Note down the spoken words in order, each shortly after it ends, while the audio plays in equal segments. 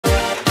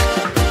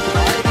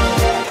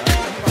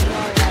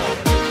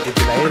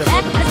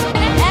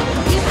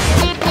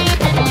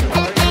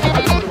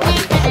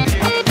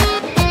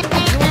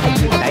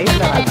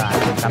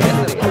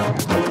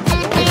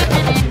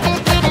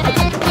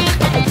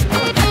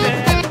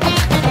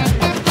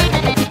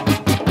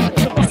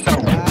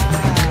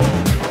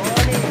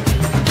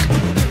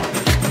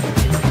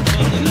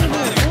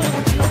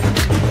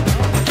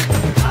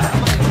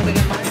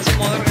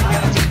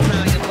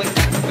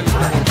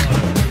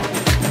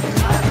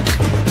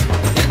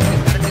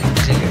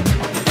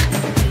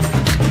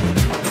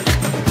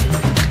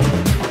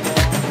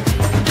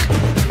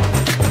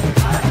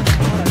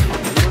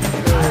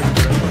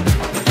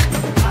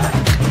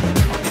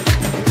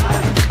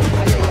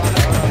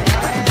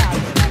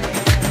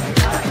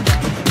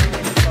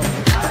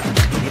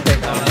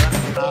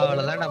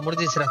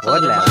முடிஞ்சிச்சுடா.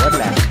 ஓடல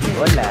ஓடல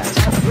ஓடல.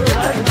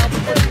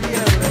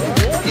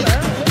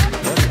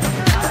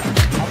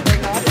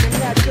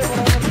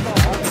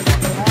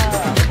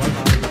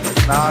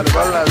 நாலு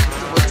பால்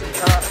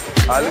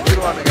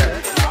அழுத்துருவானுங்க.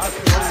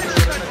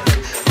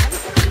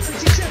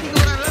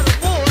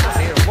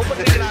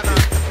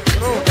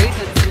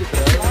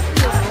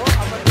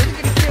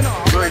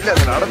 இல்ல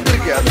அது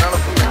நடந்திருக்கு அதனால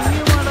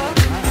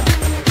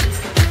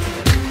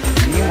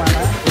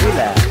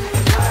புரியல.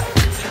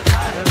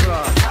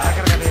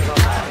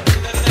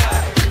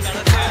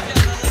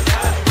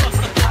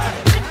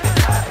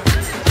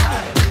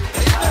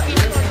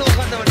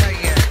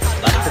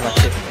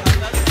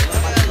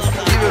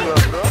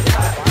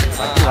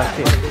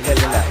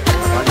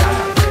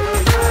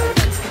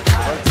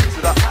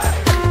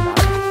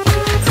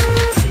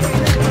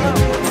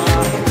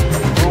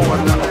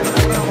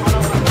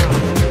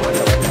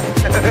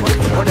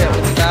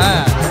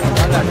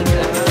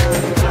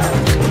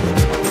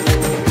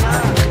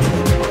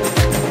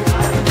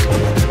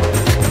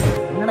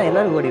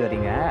 எல்லாரும் ஓடி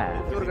வரீங்க.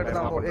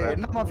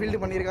 என்னமா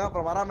ஃபீல்ட் பண்ணிருக்கான்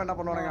அப்புறம் வராம என்ன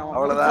பண்ணுவானுங்க?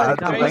 அவ்வளவுதான்.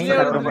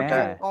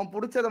 அவன்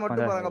புடிச்சத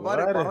மட்டும் பாருங்க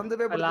பாரு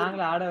பறந்துவே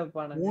லாங்ல ஆட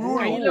வைப்பானுங்க.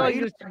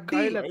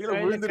 கையில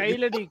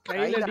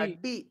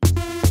அடி.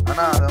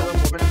 ஆனா அது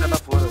மொபைல் நல்லா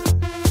போறது.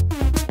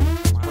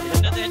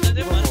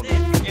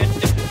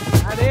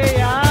 அரே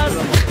யார்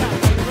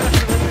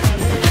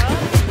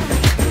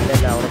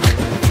இல்ல அவரே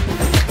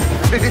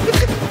 18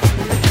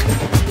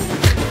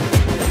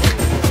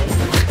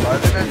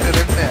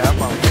 ரன்.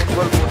 ஆமா 3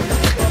 பால் போடு.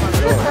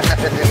 8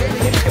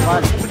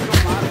 பால்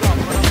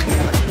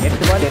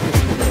 8 பால் 8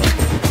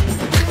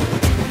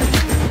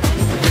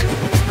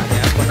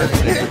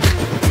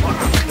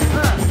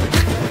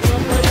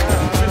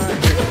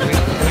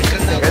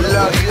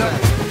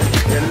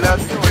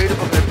 எல்லாத்தையும் வைடு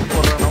பக்கம் எடுத்து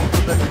போடுறான்.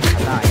 அதான்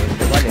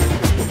 8 பால்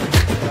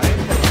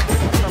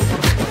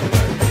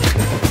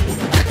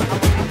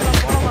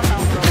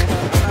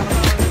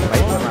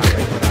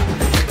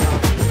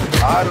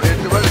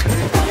 8 பால்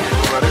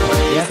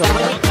ஏன்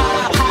சொல்றேன்?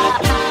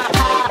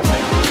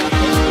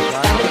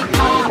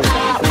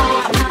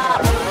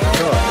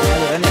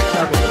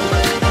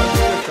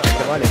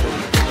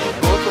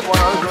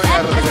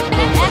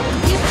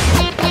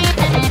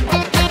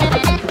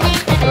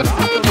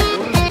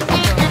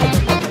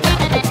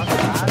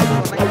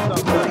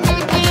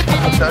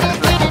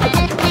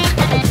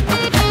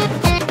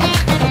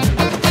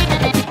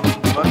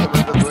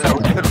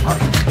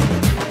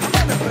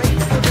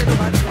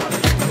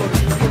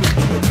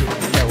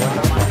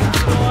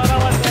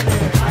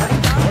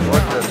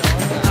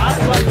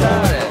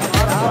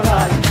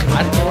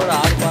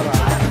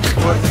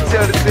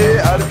 அடுத்து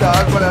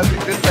 6 பால்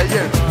அடிச்சு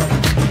டையர்.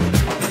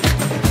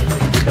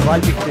 இந்த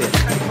பால் பிக்ஸ்.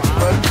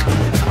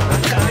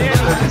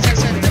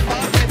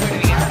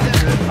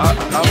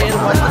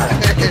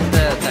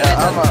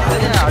 ஆமா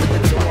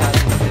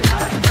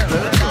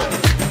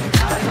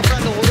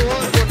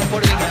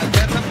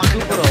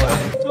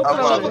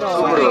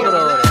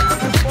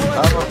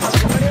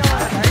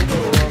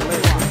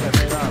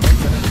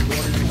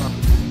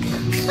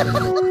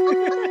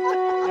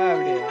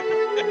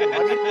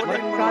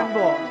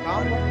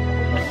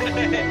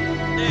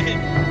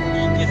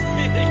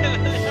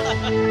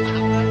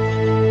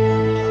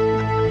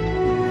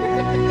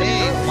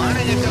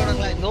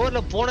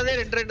போனதே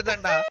 2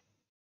 தான்டா.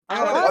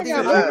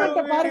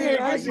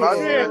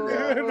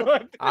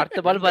 அடுத்த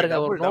பால் பாருங்க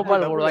ஒரு நோ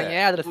பால் போடுவாங்க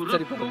அதுல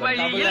சிக்ஸர்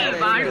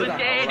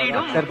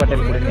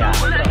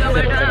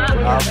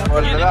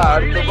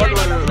அடுத்த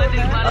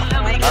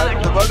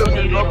பால்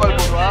ஒரு நோ பால்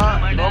போடுவான்.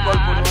 நோ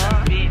பால் போடுவான்.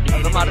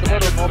 அந்த மாதிரி அடுத்த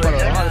பால் ஒரு நோ பால்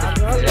வரும்.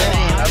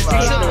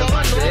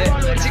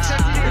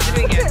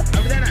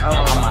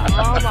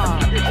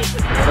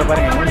 அது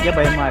பாருங்க உங்களுக்கே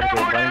பயமா இருக்கு.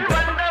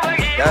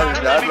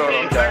 யாருல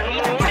வரும்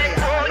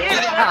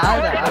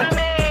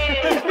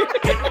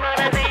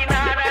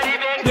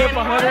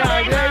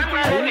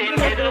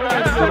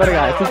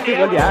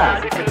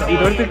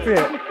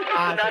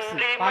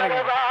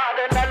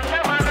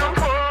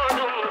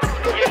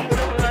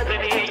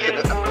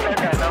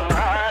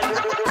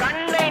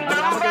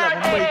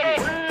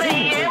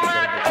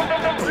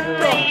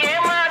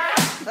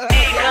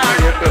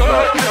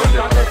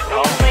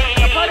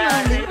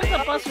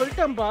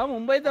சொல்லிட்டேன்பா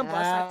மும்பை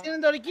தான்ப்பா.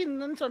 சச்சின் வரைக்கும்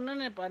இன்னும்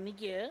சொன்னேன்ப்பா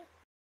அன்னைக்கு.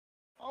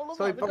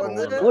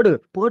 போடு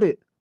போடு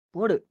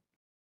போடு.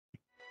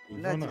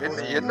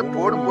 என்ன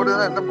போடு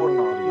போடுனா என்ன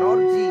போடணும்?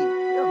 நோர் ஜி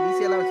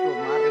ஈஸியா வச்சுக்கோ.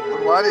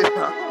 ஒரு மாதிரி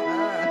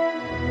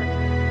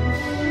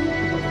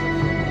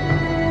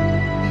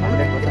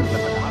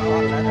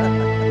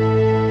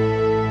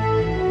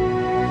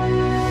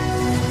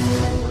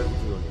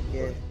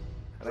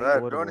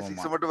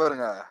மட்டும்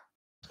பாருங்க.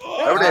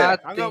 அப்படியே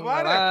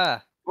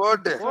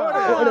போட்டு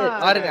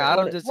பாருங்க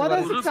ஆரம்பிச்சு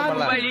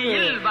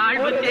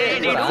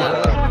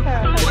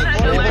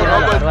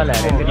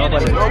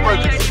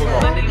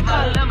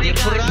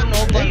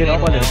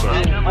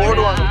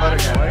போடுவாங்க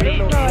பாருங்க.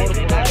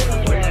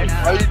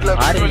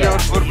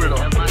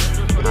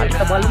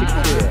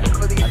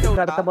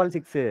 அடுத்த பால்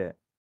 6.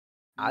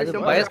 அது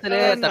பயத்திலே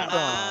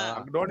தட்டும்.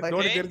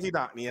 டோனி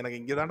தெரிஞ்சுக்கிட்டான். நீ எனக்கு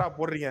இங்க தான்டா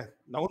போடுறீங்க.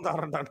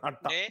 நவுந்தாரன்டா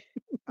நாட்டா.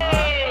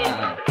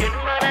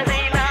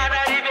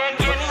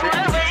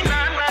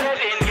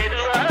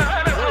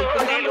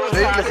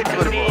 சைடுல 6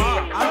 வருமோ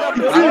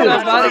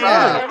பாருங்க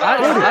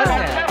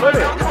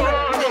பாருங்க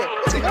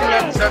சிங்கிள்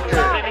ஹேண்ட் ஷாட்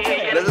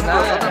லெஜண்ட்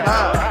சொன்னா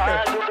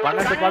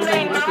 12 பால்ல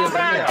 27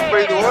 ரன். அப்ப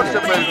இது ஓவர்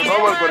ஸ்டெப் இருக்கு. நோ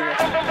பால் பாருங்க.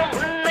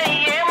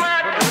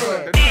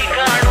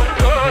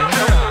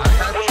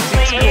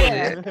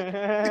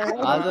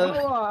 அது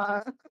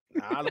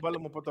 4 பால்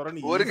 31 ரன்.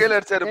 ஒரு கையில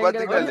அடிச்சாரு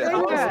பாத்தீங்களா இல்லையா?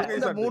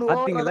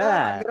 பாத்தீங்களா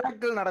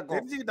மிராக்கிள் நடக்கும்.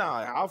 தெரிஞ்சுக்கிட்டான்.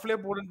 ஆஃப்லே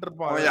போட்டுட்டு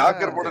இருப்பான். அவன்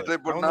யாக்கர் போட ட்ரை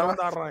பண்ணா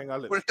ஆடுறான் எங்க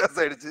ஆளு. ஃபுல் டாஸ்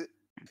ஆயிடுச்சு.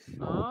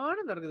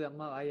 நானும் நடக்குது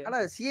அம்மா வாயா. ஆனா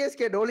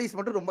சிஎஸ்கே டோலிஸ்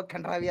மட்டும் ரொம்ப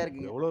கன்றாவியா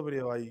இருக்கு. எவ்வளவு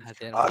பெரிய வாய்.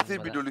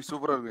 ஆர்சிபி டோலி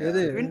சூப்பரா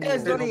இருக்கு.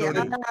 விண்டேஜ் டோலி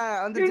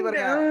வந்துச்சு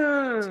பாருங்க.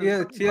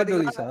 சியர்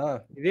டோலிஸா?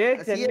 இதே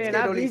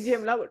சென்னைனா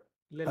பிஜிஎம்ல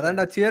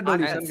அதான்டா சியர்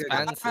டோலிஸான்னு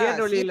கேட்டேன். சிஎர்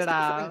டோலி இல்லடா.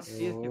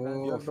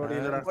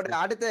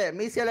 அடுத்து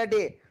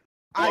மீசியலாட்டி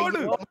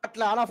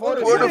மாட்ல ஆனா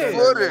 4 ஓடு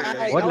 4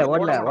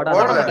 ஓடல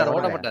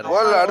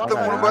அடுத்த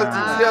 3 பால்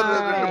 6 அது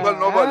 2 பால்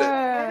நோ பால்.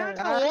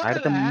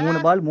 அடுத்த 3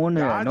 பால்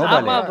 3 நோ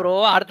பால். ஆமா ப்ரோ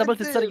அடுத்த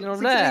பால் 6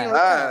 அடிக்கணும்ல.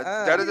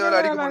 ஜடேஜாவால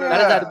அடிக்க முடியல.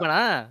 கரெக்ட்டா அடிப்பனா?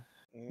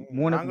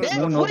 3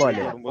 நோ பால்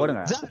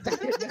போடுங்க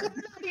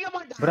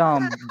ப்ரோ.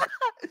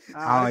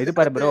 இது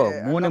பாரு ப்ரோ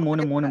 3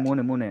 3 3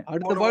 3 3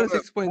 அடுத்த பால்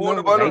 6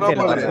 3 பால் நோ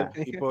பால்.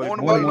 இப்போ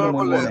 3 பால் நோ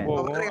பால்.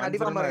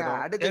 அடிப்பா பாருங்க.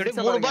 அடுத்து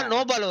 3 பால் நோ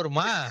பால்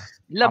வருமா?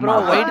 இல்ல ப்ரோ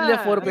வைட்ல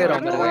 4 பேர்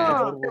வந்தாங்க.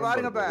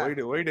 பாருங்க பா.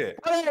 வைடு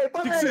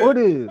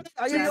ஓடு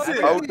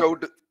அவுட்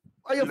அவுட்.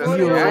 ஐயோ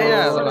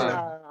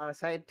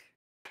சைட்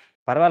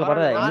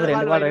பரவாயில்ல இன்னும்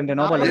 2 பால் 2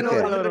 நோ பால் இருக்கு.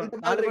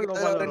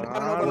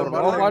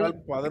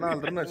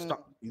 14 ரன்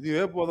அடிச்சான்.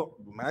 இதுவே போதும்.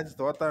 மேட்ச்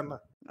தோத்தா என்ன?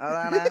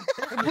 அதானே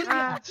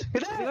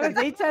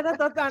ஜெயிச்சாதான்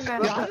தோத்தானே.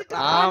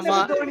 ஆமா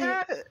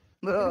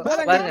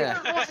பாருங்க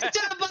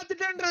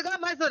பாத்துட்டேன்றதுக்காக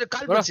மேட்ச் ஒரு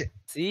கால் போச்சு.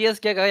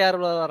 சிஎஸ்கே க்காக யார்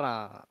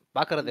வரான்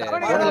பாக்குறது?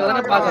 தோனில தான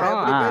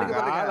பாக்குறோம்.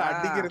 கால்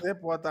அடிக்கிறதே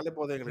போத்தாலே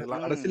போதும்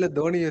எங்களுக்கு. கடைசில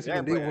தோனி எஸ்பி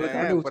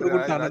உங்களுக்கு உசுறு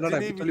கொடுத்தானடா.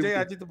 விஜய்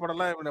அஜித்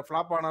படம்லாம் இவன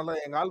ஃப்ளாப்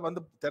ஆனாலும் எங்க ஆள்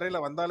வந்து திரையில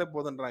வந்தாலே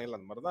போதுன்றாங்க.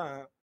 அந்த மாதிரி தான்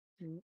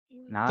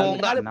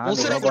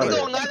உசுர கொடுத்து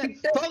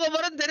போக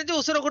போறோம் தெரிஞ்சு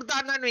உசுர கொடுத்து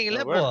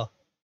ஆடுனான்வீங்களே இப்போ.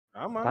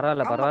 ஆமா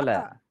பரவாயில்ல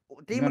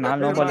இன்னும்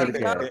 4 நோ பால்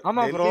இருக்கு.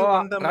 ஆமா ப்ரோ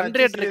ரன்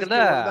ரேட் இருக்குல.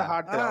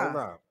 ஹார்ட்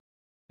அவ்வளவுதான்.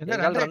 என்ன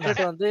ரன்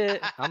ரேட் வந்து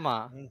ஆமா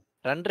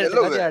ரன் ரேட்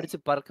அடிச்சு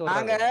பறக்க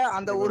நாங்க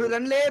அந்த ஒரு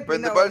ரன்லயே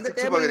இந்த பால்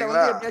 6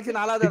 பாக்குறீங்களா? எப்படியாச்சும்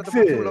 4வது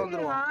இடத்துக்கு உள்ள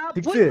வந்துருவோம்.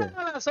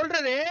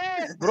 சொல்றது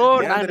ப்ரோ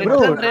நான் ரன்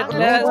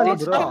ரேட்ல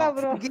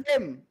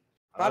game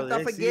part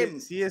of game.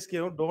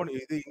 சிஎஸ்கேவும் Dhoni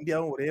இது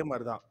இந்தியாவும் ஒரே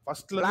மாதிரி தான்.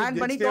 ஃபர்ஸ்ட்ல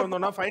இருந்து ஜெயிச்சே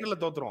வந்தோம்னா ஃபைனல்ல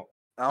தோத்துறோம்.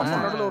 ஆமா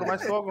நடுவுல ஒரு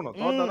மேட்ச் தோக்கணும்.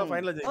 தோத்தாதான்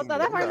ஃபைனல்ல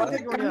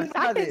ஜெயிக்கணும்.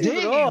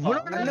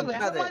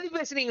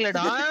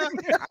 பேசுறீங்களேடா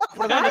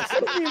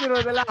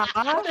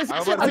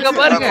அங்க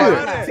பாருங்க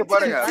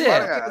பாருங்க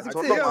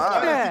சொல்லுமா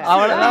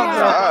அவ்வளவுதான்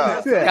ப்ரோ.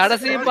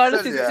 கடைசி பால்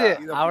 6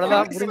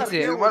 அவ்வளவுதான்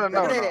முடிஞ்சு. இது மாதிரி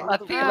என்ன வேணும்?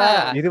 பாத்தீங்களா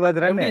 20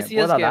 ரன்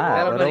போதாதா?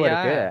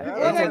 ஓவருக்கு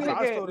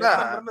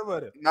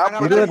நான்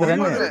 20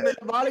 ரன்.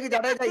 பாலுக்கு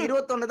ஜடேஜா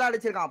 21 தான்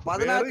அடிச்சிருக்கான்.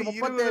 16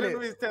 37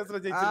 வித்தியாசத்துல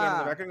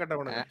ஜெயிச்சிருக்காங்க. வெக்கம்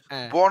கட்டவனுங்க.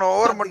 போன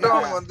ஓவர் மட்டும்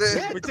அவங்க வந்து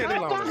பிச்சை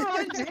எடுக்கலாம்.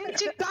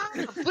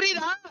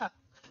 புரியுதா?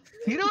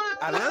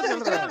 அதான்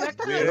சொல்றேன்.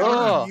 ப்ரோ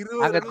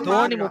அங்க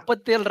தோனி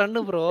 37 ரன்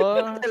ப்ரோ.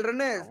 37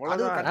 ரன்.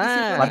 அது கடைசி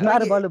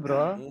 16 பால்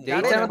ப்ரோ.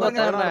 ஜெயிச்சான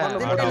பார்த்தா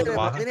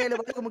 17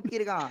 பாலுக்கு முக்கி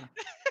இருக்கான்.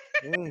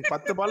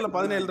 10 பால்ல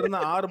 17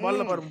 இருந்தா 6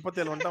 பால்ல பாரு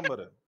 37 வந்துட்டான்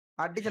பாரு.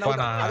 அடிச்சு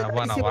அது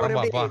கடைசி ஓவர்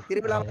எப்படி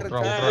திருப்பிலாம்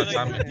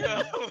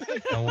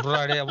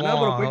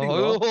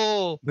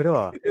ப்ரோ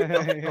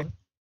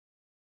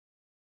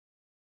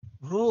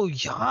ப்ரோ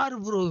யார்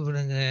ப்ரோ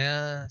இவனுங்க?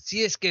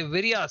 CSK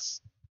வெரியாஸ்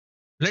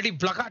bloody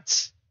பிளகாட்ஸ்.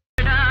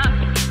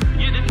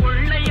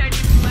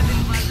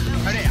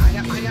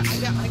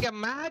 அங்க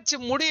மேட்ச்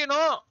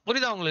முடியணும்.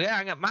 புரியுதா உங்களுக்கு?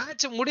 அங்க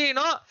மேட்ச்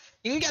முடியணும்.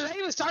 இங்க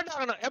லைவ் ஸ்டார்ட்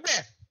ஆகணும். எப்படி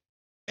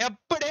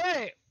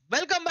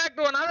welcome back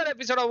to another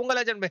episode உங்க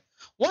லெஜெண்ட்.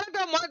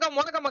 வணக்கம்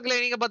மக்களே.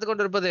 நீங்க பார்த்து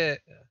கொண்டிருப்பது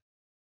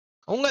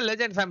உங்கள்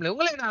லெஜெண்ட் ஃபேமிலி.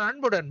 உங்களை நான்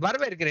அன்புடன்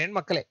வரவேற்கிறேன்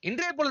மக்களே.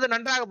 இன்றைய பொழுது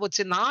நன்றாக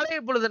போச்சு, நாளைய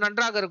பொழுது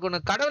நன்றாக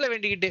இருக்கணும் கடவுளை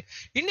வேண்டிக்கிட்டு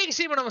இன்னைக்கு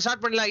ஸ்ட்ரீம் நம்ம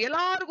ஸ்டார்ட் பண்ணலாம்.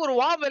 எல்லாருக்கும் ஒரு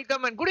warm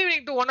welcome and good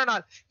evening to one and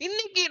all.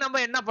 இன்னைக்கு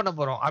நம்ம என்ன பண்ண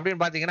போறோம்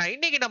அப்படின்னு பாத்தீங்கன்னா,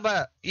 இன்னைக்கு நம்ம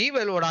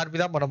ஈவேலோட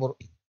ஆர்பி தான் பண்ண போறோம்.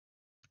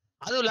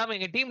 அதுவும் இல்லாம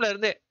எங்க டீம்ல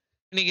இருந்து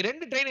இன்னைக்கு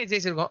 2 ட்ரெயினை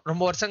ஜெயிச்சிருக்கோம்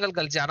ரொம்ப வருஷங்கள்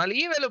கழிச்சு. அதனால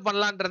ஈவேலு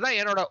பண்ணலான்றதுதான்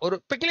என்னோட ஒரு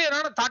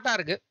பெக்யூலியரான தாட்டா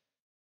இருக்கு.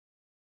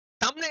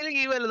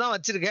 தம்ப்நெயிலுக்கு ஈவேலு தான்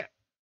வச்சிருக்கேன்.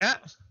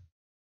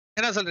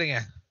 என்ன சொல்றீங்க?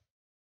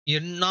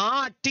 என்ன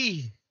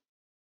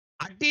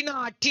அட்டினா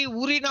அட்டி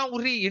உரினா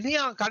உரி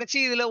என்னையா கடைசி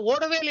இதுல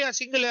ஓடவே இல்லையா?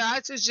 சிங்கிள்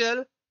ஆஸ்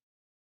யூசுவல்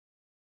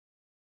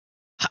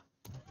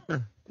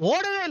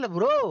ஓடவே இல்லை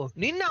ப்ரோ.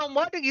 நின்னு அவன்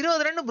பாட்டுக்கு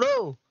 20 ரன் ப்ரோ.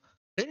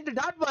 2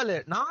 டாட் பால்,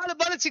 4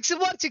 பால் 6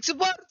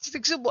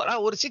 பால்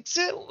ஒரு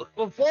 6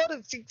 4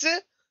 6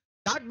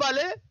 டாட்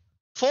பால்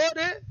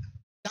 4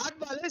 டாட்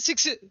பால்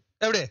 6.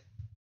 எப்படி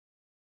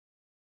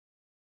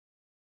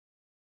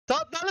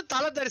தோத்தாலும்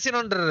தலை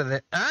தரிசனம்ன்றது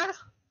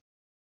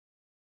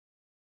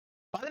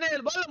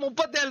 17 பால்ல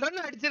 37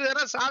 ரன்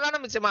அடிச்சிருக்காரு. சாதாரண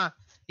மிச்சமா?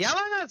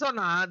 எவங்க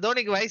சொன்னா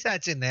தோனிக்கு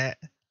வயசாச்சுன்னு?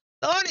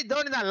 தோனி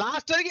தான்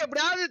லாஸ்ட் வரைக்கும்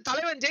எப்படியாவது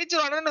தலைவன்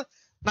ஜெயிச்சிருவானு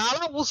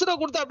நான்லாம் உசுர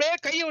கொடுத்து அப்படியே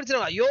கையை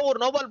வச்சிருவேன். ஐயோ ஒரு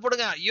நோபால்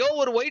போடுங்க, ஐயோ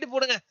ஒரு ஒயிட்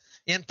போடுங்க,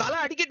 என் தலை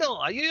அடிக்கட்டும்,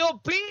 ஐயோ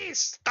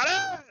ப்ளீஸ் தலை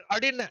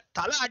அப்படின்னு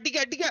தலை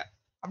அடிக்க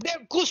அப்படியே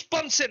கூஸ்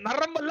பம்ப்ஸ்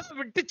நரம்பெல்லாம்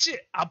விட்டுச்சு.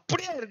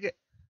 அப்படியே இருக்கு.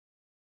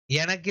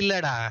 எனக்கு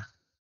இல்லடா,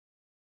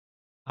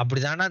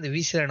 அப்படிதானா அந்த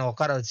வீசில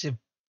உட்கார வச்சு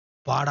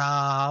பாடா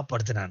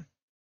படுத்துனான்.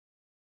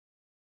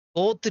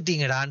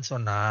 தோத்துட்டீங்கடான்னு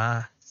சொன்னா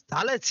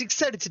தலை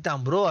 6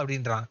 அடிச்சுட்டான் ப்ரோ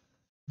அப்படின்றான்.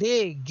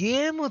 டேய்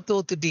கேம்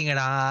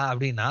தோத்துட்டீங்கடா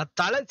அப்படின்னா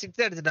தலை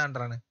 6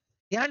 அடிச்சுட்டான்றானு.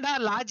 ஏன்டா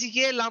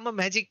லாஜிக்கே இல்லாம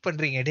மேஜிக்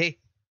பண்றீங்க டேய்?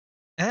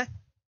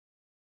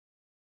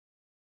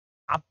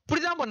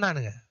 அப்படிதான்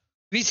பண்ணானுங்க.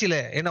 வீசில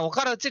என்ன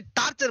உட்கார வச்சு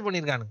டார்ச்சர்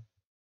பண்ணிருக்கானுங்க.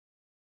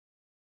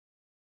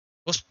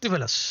 Worst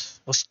fellas.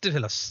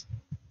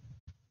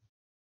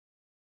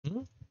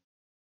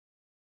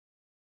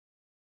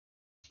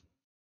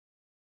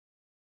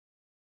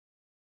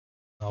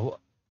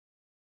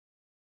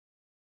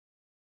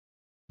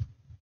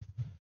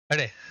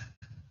 அடே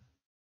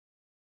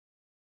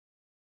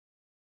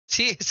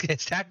CSK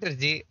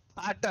strategy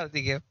part of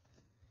the game.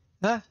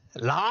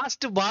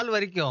 Last ball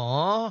வரைக்கும்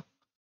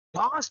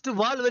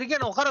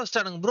என்ன உட்கார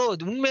வச்சிட்டானுங்க ப்ரோ.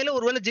 உண்மையில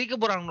ஒருவேளை ஜெயிக்க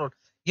போறாங்க.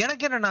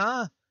 எனக்கு என்னன்னா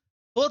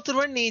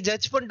தோத்துருவன் நீ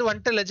ஜட்ஜ் பண்ணிட்டு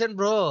வந்துட்ட லெஜண்ட்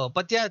ப்ரோ.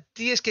 பத்தியா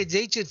சிஎஸ்கே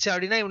ஜெயிச்சிருச்சு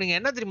அப்படின்னா இவனுங்க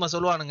என்ன தெரியுமா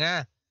சொல்லுவானுங்க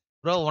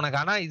ப்ரோ, உனக்கு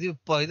ஆனா இது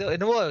இப்போ இது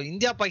என்னவோ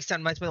இந்தியா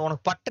பாகிஸ்தான் மேட்ச்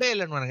உனக்கு பற்றே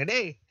இல்லைன்னு.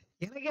 டேய்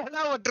எனக்கு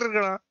என்ன பற்று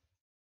இருக்கணும்?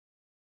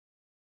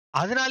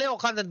 அதனாலே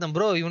உட்காந்துருந்தேன்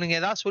ப்ரோ. இவனுங்க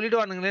ஏதாவது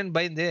சொல்லிடுவானுங்களேன்னு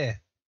பயந்து.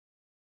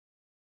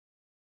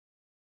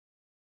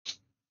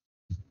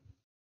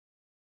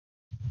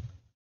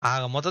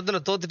 ஆக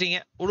மொத்தத்துல தோத்துட்டீங்க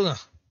விடுங்க.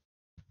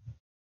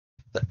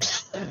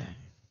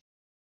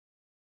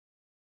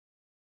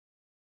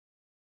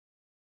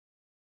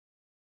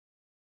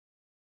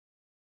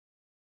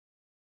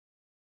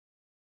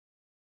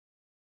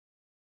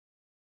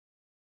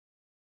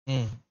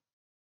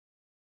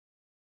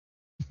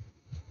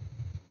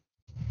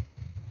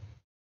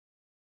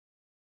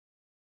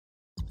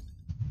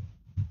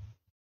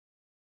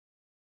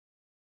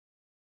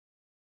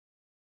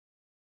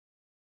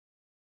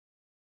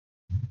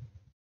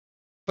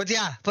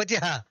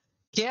 பத்தியா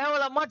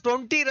கேவலமா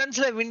 20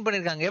 ரன்ஸ்ல வின்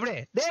பண்ணிருக்காங்க. எப்படி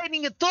டேய்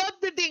நீங்க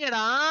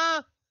தோத்துட்டீங்கடா.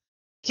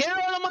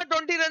 கேவலமா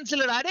 20 ரன்ஸ்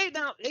இல்லடா. டேய்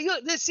நான் ஐயோ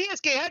இது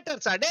சிஎஸ்கே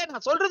ஹேட்டர்ஸா? டேய்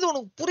நான் சொல்றது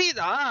உனக்கு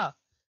புரியுதா?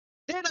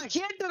 டேய் நான்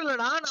ஹேட்டர்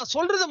இல்லடா. நான்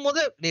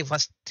சொல்றது டேய்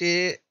ஃபர்ஸ்ட்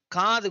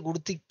காது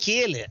கொடுத்து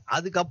கேளு,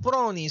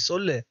 அதுக்கப்புறம் நீ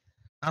சொல்லு.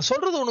 நான்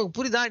சொல்றது உனக்கு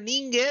புரியுதா?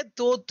 நீங்க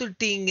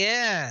தோத்துட்டீங்க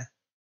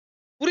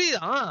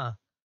புரியுதா?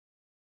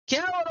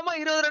 கேவலமா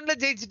 20 ரன்ல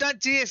ஜெயிச்சுட்டா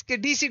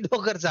சிஎஸ்கே டிசி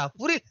டோக்கர்ஸா?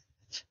 புரியுது?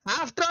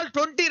 After all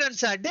 20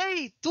 ரன்ஸா?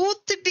 டேய்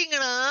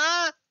தூத்துட்டீங்கடா.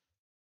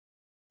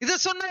 இத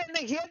சொன்னா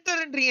என்ன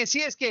ஹேட்டர்ன்றீங்க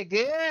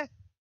சிஎஸ்கேக்கு?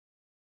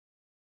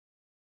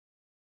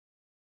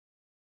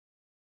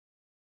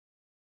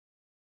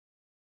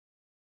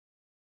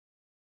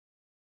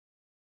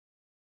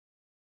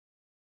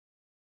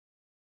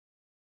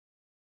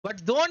 பட்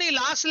தோனி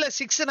லாஸ்ட்ல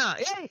 6னா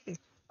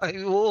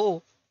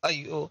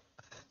ஐயோ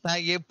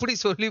நான் எப்படி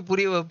சொல்லி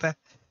புரிய வைப்பேன்?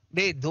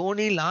 டேய்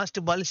தோனி லாஸ்ட்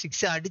பால்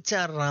 6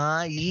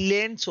 அடிச்சாடுறான்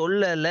இல்லேன்னு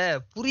சொல்லல.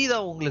 புரியுதா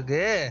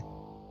உங்களுக்கு?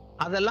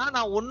 அதெல்லாம்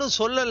நான் ஒன்னும்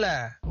சொல்லல.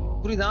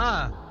 புரியுதா?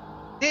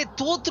 டேய்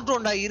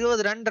தோத்துட்டோம்டா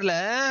 20 ரன்ல.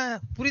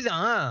 புரியுதா?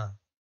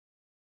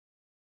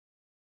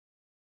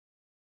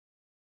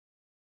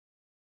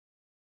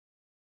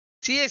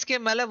 சிஎஸ்கே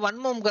மேல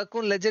வன்மம்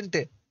கக்கும்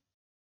லெஜண்ட்.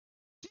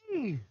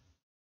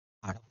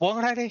 அட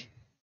போங்கடா டேய்.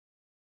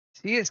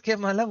 சிஎஸ்கே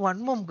மேல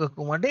வன்மம்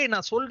கக்குமா? டேய்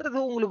நான் சொல்றது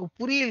உங்களுக்கு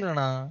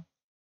புரியலண்ணா.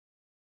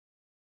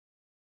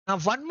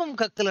 நான் வன்மம்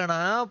கக்கலனா.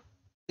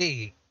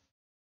 டேய்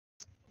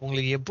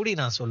உங்களுக்கு எப்படி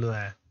நான்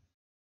சொல்லுவேன்?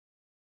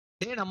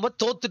 டேய் நம்ம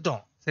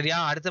தோத்துட்டோம் சரியா?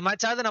 அடுத்த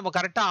மேட்சாவது நம்ம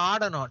கரெக்டா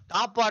ஆடணும்.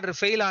 டாப் ஆர்டர்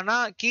ஃபெயில் ஆனா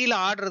கீழே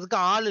ஆடுறதுக்கு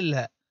ஆள் இல்ல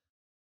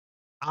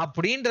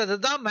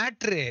அப்படின்றதுதான்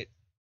மேட்ரு.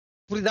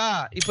 புரியுதா?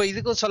 இப்ப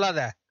இதுக்கும்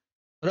சொல்லாத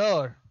ப்ரோ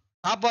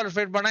டாப் ஆர்டர்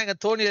ஃபெயில் பண்ணா எங்க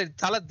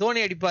தலை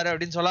தோனி அடிப்பாரு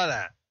அப்படின்னு சொல்லாத.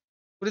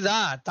 புரியுதா?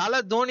 தலை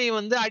தோனி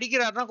வந்து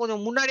அடிக்கிறாருன்னா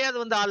கொஞ்சம் முன்னாடியாவது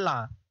வந்து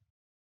ஆடலாம்.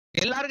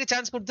 எல்லாருக்கும்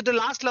சான்ஸ்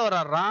கொடுத்துட்டு லாஸ்ட்ல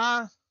வர்றாரா?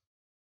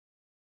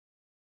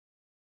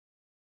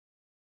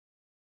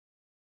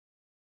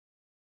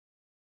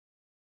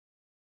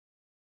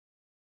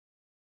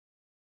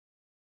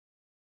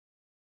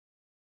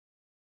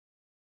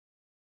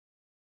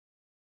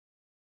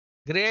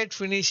 கிரேட்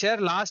பினிஷர்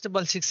லாஸ்ட்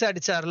பால் 6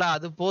 அடிச்சார்ல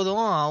அது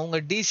போதும். அவங்க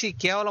டிசி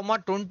கேவலமா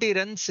 20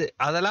 ரன்ஸ்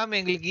அதெல்லாம்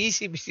எங்களுக்கு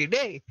ஈஸி பிசி.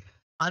 டேய்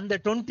அந்த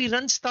 20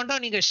 ரன்ஸ் தாண்டா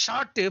நீங்க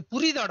ஷாட்.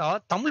 புரியுதாடா?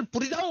 தமிழ்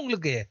புரியுதா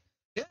உங்களுக்கு?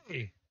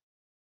 டேய்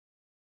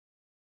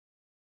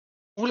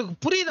உங்களுக்கு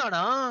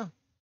புரியுதாடா?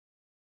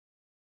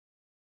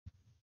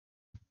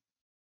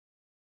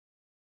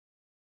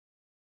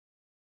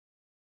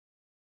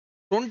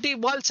 டுவெண்ட்டி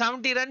பால்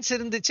 70 ரன்ஸ்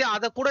இருந்துச்சு.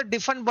 அதை கூட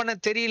டிஃபெண்ட் பண்ண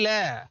தெரியல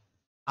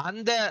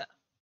அந்த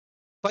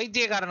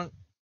பைத்தியக்காரன்.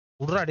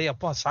 விடுறா டே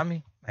அப்பா சாமி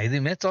நான்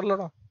எதுவுமே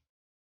சொல்லடா.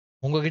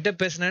 உங்ககிட்ட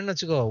பேசினேன்னு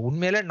வச்சுக்கோ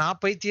உண்மையில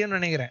நான் பைத்தியம்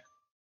நினைக்கிறேன்.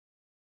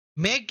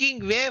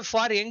 Making way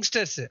for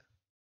youngsters.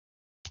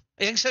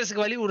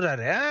 யங்ஸ்டர்ஸ்க்கு வழி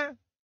விடுறாரு.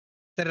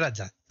 சரி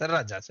ராஜா, சரி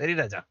ராஜா, சரி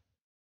ராஜா.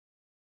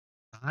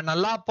 நான்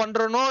நல்லா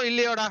பண்றனோ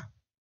இல்லையோடா,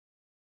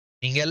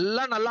 நீங்க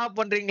எல்லாம் நல்லா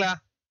பண்றீங்களா?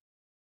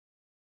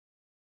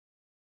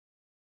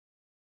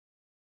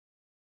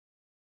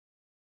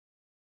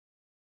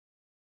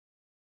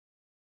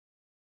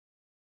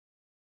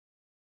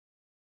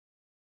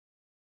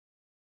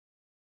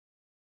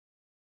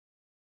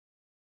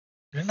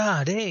 ஏண்டா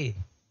டேய்,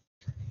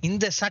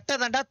 இந்த சட்டை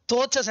தாண்டா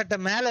தோச்ச சட்டை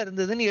மேல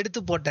இருந்ததுன்னு எடுத்து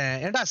போட்டேன்.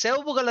 ஏண்டா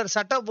சிவப்பு கலர்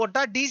சட்டை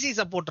போட்டா டிசி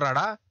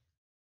சப்போர்ட்ராடா?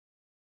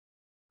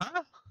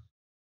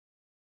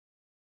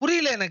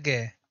 புரியல எனக்கு.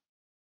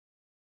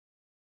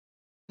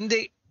 இந்த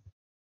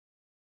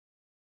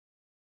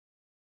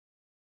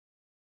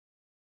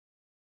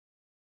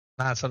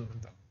நான்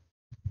சொல்றேன்.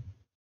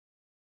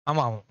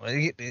 ஆமா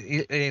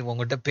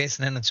உங்ககிட்ட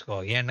பேசினேன்னு வச்சுக்கோ,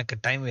 எனக்கு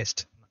டைம்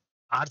வேஸ்ட்.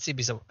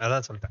 ஆர்சிபி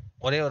அதான் சொல்லிட்டேன்.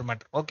 ஒரே ஒரு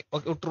மேட்டர். ஓகே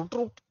ஓகே,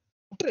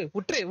 விட்டுரு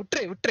விட்டுரு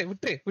விட்டுரு விட்டுரு விட்டுரு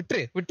விட்டுரு விட்டுரு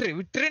விட்டுரு விட்டுரு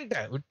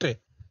விட்டுருன்ட்ட விட்டுரு.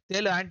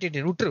 தேலு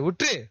ஆன்டிடி விட்டுரு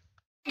விட்டுரு.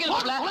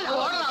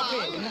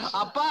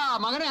 அப்பா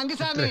மகனே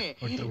அங்குசாமி,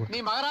 நீ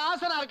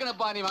மகராசனா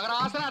இருக்கணும்ப்பா, நீ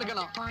மகராசனா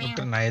இருக்கணும்.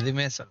 விட்டுரு, நான்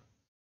எதுவுமே சொல்ல.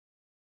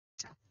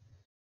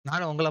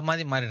 நானும் உங்களை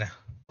மாதிரி மாறினேன்.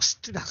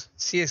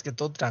 சிஎஸ்கே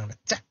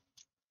தோத்துட்டாங்க.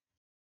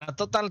 நான்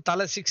தோத்தாலும்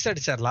தலை 6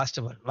 அடிச்சார்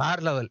லாஸ்ட் பால். வேற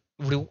லெவல்.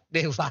 இப்படி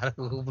டேய்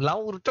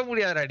உருட்ட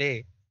முடியாதுடா டே.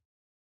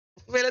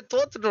 உண்மையில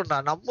தோத்துட்டோம்டா,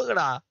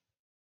 நம்புங்கடா.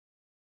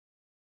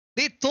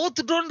 டேய்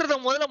தோத்துட்டோன்றத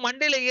முதல்ல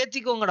மண்டையில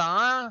ஏத்திக்கோங்கடா.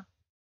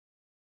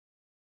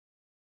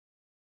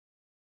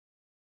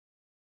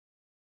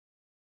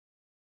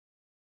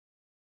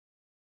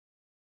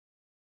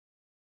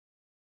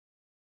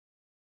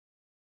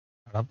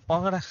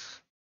 அடப்பாங்கடா.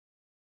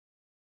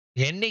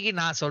 என்னைக்கு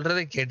நான்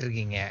சொல்றதை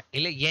கேட்டிருக்கீங்க?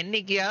 இல்ல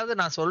என்னைக்கையாவது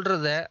நான்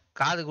சொல்றத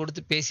காது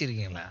கொடுத்து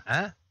பேசியிருக்கீங்களா?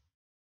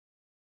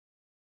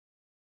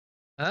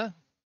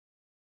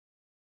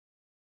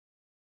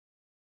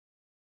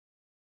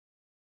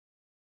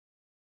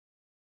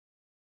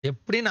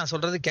 எப்படி நான்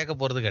சொல்றது கேட்க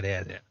போறது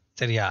கிடையாது,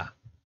 சரியா?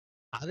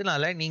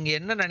 அதனால நீங்க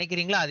என்ன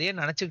நினைக்கிறீங்களோ அதையே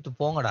நினைச்சுக்கிட்டு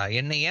போங்கடா.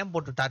 என்ன ஏன்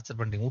போட்டு டார்ச்சர்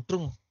பண்றீங்க?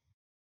 விட்டுருங்க.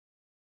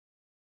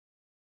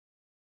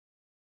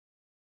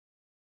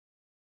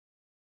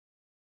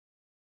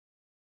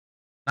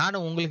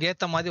 நானும் உங்களுக்கு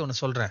ஏத்த மாதிரி ஒண்ணு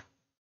சொல்றேன்.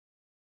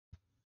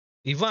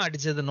 இவன்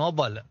அடிச்சது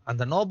நோபால்.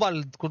 அந்த நோபால்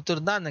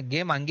கொடுத்துருந்தா அந்த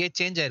கேம் அங்கேயே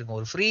சேஞ்ச் ஆயிருக்கும்.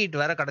 ஒரு ஃப்ரீ ஹிட்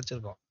வேற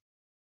கிடைச்சிருக்கும்.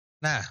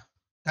 என்ன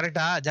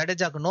கரெக்டா?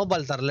 ஜடேஜாக்கு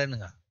நோபால்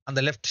தரலன்னுங்க.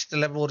 அந்த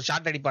லெஃப்ட் ஒரு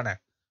ஷாட் அடிப்பானே,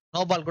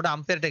 நோபால் கூட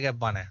அம்பேர்ட்ட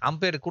கேட்பானே,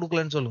 அம்பேர்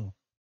கொடுக்கலன்னு சொல்லுங்க.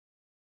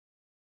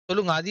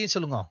 சொல்லுங்க, அதையும்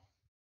சொல்லுங்க.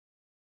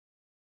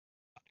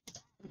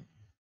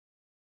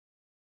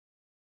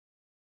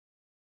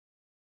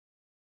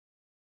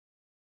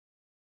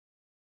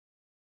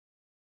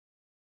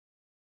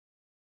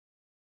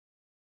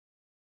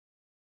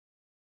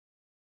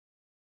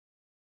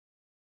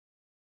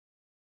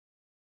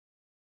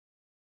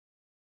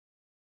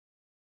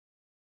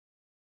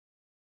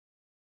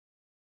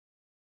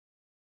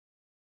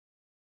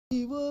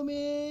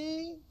 தெய்வமே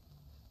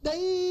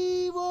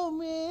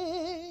தெய்வமே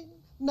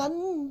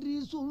நன்றி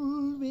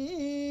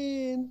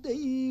சொல்வேன்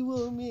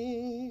தெய்வமே.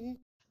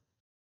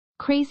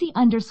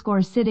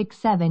 Crazy_Sidic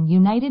 7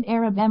 United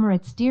Arab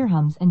Emirates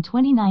dirhams and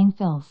 29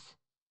 fils.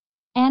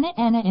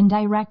 Anna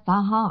indirect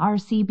aha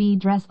RCB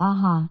dress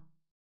aha.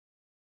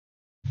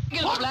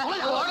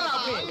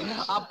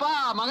 அப்பா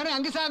மகனே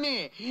அங்குசாமி,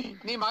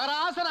 நீ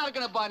மகராசனா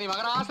இருக்கணும்ப்பா, நீ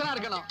மகராசனா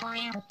இருக்கணும்.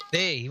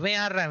 டேய் இவன்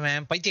யாரா?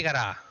 அவன்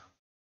பைத்தியக்காரா?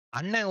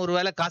 அண்ணன்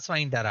ஒருவேளை காசு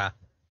வாங்கிட்டாரா?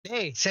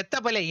 டேய் செத்த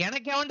பையல,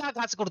 எனக்கு எவன்டா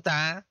காசு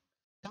கொடுத்தேன்?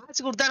 காசு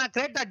கொடுத்தா நான்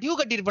கிரேட்டா டியூ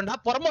கட்டிருப்பேன்டா.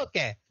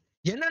 புறம்போக்கே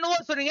என்னென்னவோ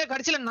சொல்றீங்க,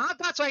 கடைசியில நான்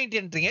காசு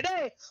வாங்கிட்டேன்றீங்க.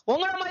 டேய்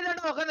உங்கள மாதிரி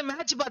தானே உட்காந்து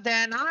மேட்ச்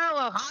பார்த்தேன்.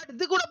 நான்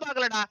இது கூட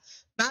பாக்கலடா.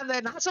 நான் அந்த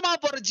நாசமா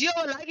போற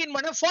ஜியோவை லாகின்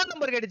பண்ண போன்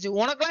நம்பர் கிடைச்சு.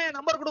 உனக்கெல்லாம் என்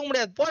நம்பர் கொடுக்க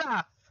முடியாது போடா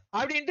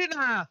அப்படின்ட்டு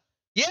நான்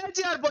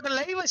ஏஜிஆர் போட்ட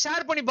லைவ்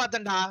ஷேர் பண்ணி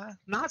பார்த்தேன்டா.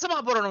 நாசமா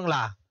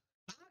போறவனுங்களா?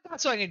 நான்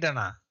காசு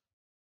வாங்கிட்டேனா?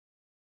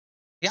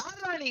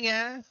 யாரா நீங்க?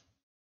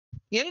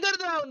 எங்க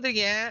இருந்து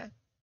வந்தீங்க?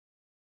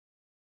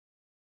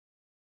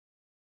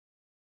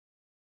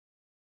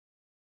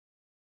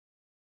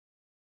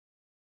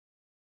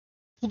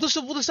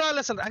 புதுசா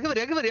இல்ல சொல்ற. அங்க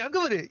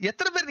வரு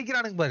எத்தனை பேர்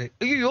நிக்கிறானுங்க பாரு.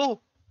 ஐயோ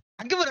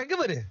அங்க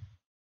வரு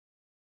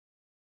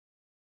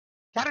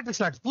கேரக்டர்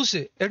ஸ்லாட்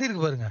புதுசு எப்படி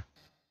இருக்கு பாருங்க.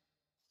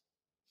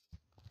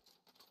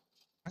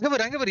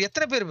 அங்க வரு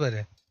எத்தனை பேர்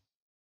பாரு.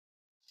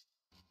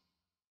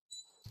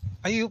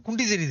 ஐயோ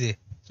குண்டி தெரியுது.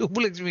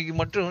 சுப்புலட்சுமிக்கு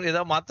மட்டும்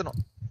ஏதாவது மாத்தணும்.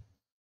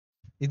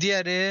 இது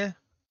யாரு?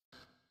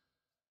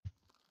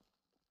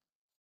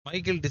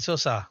 மைக்கேல்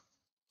டிசோசா.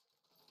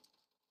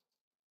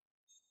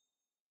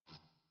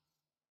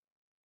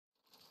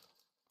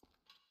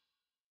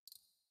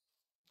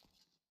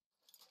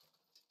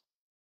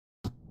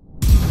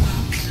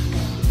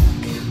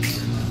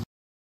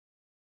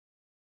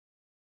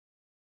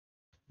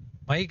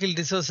 மைக்கேல்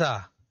டிசோசா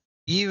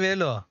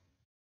வேலு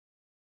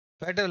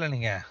பேட்டவில்ல.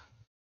 நீங்க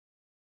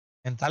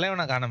என்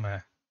தலைவனை காணாம.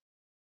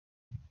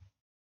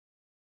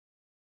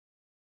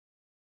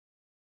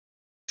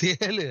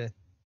 தேலு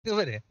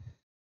இவரு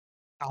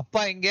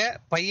அப்பா இங்க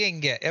பையன்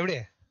இங்க எப்படி?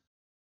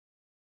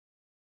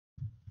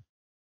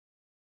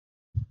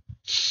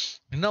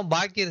 இன்னும்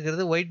பாக்கி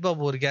இருக்கிறது ஒயிட்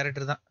பாபு ஒரு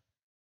கேரக்டர் தான்.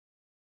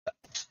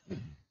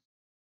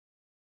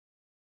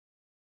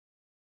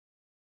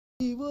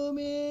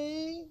 தெய்வமே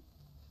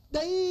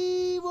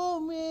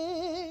தெய்வமே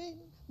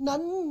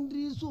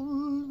நன்றி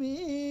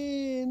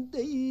சொல்வேன்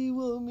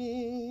தெய்வமே.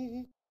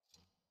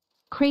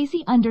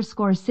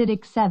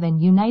 Crazy_Citic 7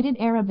 United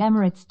Arab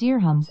Emirates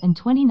dirhams and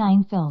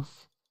 29 fils.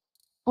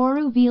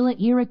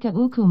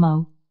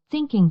 𝐅𝐀𝐌𝐈𝐋𝐿,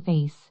 thinking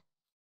face.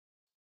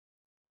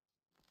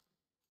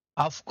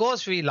 Of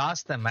course we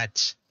lost the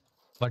match.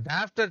 But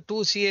after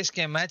 2 CSK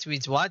match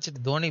which watched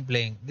Dhoni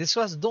playing, this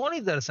was Dhoni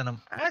Darsanam.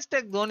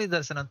 Hashtag Dhoni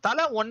Darsanam.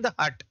 Thala won the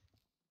heart.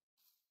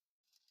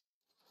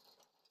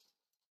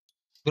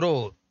 Bro,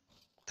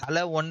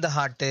 Thala won the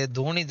heart.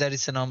 Dhoni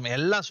Darsanam.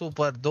 Ella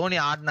super. Dhoni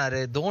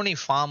ஆடினாரு. Dhoni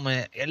farm.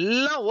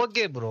 எல்லாம்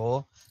okay bro.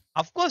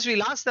 Of course we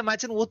lost the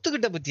match.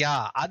 ஒத்துக்கிட்ட பத்தியா?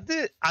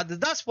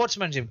 அதுதான்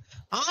sportsmanship.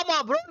 ஆமா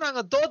bro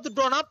நாங்க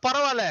தோத்துட்டோம்னா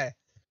பரவாயில்ல.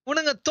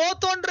 உனங்க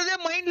தோத்தோன்றதே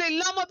மைண்ட்ல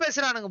இல்லாம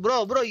பேசுறானுங்க bro.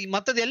 Bro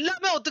மத்தது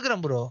எல்லாமே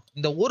ஒத்துக்கிறேன் ப்ரோ.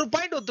 இந்த ஒரு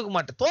பாயிண்ட் ஒத்துக்க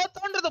மாட்டேன்.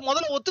 தோத்தோன்றத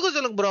முதல்ல ஒத்துக்க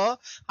சொல்லுங்க ப்ரோ.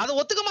 அதை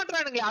ஒத்துக்க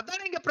மாட்டேறானுங்களே,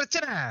 அதானே இங்க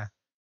பிரச்சனை.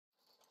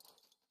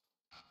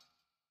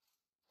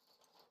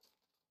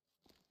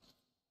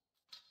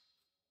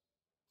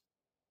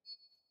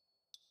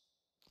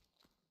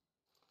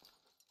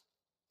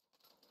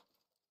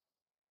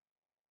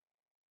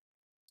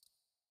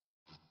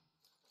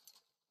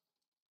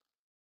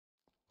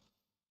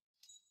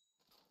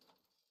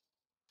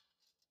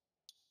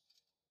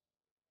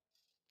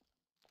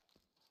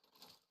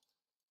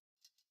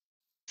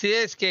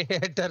 சிஎஸ்கே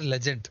ஹேட்டர்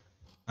லெஜெண்ட்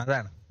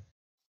அதான்.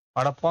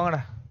 அட போங்கடா.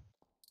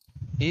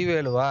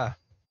 ஈவேலுவா?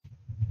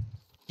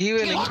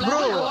 ஈவேலு ப்ரோ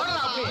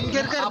இங்க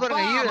இருக்காரு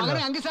பாருங்க.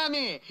 ஈவேலு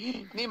அங்குசாமி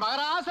நீ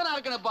மகராசனா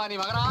இருக்கணும்ப்பா, நீ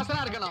மகராசனா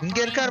இருக்கணும். இங்க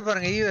இருக்காரு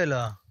பாருங்க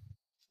ஈவேலு.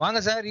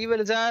 வாங்க சார்.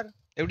 ஈவேலு சார்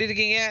எப்படி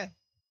இருக்கீங்க?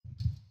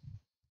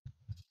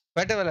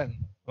 பேட்டவேலன்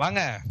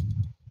வாங்க.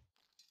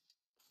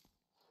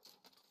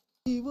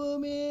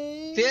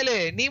 தேலு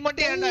நீ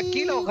மட்டும் ஏன்டா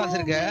கீழே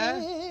உட்கார்ந்திருக்க?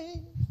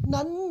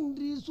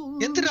 நன்றி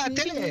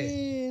சொல்வேன்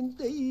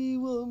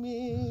தெய்வமே.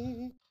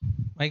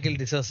 Michael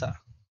D'Souza.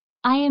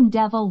 I am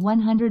devil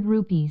 100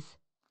 rupees.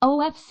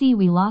 OFC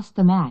we lost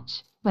the match,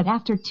 but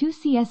after 2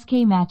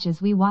 CSK matches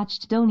we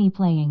watched Dhoni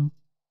playing.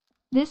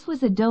 This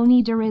was a Dhoni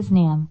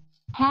Dariznam.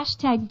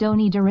 Hashtag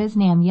Dhoni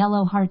Dariznam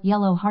yellow heart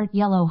yellow heart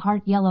yellow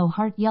heart yellow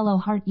heart yellow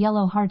heart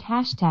yellow heart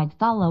hashtag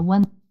Thala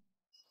 1.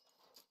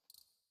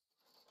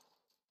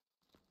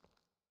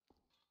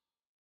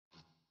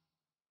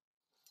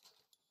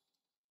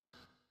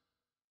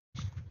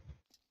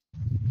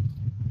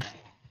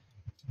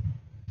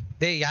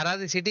 டேய்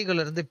யாராவது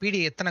சிட்டிக்குள்ள இருந்து பிடி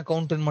எத்தனை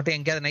கவுண்ட்னு மட்டும்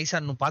எங்கேயாவது நைஸா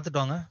பார்த்துட்டு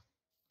வாங்க.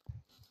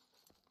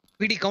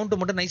 பிடி கவுண்ட்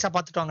மட்டும் நைஸா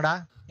பார்த்துட்டு வாங்கடா.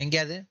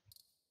 எங்கேயாவது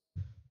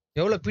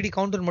எவ்வளவு பிடி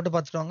கவுண்ட்னு மட்டும்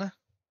பார்த்துட்டு வாங்க.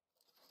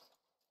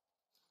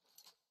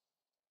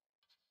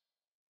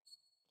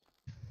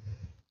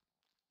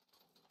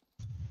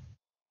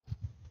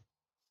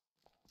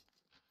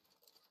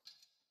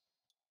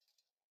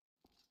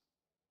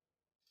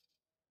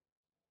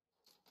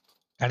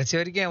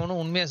 கடைசி வரைக்கும்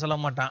அவனும் உண்மையா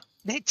சொல்ல மாட்டான்.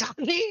 டேய்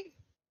சார்லி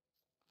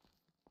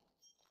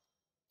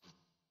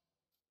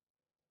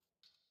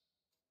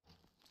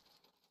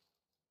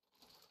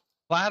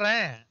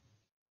பாரேன்.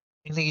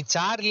 இன்னைக்கு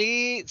சார்லி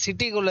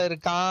சிட்டிக்குள்ள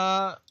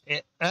இருக்கான்,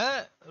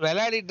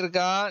 விளையாடிட்டு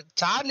இருக்கான்,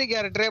 சார்லி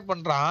கேரக்டரே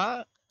பண்றான்.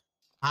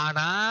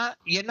 ஆனா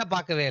என்ன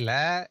பார்க்கவே இல்ல,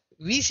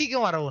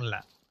 விசிக்கும் வரவும் இல்ல.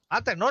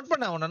 அத்த நோட்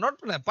பண்ண, உன்னை நோட்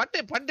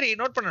பண்ண, பண்றி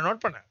நோட்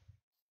பண்ண.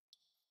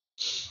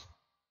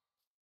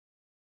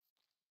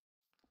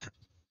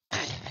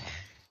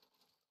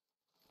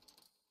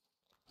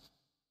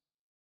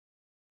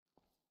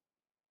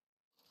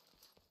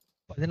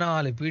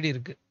 பதினாலு பீடி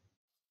இருக்கு.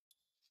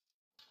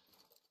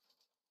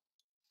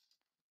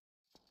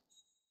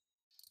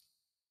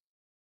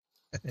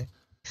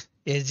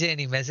 எஸ்ஜே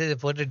நீ மெசேஜ்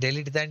போட்டு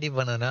டெலிட் தாண்டி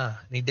பண்ணனா?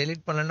 நீ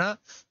டெலிட் பண்ணனா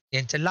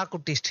என் செல்லா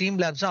குட்டி ஸ்ட்ரீம்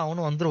லேப்ஸும்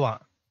அவனும்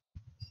வந்துருவான்.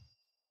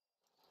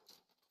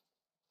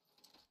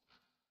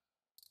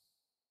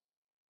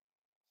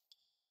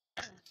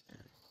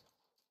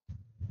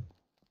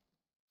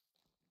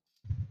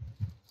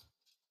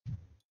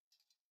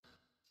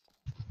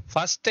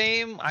 First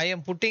time I am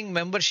putting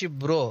membership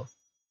bro,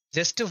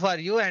 just for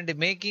you and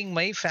making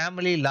my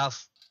family laugh.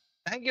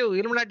 Thank you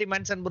Illuminati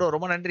Manson bro,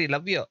 ரொம்ப நன்றி,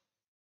 love you.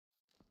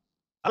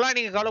 அதெல்லாம்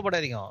நீங்க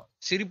கவலைப்படாதீங்க,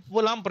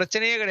 சிரிப்புலாம்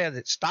பிரச்சனையே கிடையாது.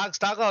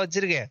 ஸ்டாக்கா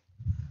வச்சிருக்கேன்.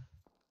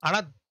 ஆனா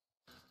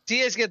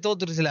சிஎஸ்கே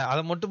தோத்துருச்சுல,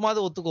 அதை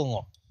மட்டுமாவது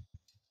ஒத்துக்கோங்க.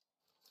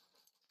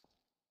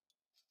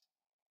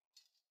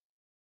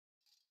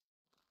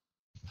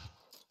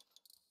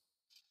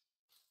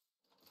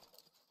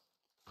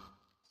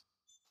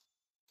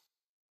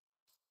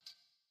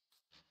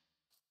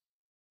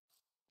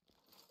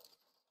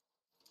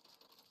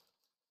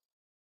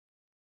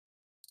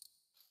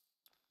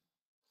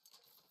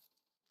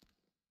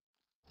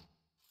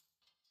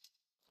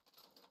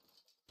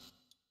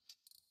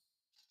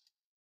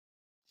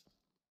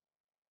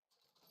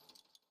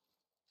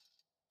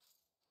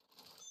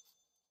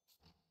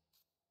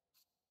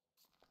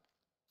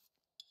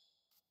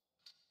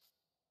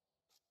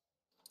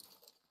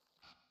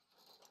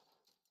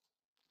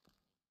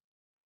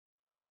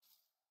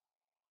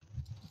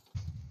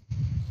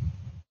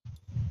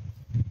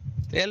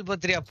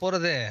 தேல்பத்திரியா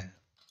போறது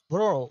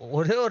ப்ரோ?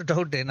 ஒரே ஒரு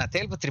டவுட், நான்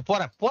தேல்பத்திரி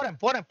போறேன் போறேன்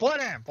போறேன்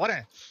போறேன்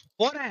போறேன்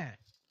போறேன்.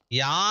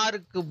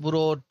 யாருக்கு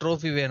ப்ரோ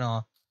ட்ரோஃபி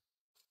வேணும்?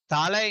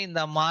 தலை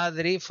இந்த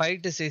மாதிரி 5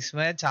 to 6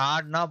 மேட்ச்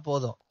ஆடினா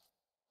போதும்.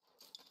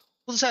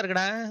 புதுசா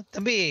இருக்குடா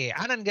தம்பி,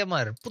 ஆனந்த்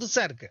கேமர்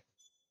புதுசா இருக்கு,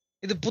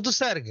 இது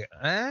புதுசா இருக்கு.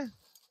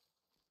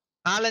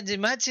 4-5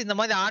 மேட்ச் இந்த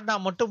மாதிரி ஆடினா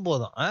மட்டும்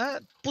போதும்.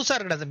 புதுசா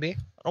இருக்குடா தம்பி,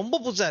 ரொம்ப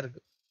புதுசா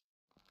இருக்கு.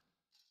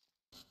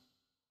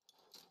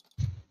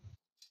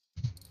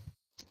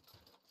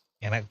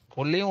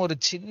 எனக்குள்ளேயும் ஒரு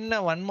சின்ன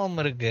வன்மம்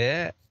இருக்கு,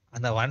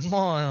 அந்த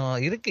வன்மம்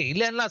இருக்கு,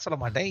 இல்லைன்னா சொல்ல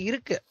மாட்டேன்,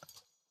 இருக்கு.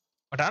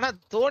 பட் ஆனா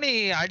தோனி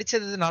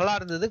அடிச்சது நல்லா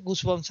இருந்தது,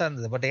 கூஸ்பம்ஸா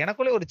இருந்தது. பட்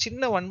எனக்குள்ளே ஒரு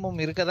சின்ன வன்மம்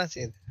இருக்கதான்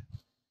செய்யுது.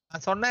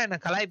 நான் சொன்னா என்ன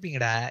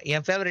கலாய்ப்பீங்கடா.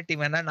 என் ஃபேவரட்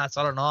டீம் என்னன்னு நான்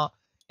சொல்லணும்,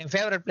 என்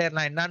ஃபேவரட் பிளேயர்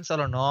நான் என்னன்னு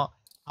சொல்லணும்.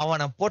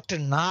 அவனை போட்டு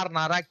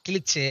நாரா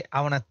கிழிச்சு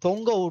அவனை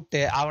தொங்க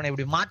விட்டு அவனை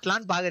இப்படி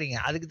மாட்டலான்னு பாக்குறீங்க.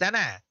 அதுக்கு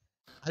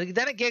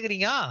தானே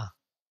கேக்குறீங்க?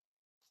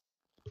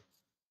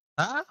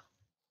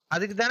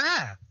 அதுக்கு தானே.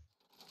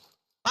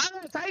 வாங்க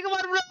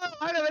சாய்குமார் ப்ரோ,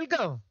 வாங்க,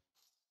 வெல்கம்.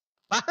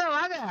 வாங்க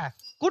வாங்க,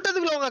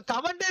 கூட்டத்துக்குள்ள உங்க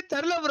கமெண்டே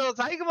தெரியல ப்ரோ.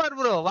 சாய்குமார்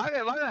ப்ரோ வாங்க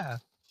வாங்க.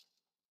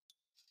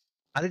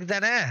 அதுக்கு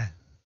தானே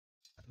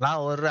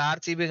நான் ஒரு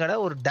ஆர்சிபி கடை,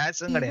 ஒரு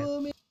டேஷும்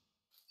கிடையாது.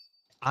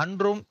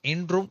 அன்றும்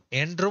இன்றும்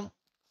என்றும்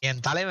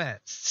என் தலைவன்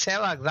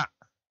சேவாக் தான்.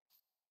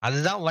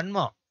 அதுதான்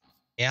வன்மம்.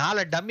 என்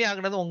ஆளை டம்மி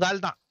ஆகுனது உங்க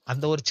ஆள் தான்.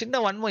 அந்த ஒரு சின்ன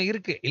வன்மம்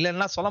இருக்கு,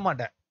 இல்லைன்னா சொல்ல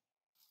மாட்டேன்.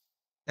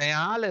 என்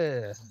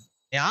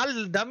ஆள்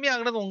டம்மி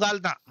ஆகுனது உங்க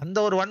ஆள் தான், அந்த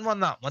ஒரு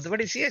வன்மம் தான்.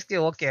 மற்றபடி சிஎஸ்கே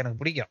ஓகே, எனக்கு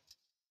பிடிக்கும்.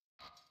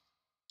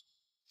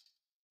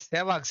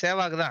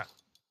 சேவாக் தான்.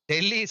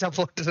 டெல்லி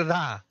சப்போர்ட்டர்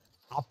தான்.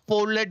 அப்போ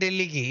உள்ள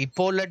டெல்லிக்கு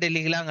இப்போ உள்ள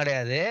டெல்லிக்குலாம்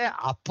கிடையாது,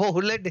 அப்போ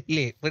உள்ள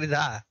டெல்லி,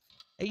 புரியுதா?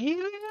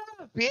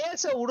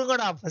 பேச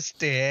விடுங்கடா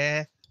ஃபர்ஸ்ட்.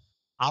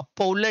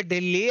 அப்போ உள்ள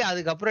டெல்லி,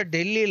 அதுக்கப்புறம்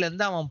டெல்லியில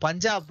இருந்து அவன்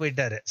பஞ்சாப்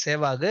போயிட்டாரு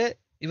சேவாகு.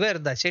 இவன்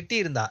இருந்தா, ஷெட்டி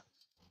இருந்தா,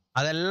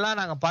 அதெல்லாம்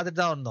நாங்க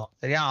பார்த்துட்டு தான் இருந்தோம்.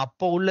 சரியா?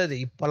 அப்போ உள்ளது,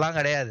 இப்பெல்லாம்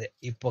கிடையாது.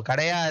 இப்போ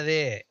கிடையாது,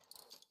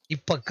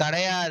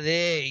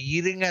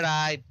 இருங்கடா.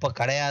 இப்ப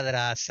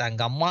கிடையாதுடா,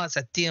 எங்க அம்மா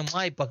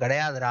சத்தியமா இப்ப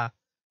கிடையாதுடா,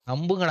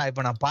 நம்புங்கடா.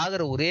 இப்ப நான்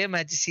பாக்குற ஒரே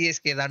மேட்ச்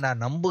சிஎஸ்கே தான்டா,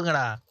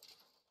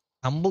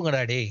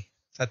 நம்புங்கடா டேய்.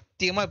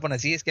 சத்தியமா இப்ப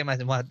நான் சிஎஸ்கே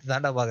மேட்ச் பார்த்து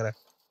தான்டா பாக்குறேன்,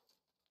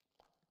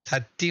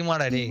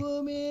 சத்தியமாடா டேய்.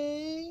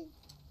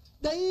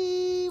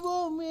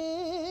 தெய்வமே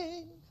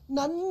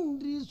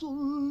நன்றி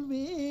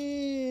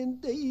சொல்வேன்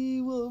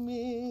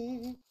தெய்வமே.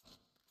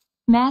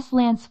 Mass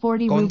Lance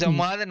 40 rupees.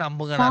 கொஞ்சமாவது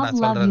நம்புங்கடா நான்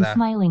Salt love you சொல்றத.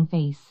 smiling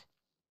face.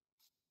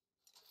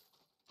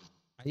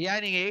 ஐயா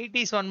நீங்க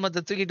 80s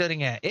வன்மத்தை தூக்கிட்டு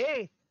வரீங்க.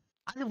 ஏய்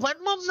அது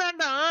வன்மம்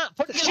தான்டா.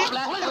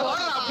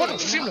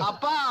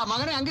 அப்பா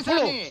மகனே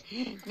அங்கசாமி,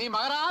 நீ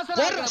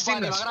மகராசனா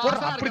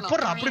அப்படி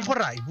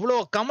போடுறா.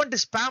 இவ்வளவு கமெண்ட்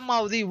ஸ்பாம்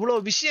ஆகுது,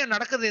 இவ்வளவு விஷயம்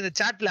நடக்குது இந்த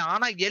சாட்ல.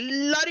 ஆனா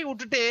எல்லாரையும்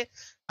விட்டுட்டு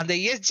அந்த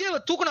எஸ்ஜேவை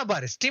தூக்குன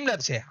பாரு ஸ்ட்ரீம்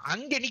லேப்ஸ்,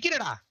 அங்க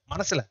நிக்கிறடா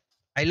மனசுல.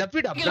 ஐ லவ்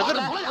யூ டா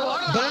பிரதர்.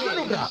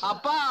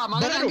 அப்பா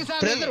மகனே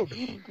அங்கசாமி,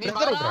 நீ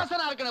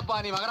மகராசனா இருக்கணும்ப்பா,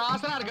 நீ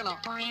மகராசனா இருக்கணும்.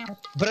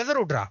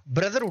 பிரதர்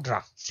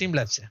விட்றா ஸ்ட்ரீம்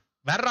லேப்ஸ்.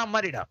 வர்ற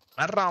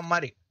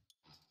மாதிரி.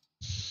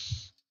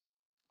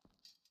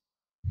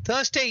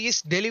 Thursday is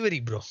delivery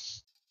bro.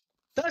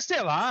 Thursday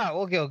வா?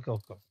 ஓகே.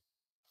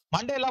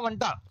 மண்டே எல்லாம்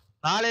வந்துட்டான்.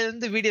 நாளையில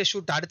இருந்து வீடியோ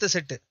ஷூட் அடுத்த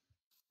செட்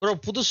ப்ரோ.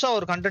 புதுசா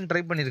ஒரு கண்டென்ட்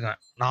ட்ரை பண்ணிருக்கேன்.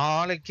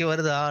 நாளைக்கு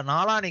வருதா,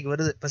 நாளானைக்கு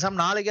வருது. பேசாம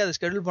நாளைக்கே அதை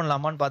ஸ்கெடியூல்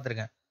பண்ணலாமான்னு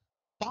பாத்துருக்கேன்.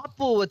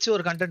 பாப்பு வச்சு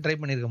ஒரு கண்டென்ட் ட்ரை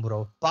பண்ணிருக்கேன் ப்ரோ.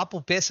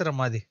 பாப்பு பேசுற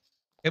மாதிரி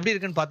எப்படி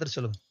இருக்குன்னு பாத்துட்டு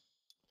சொல்லுங்க.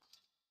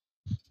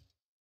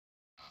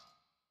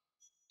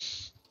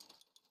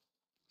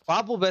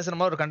 பாப்பு பேசுற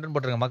மாதிரி ஒரு கண்டென்ட்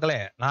போட்டிருக்கேன் மக்களே.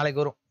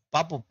 நாளைக்கு வரும்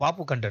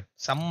பாப்பு கண்டென்ட்.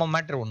 செம்ம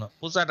மேட்டர் ஒண்ணு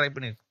புதுசா ட்ரை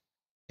பண்ணிருக்கேன்.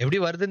 எப்படி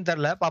வருதுன்னு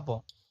தெரியல,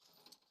 பாப்போம்.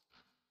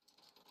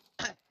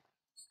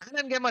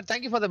 Anand gamer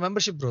thank you for the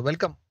membership bro,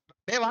 welcome.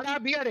 டேய் வாடா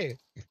PR,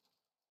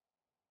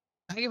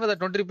 thank you for the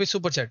 20 rupees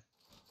super chat.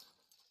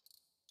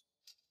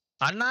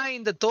 அண்ணா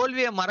இந்த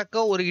தோல்வியை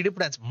மறக்க ஒரு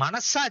இடுப்பு டான்ஸ்.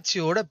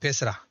 மனசாட்சியோட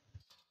பேசுறா.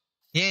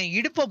 என்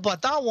இடுப்பை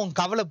பார்த்தா உன்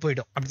கவலை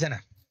போயிடும், அப்படித்தானே?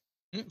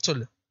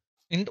 சொல்லு.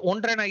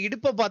 ஒன்றை நான்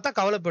இடுப்பை பார்த்தா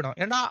கவலை போயிடும்.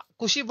 ஏன்னா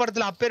குஷி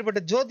படத்துல அப்பேற்பட்ட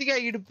ஜோதிகா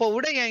இடுப்பை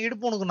விட என்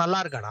இடுப்பு உனக்கு நல்லா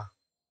இருக்காடா.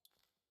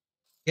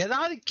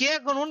 ஏதாவது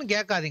கேட்கணும்னு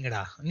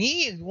கேட்காதீங்கடா. நீ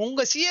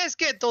உங்க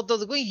சிஎஸ்கே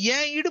தோத்ததுக்கும்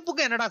என்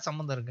இடுப்புக்கும் என்னடா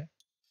சம்பந்தம் இருக்கு?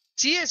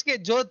 சிஎஸ்கே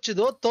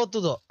ஜோதிச்சதோ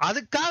தோத்துதோ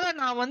அதுக்காக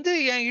நான் வந்து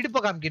என் இடுப்பை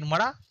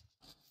காமிக்கணுமாடா?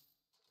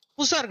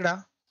 புதுசா இருக்குடா,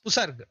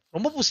 புதுசா இருக்கு,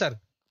 ரொம்ப புதுசா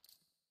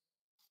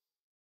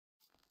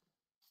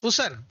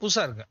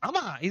இருக்கு.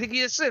 ஆமா இதுக்கு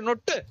எஸ்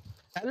நொட்டு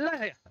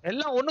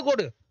எல்லாம் ஒண்ணு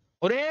கோடு.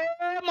 ஒரே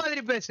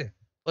மாதிரி பேசு,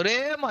 ஒரே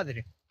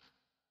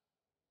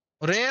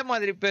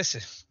மாதிரி பேசு.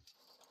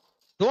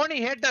 Dhoni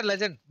header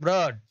legend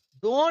bro.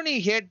 Dhoni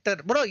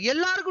header bro.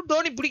 எல்லாருக்கும்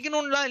தோனி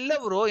பிடிக்கணும்லாம் இல்ல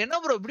ப்ரோ. என்ன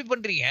ப்ரோ இப்படி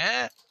பண்றீங்க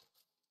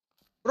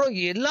ப்ரோ?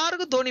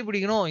 எல்லாருக்கும் தோனி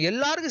பிடிக்கணும்,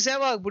 எல்லாருக்கும்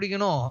சேவாக்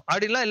பிடிக்கணும்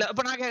அப்படின்லாம் இல்ல.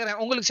 இப்ப நான் கேக்குறேன்,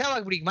 உங்களுக்கு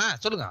சேவாக் பிடிக்குமா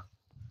சொல்லுங்க.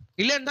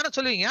 இல்லன்னு தானே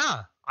சொல்லுவீங்க.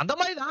 அந்த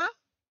மாதிரிதான்.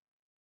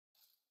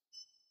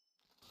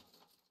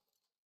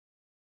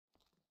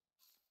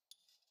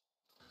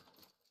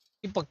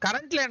 இப்ப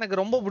கரண்ட்ல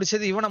எனக்கு ரொம்ப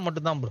பிடிச்சது இவனை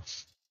மட்டும் தான் ப்ரோ.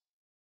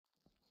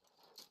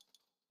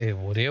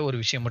 ஒரே ஒரு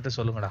விஷயம் மட்டும்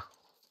சொல்லுங்கடா.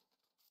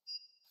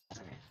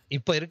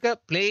 இப்ப இருக்க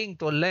பிளேயிங்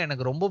 12ல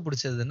எனக்கு ரொம்ப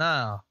பிடிச்சதுன்னா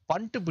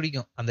பண்ட்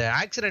பிடிக்கும். அந்த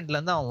ஆக்சிடென்ட்ல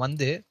இருந்து அவன்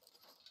வந்து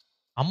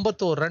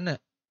 51 ரன்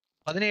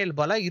 17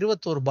 பாலா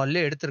 21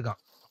 பால்ல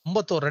எடுத்திருக்கான்.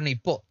 51 ரன்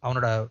இப்போ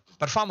அவனோட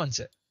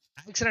பெர்ஃபார்மன்ஸ்.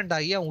 ஆக்சிடென்ட்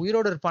ஆகி அவன்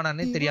உயிரோடு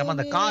இருப்பானே தெரியாம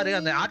அந்த காரு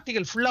அந்த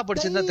ஆர்டிகல் ஃபுல்லா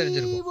படிச்சிருந்தா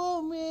தெரிஞ்சிருக்கும்.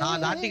 நான்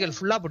அந்த ஆர்டிகல்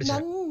ஃபுல்லா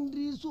படிச்சேன்.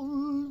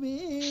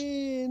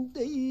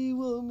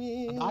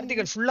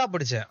 ஆர்டிகல் ஃபுல்லா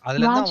படிச்சேன்.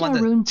 அதுல இருந்து அவன்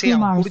வந்து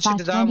அவன்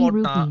குடிச்சிட்டு தான்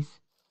ஓட்டினான்.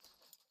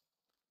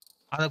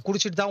 அதை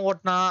குடிச்சிட்டு தான்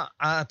ஓட்டினா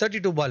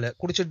 32 பால்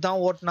குடிச்சிட்டு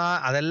தான் ஓட்டினா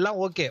அதெல்லாம்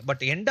okay.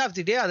 But end of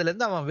the டே அதுல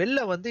இருந்து அவன் வெளில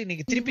வந்து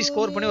இன்னைக்கு திருப்பி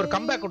ஸ்கோர் பண்ணி ஒரு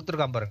கம்பேக்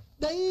கொடுத்துருக்கான் பாருங்க.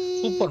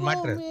 Super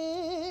matter.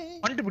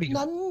 பண்ட் பிடிக்கும்.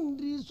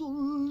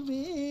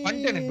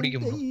 பண்ட் எனக்கு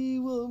பிடிக்கும்.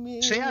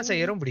 ஸ்ரேயாஸ்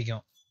ஐயரும்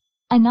பிடிக்கும்.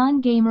 Anon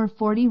Gamer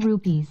 40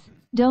 rupees.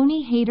 Dhoni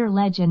hater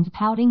legend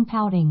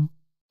pouting.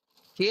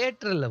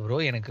 Header இல்ல ப்ரோ,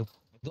 எனக்கு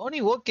தோனி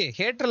ஓகே,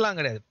 ஹேட்டர்லாம்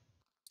கிடையாது.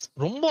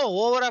 ரொம்ப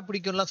ஓவரா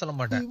பிடிக்கும்லாம் சொல்ல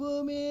மாட்டேன்.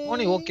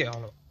 தோனி ஓகே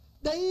அவ்வளோ.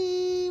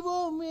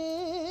 தெய்வமே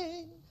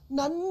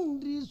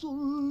நன்றி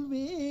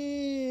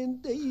சொல்வேன்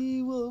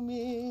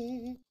தெய்வமே.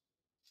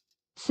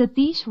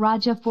 Satish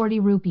Raja 40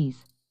 rupees.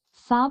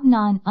 Sab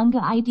non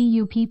unga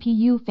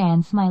IDUPPU fan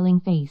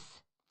smiling face.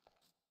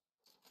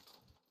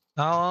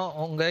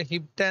 உங்க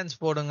ஹிப் டான்ஸ்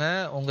போடுங்க,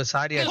 உங்க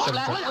சாரி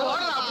அக்செப்ட்.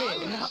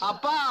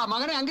 அப்பா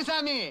மகனே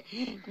அங்குசாமி,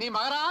 நீ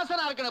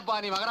மகராசனா இருக்கணும்ப்பா,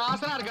 நீ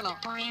மகராசனா இருக்கணும்.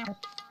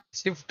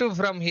 Shift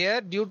from here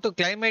due to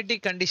climatic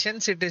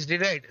conditions it is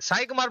delayed.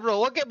 Sai Kumar bro,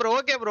 okay bro,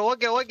 okay bro,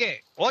 okay.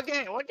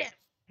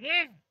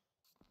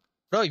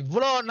 Bro,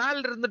 இவ்ளோ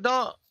நாள்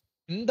இருந்துட்டோம்.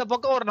 இந்த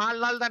பக்கம் ஒரு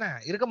 4 நாள் தானே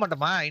இருக்க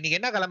மாட்டோமா? இன்னைக்கு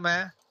என்ன கிழமை?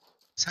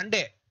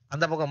 சண்டே.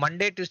 அந்த பக்கம்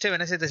மண்டே டியூஸ்டே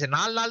வெனஸ்டே தேர்ஸ்டே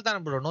 4 நாள்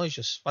தானே ப்ரோ, நோ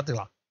இஷ்யூஸ்,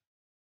 பாத்துக்கலாம்.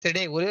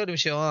 சரி, ஒரே ஒரு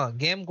விஷயம்,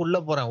 கேமுக்குள்ள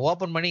போறேன்,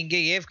 ஓபன் பண்ணி இங்கே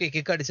AFK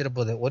கிக் அடிச்சிட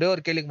போகுது. ஒரே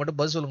ஒரு கேள்விக்கு மட்டும்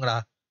பதில் சொல்லுங்கடா.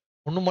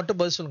 ஒண்ணு மட்டும்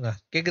பதில் சொல்லுங்க.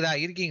 கேக்குதா?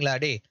 இருக்கீங்களா?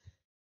 டே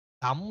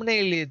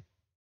தம்ப்நெயில்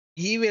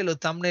ஈவேல்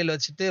தம்ப்நெயில்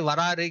வச்சுட்டு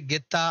வராரு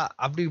கெத்தா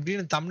அப்படி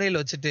இப்படின்னு தம்ப்நெயில்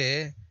வச்சுட்டு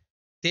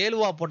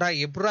தேலுவா போட்டா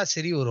எப்படா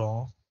சரி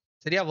வரும்?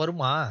 சரியா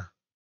வருமா?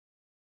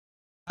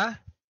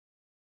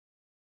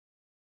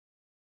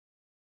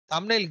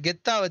 தம்ப்நெயில்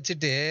கெத்தா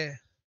வச்சுட்டு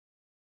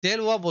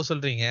தேலுவா போ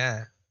சொல்றீங்க.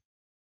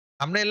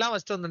 தம்ப்நெயில்லாம்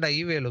வச்சுட்டு வந்தேன்டா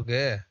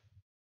ஈவேலுக்கு.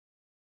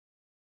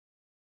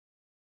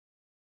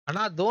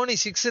 ஆனா தோனி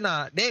 6னா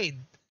டேய்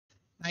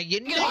நான்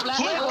என்ன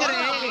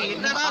கேக்குறேன்,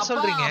 என்னடா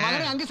சொல்றீங்க?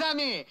 மகனே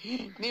அங்குசாமி,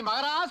 நீ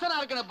மகராசனா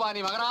இருக்கணும்ப்பா,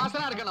 நீ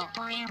மகராசனா இருக்கணும்.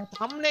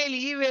 தம்ப்நெயில்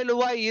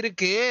ஈவேலுவா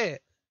இருக்கு,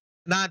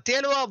 நான்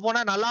தேலுவா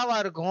போனா நல்லாவா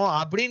இருக்கும்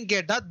அப்படின்னு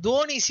கேட்டா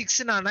தோனி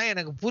 6னா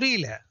எனக்கு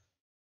புரியல.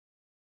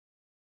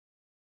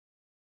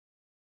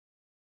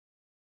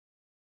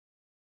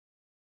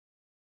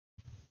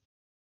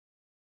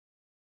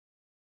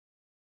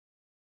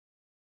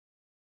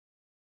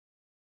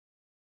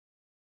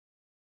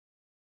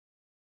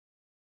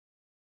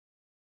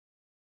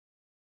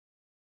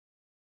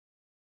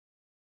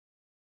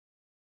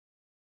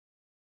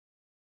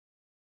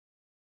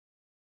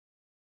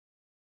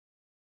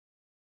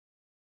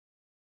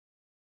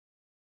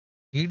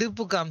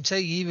 இடுப்பு காமிச்சா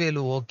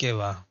ஈவேலு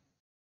ஓகேவா?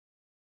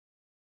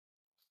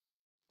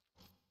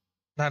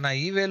 நான்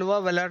ஈவேலுவா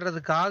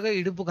விளையாடுறதுக்காக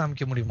இடுப்பு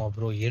காமிக்க முடியுமா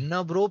ப்ரோ? என்ன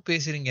ப்ரோ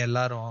பேசுறீங்க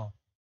எல்லாரும்?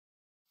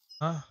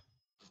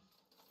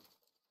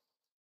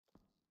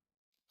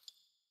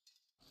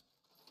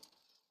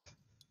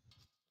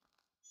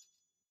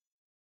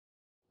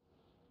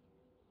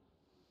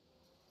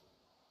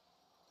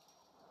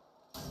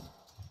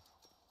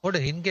 ஓட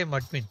இன்கேம்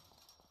அட்மின்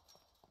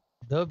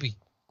டர்பி.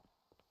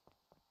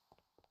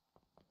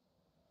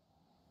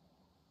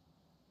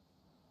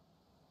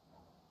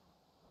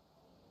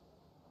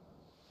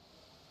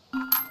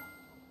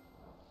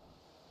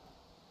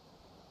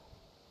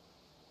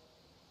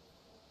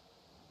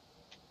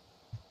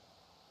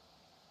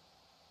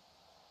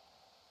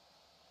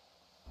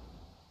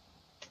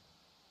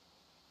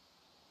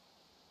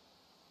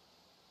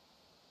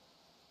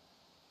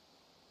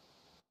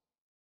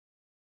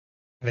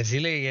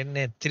 கடைசியில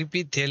என்ன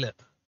திருப்பி தேலு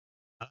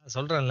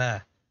சொல்றேன்ல,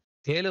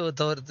 தேலுவை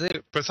தவிர்த்து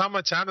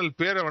பேசாம சேனல்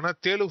பேரை வேணா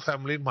தேலு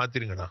ஃபேமிலின்னு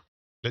மாத்திருங்கண்ணா,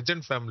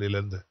 லெஜெண்ட் ஃபேமிலில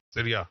இருந்து.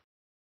 சரியா?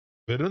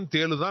 வெறும்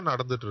தேலு தான்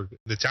நடந்துட்டு இருக்கு.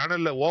 இந்த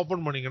சேனல்ல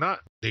ஓபன் பண்ணீங்கன்னா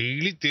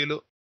டெய்லி தேலு,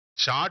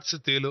 ஷார்ட்ஸ்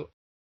தேலு,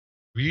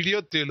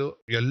 வீடியோ தேலு,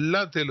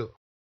 எல்லாம் தேலு.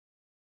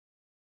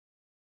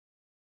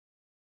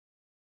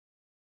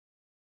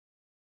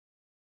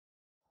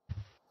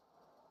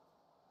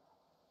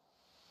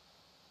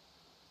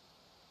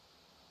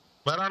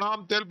 मेरा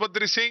नाम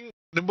तेलपत्री सिंह.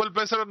 निम्बल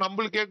பேசுற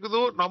நம்பல் கேக்குது,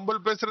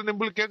 நம்பல் பேசுற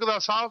நிம்பல் கேக்குதா?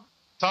 சாப்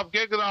சாப்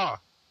கேக்குதா?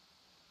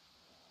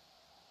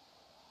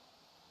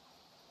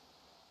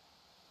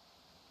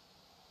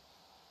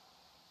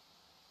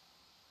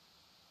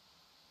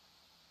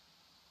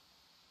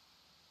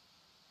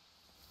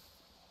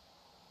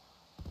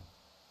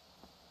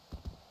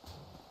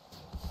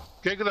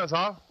 கேக்குதா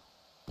சாப்?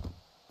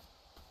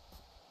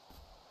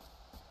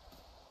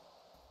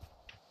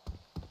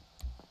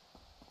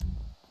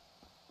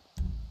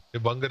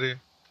 பங்கரு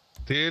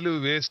தேலு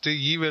வேஸ்ட்,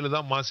 ஈவேலு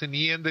தான் மாசு. நீ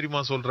ஏன்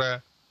தெரியுமா சொல்ற?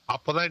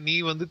 அப்பதான் நீ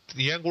வந்து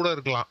ஏன் கூட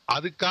இருக்கலாம்.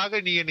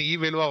 அதுக்காக நீ என்ன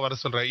ஈவேலுவா வர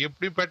சொல்ற.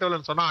 எப்படி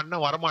பேட்டவலன்னு சொன்னா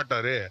அண்ணன்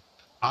வரமாட்டாரு,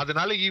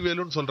 அதனால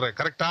ஈவேலுன்னு சொல்ற.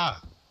 கரெக்டா?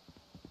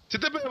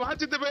 சித்தப்பே வா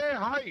சித்தப்பே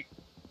ஹாய்.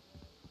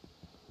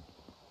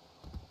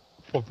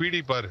 ஓ பிடி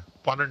பாரு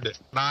 12.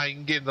 நான்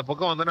இங்க இந்த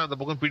பக்கம் வந்தேன்னா அந்த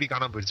பக்கம் பிடி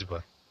காணாம போயிடுச்சு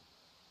பாரு.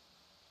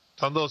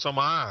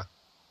 சந்தோஷமா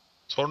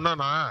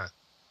சொன்னா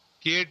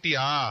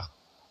கேட்டியா?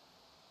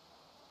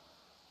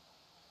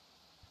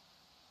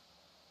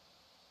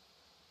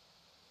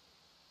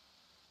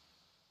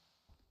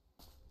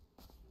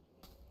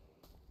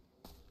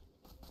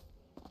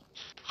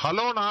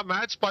 ஹலோ நான்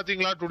மேட்ச்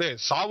பாத்தீங்களா டுடே?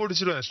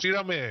 சாவடிச்சிருவேன்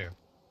ஸ்ரீராமே.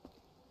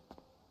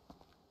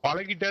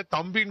 பழகிட்ட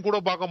தம்பின்னு கூட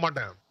பார்க்க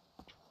மாட்டேன்.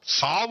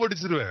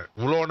 சாவடிச்சிருவேன்.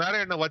 இவ்வளவு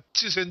நேரம் என்ன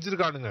வச்சு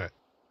செஞ்சிருக்கானுங்க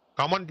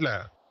கமெண்ட்ல.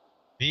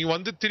 நீ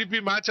வந்து திருப்பி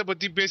மேட்ச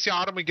பத்தி பேசி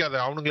ஆரம்பிக்காத.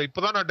 அவனுங்களை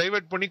இப்பதான் நான்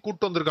டைவர்ட் பண்ணி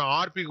கூட்டு வந்திருக்கேன்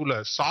ஆர்பிக்குள்ள.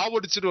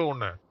 சாவடிச்சிருவேன்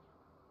உன்னை.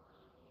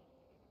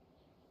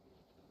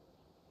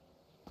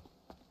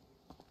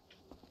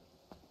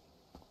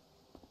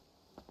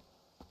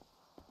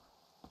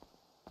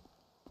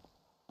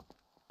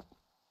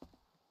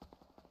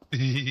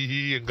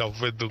 எங்க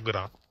அப்பா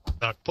தூங்குறான்.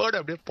 நான் போட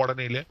அப்படியே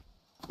பொடனையில.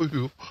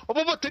 ஐயோ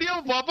அப்பா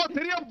தெரியாமப்பா. அப்பா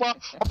தெரியாமப்பா.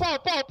 அப்பா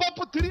அப்பா அப்பா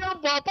அப்பா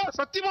தெரியாமப்பா. அப்பா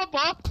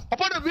சத்தியமாப்பா.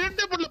 அப்பா நான்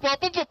வேண்டே பண்ணலப்பா.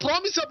 அப்பா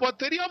ப்ராமிஸாப்பா.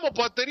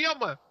 தெரியாமப்பா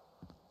தெரியாம.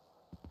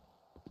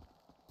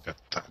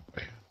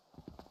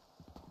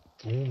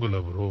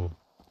 தூங்கல ப்ரோ.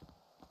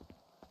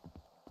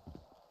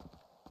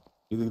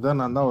 இதுக்கு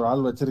தான் நான் தான் ஒரு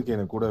ஆள் வச்சிருக்கேன்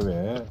எனக்கு கூடவே.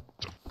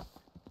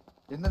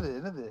 என்னது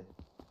என்னது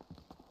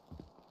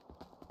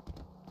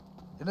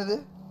என்னது?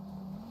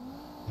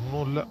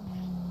 ஒன்னும் இல்ல.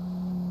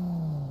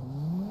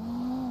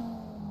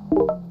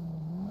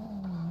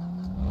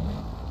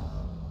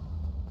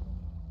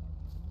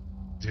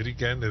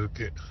 ஜெரிகேன்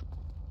இருக்கு.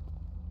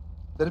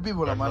 திருப்பி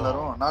போலாமா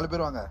எல்லாரும்? 4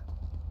 பேர் வாங்க.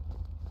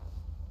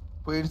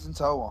 போயிடுச்சுன்னு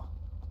சாவோம்.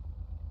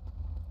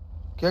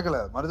 கேக்கல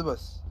மருது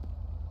பஸ்.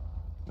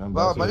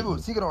 வா மலிபு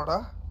சீக்கிரம் வாடா.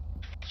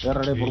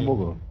 யாரடே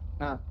பொறும்போகு.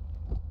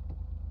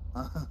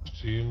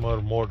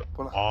 Streamer mode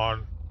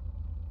on.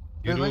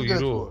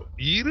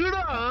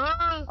 இருடா.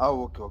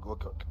 ஓகே ஓகே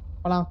ஓகே ஓகே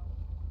போலாம்.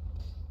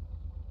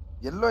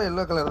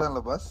 எல்லோ கலர் தான்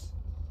இல்ல பாஸ்.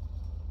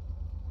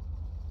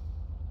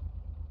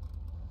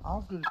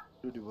 ஆஃப்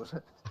டியூட்டி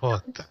போற.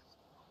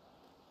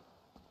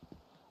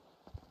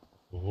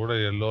 ஓட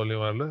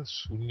எல்லோலயும் வரல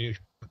சுன்னி.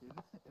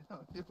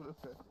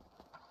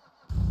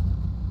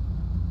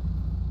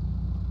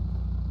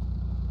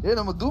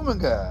 நம்ம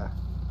தூமுங்க.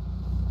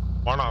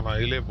 வாடா நான்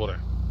இதுலயே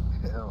போறேன்.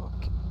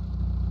 ஓகே.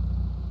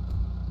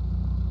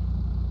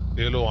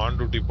 ஏலோ ஆன்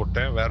டியூட்டி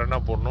போட்டேன். வேற என்ன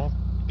போடணும்?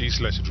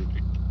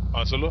 T/duty.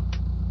 சொல்லு.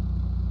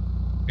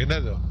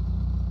 என்னது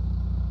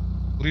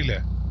புரியல.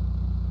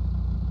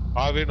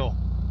 வேணும்.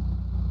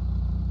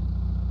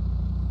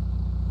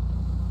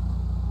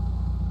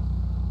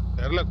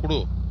 தெரியல குடு.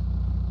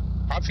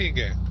 காஃபி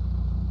எங்க?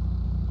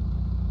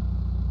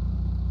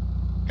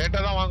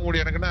 கேட்டாதான் வாங்க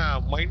முடியும். எனக்கு என்ன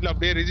மைண்ட்ல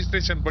அப்படியே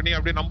ரெஜிஸ்ட்ரேஷன் பண்ணி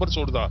அப்படியே நம்பர்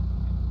சொல்லுதா?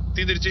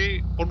 தீந்துருச்சு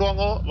கொண்டு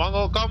வாங்க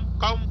வாங்க come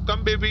come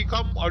come baby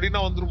come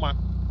அப்படின்னா வந்துருமா?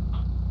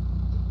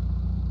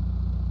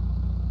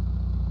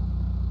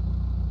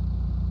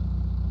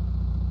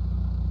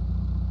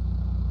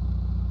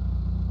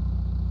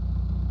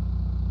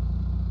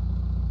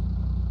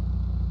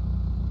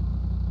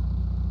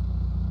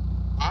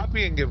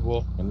 காபி எங்க போ?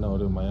 என்ன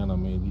ஒரு மயான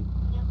அமைதி.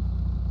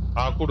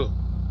 குடு.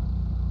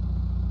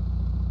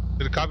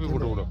 இது காபி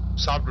போட்டு கொடு.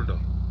 சாப்பிட்டுட்டு.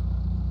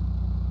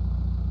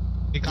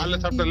 நீ காலைல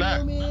சாப்பிட்டல?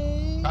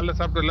 காலைல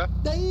சாப்பிட்டல?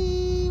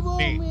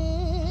 நீ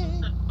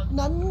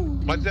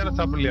மத்தியானம்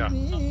சாப்பிடலையா?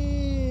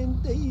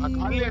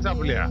 காலையிலே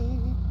சாப்பிடலையா?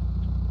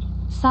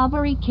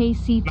 Sabari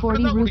KC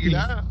 40 rupees.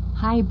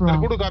 Hi bro.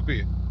 குடு காபி.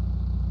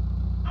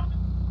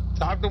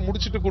 சாப்பிட்டு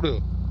முடிச்சிட்டு குடு.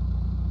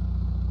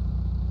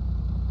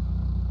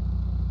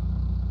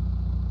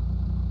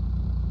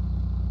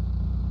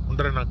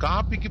 நான்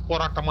காப்பிக்கு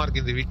போராட்டமா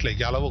இருக்கு இந்த வீட்டுல.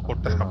 அளவு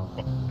கொட்ட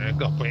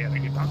எங்க அப்பா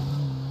இறங்கிட்டான்.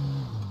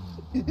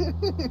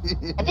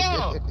 அப்பா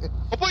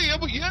அப்பா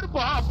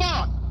ஏறுப்பா. அப்பா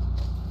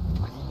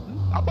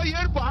அப்பா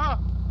ஏறுப்பா.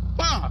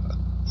 அப்பா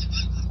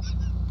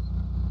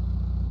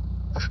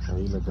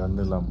கையில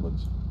கண்ணு எல்லாம்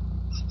போச்சு.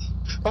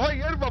 அப்பா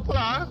ஏறுப்பா.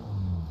 அப்பா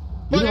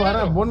இரு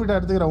வரேன். போன்விட்டா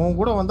எடுத்துக்கிறேன். உன்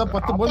கூட வந்தா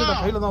 10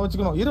 போன்விட்டா கையில தான்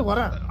வச்சுக்கணும். இரு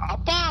வரேன்.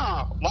 அப்பா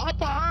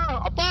வாப்பா.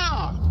 அப்பா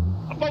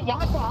அப்பா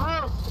வாப்பா.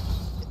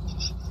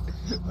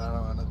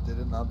 வேணாம்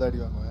தெரியும். நான் தாடி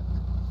வாங்குவேன்.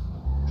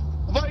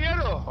 அப்பா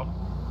ஏறு.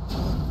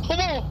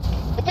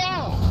 அப்பா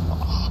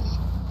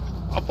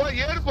அப்பா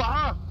ஏறுப்பா.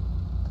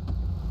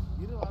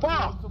 அப்பா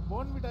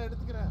போன்விட்டா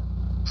எடுத்துக்கிறேன்.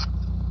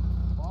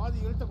 பாதி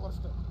எழுத்த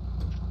குறைச்சிட்டேன்.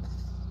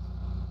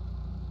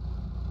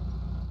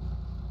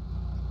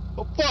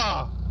 அப்பா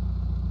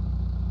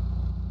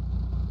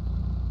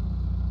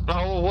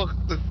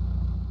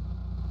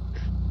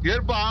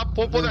ஏற்பா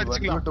போது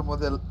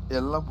அடிச்சுக்கலாம்.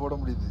 எல்லாம் போட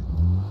முடியுது.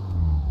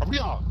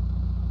 அப்படியா?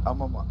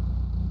 ஆமாமா.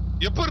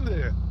 எப்ப இருந்து?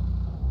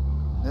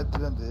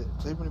 நேத்துல இருந்து.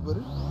 ட்ரை பண்ணி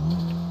பாரு.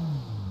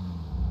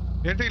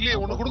 என்கிட்ட இல்லையே.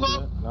 உனக்கு கொடுங்க.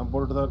 நான்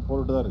போட்டுட்டு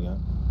தான்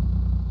இருக்கேன்.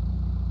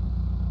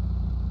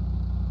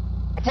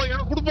 அப்பா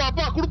எனக்கு கொடுப்பா.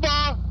 அப்பா கொடுப்பா.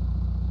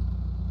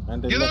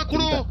 ஏதோ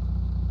கொடு.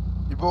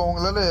 இப்போ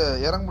உங்களால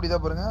இறங்க முடியுதா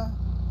பாருங்க.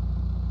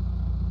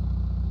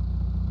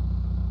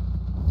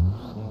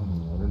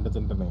 2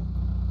 திண்டனே.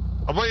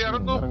 அப்பா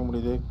இறங்க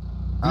முடியுது.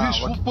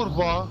 சூப்பர்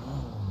பா.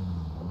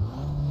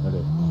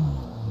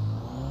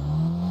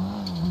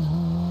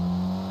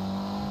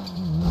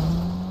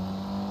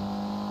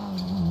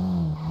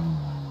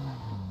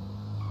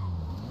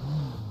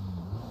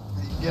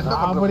 என்ன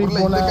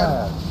பண்ற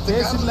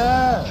பேசல.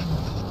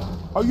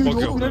 ஐயோ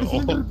பின்னாடி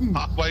சிலிண்டர் இருக்கு.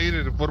 அப்பா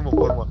இரு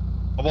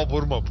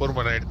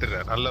பொறுமா நான்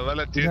எடுத்துறேன். நல்ல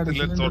வேளை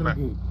சேத்துல சொன்னேன்.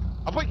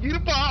 அப்பா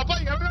இருப்பா அப்பா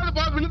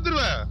எவனால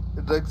விழுந்துருவேன்.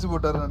 ட்ரக்ஸ்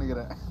போட்டாருன்னு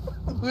நினைக்கிறேன்.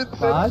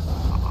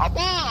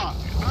 அப்பா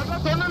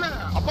நான் சொன்னல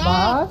அப்பா.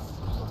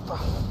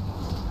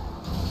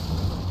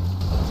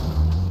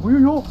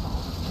 ஐயோ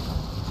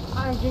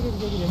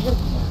கேக்குது எங்க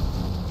இருக்கீங்க?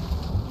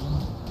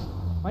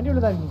 வண்டி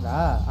உள்ள தான் இருக்கீங்களா?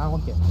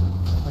 ஓகே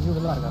வண்டி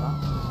உள்ள தான் இருக்காரா?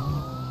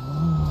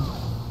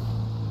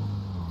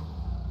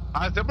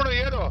 செப்படோ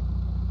ஏறோ.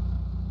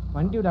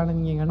 வண்டி விட ஆனா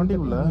நீங்க வண்டி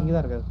உள்ள இங்க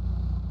தான் இருக்காரு.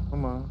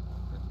 ஆமா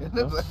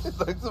என்ன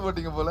ட்ரக்ஸ்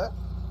போட்டீங்க போல.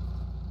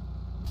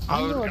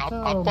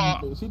 அப்பா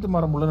சீட்டு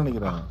மாற முடியல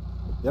நினைக்கிறேன்.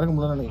 இறங்க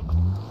முடியல நினைக்கிறேன்.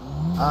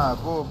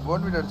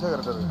 போன் வீட் அடிச்சா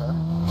கரெக்டா இருக்கா?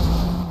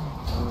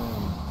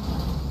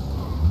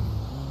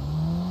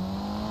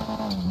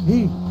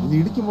 ஏய் இது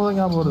இடிக்கும் போது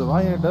ஞாபகம் வருது.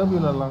 வாயே டர்பி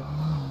விளையாடலாம்.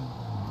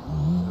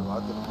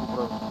 வாத்து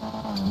சூப்பரா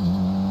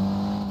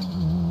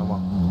ஆமா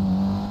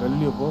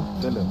கல்லியோ போ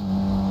கேளு.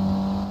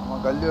 ஆமா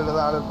கல்லியோல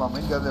தான் ஆர்டர்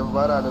பண்ணேன். இங்க அது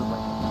வேற ஆர்டர்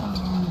பண்ணேன்.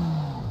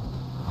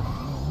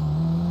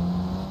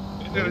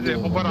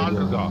 எப்ப பாரு ஆள்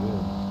இருக்கா?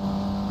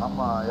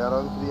 ஆமா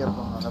யாராவது ஃப்ரீயா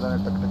இருப்பாங்க.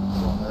 அங்கதான் டக்கு டக்கு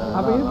போவாங்க.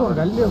 அப்ப இது போ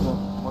கல்லியோ போ.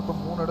 மொத்தம்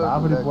 3 இடம்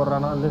ஆபரி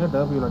போறானா இல்ல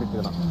டர்பி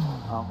விளையாடிக்கிறான்.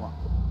 ஆமா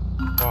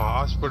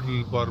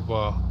ஹாஸ்பிடல்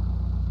பாருப்பா.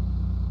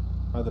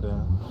 பாத்துட்டு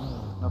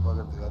என்ன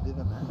பாக்குறதுக்கு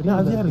அதுதானே. இல்ல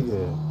அது யாருக்கு?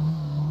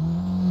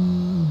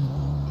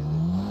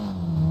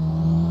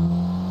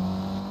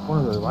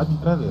 போனது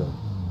வாத்திக்கிறாரு.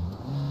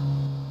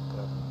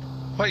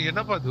 பா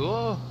என்னப்பா இது?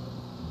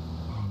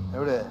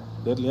 எവിടെ?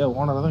 தெரியலையா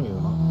ஓனரா தான்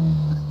கேக்கணும்.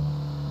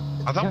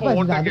 அதான்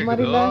ஓன்ட்ட கேக்குது.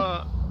 புரியல.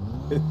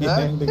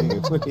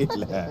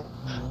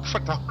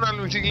 டவுனால்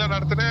மீட்டிங்லாம்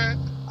நடத்துனேன்.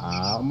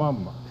 ஆமா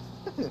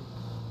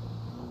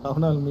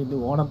டவுனால்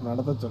மீட்டிங் ஓனர்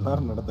நடத்த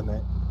சொன்னார்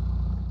நடத்தினேன்.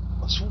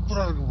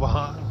 சூப்பரா இருக்குப்பா.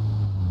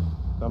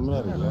 செம்மையா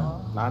இருக்குல்ல.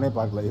 நானே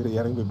பார்க்கல.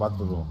 இறங்கி போய்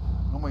பார்த்துருவோம்.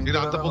 இது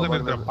அந்த பக்கம்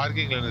நிறுத்துறேன்.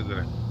 பார்க்கிங்ல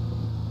நிறுத்துறேன்.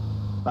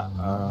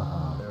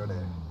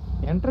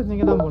 என்ட்ரன்ஸ்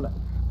இங்க தான் போல.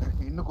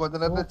 இன்னும் கொஞ்ச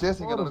நேரத்துல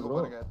சேசிங் நடக்கும்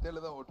பாருங்க. தேல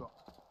தான் ஓட்டும்.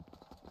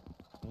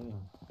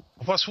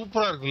 அப்பா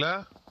சூப்பரா இருக்குல்ல.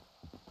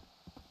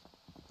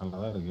 நல்லா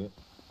தான் இருக்கு.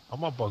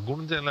 ஆமாப்பா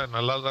குணஞ்சல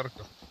நல்லா தான்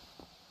இருக்கு.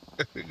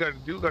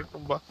 Due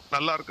Katumba.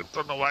 நல்லா இருக்குன்னு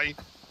சொன்ன வாய்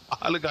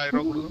ஆளுக்கு 1000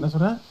 ரூபாய் கொடு. என்ன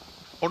சொல்ற?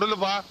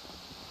 ஒண்ணுலப்பா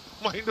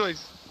மைண்ட்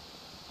வைஸ்.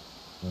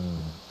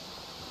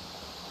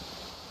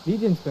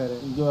 Legion square.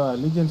 இங்க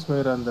லீஜன்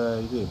ஸ்கொயர் அந்த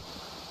இது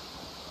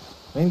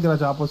மெயின்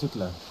கிராஜ்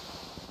ஆப்போசிட்ல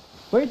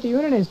போய்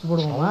டிவி நெக்ஸ்ட்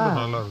போடுவோமா?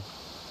 நல்லா இருக்கு.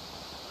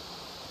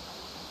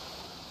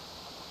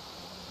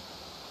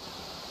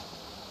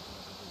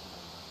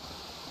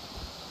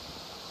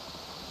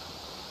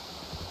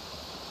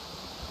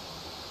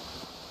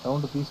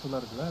 சவுண்ட் பீஸ்ஃபுல்லா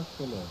இருக்குல்ல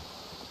ஸ்கேல்.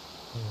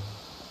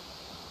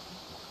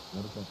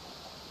 இருக்கும்.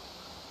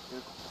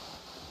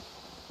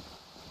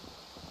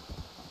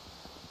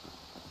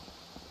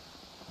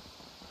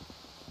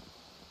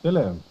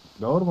 இல்ல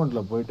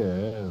கவர்மெண்ட்ல போயிட்டு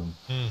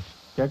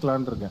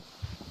கேட்கலான்னு இருக்கேன்.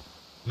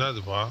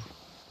 என்னதுப்பா?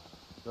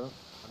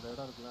 அந்த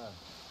இடம் இருக்குல்ல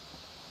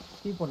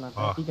டீ போடலாம்.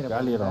 டீ கடை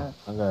காலி இடம்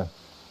அங்க.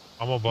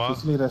 ஆமாப்பா.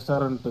 கிஸ்லி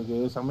ரெஸ்டாரண்ட்டுக்கு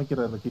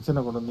சமைக்கிற அந்த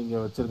கிச்சனை கொண்டு வந்து இங்க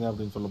வச்சிருங்க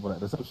அப்படின்னு சொல்ல போறேன்.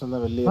 ரிசப்ஷன்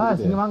தான் வெளியே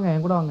இருக்கு. இங்க வாங்க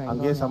என் கூட வாங்க.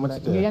 அங்கேயே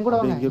சமைச்சிட்டு என் கூட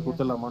வாங்க. இங்கே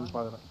குத்தலாமான்னு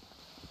பாக்குறேன்.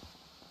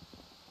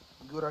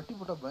 இங்க ஒரு அட்டி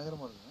போட்டா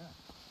பயங்கரமா இருக்குங்க.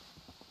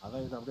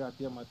 அதான் இது அப்படியே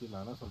அட்டியா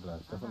மாத்திடலாம். என்ன சொல்ற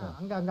ஸ்டெஃபன்?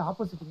 அங்க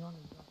ஆப்போசிட் இங்க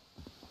வாங்க.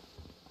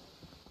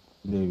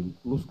 இந்த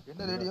லூஸ்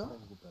என்ன ரேடியோ?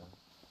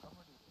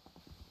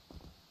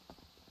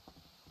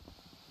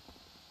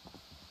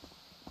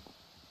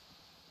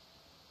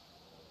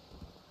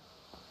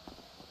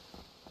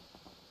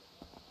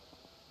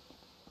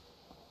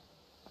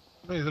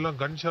 இதெல்லாம்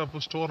கன் ஷாப்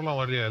ஸ்டோர்லாம்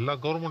வரலையா? எல்லா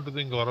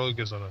கவர்மெண்ட்டுக்கும் இங்க வர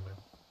வைக்க சொன்னாங்க.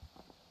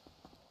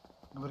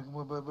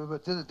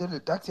 தெரியல.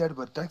 டாக்ஸி ஆட்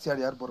பாரு. டாக்ஸி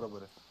ஆட் யார் போடுற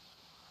பாரு.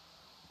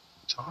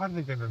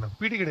 சார்ஜ் என்ன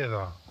பீடி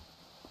கிடையாதா?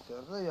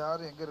 தெரியல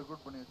யார் எங்க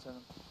ரெக்ரூட் பண்ணி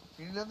வச்சாங்க.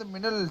 இன்னில இருந்து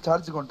மின்னல்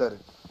சார்ஜ் கொண்டாரு.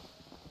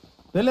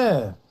 இல்ல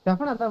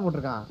ஸ்டெஃபன் அதான்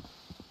போட்டுருக்கான்.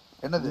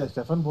 என்னது?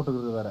 ஸ்டெஃபன்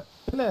போட்டுக்கிறது வேற.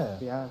 இல்ல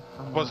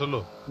அப்பா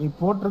சொல்லு. நீ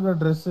போட்டுருக்க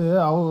Dress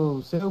அவ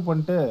சேவ்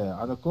பண்ணிட்டு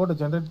அந்த கோடை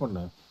ஜெனரேட்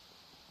பண்ணு.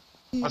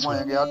 ஆமா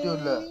எங்க யார்ட்டயும்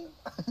இல்ல.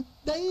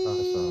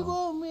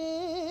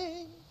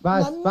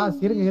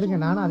 பாஸ் இருங்க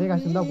நானும் அதே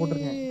காஸ்டியூம் தான்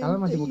போட்டுருக்கேன்.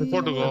 கலர் மாத்தி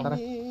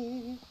போட்டுருக்கேன்.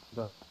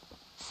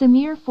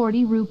 Samir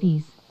 40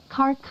 rupees.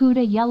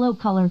 𝐅𝐀𝐌𝐈𝐋𝐿 yellow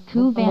color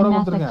ku van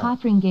matha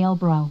Kotringale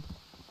bro.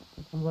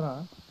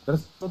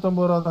 Dress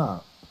 99 ரூபாய் தான்.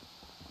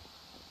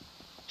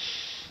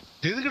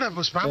 எதுக்குடா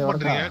இப்ப ஸ்பாம்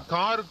பண்றீங்க?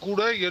 கார்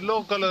கூட yellow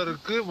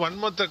கலருக்கு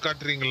வன்மத்தை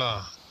காட்டுறீங்களா?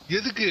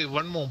 எதுக்கு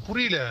வன்மம்?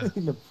 புரியல.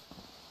 இல்ல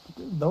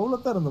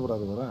தௌலத்தா இருந்து ப்ரோ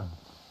அது வர.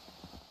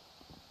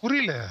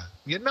 புரியல.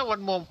 என்ன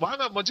வன்மம்?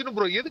 வாங்க மச்சினு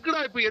ப்ரோ எதுக்குடா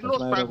இப்ப yellow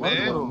ஸ்பாம்?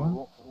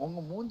 உங்க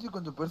மூஞ்சி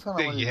கொஞ்சம் பெருசா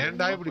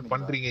ஏன்டா இப்படி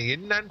பண்றீங்க?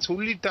 என்னன்னு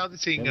சொல்லிட்டாது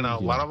செய்யுங்க.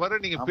 நான் வர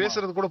நீங்க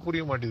பேசுறது கூட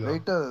புரிய மாட்டேங்குது.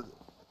 ரைட்டா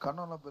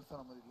கண்ணெல்லாம் பெருசா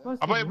மாதிரி இல்ல.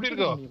 அப்பா எப்படி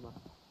இருக்கோ?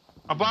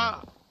 அப்பா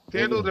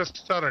தேலு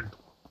ரெஸ்டாரண்ட்.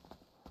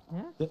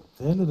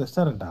 தேலு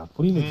ரெஸ்டாரண்டா?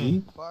 புரியல ஜி.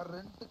 ஃபார்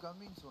ரெண்ட்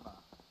கமிங் சூனா.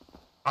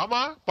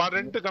 ஆமா, ஃபார்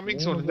ரெண்ட்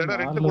கமிங் சூன். இந்த இடம்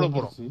ரெண்ட் கூட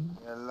போறோம்.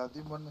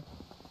 எல்லாத்தையும் பண்ணு.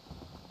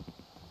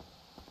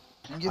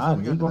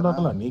 நீ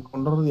கொண்டாடலாம். நீ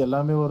கொண்டாடுறது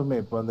எல்லாமே வருமே.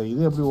 இப்ப அந்த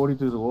இது எப்படி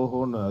ஓடிட்டு இருக்கு?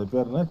 ஓஹோன்னு அது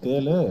பேர் என்ன?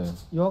 தேலு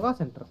யோகா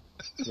சென்டர்.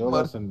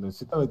 யோகா சென்டர்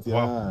சித்த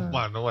வைத்தியா?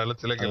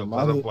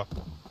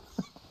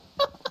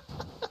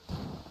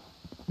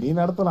 நீ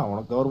நடத்தலாம்.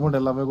 உனக்கு கவர்மெண்ட்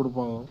எல்லாமே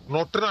கொடுப்பாங்க.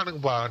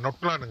 நொட்டுறானுங்கப்பா,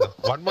 நொட்டுறானுங்க.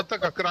 வன்மத்தை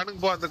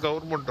கக்குறானுங்கப்பா அந்த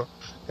கவர்மெண்ட்.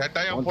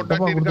 கேட்டா என்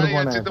பொண்டாட்டி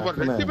இருக்கா, சித்தப்பா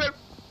 2 பேர்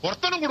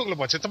ஒருத்தனும்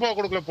கொடுக்கலப்பா. சித்தப்பா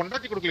கொடுக்கல,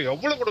 பொண்டாட்டி கொடுக்கல,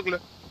 எவ்வளவு கொடுக்கல.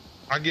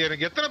 அங்க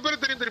எனக்கு எத்தனை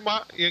பேர் தெரியும் தெரியுமா?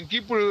 என்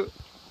கீப்பு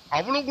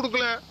அவளும்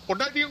கொடுக்கல,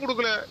 பொண்டாட்டியும்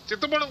கொடுக்கல,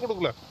 சித்தப்பானும்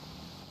கொடுக்கல.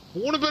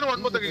 3 பேரும்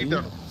வன்மத்தை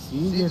கிட்டானு.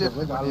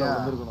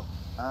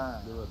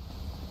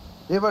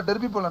 ஏவா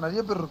டெர்பி போலாம்,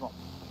 நிறைய பேர் இருக்கும்.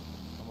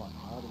 ஆமா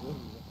 6 பேர்.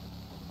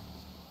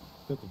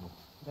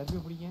 டெர்பி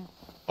பிடிங்க.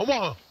 ஆமா.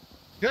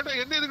 ஏடா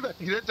என்ன இதுடா?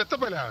 இது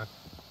செத்தப்பல.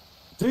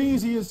 ஜெய்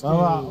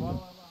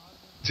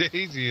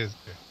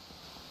சிஎஸ்கே.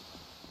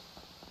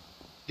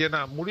 ஏன்னா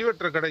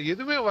முடிவெற்ற கடை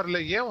எதுவுமே வரல.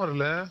 ஏன்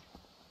வரல?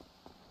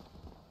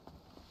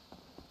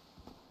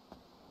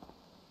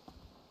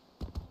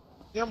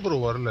 ஏன் ப்ரோ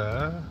வரல?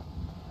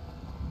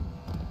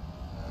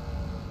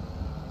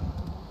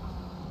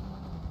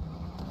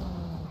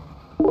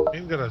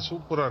 எங்கடா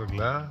சூப்பரா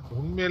இருக்குல்ல?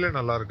 உண்மையிலே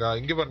நல்லா இருக்கா?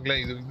 இங்க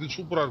பாருங்களேன், இது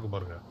சூப்பரா இருக்கு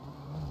பாருங்க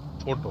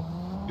போட்டோ.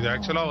 இது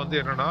ஆக்சுவலா வந்து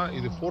என்னன்னா,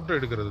 இது போட்டோ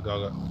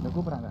எடுக்கிறதுக்காக.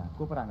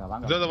 கூப்பிடுறாங்க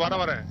வாங்க. இத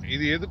வரேன்.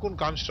 இது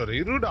எதுக்குன்னு காமிச்சிட்டு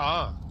இருடா.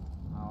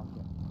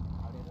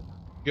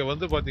 இங்க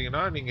வந்து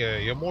பாத்தீங்கன்னா நீங்க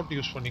எமோட்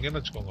யூஸ் பண்ணீங்கன்னு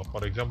வச்சுக்கோங்க.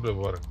 ஃபார் எக்ஸாம்பிள்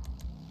பாருங்க,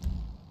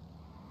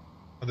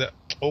 அத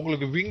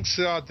உங்களுக்கு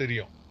விங்ஸா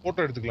தெரியும்.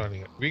 போட்டோ எடுத்துக்கலாம்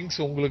நீங்க. விங்ஸ்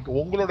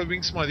உங்களோட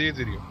விங்ஸ் மாதிரியே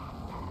தெரியும்.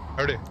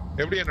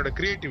 எப்படி என்னோட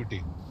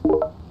கிரியேட்டிவிட்டி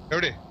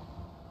எப்படி?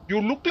 You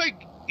look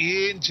like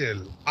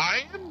angel. I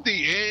am the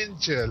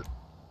angel.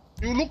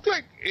 You look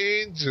like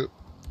angel.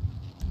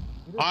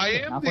 I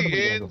am the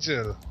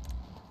angel.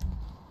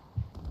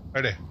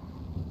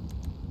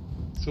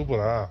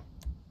 சூப்பரா?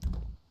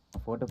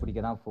 போட்டோ பிடிக்க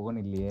தான்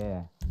போன் இல்லையே.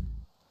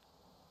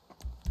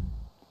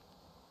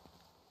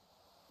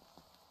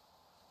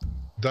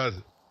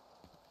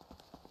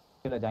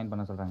 ஜாயின்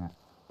பண்ண சொல்றாங்க.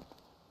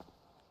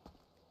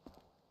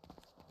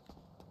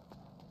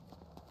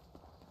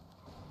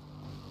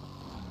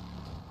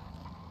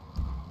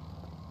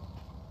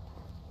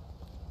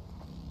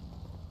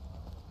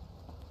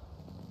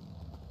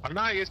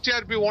 அண்ணா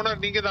STRP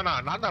ஓனர் நீங்க தானா?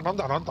 நான் தான்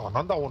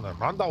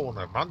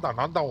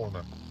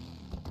ஓனர்.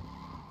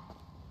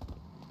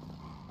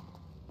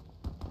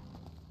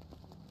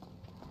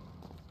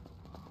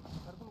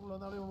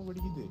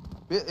 வெடிக்குது.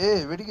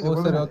 வெடிக்குது.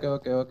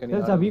 ஓகே.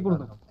 சாவி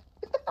கொடுங்க.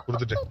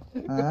 கொடுத்துட்டேன்.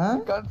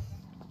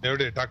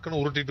 எப்படி டக்குன்னு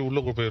உருட்டிட்டு உள்ள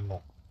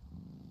போயிடணும்.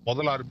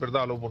 முதல்ல 6 பேர்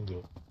தான் அலோவ்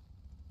பண்ணுவோம்.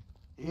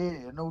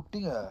 என்ன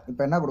விட்டீங்க?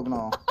 இப்போ என்ன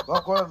கொடுக்கணும்? வா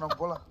கோல நம்ம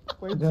போலாம்.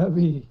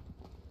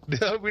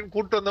 டேவின்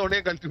கூட்டி வந்த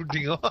உடனே கழட்டி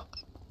விட்டீங்க.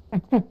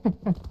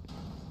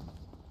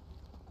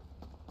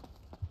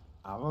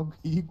 அவன்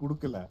ஈ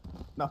குடுக்கல.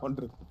 நான்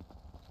பண்றது.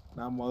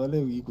 நான்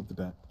முதல்ல ஈ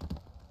குத்துட்டேன்.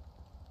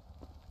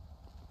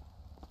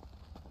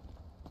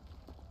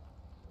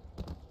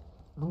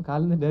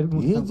 கால்ல டர்பி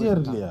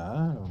ஏஜிஆர் இல்லையா?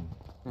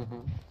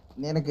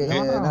 எனக்கு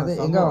என்னது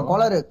எங்க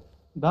கோளாறு?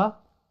 டா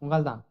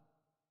உங்கள் தான்.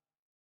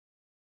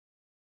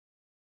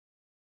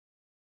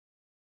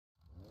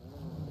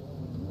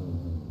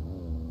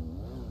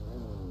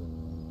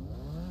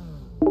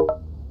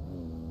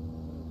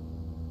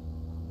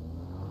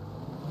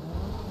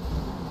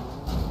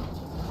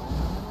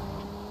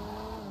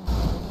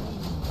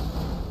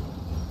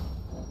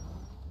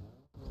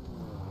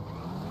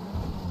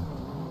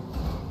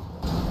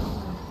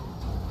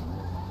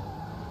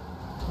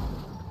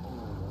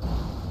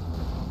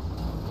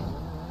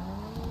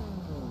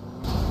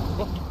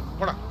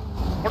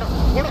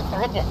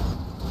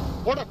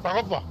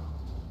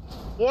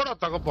 போட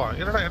தகப்பா.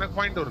 என்னடா எனக்கு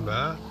பாயிண்ட் வரல?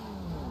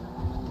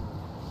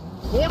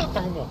 போட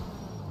தகப்பா.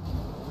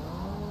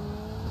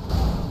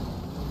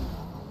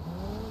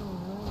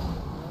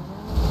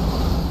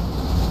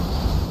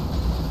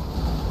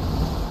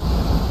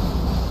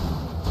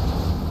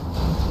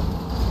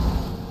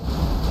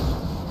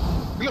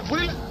 இல்ல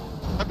புரியல.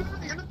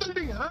 என்ன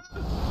சொல்றீங்க?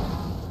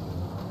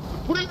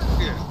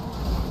 புரியல.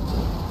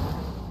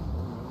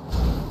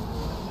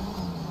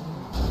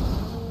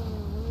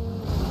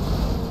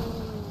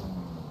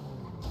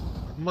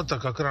 அம்மத்த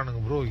கக்குறானுங்க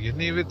ப்ரோ.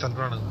 என்னையவே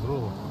தள்ளுறானுங்க ப்ரோ.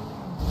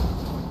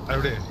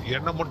 அப்படியே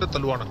என்ன மட்டும்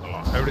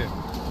தள்ளுவானுங்களாம். அப்படியே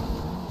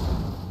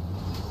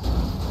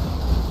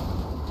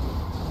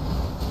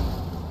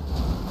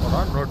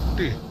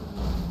நொட்டி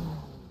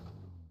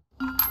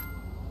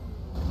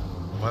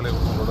மேலே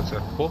உங்களோட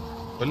சார் போ.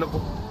 வெளில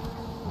போ.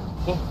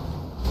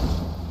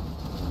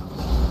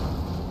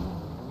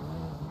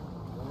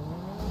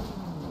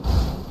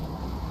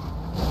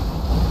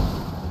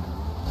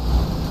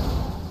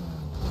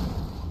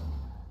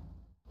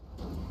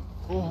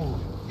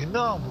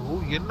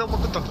 என்ன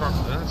மட்டும்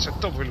தட்டுறானுங்க.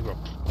 செத்த போயிலுங்க.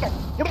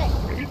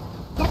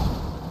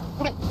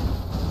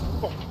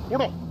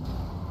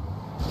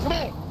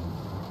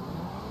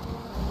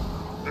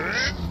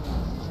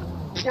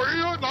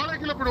 ஐயோ 4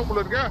 கிலோ போடும்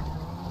போல இருக்க.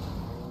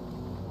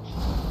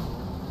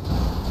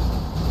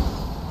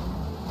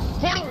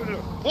 போடு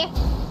போ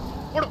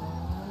போடு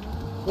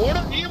போட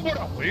நீயும்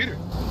போடா வயிறு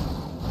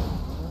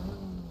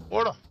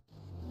போடா.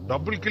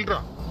 Double கில்றா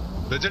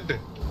legend.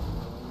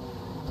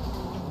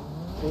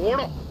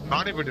 போடா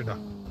நானே போயிட்டுடா.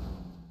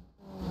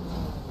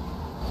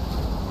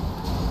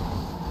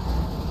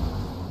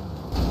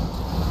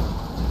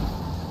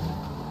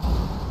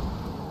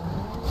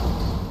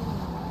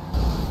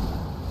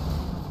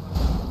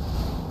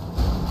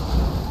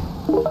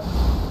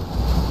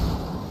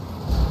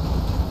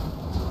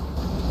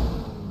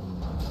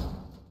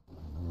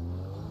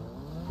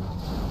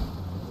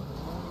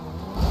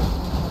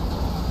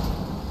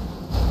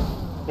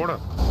 போட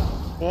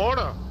போட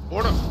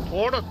போட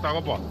போட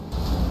தகப்பா.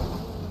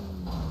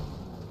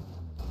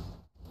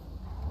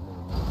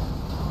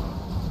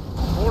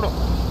 போட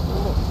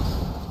போட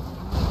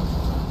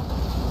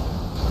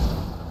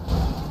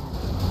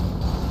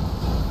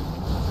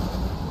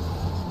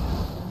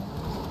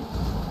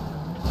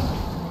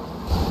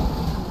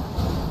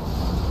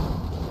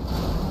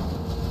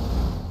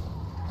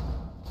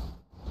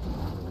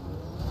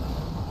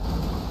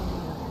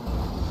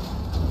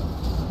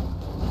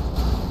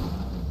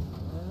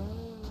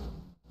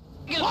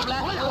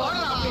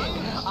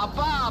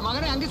அப்பா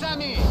மகனே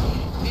அங்குசாமி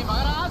நீ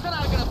மகராசனா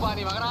இருக்கணும்ப்பா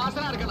நீ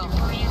மகராசனா இருக்கணும்.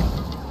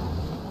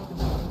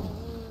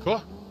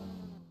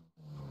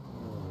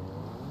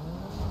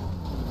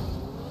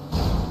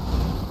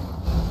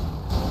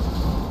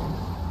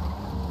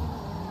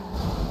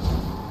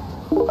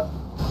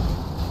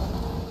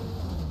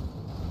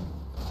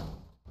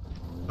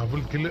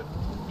 Double kill.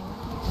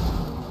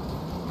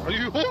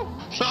 ஐயோ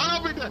சானா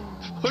போயிட்டேன்.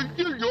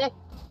 ஐயோ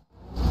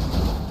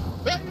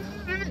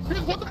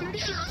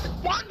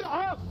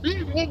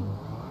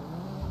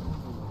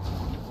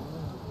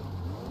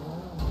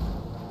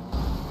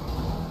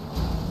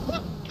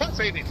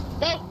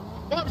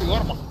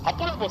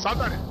அப்பா போ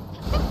சாத்தானே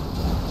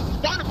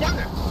பாடு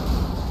பாடு.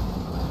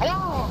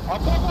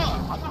 அப்பா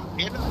அதான்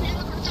என்ன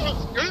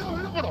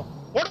எழுத போடும்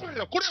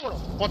உடம்பு கூட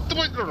போடும் 10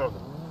 மணிக்கு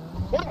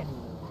போடும்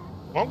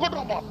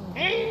வாங்கோட்டாப்பா.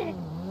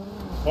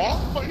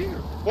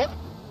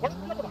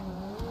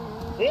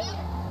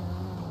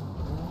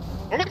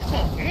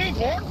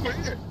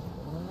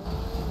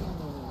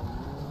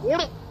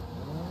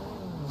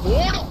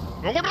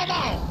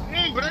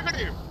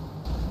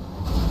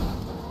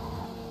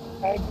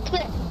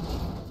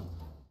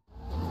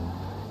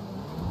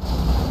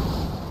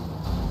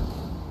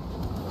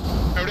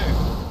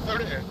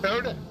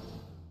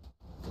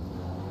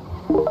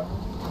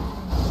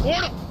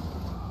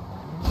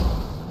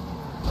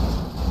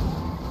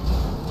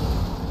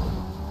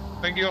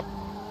 தேங்க்யூ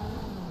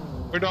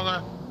போயிட்டு வாங்க.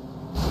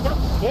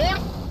 போட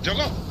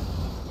ஜகம்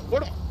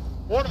போட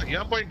போட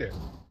என் பாயிண்ட்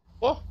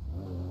ஓ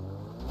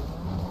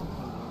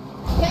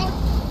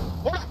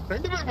போட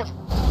 2 பேர் போட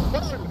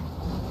போட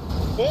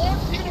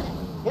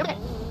போட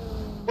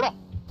போட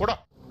போட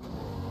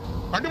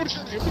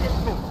கண்டுபிடிச்சது எப்படி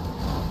இருக்கணும்.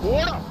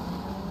 போட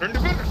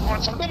 2 பேர்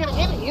சண்டை போட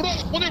போது ஓட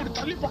போது இப்படி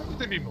தள்ளி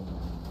பார்த்து தெரியணும்.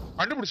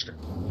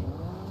 கண்டுபிடிச்சிட்டேன்.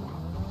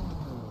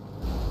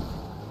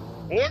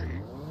 ஓய்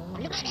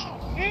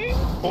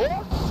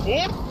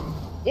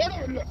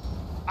இல்ல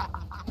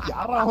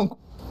யாரா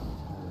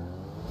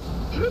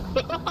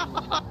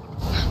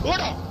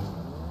ஓட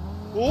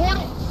ஓட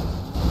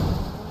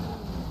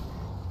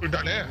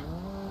விட்டானே.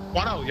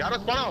 பணம் யார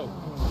பணம்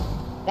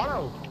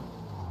பணம்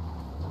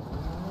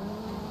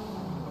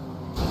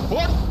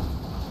ஓட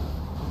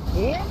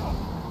ஓட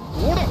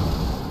ஓட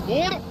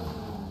ஓட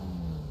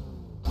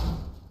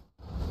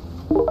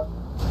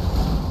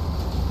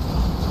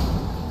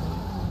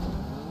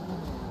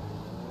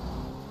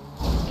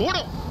ஓட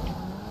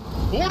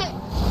ஓட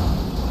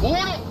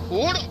ஓட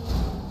ஓட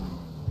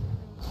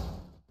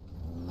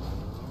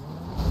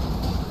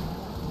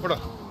ஓட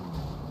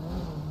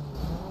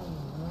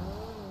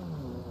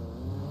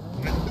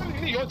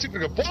யோசிச்சுட்டு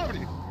இருக்க. போ அப்படி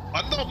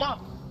வந்தோமா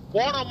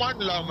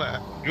போனோமான்னு இல்லாம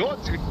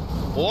யோசிச்சுட்டு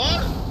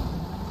ஓட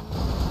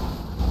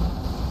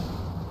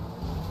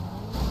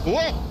ஓ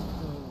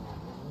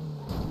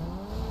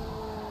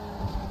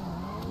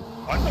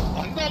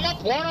வந்தோமா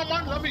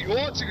போனோமான்னு இல்லாம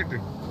யோசிச்சுக்கிட்டு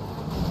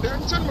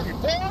டென்ஷன் பண்ணி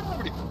போட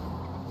அப்படி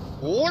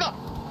ஓட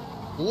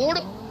ஓட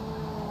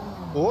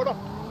ஓட.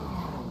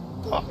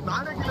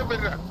 நானே கீழே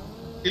போயிடுறேன்.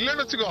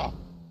 இல்லன்னு வச்சுக்கோ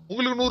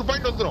உங்களுக்கு 100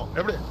 பாயிண்ட் வந்துடும்.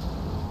 எப்படி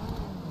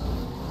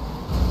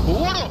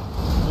ஓடும்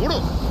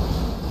ஓடும்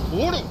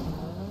ஓடும்.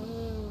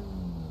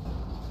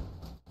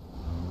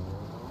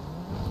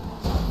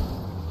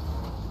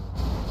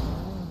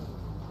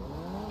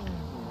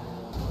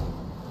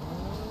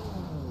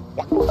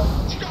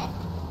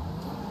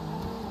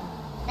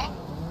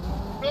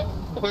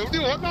 எப்படி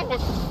ஓடா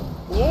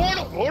ஓட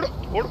ஓட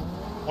ஓட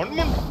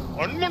ஒன்மன்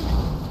ஒன்மன்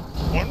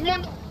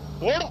ஒன்மன்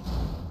ஓட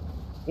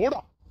ஓட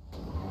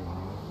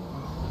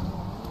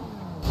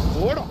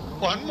ஓட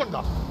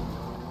ஒன்மன்டா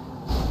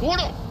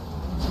ஓட.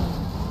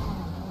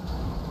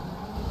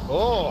 ஓ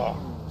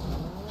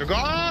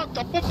ஜகா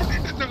தப்பு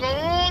பண்ணிட்டு ஜகா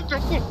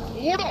தப்பு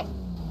ஓட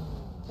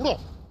ஓட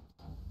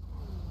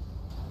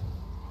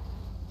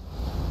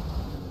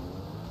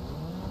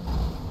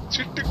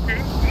ஷிட்டுக்கு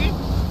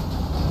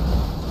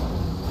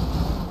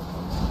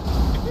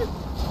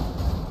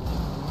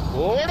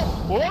ஓட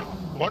ஓட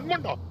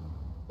வன்மண்டா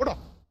ஓட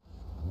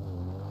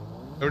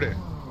எப்படி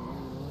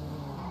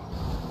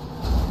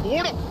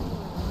ஓட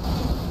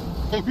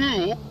ஐயோ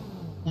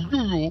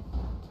ஐயோ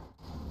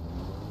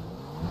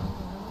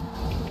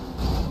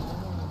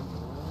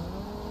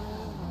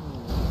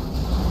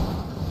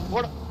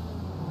ஓட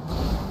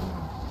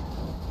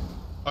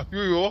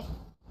ஐயோ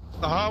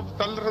நான்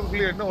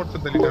தள்ளுறதுக்குள்ள என்ன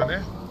ஒருத்தன் தள்ளிட்டானே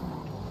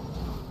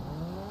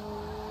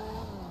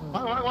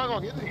வாங்க வாங்க வாங்க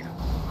வாங்க எந்திரிங்க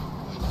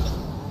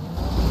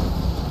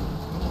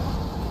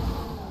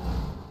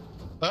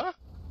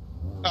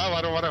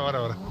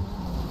வர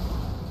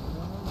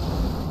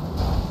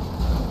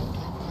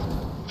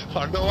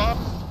அண்டவா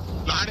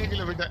நானே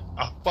கிலோ போயிட்டேன்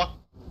அப்பா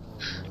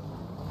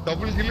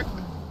டபுள் கிலோ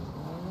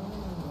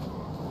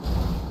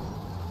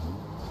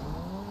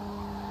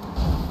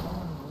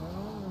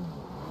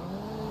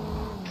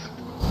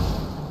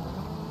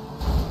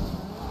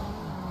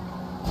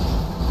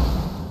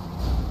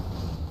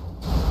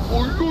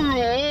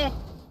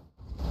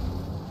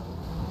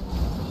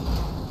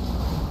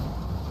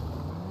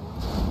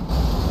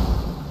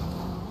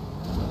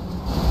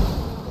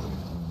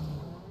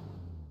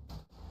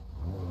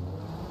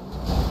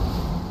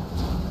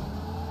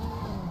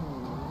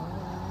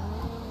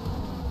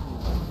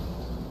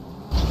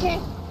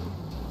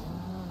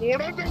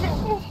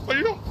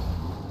ஐயோ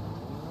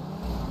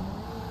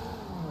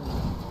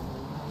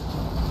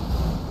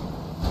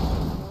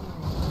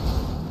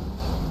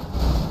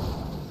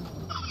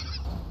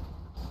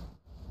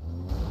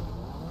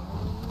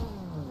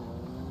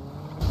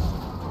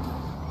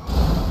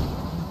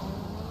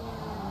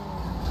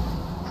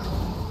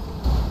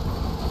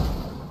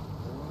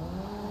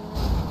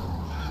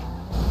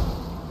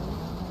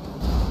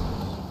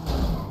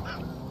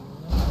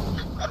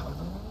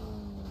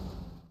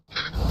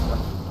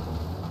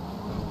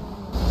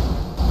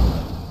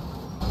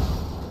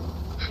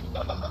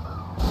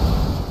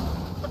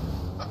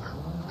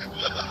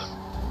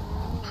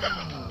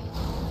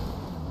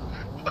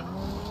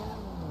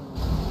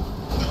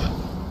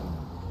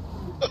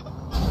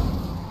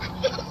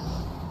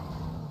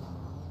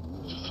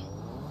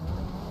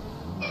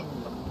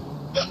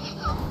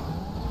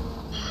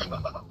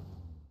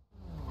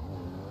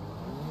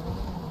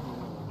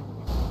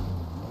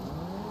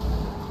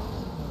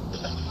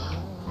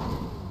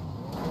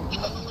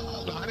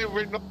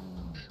போயிட்டோம்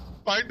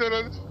பாயிண்ட்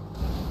வராது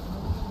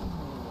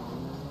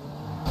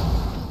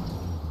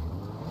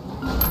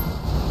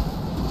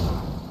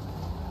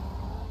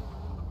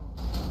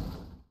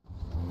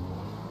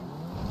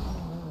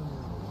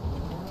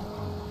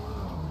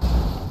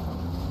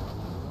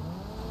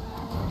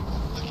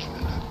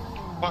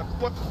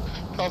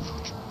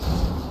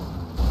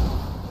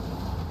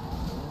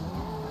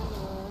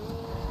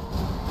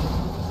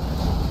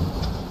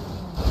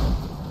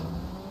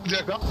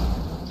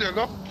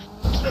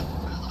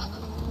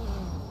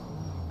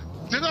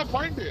ஜெகா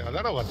பாயிண்ட்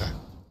அதான பார்த்தேன்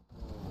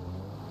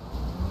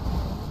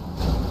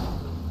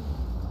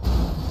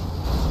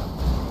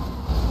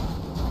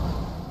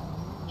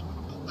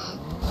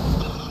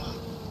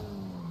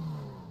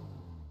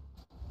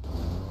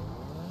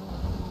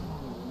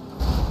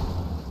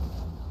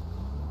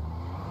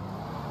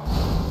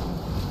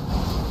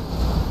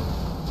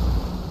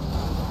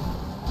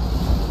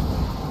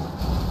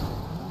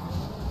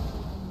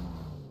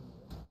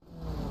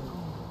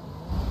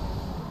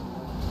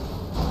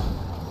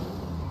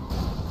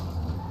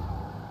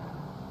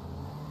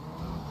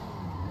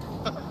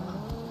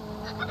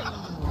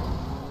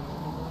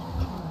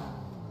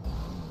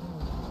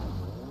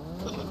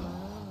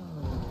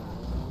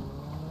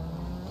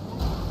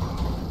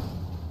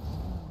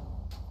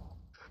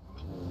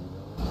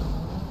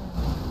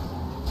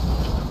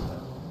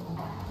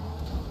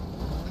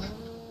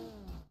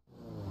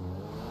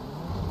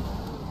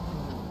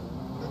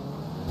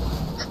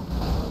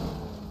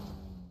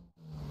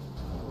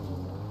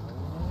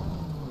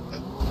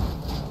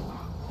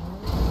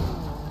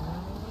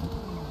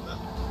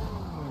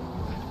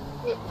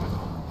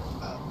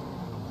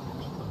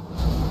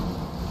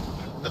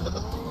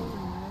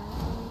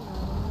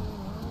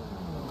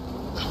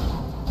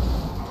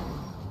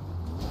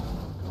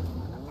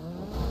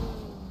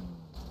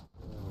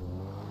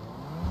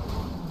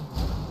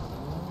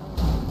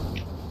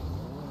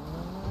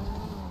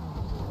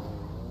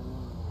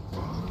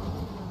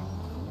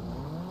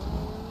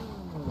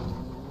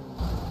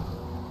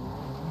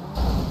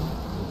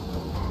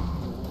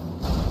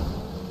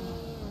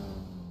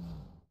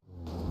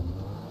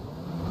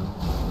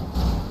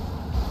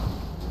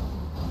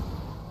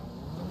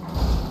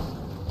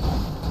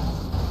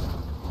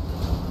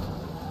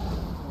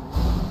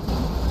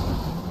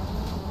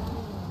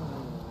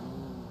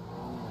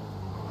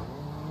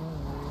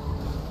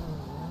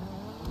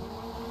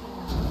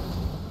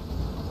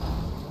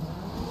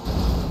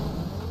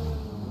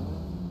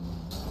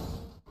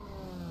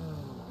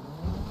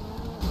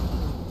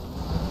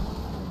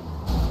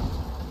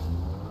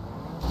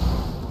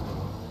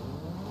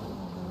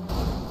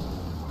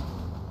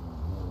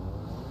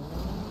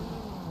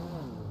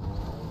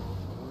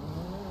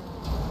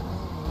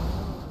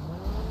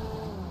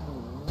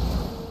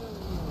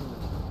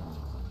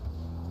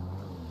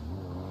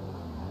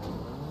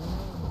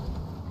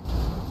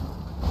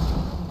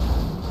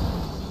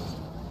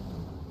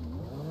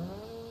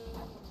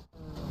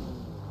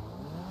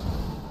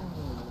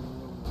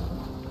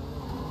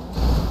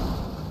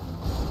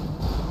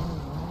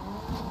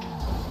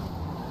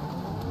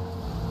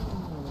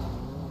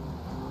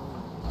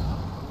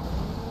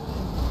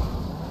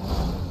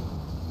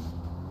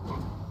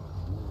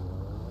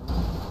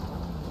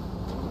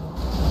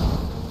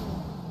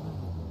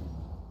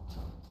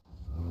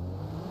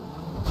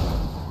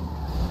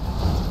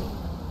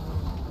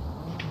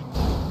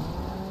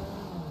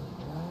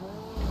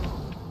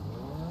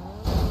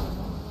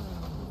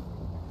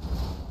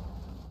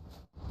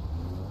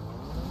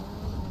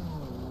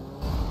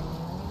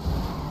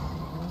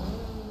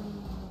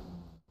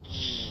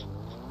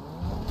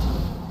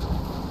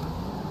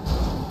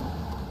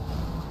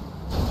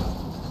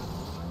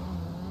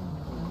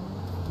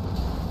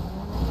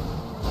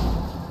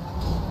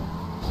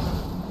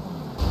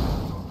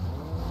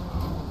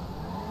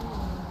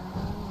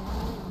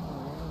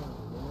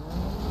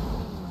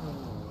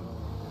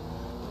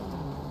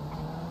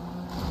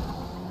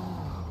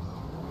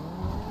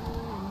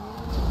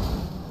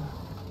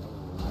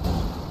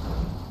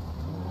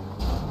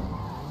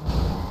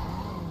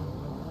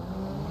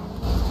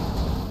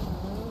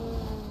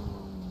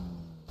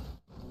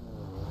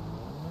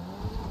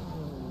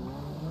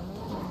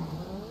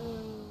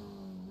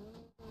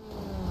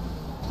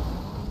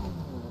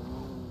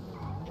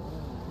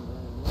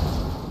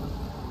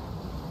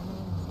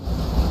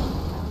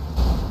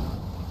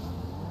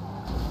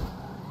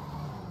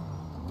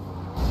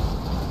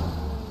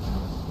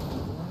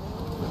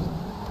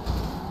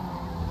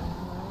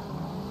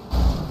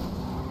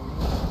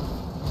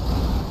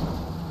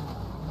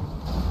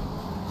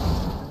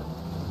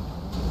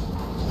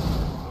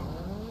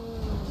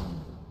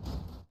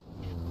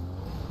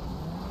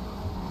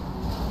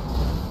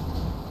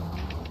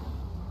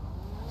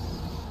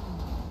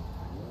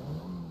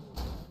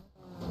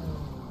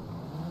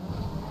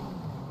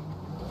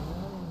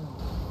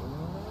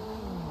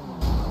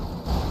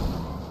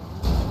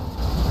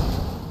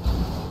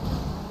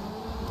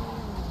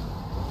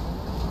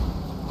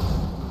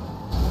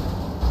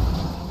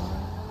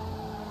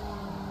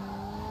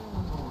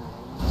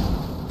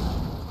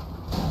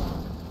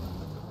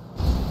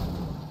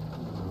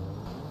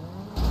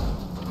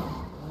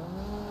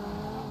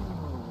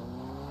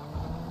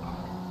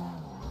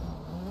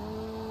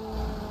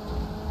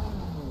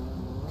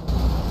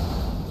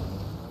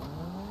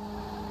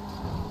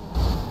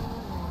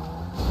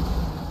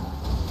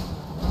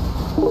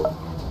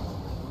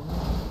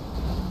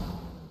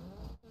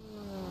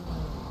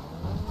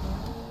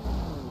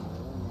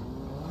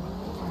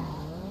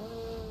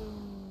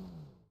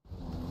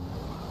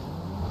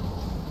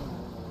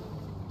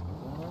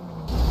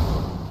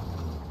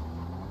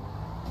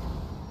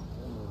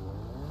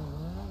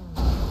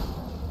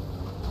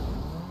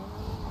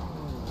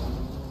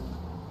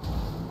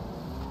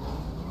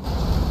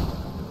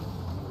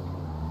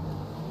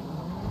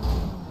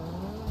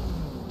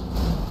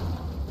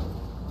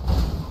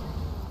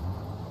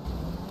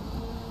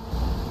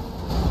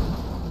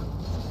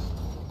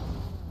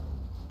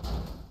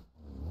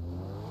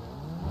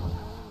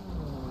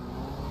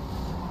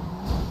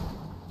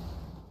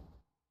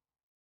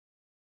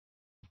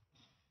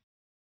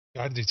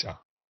யார் ஜெயிச்சா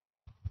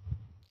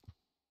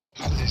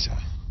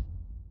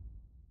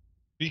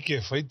PK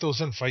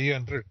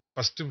 5500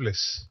 first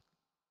place.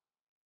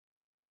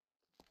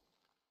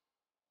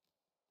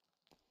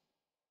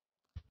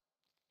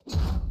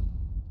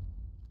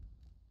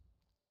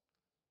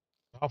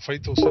 Ah,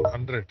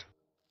 5100.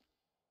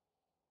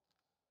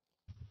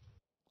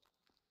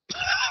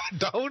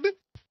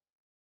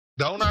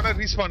 Down ஆனா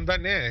respawn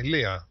தானே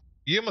இல்லையா?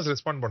 EMS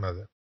ரெஸ்பாண்ட்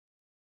பண்ணாது.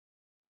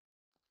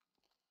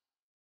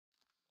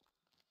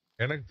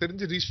 எனக்கு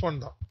தெரிஞ்சு respawn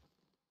தான்.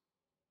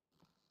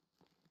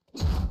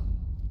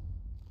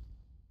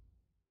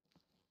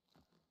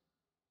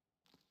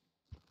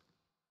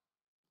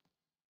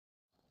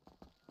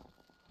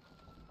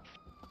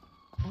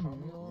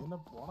 என்ன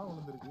போனா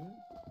விழுந்திருக்கு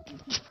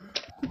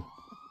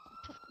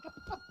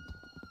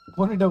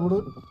போனிட்டா குடு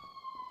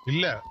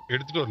இல்ல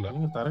எடுத்துட்டு வரல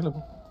நீங்க தரையில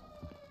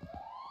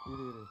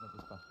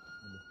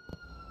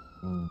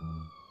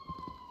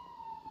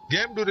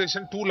Game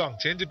duration too long.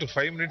 Change it to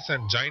 5 minutes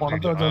and join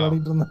பணத்தை video.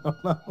 விளையாடிட்டு இருந்தா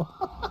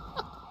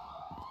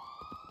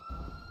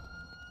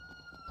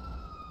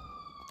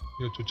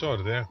ஐயோ சுச்சா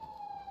வருதே.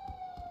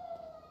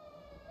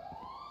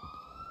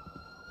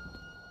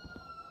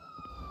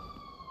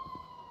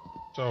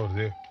 சுச்சா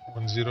வருதே.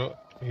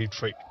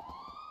 1085.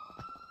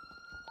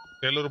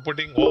 Thelu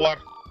reporting over.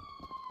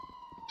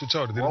 சுச்சா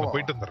வருது. நான்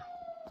போயிட்டு வந்துறேன்.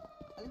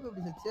 அலிபு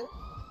எப்படி செச்சு?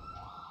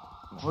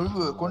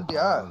 ஒழுங்கு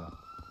கொண்டியா?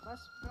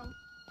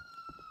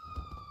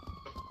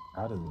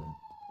 யாரு இது?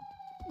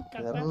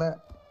 தெரியல.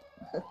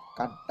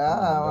 கட்டா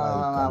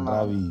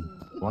ராவி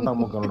ஒண்டா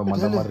மூக்கனோட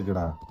மண்ட மாதிரி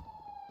இருக்குடா.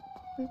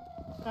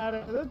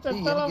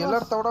 எனக்கு எல்லா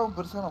தவடாவும்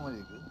பெருசான மாதிரி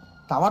இருக்கு.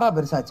 தவடா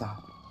பெருசாச்சா?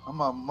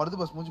 ஆமா மருது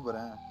பஸ் மூஞ்சி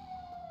போறேன்.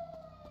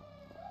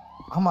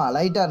 ஆமா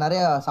லைட்டா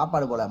நிறைய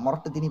சாப்பாடு போல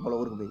முரட்டு தீனி போல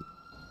ஊருக்கு போய்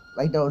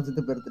லைட்டா ஒரு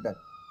சித்து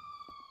பெருத்துட்டார்.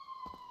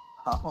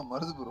 ஆமா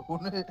மருது ப்ரோ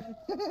ஒண்ணு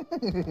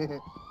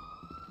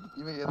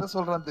இவன் எதை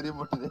சொல்றான்னு தெரிய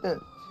மாட்டேது.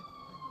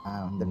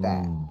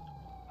 வந்துட்டேன்.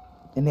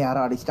 என்ன யாரோ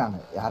அடிச்சிட்டாங்க.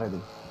 யார் அது?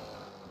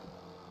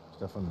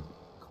 ஸ்டெஃபன்.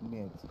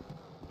 கம்மியாயிடுச்சு.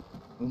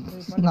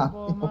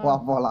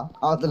 போலாம்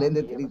அவத்துல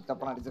இருந்து தெரியும்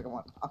தப்பா அடிச்சிருக்க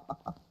மாட்டான்.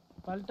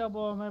 பல்ட்டா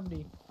போகாம எப்படி?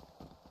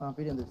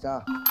 பீடி வந்துச்சா?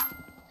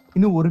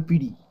 இன்னும் ஒரு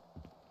PT.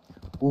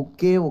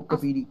 Okay okay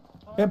PT.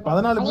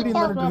 14 PT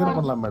இருந்தா ட்ரிகர்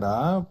பண்ணலாம் மேடா.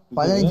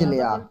 15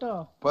 இல்லையா?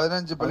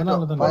 15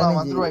 போலாம்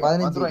வந்துருவாங்க.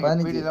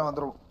 15 பீடி எல்லாம்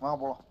வந்துரும். வாங்க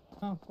போலாம்.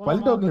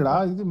 பல்ட்டோ இல்லடா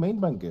இது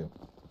மெயின் பேங்க்.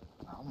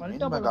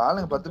 மெயின் பேங்க்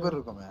ஆளுங்க 10 பேர்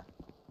இருக்கோமே.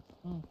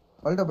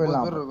 பல்ட்டோ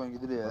போயிடலாம். 10 பேர் இருக்கோம்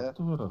இதுலயே.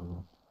 10 பேர்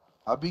இருக்கோம்.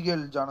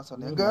 அபிகேல்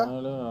ஜானசன் எங்க?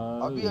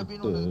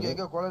 அபின்னு ஒன்னு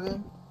எங்க கோலரே?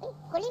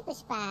 குளி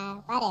புஷ்பா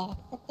பாரு.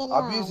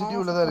 அபி சிட்டி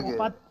உள்ள தான் இருக்கு.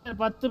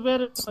 10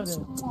 பேர் பாரு.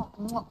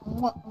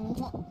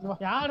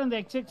 யார் இந்த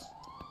XX?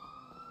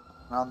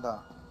 நான்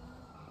தான்.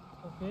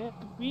 Okay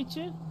beach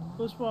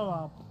புஷ்பாவா?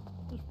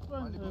 புஷ்பா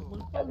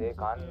அதே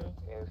Khan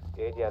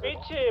AGR.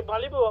 Beach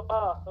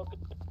மலிபுவா? Okay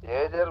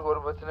AGR ஒரு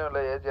பிரச்சனை இல்ல.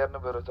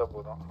 ஏஜிஆர்னு பேர் வச்சா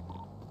போதும்.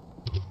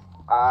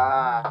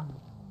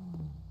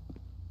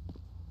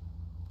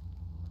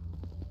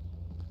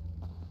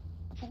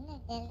 என்ன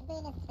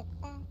டெல்பில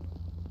செட்டா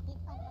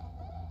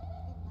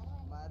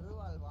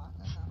மறுவாள் வா.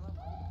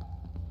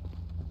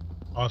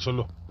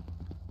 சொல்லு.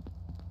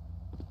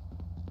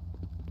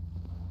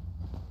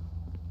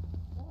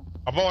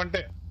 அப்பா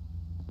வந்துட்டேன்.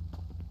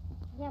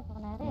 ஏன்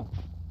போனாரு?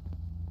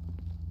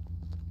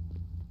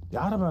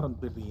 யார மேரம்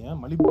பேசுறீங்க?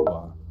 மலிபுவா?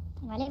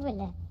 மலிபு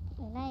இல்ல.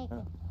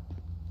 விநாயகர்.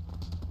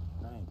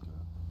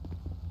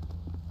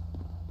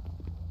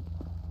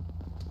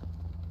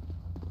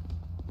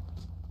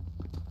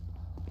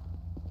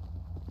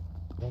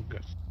 ஓகே.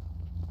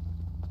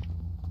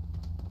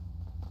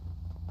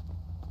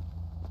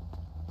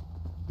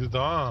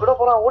 இதுதான். கூட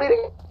போறோம்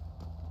ஓடிடுங்க.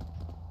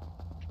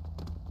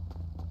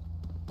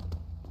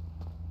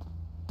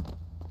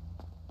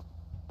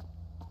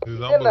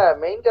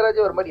 இதுதான் மெயின்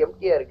கராஜ் ஒரு மாதிரி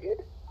எம்டியா இருக்கு.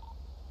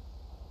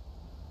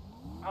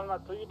 ஆமா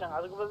தூக்கிட்டாங்க.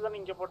 அதுக்கு பதிலா தான்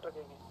இங்க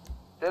போட்டுருக்கீங்க.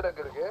 தேர்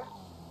எங்க இருக்கு?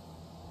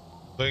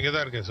 இங்க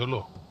தான் இருக்கேன். சொல்லு.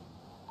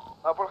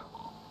 அப்போ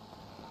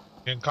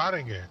என் கார்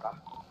எங்க?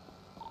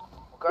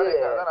 கார்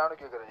எங்க? அதான் நானும்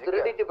கேக்குறேன்.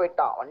 திருடிட்டு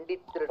போய்ட்டான். வண்டி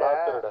திருட.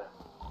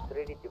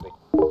 திருடிட்டு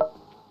போய்ட்டான்.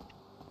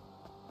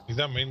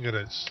 இதான் மெயின்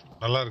கராஜ்.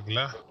 நல்லா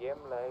இருக்குல்ல?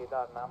 கேம்ல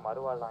இதானா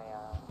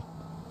மறுவாளாயா?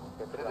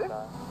 செத்துடா.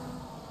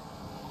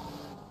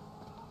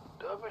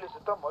 டபிள்யூ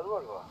செத்தா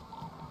மறுவாள்வா?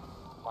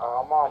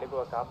 ஆமா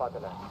அலிபுவ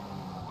காப்பாத்தல.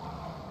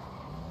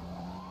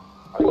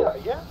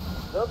 ஐயா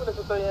டபிள்யூ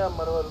செத்தா ஏன்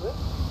மறுவாள்து?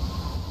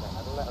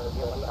 நல்ல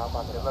கேம்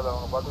காப்பாத்தல. எல்லாரும்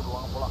அவங்க பாத்துட்டு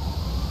வாங்க போலாம்.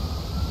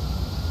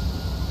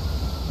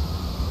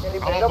 சரி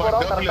எங்க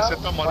போறோம்? டபிள்யூ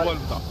செத்தா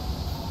மறுவாள் தான்.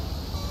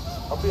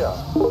 அப்படியே?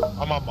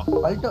 ஆமா ஆமா.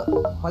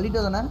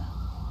 பல்ட்டோ தானே?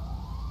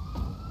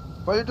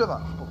 பல்ட்டோ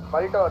தான்.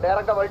 பல்ட்டோ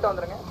டைரக்டா பல்ட்டோ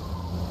வந்துருங்க.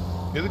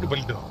 எதுக்கு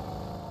பல்ட்டோ?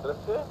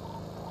 Dress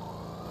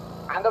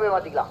அங்க போய்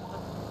மாத்திக்கலாம்.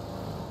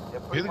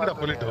 எதுக்குடா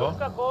பல்ட்டோ?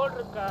 கோட்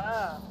இருக்கா?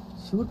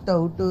 Shoot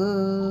out.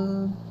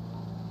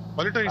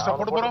 பல்ட்டோ இஸ்டா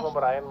போட போறோம்.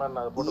 அயன் மேன்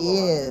அது போட்டு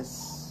எஸ்.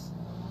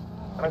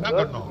 என்ன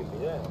பண்ணனும்?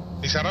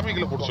 நீ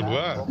செராமிக்ல போட சொல்லுவ?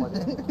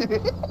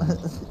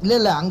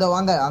 இல்ல அங்க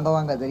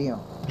வாங்க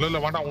தெரியும். இல்ல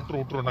வேண்டாம்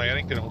விட்டுரு நான்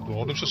இறங்கிக்கிறேன் விட்டுரு.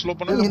 ஒரு நிமிஷம் ஸ்லோ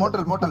பண்ணு.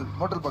 மோட்டல் பக்கம்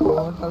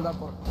மோட்டல் தான்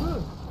போறோம்.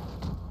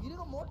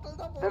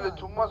 இல்ல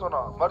சும்மா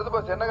சொன்னோம். மருது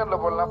பஸ் என்ன கண்ல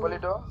போடலாம்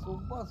பள்ளிட்டோம்.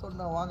 சும்மா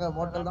சொன்னா வாங்க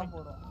மோட்டல் தான்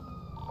போறோம்.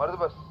 மருது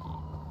பஸ்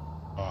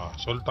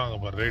சொல்லிட்டாங்க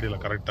பாரு ரேடியோல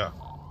கரெக்ட்டா.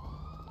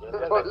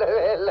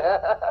 சொல்லவே இல்ல.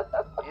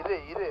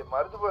 இரு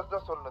மருது பஸ்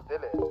தான் சொல்லணும்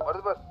தேலு.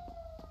 மருது பஸ்.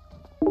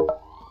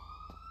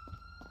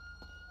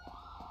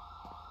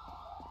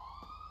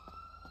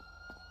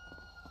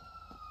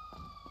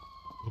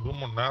 ஒரு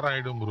மணி நேரம்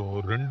ஆயிடும் ப்ரோ.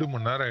 ஒரு 2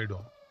 மணி நேரம்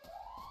ஆயிடும்.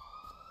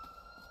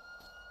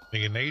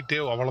 நீங்க நைட்டே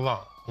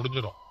அவ்வளவுதான்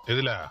முடிஞ்சிடும்.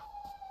 எதுல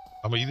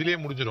நம்ம இதுலயே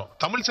முடிஞ்சிடும்.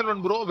 Tamil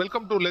Selvan bro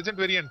welcome to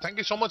legend variant. Thank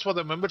you so much for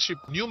the membership.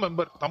 New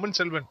member Tamil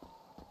Selvan.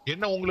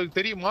 என்ன உங்களுக்கு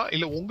தெரியுமா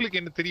இல்ல உங்களுக்கு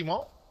என்ன தெரியுமா?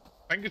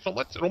 Thank you so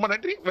much. ரொம்ப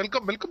நன்றி.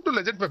 Welcome to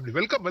legend family.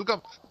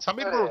 Welcome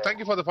Sameer bro. Thank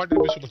you for the 40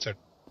 rupees super chat.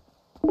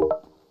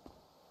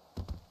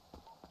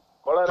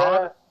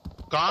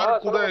 Car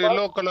கூட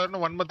yellow கலர்னு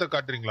வன்மத்தை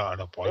காட்டுறீங்களா?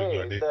 அட பாருங்க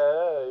இந்த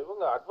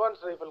இவங்க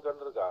அட்வான்ஸ் ரைஃபிள்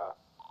கன் இருக்கா?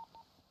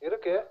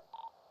 இருக்கு.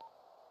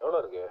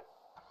 எவ்வளவு இருக்கு?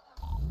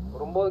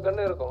 ஒரு 9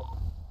 கன் இருக்கும்.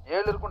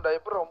 7 இருக்கும்.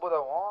 டைப்பர் 9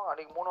 ஆகும்.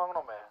 அன்னைக்கு 3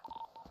 வாங்குனோமே.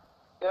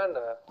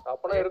 ஏன்டா?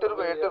 அப்பனா 8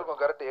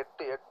 இருக்கும். கரெக்ட்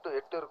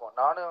 8 இருக்கும்.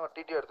 நானும்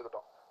டிடி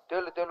எடுத்துக்கிட்டோம்.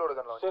 தேலோட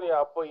கன்ல. சரி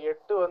அப்போ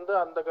 8 வந்து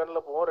அந்த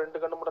கன்ல போவோம்.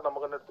 2 கன் மட்டும்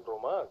நம்ம கன்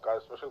எடுத்துக்கிறோமா?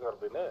 Special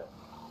Corbin.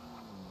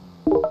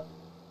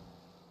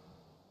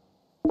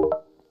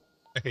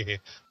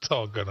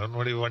 தோக்கணும்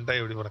நோடி வண்டா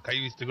இப்படி போற கை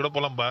வீசிட்டு கூட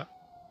போலாம்பா.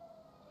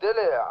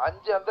 தேலு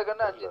 5 அந்த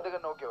கன்னு 5 இந்த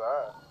கன்னு ஓகேவா?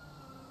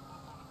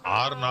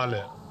 6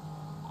 4.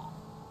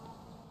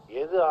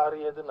 எது 6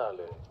 எது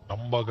 4?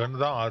 நம்ம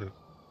கன் தான் 6.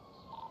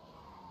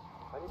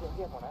 5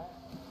 எங்க போன?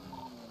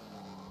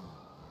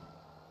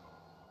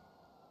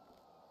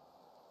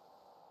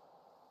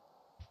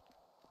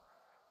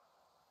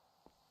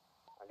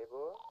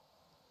 அலிபோ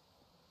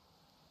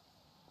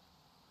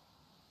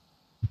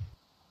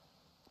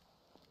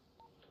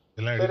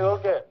சரி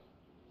ஓகே.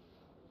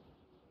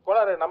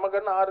 கோளாறு நம்ம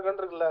கன் 6 கன்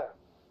இருக்குல்ல?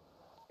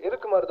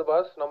 இருக்கு மருது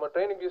பாஸ். நம்ம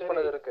ட்ரைனிங் யூஸ்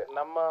பண்ணது இருக்கு.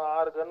 நம்ம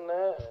 6 கன்னு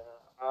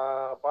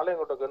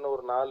பாளையங்கோட்டை கன்னு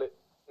ஒரு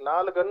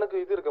 4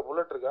 கன்னுக்கு இது இருக்கு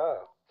புல்லட் இருக்கா?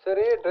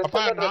 சரி ட்ரெஸ்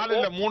 4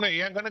 இல்ல 3.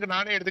 என் கண்ணுக்கு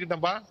நானே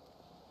எடுத்துக்கிட்டேன்பா.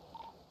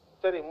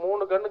 சரி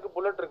 3 கன்னுக்கு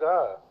புல்லட் இருக்கா?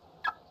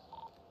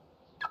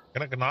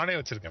 எனக்கு நானே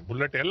வச்சிருக்கேன்.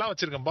 புல்லட் எல்லாம்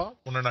வச்சிருக்கேன்பா.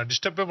 உன்னை நான்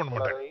டிஸ்டர்பே பண்ண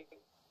மாட்டேன்.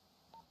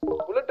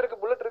 புல்லட்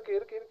இருக்கு.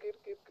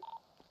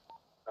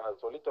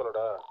 நான் சொல்லி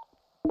சொல்லடா.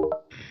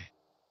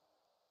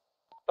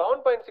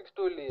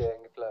 7.62 இல்லையே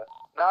எங்கிட்ட.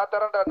 நான்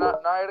தரேன்டா.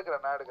 நான்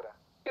எடுக்கிறேன்.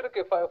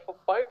 இருக்கு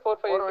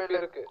 5.45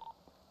 இருக்கு.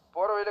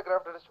 போற வழியில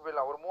கிராஃப்ட் அடிச்சு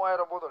போயிடலாம். ஒரு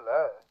 3000 போதும்ல.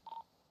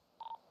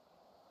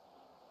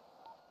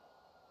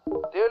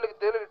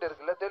 தேலுகிட்ட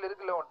இருக்குல்ல? தேல்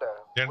இருக்குல்ல உன்கிட்ட?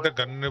 என்கிட்ட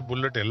கன்னு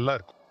புல்லட் எல்லாம்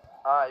இருக்கு.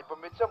 இப்ப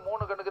மிச்சம்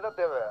 3 கண்ணுக்கு தான்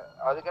தேவை.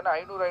 அதுக்கு என்ன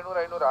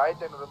 500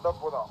 1500 இருந்தா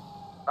போதும்.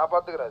 நான்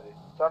பாத்துக்கிறேன். அது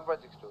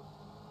 7.62.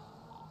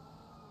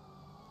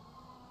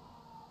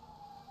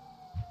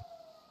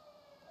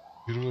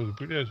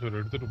 PDS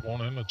எடுத்துட்டு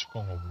போனேன்னு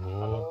வச்சுக்கோங்க ப்ரோ.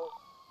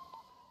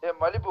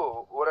 மலிபு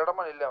ஒரு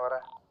இடமா இல்ல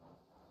வரேன்.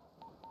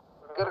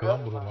 Bro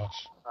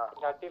pass.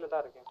 அட்டில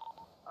தான் இருக்கேன்.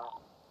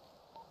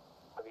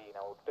 அவி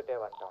நான் விட்டுட்டே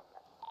வந்துட்டேன்.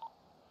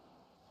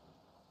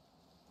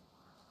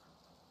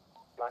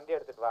 வண்டி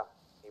எடுத்துட்டு வா.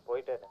 நீ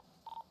போயிட்டே இரு.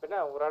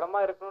 பின்ன ஒரு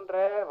இடமா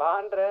இருக்கணும்ன்ற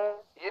வான்ற.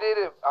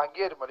 இரு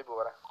அங்கேயே இரு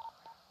மலிபு வரேன்.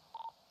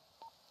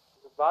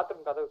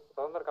 பாத்ரூம் கதவு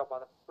திறந்திருக்கா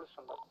பாரு.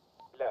 புடிச்சிட்டு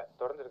இல்ல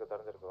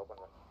திறந்திருக்கு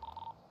ஓபன் பண்ணு.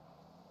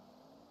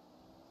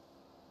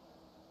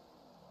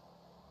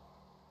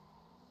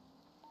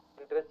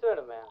 ட்ரெஸ்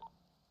வேணுமே.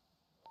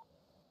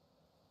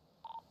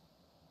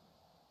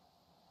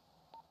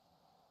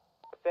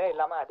 ட்ரெஸ்ஸே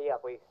இல்லாம அடியா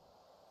போய்.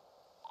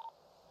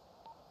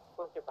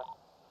 ஓகேப்பா.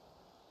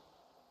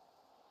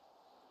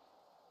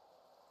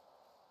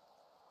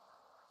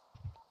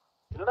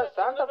 இல்லடா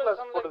Santa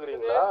Claus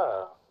போட்டுக்கிறீங்களா?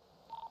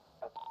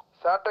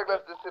 Santa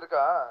Claus dress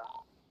இருக்கா?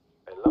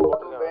 எல்லாம்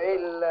போட்டுருக்கேன்.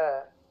 இல்ல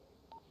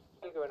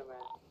உங்களுக்கு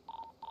வேணுமே.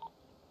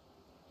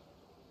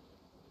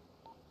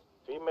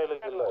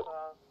 ஃபீமேலுக்கு இல்ல.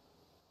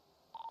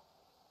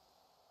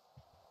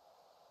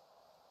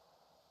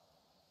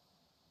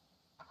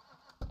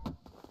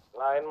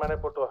 நான் மனே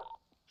போட்டு வா.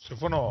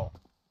 சிஃபனோ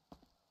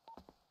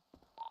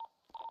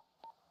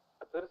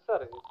பெருசா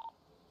இருக்கு.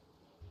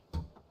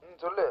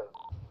 சொல்லு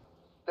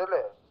தெரியல.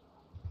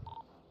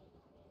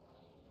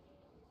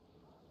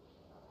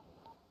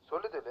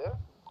 சொல்லு தெரியல.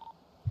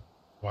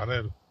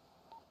 வரேன்.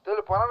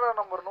 தெரியல 12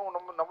 நம்பர்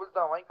நம்மளுக்கு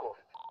தான் வாங்கிக்கோ.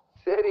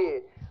 சரி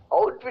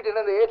அவுட்ஃபிட்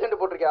என்ன இந்த ஏஜென்ட்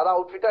போட்டிருக்கேன் அதான்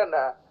அவுட்ஃபிட்டா என்ன?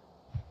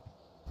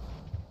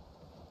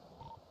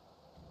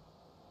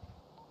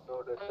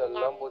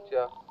 எல்லாம்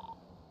போச்சியா?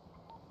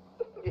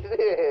 இது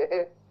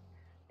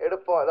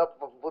எடுப்போம். அதான்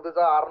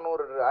புதுசா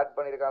 600 ஆட்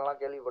பண்ணிருக்காங்கலாம்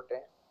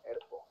கேள்விப்பட்டேன்.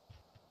 எடுப்போம்.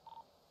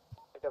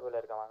 டேபிள்ல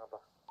இருக்க வாங்கப்பா.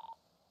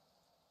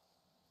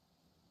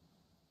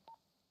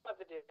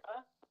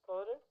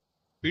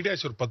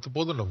 PDS ஒரு 10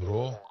 போதும்ல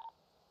ப்ரோ.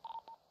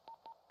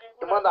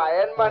 சும்மா அந்த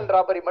அயன்மேன்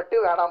ராபரி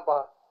மட்டும் வேணாம்பா.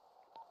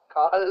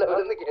 கால்ல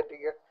விழுந்து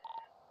கேட்டீங்க.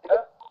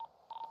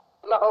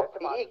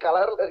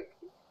 கலர்ல இருக்கு.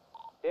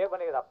 சேவ்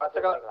பண்ணிக்கிறா.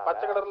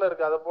 பச்சை கலர்ல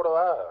இருக்கு. அத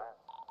போடவா?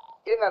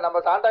 இருங்க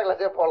நம்ம சாண்டா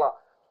கிளாஸே போலாம்.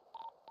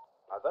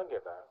 அதான்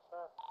கேட்டேன்.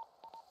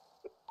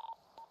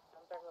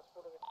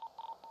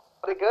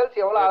 ஒரு கேர்ள்ஸ்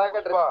எவ்வளவு அழகா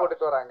ட்ரெஸ்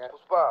போட்டுட்டு வராங்க.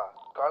 புஷ்பா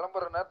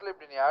கிளம்புற நேரத்துல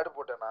இப்படி நீ ஆட்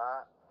போட்டேனா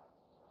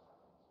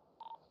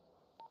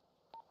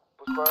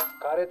புஷ்பா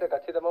காரியத்தை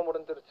கச்சிதமா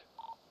முடிஞ்சிருச்சு.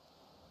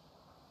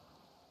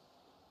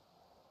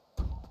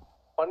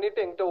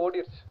 பண்ணிட்டு என்கிட்ட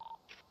ஓடிடுச்சு.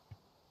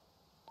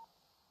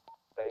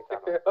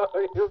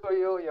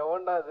 ஐயோ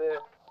எவன்டா அது?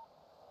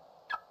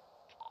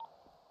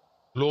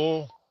 ஹலோ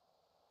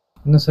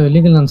என்ன சார்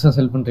இல்லீகல் நான்ஸா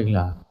செல்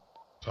பண்றீங்களா?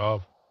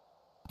 சாப்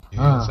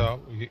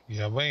சாப்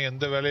எவன்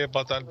எந்த வேலையை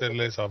பார்த்தான்னு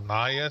தெரியல சாப்.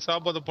 நான் ஏன்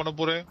சாப் அதை பண்ண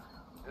போறேன்?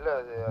 இல்ல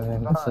அது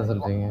என்ன சார்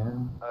சொல்றீங்க?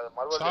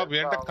 சாப்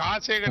என்கிட்ட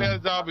காசே கிடையாது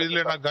சாப்.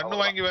 இதுல நான் கன்னு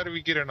வாங்கி வேற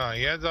விக்கிறேனா?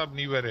 ஏன் சாப்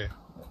நீ வேற?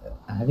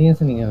 அது ஏன்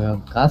சார் நீங்க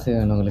காசு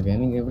வேணும் உங்களுக்கு?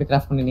 நீங்க எப்படி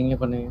கிராஃப்ட் பண்ணி நீங்களே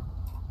பண்ணுவீங்க?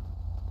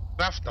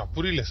 கிராஃப்டா?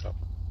 புரியல சாப்.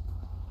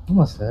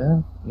 ஆமா சார்,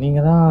 நீங்க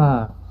தான்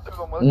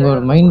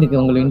உங்களோட மைண்டுக்கு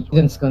உங்களோட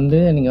இன்டெலிஜென்ஸ்க்கு வந்து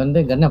நீங்க வந்து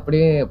கன்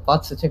அப்படியே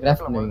பார்ட்ஸ் வச்சு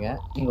கிராஃப்ட் பண்ணுவீங்க.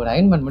 நீங்க ஒரு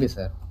அயன்மேன் மாதிரி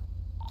சார்.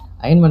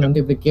 அயன்மேன்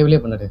வந்து இப்படி கேபிளே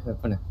பண்ணாரு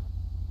வெப்பன்.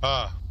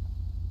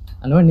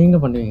 அந்த மாதிரி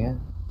நீங்களும் பண்ணுவீங்க.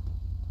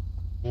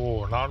 ஓ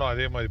நானும்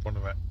அதே மாதிரி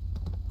பண்ணுவேன்.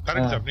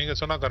 கரெக்ட் சாப், நீங்க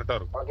சொன்னா கரெக்டா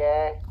இருக்கும்.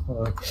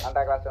 ஓகே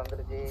சாண்டா கிளாஸ்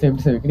வந்துருச்சு. சரி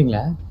எப்படி சார்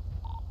விக்கிறீங்களா?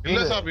 இல்ல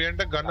சாப்,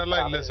 என்கிட்ட கன்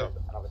எல்லாம் இல்ல சாப்.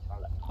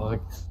 ஓகே.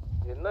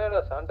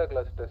 என்னடா Santa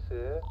Claus dress?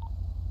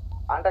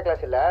 Santa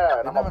Claus இல்ல,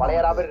 நம்ம பழைய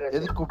robbery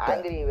dress.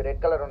 Angry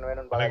red colour ஒன்னு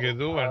வேணும் பாருங்க. எனக்கு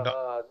எதுவும் வேண்டாம்.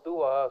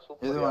 அதுவா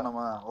சூப்பர். எது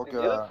வேணுமா?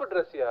 ஓகேவா? எல்ஃப்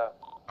ட்ரெஸ்யா?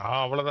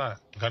 அவ்வளவுதான்.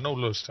 கன்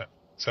உள்ள வச்சிட்டேன்.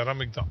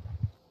 செராமிக் தான்.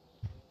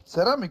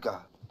 செராமிக்கா?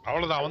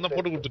 அவ்வளவுதான். அவன் தான்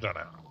போட்டு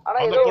கொடுத்துட்டானே. ஆனா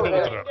அவன் ஏதோ போட்டு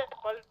கொடுத்துட்டானே.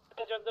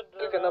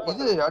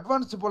 இது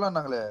அட்வான்ஸ்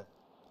போலாம்னாங்களே.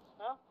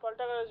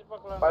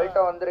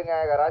 பல்ட்டா வந்துருங்க,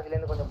 கராஜ்ல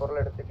இருந்து கொஞ்சம்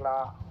பொருள்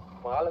எடுத்துக்கலாம்.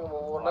 ஆளுங்க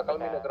ஒவ்வொண்ணா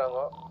கிளம்பி நிக்கறாங்க.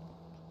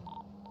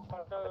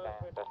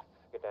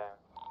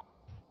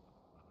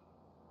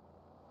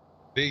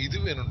 டேய் இது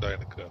வேணும்டா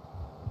எனக்கு.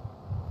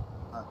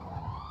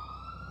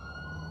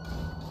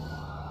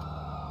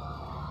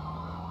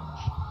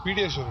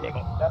 பீடியாஷர்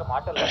வேணும். சார்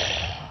மாட்டல.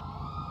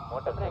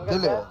 மோட்டர் எங்க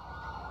இருக்கு?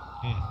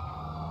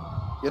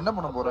 என்ன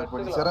பண்ண போற இப்போ?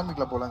 நீ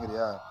செராமிக்ல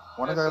போலாங்கறியா?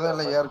 உனக்காக தான்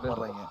எல்லாம் ஏஆர்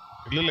பண்றாங்க.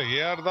 இல்ல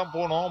ஏஆர் தான்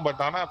போணும்.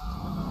 பட் ஆனா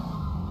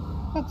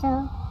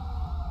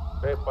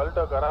டேய்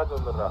பல்ட்டா கராஜ்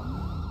வந்துடுறா.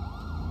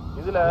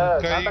 இதுல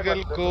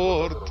கைகள்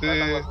கோர்த்து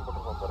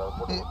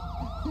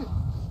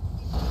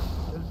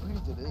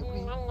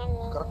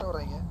கரெக்டா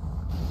வராங்க.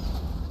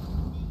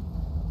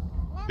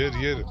 ஏறு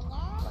ஏறு.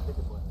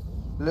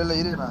 இல்ல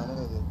இரு, நான்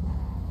இது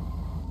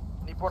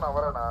நீ போ, நான்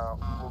வரேன்.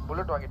 நான்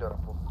புல்லட் வாங்கிட்டு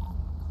வரேன். போ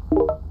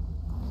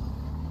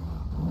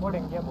போட்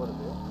எங்கயா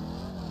போறது?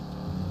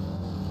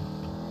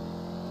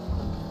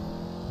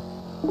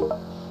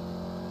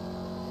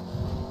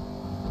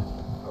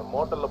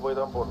 மோட்டர்ல போய்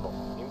தான் போடணும்.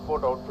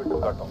 இம்போர்ட்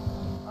அவுட்ஃபிட் காட்டும்.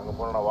 அங்க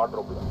போனா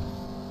வார்ட்ரோப்ல.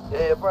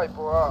 ஏய் எப்பா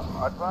இப்போ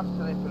அட்வான்ஸ்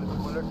ரைஃபிளுக்கு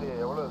புல்லட்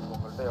எவ்வளவு இருக்கு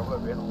உங்கள்ட்ட?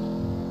 எவ்வளவு வேணும்?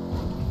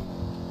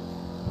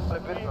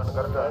 பேருக்கு வேணும்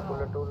கரெக்டா?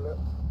 புல்லட் உள்ள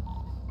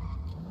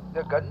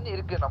இந்த கன்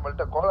இருக்கு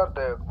நம்மள்ட்ட.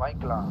 கோலார்ட்ட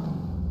வாங்கிக்கலாம்.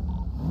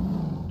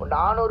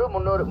 400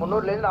 300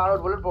 300ல இருந்து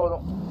 400 புல்லட்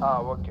போதும்.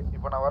 ஓகே.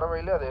 இப்போ நான் வர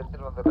வழியில அதை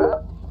எடுத்துட்டு வந்துடுறேன்.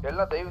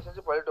 எல்லாம் தயவு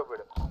செஞ்சு பல்ட்டோ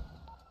போயிடுங்க.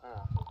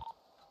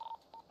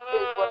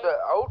 இப்போ அந்த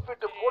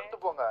அவுட்ஃபிட் போட்டு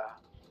போங்க.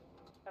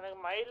 எனக்கு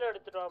மைலோ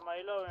எடுத்துட்டு வா.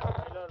 மைலோ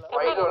வேணும்.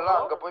 மைலோ எல்லாம்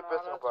அங்க போய்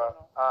பேசுங்கப்பா.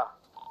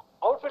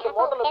 அவுட்ஃபிட்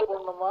மோட்டர்ல போய்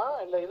போடணுமா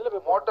இல்ல இதுல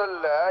போய்?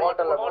 மோட்டர்ல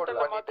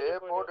பண்ணிட்டு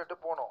போட்டுட்டு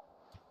போணும்.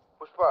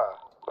 புஷ்பா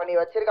இப்ப நீ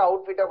வச்சிருக்க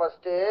அவுட்ஃபிட்ட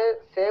ஃபர்ஸ்ட்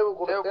சேவ்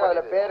கொடுத்து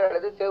அதுல பேர்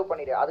எழுதி சேவ்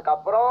பண்ணிடு. அதுக்கு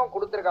அப்புறம்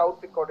கொடுத்திருக்க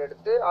அவுட்ஃபிட் கோட்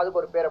எடுத்து அதுக்கு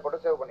ஒரு பேரை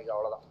போட்டு சேவ் பண்ணிக்க.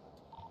 அவ்வளவுதான்.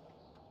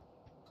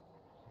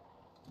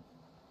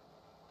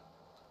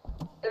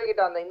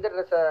 கிட்ட அந்த இந்த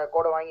Dress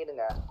கோட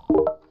வாங்கிடுங்க.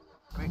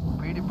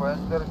 பிடி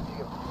 15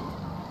 சீக்கிரம்.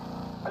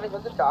 அன்னைக்கு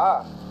வந்துட்டா?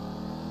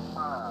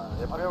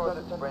 எப்பவே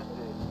வந்துச்சு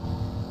 15.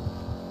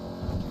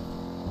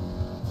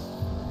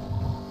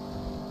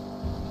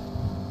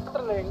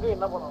 மோட்டர்ல எங்க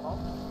என்ன பண்ணனும்?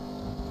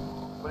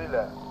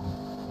 புரியல.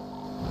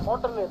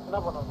 மோட்டர்ல என்ன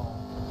பண்ணனும்?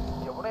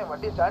 எவனே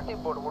வண்டி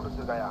ஸ்டார்டிங் போட்டு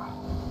வச்சிருக்காயா?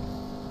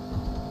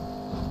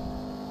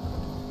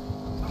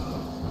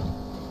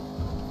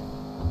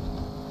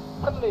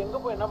 மோட்டர்ல எங்க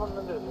போய் என்ன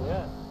பண்ணனும்னு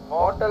தெரியல.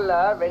 மோட்டர்ல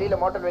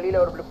மோட்டர் வெளியில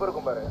ஒரு பிளிப்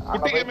இருக்கும் பாரு.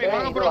 குட்டி கேமிங்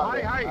வாங்க bro.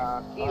 Hi hi.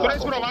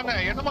 Suresh bro வாங்க.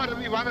 என்னமா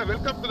ரவி வாங்க.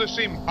 Welcome to the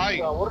stream. Hi.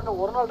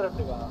 ஒரு நாள்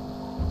ரெண்டுக்கா?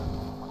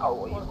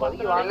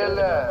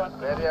 இல்ல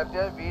வேற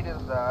யார்ட்டையாவது வீடு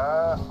இருந்தா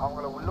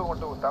அவங்கள உள்ள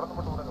மட்டும் திறந்து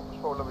மட்டும் விடுங்க.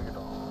 புஷ்பா உள்ள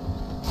போய்க்கிட்டோம்.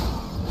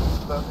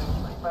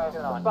 புஷ்பா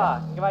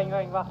இங்க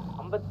வா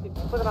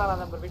 34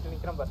 நம்பர் வீட்டுல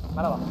நிக்கிறேன் பாரு.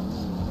 மேல வா.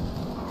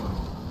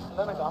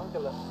 இல்ல எனக்கு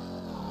காமிக்கல.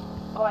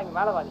 வா இங்க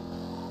மேல வா. நீ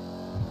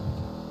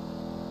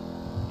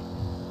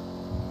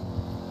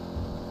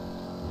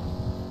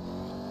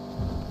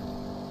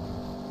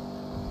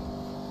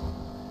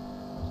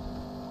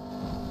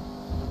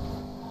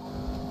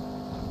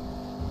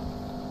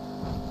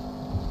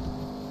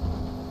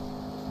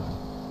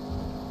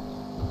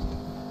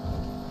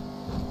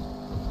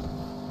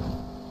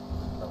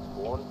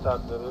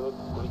சார்ஜர்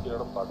குளிக்கிற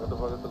இடம் பக்கத்துல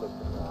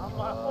வச்சிருக்கேன்.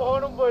 ஆமா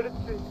போனும்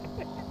போயிடுச்சு.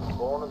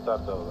 போனும்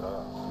சார்ஜ் ஆகுதா?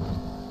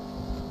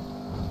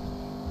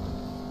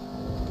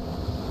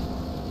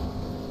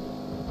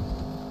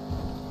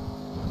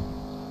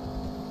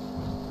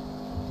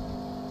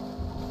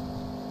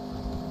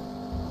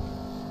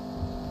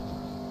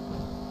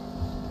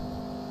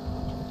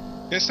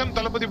 SM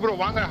தலபதி ப்ரோ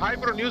வாங்க. Hi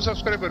bro, new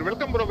subscriber.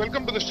 Welcome bro,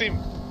 welcome to the stream.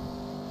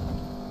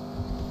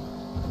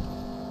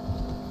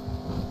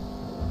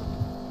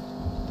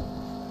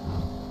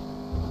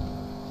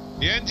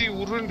 ஏன்ஜி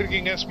உருன்னு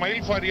இருக்கீங்க?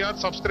 ஸ்மைல் ஃபார் யார்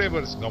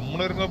சப்ஸ்கிரைபர்ஸ்.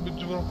 கம்முன்னு இருங்க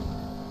பிச்சு ப்ரோ.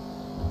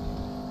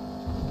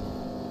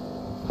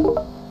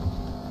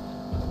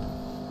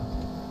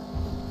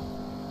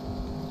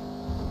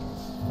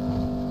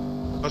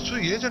 பசு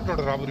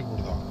ஏஜென்ட்டோட ராபரி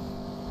போடுதா?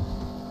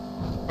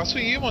 பசு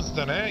ஏமாஸ்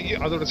தானே?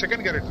 அதோட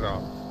செகண்ட் கேரக்டரா?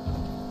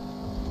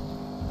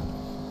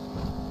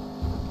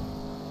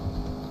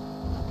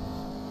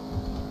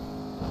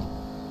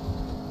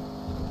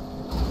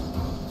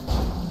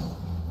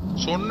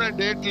 சொன்ன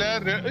டேட்ல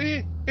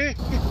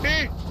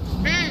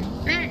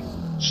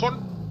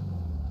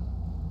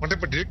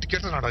இப்ப டேட்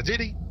கேட்டாடா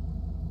ஜேடி.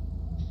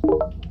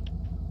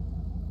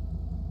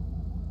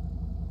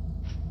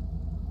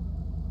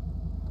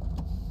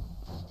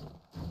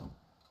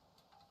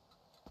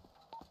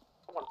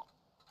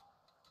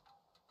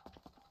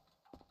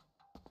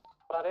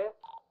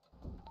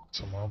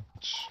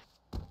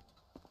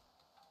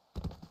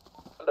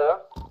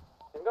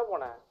 எங்க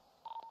போன?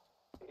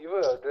 இவ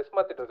ட்ரெஸ்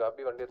மாத்திட்டு இருக்கா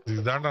அபி வண்டி எடுத்து.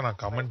 இதுதான்டா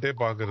நான் கமெண்டே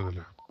பாக்குறது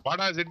இல்ல.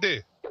 வாடா ஜெட்டு.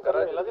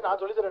 எல்லாத்தையும் நான்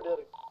சொல்லி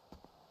தரேன்.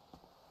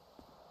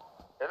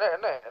 என்ன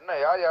என்ன என்ன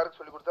யார் யாருக்கு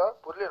சொல்லி கொடுத்தா?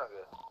 புரியல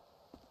எனக்கு.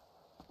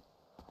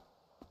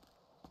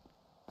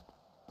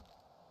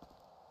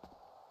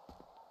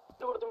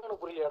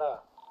 எனக்கு புரியலடா.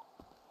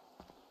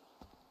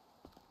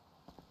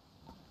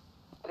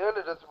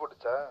 தேவல ட்ரெஸ்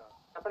போட்டுச்சா?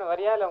 அப்ப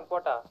வரியா இல்ல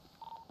போட்டா?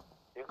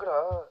 எங்கடா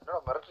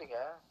என்னடா மிரட்டுறீங்க?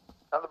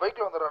 நான் அந்த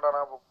பைக்ல வந்துடுறேன்டா.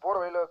 நான் போற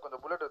வழியில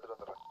கொஞ்சம் புல்லட் எடுத்துட்டு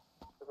வந்துடுறேன்.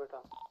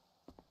 போய்ட்டான்.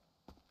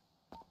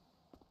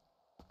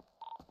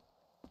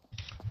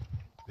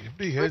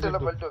 எப்படி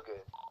ஹேஜென்ட் பெல்ட் ஓகே.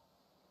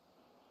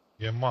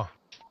 ஏம்மா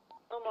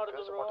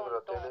பேச மாட்டேங்கற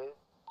தேடு.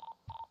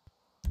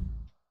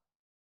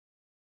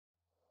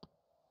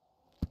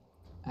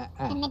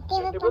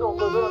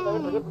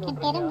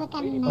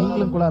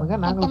 நீங்களுக்குள்ள இருங்க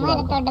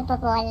நாங்களுக்குள்ள தொடுப்பு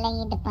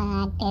போலங்கிட்டு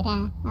பாட்டுறா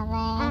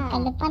அவன்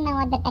கழுப்பன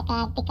ஓதட்ட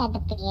காட்டி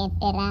கடுப்பு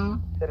ஏத்துறா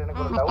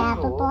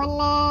மட்டாப்பு போல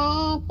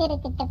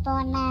திருக்கிட்டு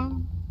போனா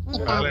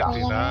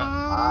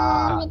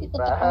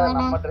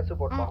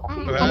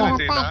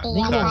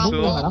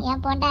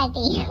என்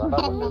பொண்டாட்டி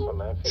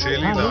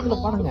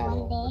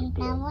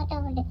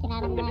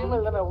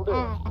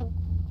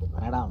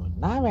மேடம்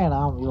நான்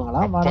மேடம்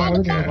இவங்களாம்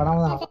பாடும்போது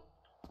படம் தான்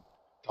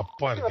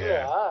தப்பா இருக்கு.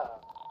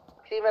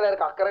 சீமையில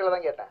இருக்க அக்கறையில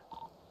தான் கேட்டேன்.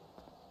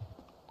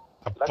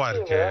 தப்பா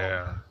இருக்கு.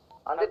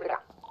 வந்துட்டு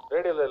இருக்கான்.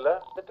 ரேடியோல இல்ல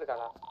வந்துட்டு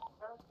இருக்காளா?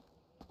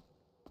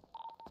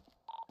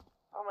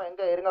 ஆமா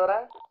எங்க இருங்க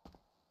வரேன்.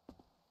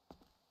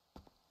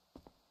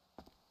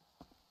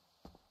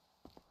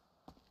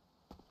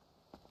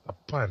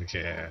 தப்பா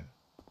இருக்கே.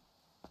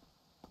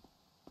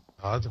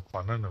 அது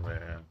பண்ணணுமே.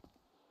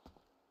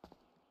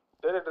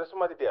 சரி ட்ரெஸ்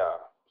மாத்திட்டியா?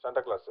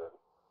 Santa Claus.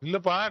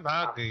 இல்லப்பா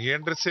நான்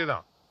என் ட்ரெஸ்ஸே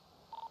தான்.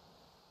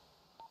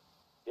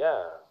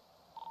 ஏன்?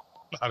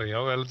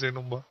 நிறைய வேலை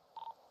செய்யணும்பா.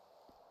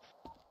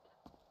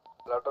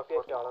 லாட் ஆஃப்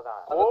ஓகே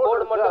அவ்வளவுதான்.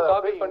 கோட் மட்டும்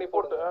காப்பி பண்ணி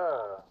போட்டு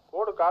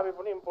கோட் காப்பி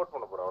பண்ணி இம்போர்ட்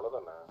பண்ண போறோம்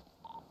அவ்வளவுதானே.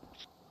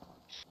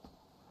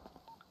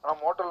 ஆனா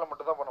மோட்டர்ல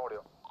மட்டும் தான் பண்ண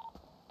முடியும்.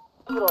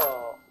 ப்ரோ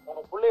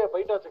உங்க புள்ளைய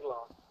பைட்ட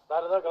வச்சுக்கலாம்.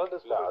 வேற ஏதாவது கலர்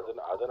ட்ரெஸ்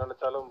இல்ல அது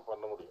நினைச்சாலும்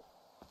பண்ண முடியும்.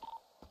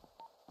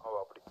 ஓ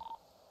அப்படி.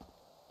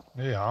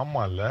 ஏய்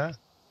ஆமால.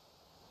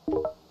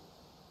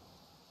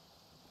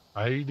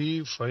 ஐடி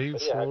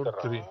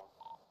 543.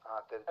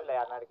 தெரியல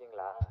யாரா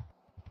இருக்கீங்களா?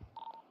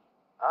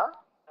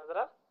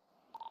 என்னடா?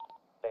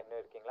 என்ன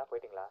இருக்கீங்களா?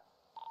 போய்ட்டீங்களா?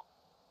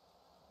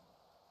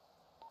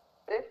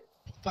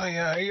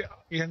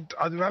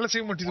 அது வேலை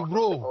செய்ய மாட்டேங்குது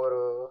ப்ரோ.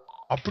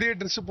 அப்படியே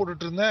Dress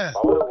போட்டுட்டு இருந்தேன்.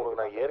 உங்களுக்கு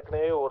நான்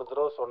ஏற்கனவே ஒரு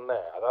தடவை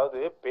சொன்னேன். அதாவது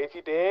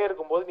பேசிட்டே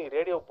இருக்கும்போது நீ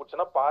ரேடியோ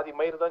புடிச்சனா பாதி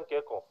மயிர் தான்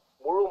கேட்கும்.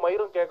 முழு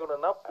மயிரும்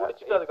கேட்கணும்னா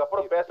புடிச்சிட்டு அதுக்கு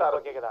அப்புறம் பேச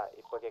ஆரம்பிக்கும். கேக்குதா?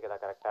 இப்போ கேக்குதா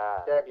கரெக்ட்டா?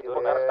 இது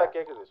கரெக்ட்டா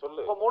கேக்குது. சொல்லு.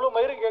 இப்ப முழு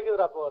மயிரும்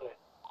கேக்குதுடா அப்போ வர.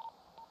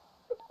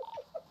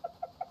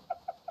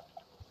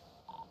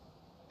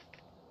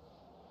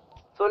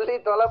 சொல்லி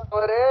தொலை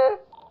போறே.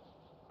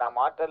 நான்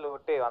மாட்டர்ல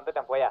விட்டு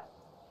வந்துட்டேன் போயா.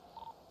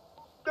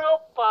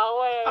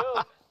 பாவம்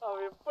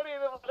அவன் எப்படி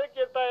இது மட்டும்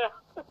கேட்டாயா?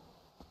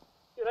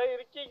 இதா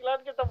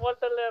இருக்கீங்களான்னு கேட்ட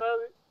மாட்டர்ல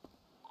யாராவது.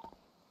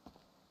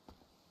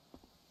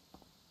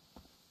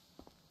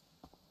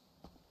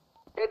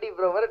 கேடி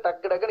ப்ரோ மாதிரி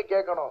டக்கு டக்குன்னு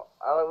கேட்கணும்.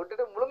 அதை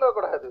விட்டுட்டு முழுங்க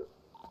கூடாது.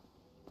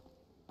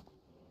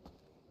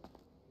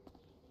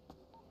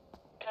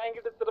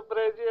 என்கிட்ட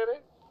திருப்பி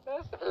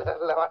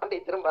இல்ல வண்டி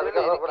திரும்ப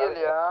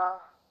இல்லையா?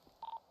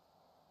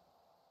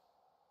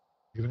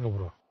 இருங்க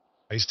ப்ரோ.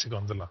 ஐஸ்டிக்கு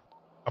வந்துடலாம்.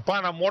 அப்பா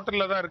நான்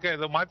மோட்டர்ல தான் இருக்கேன்.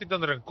 இதை மாத்திட்டு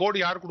வந்துடுறேன். கோடு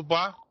யார்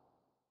கொடுப்பா?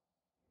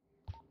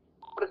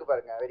 இருக்கு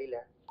பாருங்க வெளியில.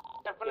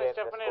 ஸ்டெஃபனே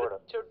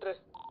சுட்ரு.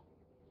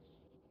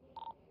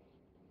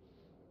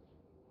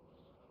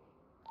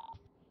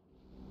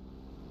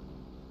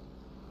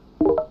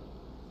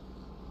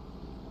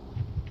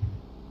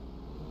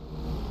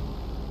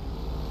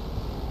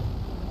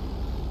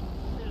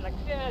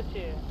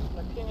 லக்ஷ்மியாச்சு.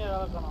 லக்ஷ்மி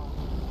வளர்க்கணும்.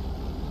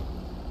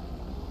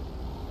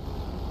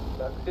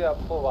 லக்ஷ்மி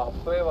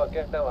அப்பவே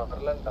கேட்டேன்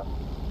வரலன்ட்டான்.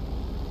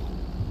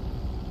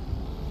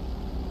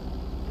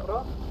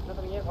 ப்ரோ என்ன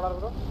சொன்னீங்க கொலார்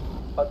ப்ரோ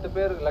 10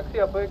 பேர் லக்ஸி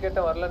அப்பவே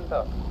கேட்ட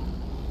வரலன்ட்டா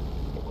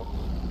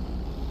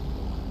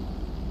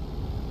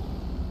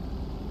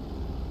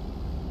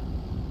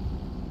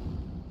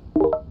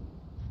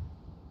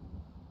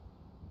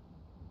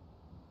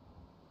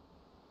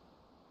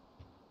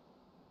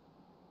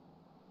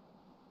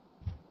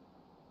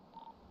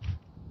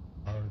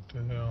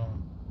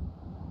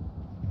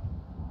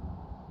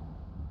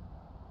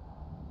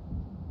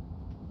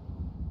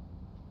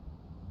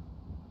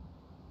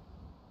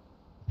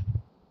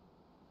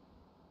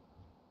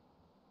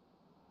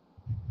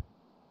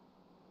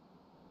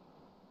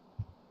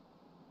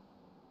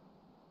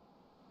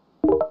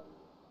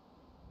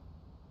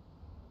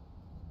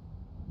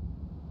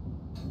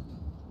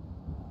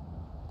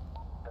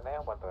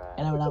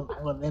என்ன மேடம்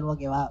உங்க பேர்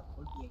ஓகேவா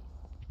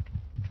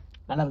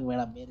நல்லா இருக்கு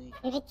மேடம் பேரு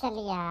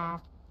இருச்சலியா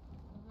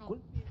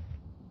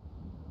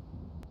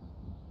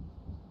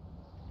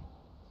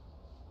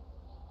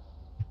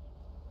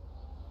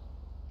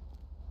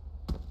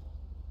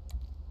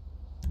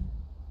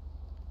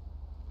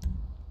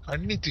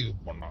கன்னித்தீவு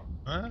போனா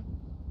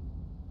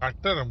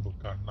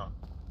கட்டரம்புக்கு அண்ணா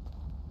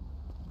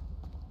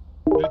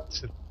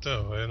சித்த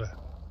வேலை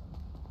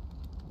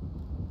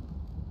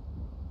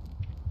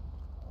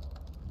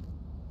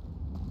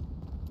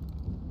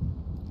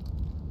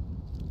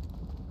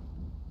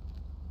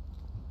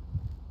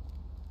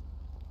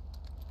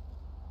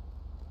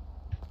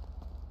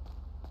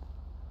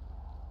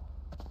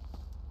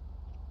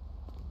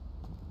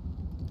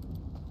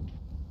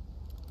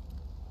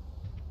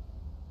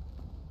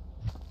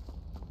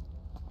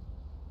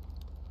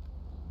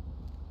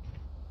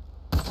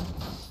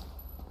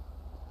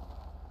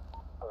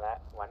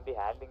வண்டி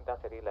ஹேண்ட்லிங் தான்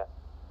சரியில்லை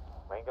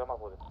பயங்கரமா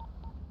போகுது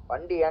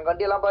வண்டி என்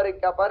வண்டி எல்லாம் பாரு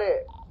பாரு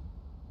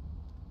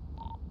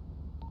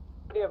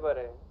அப்படியே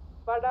பாரு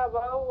படா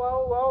வாவ்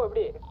வாவ் வாவ்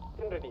எப்படி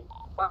ரெடி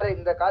பாரு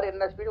இந்த கார்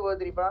என்ன ஸ்பீடு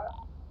போகுது தெரியுமா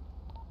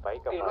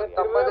பைக்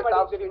 250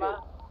 டாப் ஸ்பீடு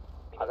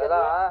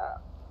அதெல்லாம்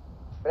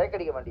பிரேக்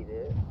அடிக்க மாட்டேங்குது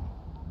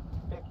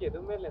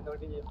எதுவுமே இல்லை இந்த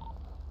வண்டி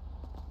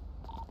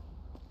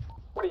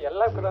இப்படி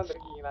எல்லாம் இப்பதான்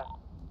வந்திருக்கீங்களா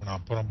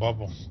அப்புறம்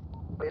பாப்போம்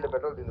வண்டியில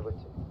பெட்ரோல் தீர்ந்து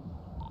போச்சு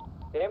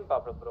சேம்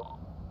பாப்போம் ப்ரோ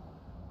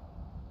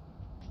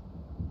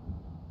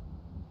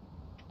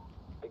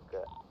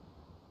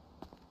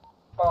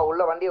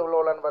உள்ள வண்டி உள்ள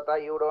உள்ளன்னு பார்த்தா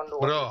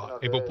ப்ரோ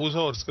இப்போ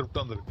புதுசா ஒரு ஸ்கிரிப்ட்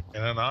வந்திருக்கு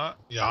என்னன்னா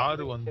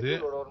யாரு வந்து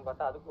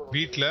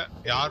வீட்ல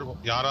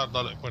யாரா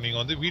இருந்தாலும் இப்போ நீங்க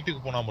வந்து வீட்டுக்கு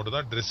போனா மட்டும்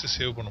தான் Dress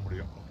சேவ் பண்ண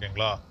முடியும்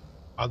ஓகேங்களா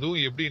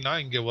அதுவும் எப்படின்னா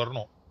இங்க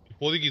வரணும்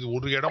இப்போதைக்கு இது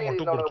ஒரு இடம்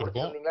மட்டும்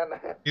கொடுத்துருக்கோம்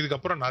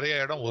இதுக்கப்புறம்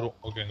நிறைய இடம் வரும்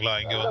ஓகேங்களா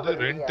இங்க வந்து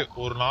ரெண்ட்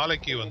ஒரு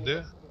நாளைக்கு வந்து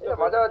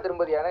மஜாவா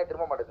திரும்பதியானே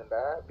திரும்ப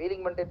மாட்டேங்குதுடா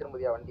பீலிங் பண்ணிட்டே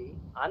திரும்பதியா வண்டி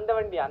அந்த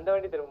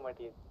வண்டி திரும்ப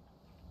மாட்டேங்குது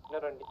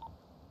இன்னொரு வண்டி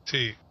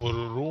சரி ஒரு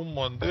ரூம்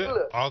வந்து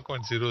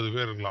ஆக்குவன்ஸ் 20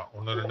 பேர் இருக்கலாம்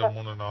 1 2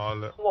 3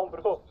 4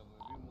 ப்ரோ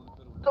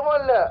சுத்தமா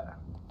இல்ல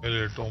 7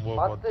 8 9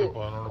 10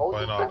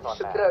 11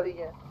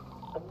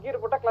 14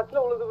 கியர் போட்டா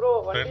கிளட்ச்ல உழுது ப்ரோ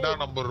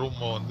ரெண்டாம் நம்பர் ரூம்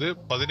வந்து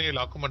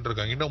 17 ஆக்குமெண்ட்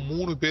இருக்காங்க இன்னும்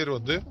 3 பேர்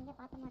வந்து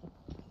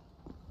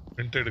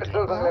ரெண்ட்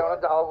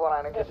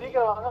எடுக்கலாம்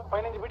சீக்கிரம் வாங்க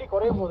 15 பிடி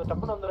குறைய போகுது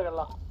டப்புன்னு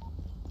வந்துருங்கலாம்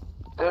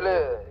தேலு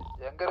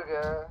எங்க இருக்க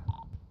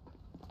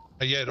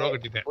 5000 ரூபாய்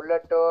கட்டிட்டேன்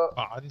புல்லட்டோ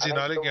 5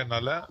 நாளைக்கு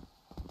என்னால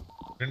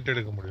ரெண்ட்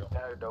எடுக்க முடியும்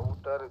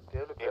டவுட்டா இருக்கு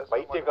தேலு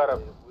பைத்தியக்கார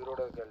உயிரோட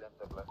இருக்க இல்லையான்னு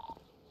தெரியல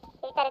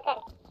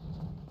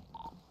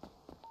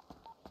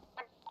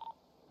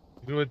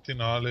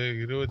 24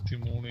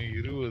 23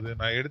 20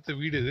 நான் எடுத்த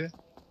வீடு இது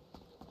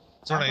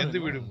நான் எந்த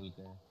வீடு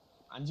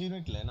 5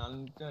 யூனிட்ல 4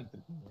 யூனிட்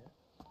எடுத்துருக்கீங்க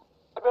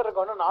பேர்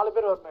இருக்கோம் 4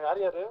 பேர் வரணும்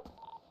யார் யாரு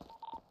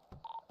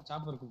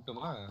சாப்பர்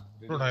கூப்பிட்டோமா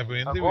நான் இப்போ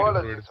எந்த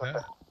வீடு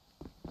எடுத்தேன்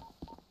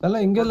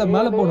அதெல்லாம் இங்க இல்ல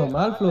மேல போணும்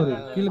மேல் ஃப்ளோர்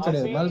கீழ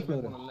கிடையாது மேல்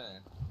ஃப்ளோர்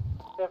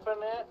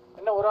ஸ்டெஃபன்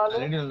என்ன ஒரு ஆளு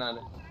ரேடியல்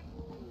 4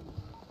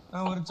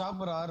 நான் ஒரு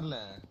சாப்பர் 6ல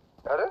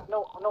யாரு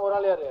இன்னும் ஒரு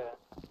ஆளு யாரு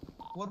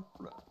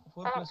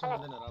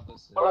 4+1 தான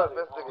ராபஸ்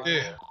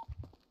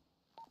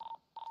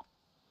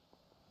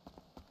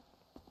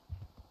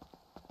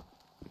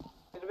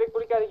இது போய்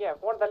குளிக்காதீங்க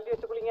போன் தள்ளி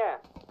வச்சு குளிங்க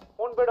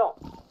போன் போய்டும்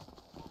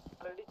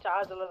ஆல்ரெடி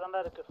சார்ஜ்ல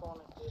தான்டா இருக்கு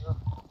போன்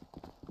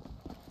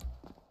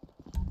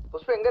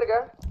புஷ்பா எங்க இருக்க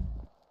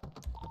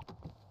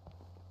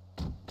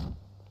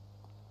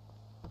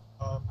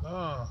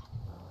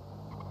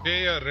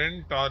pay a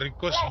rent or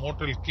request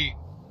motel key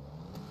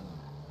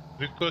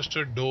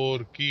requested door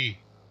key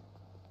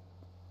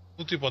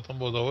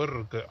 119 hour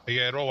இருக்கு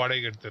 5000 ரூபாய்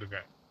வாடகை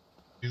எடுத்திருக்கேன்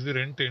இது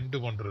ரெண்ட் எண்ட்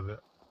பண்றது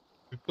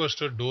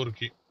requested door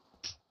key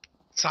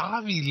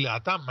சாவி இல்ல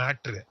அதான்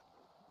மேட்ரு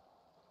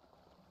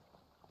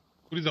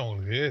புரியுதா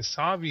உங்களுக்கு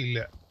சாவி இல்ல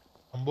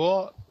நம்ம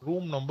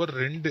ரூம் நம்பர்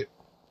 2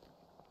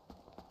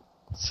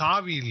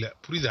 சாவி இல்ல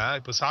புரியுதா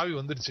இப்ப சாவி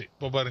வந்துருச்சு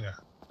இப்ப பாருங்க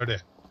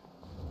அப்படியே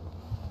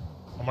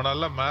நம்ம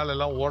நல்லா மேல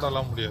எல்லாம்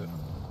ஓடலாம் முடியாது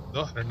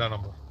இதோ 2ஆம்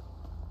நம்பர்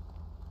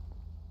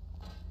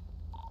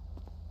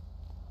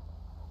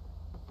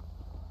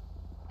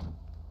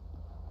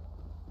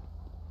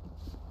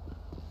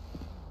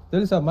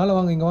தெரியுசா மேல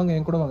வாங்க இங்க வாங்க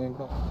என் கூட வாங்க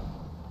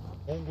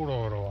உன் கூட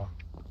வரவா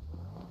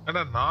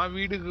ஏடா நான்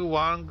வீட்டுக்கு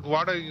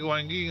வாடகைக்கு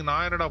வாங்கி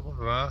நான் என்னடா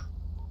பண்றேன்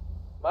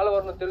மேல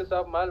வரணும் தெரியுசா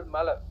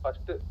மேல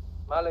ஃபர்ஸ்ட்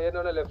மேல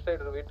ஏறினோட லெஃப்ட்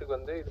சைடு வீட்டுக்கு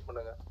வந்து இது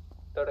பண்ணுங்க.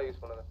 தேர்டா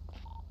யூஸ் பண்ணுங்க.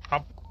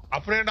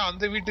 அப்புறம்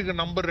அந்த வீட்டுக்கு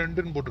நம்பர்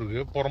 2ன்னு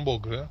போட்டுருக்கு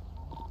புறம்போக்கு.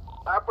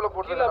 மேப்ல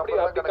போட்டுருக்க அப்படி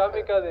அப்படி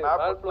காமிக்காது.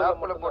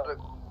 மேப்ல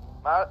போட்டுருக்கு.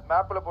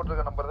 மேப்ல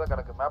போட்டுருக்க நம்பர் தான்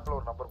கணக்கு. மேப்ல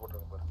ஒரு நம்பர்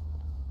போட்டுருங்க பாரு.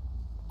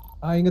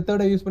 இங்க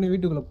தேர்டா யூஸ் பண்ணி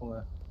வீட்டுக்குள்ள போங்க.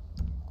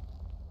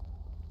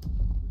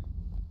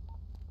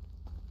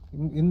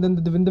 இந்த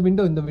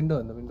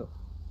விண்டோ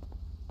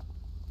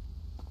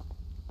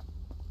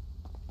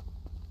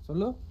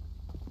சொல்லு.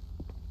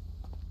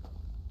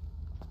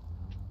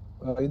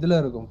 இதுல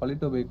இருக்கும்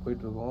பலிட்டோ பைக்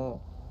போயிட்டு இருக்கும்.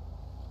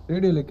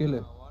 ரேடியோல கேளு.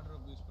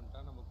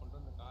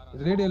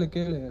 ரேடியோல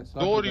கேளு.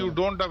 Door you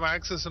don't have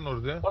access ன்னு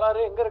வருது.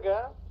 போலாரு எங்க இருக்க?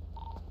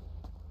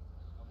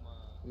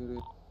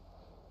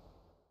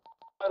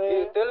 அரே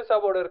தேலு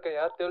சாபோட இருக்கேன்.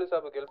 யார் தேலு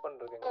சாபுக்கு ஹெல்ப்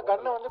பண்றீங்க?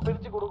 கண்ணை வந்து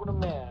பிரிச்சு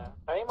கொடுக்கணுமே.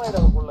 டைம்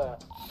ஆயிடும்க்குள்ள.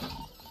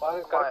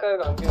 பாருங்க கரெக்ட்டா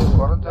இருக்கு.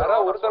 அங்க யாரா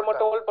ஒருத்தர்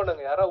மட்டும் ஹோல்ட்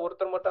பண்ணுங்க. யாரா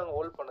ஒருத்தர் மட்டும் அங்க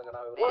ஹோல்ட் பண்ணுங்க.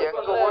 நான்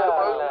எங்க ஹோல்ட்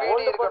பண்ணு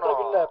பீடி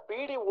இருக்கணும். இல்ல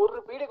பீடி ஒரு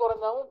பீடி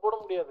குறஞ்சாவும் போட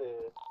முடியாது.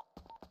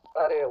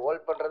 அரே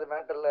ஹோல்ட் பண்றது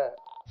மேட்டர் இல்ல.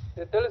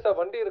 தேலு சாப்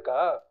வண்டி இருக்கா?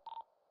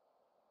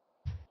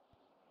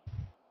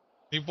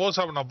 நீ போ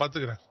சாப் நான்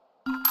பாத்துக்கறேன்.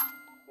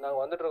 நாங்க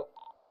வந்துட்டோம்.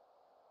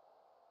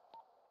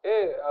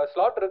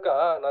 ஸ்லாட் இருக்கா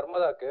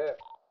நர்மதாக்கு?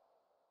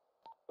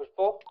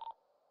 புஷ்போ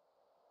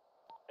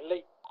இல்லை.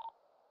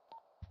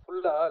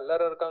 ஃபுல்லா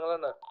எல்லாரும்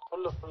இருக்காங்களா?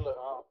 ஃபுல்லு.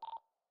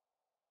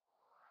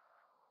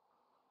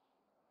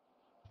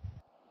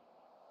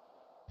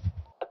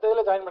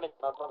 அடுத்ததுல ஜாயின்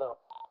பண்ணிக்கலாம் நர்மதா.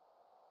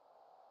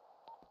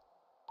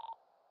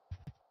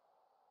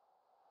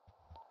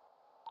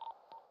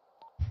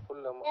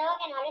 ஃபுல்லா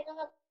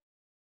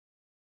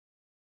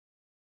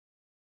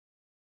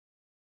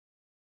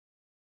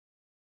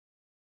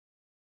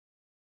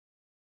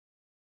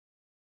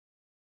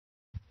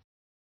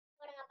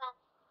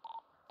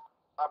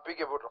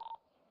பிகே போட்றோம்.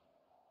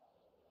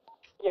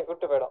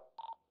 கூட்டு போயிடும்.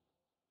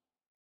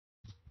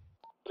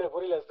 இல்ல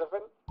புரியல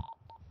ஸ்டெஃபன்.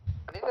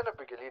 நீ தானே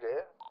பிகே லீடு.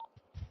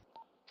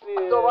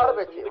 வாஸ்தவமான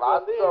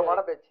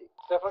பேச்சு.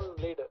 Stefan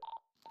lead.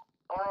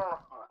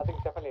 அதுக்கு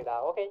ஸ்டெஃபன் லீடா?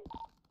 ஓகே.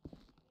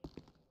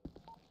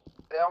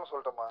 தெரியாம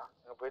சொல்லிட்டோமா?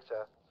 எங்க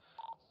போயிடுச்சா?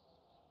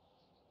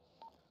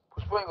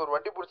 புஷ்பா இங்க ஒரு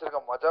வண்டி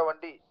பிடிச்சிருக்கேன். மஜா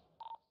வண்டி.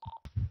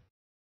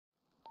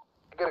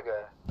 எங்க இருக்க?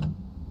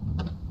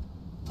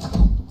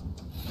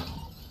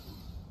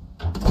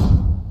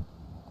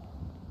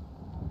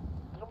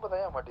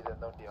 தயா மாட்டிது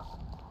அந்த வண்டியா.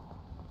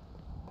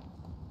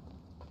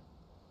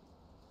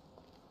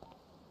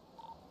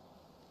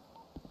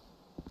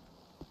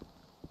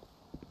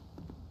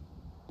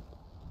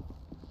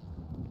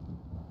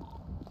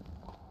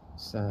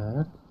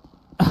 சார்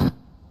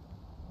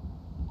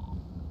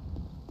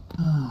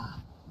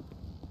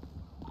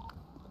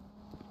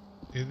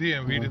இது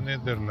என் வீடுன்னே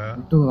தெரியல.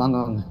 வாங்க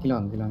கீழே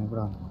வாங்க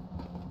கூட வாங்க.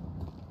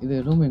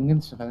 இது ரூம்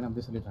எங்கன்னு ஸ்டார்ட் ஆகுதுன்னு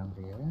அப்படியே சொல்லிடுறாங்க.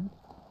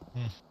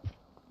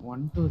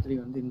 1 2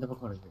 3 வந்து இந்த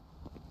பக்கம் இருக்கு.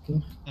 ஓகே.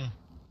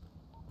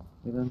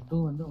 இது 2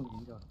 வந்து உங்களுக்கு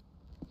இங்க வரும்.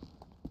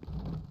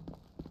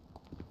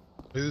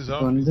 இது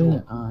வந்து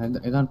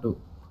இதான் 2.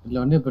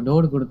 இதுல வந்து இப்ப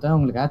டோர் கொடுத்தா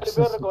உங்களுக்கு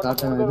ஆக்சஸ்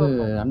காட்ட இது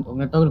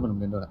உங்க டோகல் பண்ண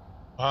முடியும் டோரை.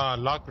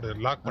 லாக்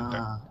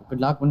பண்ணிட்டேன். இப்போ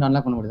லாக் பண்ணி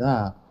அன்லாக் பண்ண முடியுதா?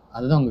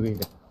 அதுதான் உங்க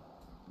வீடு.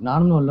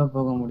 நானும் உள்ள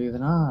போக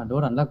முடியுதுன்னா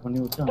டோர் அன்லாக் பண்ணி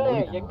விட்டு அங்க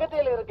போய் எங்க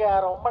தேல இருக்க?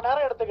 ரொம்ப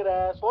நேரம் எடுத்துக்கற.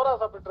 சோறா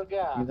சாப்பிட்டு இருக்க.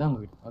 இதுதான்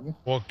உங்க வீடு.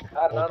 ஓகே.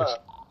 நானா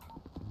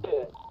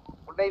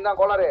உன்னைதான்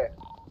கோளாரே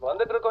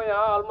வந்துட்டு இருக்கோம்.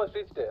 Almost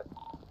reached.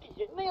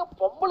 என்னைய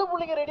பொம்பளை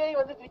புள்ளைங்க ரெடி ஆகி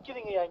வந்து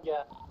நிக்கிறீங்க இங்க.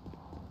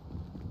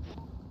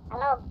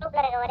 ஹலோ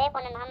குரூப்ல இருக்க ஒரே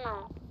பொண்ணு நானா?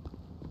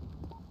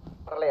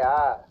 வரலையா?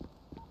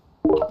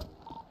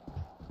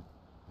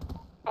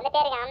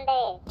 வந்துட்டே இருக்கேன் ஆண்டே.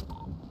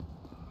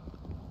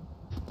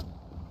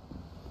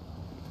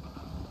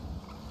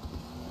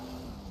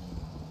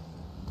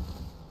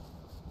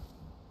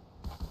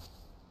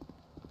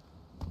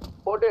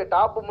 போட்டு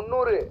டாப்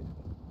 300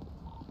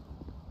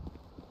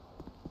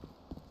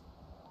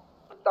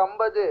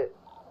 50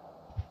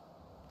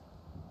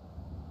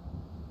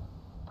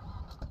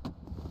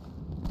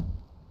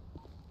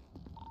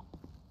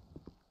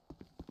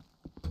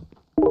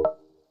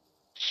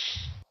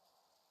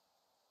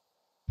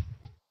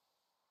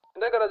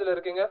 எந்த கராஜ்ல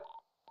இருக்கீங்க?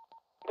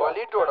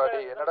 பலிட்டோடா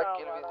டேய் என்னடா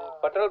கேள்வி இது?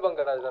 பெட்ரோல் பங்க்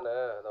கராஜ் தானே?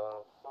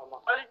 ஆமா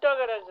பலிட்டோ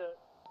கராஜ்.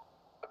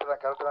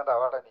 கரெக்ட் தான்டா.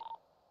 வாடா நீ.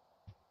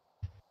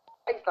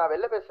 நான்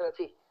வெளில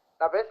பேசுறேன்.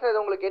 நான் பேசுறது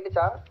உங்களுக்கு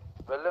கேட்டுச்சா?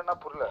 வெள்ளனா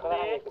புரியல.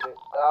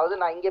 அதாவது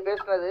நான் இங்க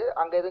பேசுறது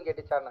அங்க எதுவும்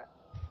கேட்டுச்சானே?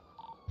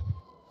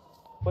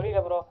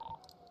 புரியல ப்ரோ.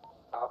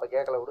 அப்ப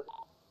கேக்கல விடு.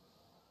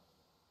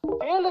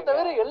 தேல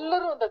தவிர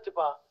எல்லாரும்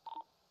வந்தாச்சுப்பா.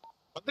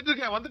 வந்துட்டு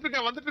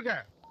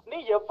இருக்கேன். நீ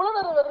எவ்வளவு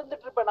நேரம்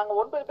வந்துட்டு இருப்ப? நாங்க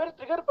 9 பேர்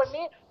ட்ரிகர்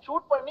பண்ணி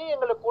ஷூட் பண்ணி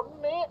எங்களை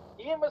கொன்னு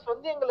இஎம்எஸ்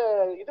வந்து எங்களை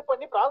இது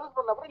பண்ணி ப்ராசஸ்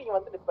பண்ண அப்புறம் நீங்க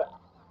வந்து நிப்ப.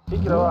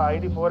 சீக்கிரம்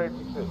ஐடி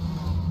 486.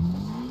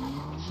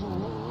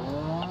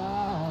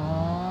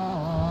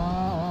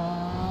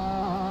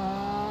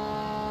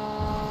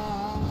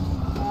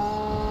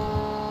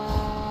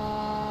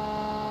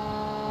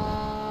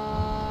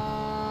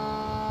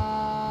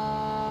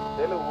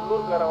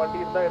 உள்ளூர்கார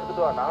வண்டி இருந்தா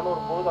எடுத்துட்டு வா.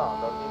 400 போதும்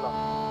அந்த வண்டிலாம்.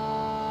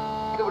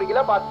 இது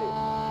பிடிக்கல பாத்து.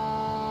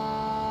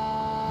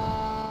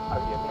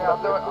 அது என்ன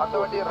அந்த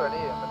வண்டியா ரெடி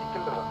அந்த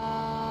நிக்கல்ல.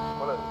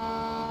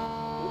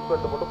 சீட்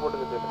பெல்ட் மட்டும்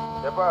போட்டுக்கிட்டு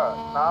ஏப்பா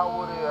நான்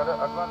ஒரு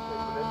அட்வான்ஸ்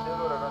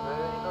சைக்கிள் ஒரு அட்வான்ஸ்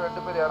இன்னும்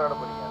 2 பேர் யார் ஆட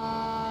போறீங்க?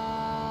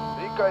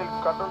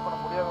 ரீகாயில் கண்ட்ரோல் பண்ண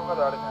முடியாதவங்க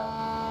அதை ஆடுங்க.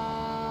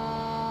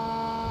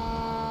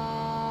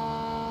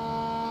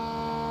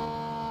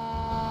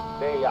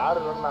 டேய் யாரு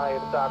இல்லைன்னு நான்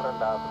எடுத்து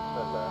ஆடுறேன்டா,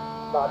 பிரச்சனை இல்லை.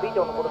 நான்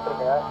அபிட்ட ஒன்று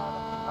கொடுத்துருக்கேன்.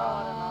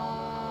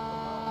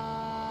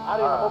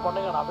 யாரு என்னமோ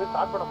பண்ணுங்க, நான் போய்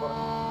ஸ்டார்ட் பண்ண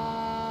போறேன்.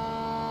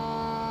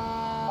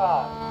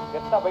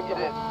 கெட்டா பைக்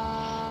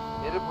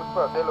இரு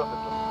புஷ்பா சேல்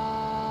வந்துட்டு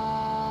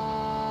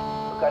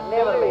கண்ணே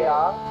வரலையா?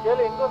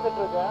 சேல் எங்க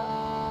வந்துட்டு இருக்க?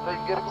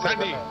 இங்க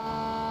இருக்கு.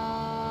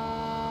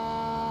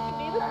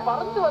 நீ இது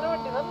பறந்து வர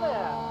வேண்டியதானே?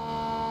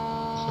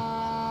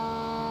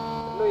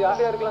 இன்னும்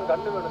யார் யாருக்கெல்லாம்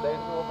கண்ணு வேணும்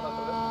தைரியம் ஓபன்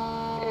சொல்லுங்க.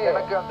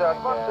 எனக்கு அந்த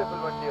அட்வான்ஸ்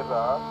சைக்கிள்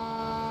வண்டிடுறா.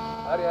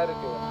 யார்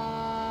யாருக்கு?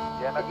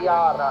 எனக்கு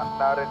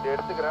நான் 2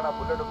 எடுத்துக்கிறேன். நான்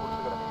புல்லட்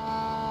கொடுத்துக்கிறேன்.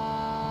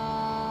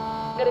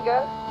 எங்க இருக்க?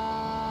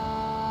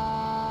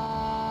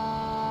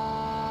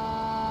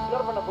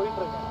 கிளியர் பண்ண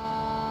போயிட்டு இருக்கேன்.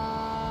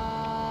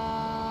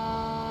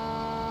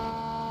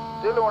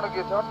 சேல் உனக்கு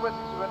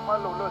 7.6 வேணுமா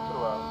இல்ல உள்ள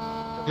வச்சிருவா?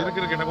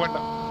 இருக்கு எனக்கு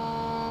வேண்டாம்.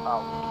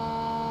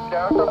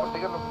 டேரக்டா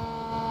பண்ணிக்கல.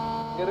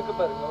 இங்க இருக்கு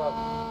பாருங்க.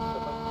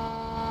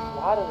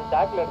 யார் அந்த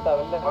ஜாக்ல எடுத்தா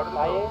வெல்ல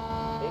தாயே?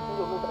 ஏய்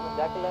உள்ள விட்டுறேன்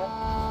ஜாக்ல.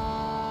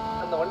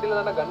 அந்த வண்டியில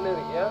தான கன்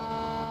இருக்கீங்க.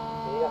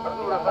 ஏய்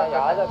அந்த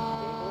யாரா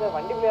இந்த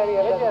வண்டிக்குள்ள யாரு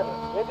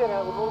ஏஜர்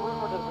எனக்கு 100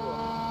 புல் மட்டும் எடுத்துக்கோ.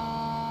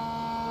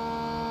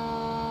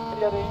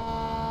 சரியாரே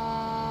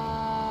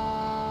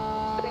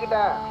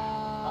எடுத்துக்கிட்டேன்.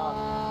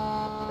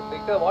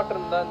 இந்த வாட்டர்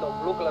இருந்தா இந்த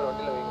ப்ளூ கலர்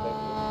வண்டியில வைங்க.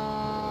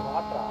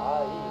 வாட்டரா?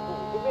 ஏய் இது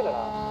ஒண்ணுமே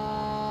இல்லடா.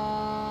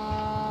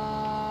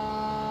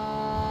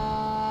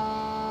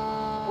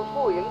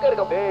 புஷ்பு எங்க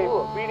இருக்க? டேய்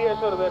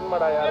பிடிஎஸ்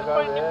வேணுமாடா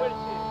யாருக்காவது?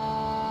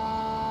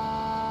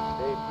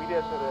 டேய்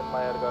பிடிஎஸ்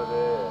வேணுமா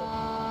யாருக்காவது?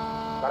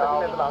 கடைசி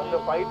நேரத்துல அங்க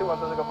ஃபைட்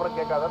வந்ததுக்கு அப்புறம்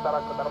கேட்காத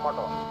தர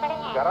மாட்டோம்.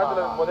 கராஜ்ல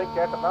இருக்கும்போதே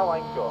கேட்டனா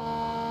வாங்கிக்கோ.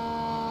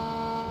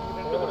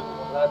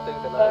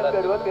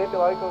 எல்லாத்துக்கிட்ட கேட்டு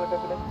வாங்கிக்கோ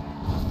டக்குனு.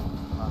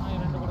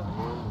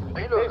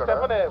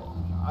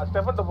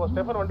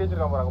 ஸ்டெஃபன் வண்டி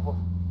வச்சிருக்கான் பாருங்க.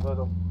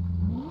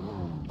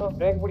 போ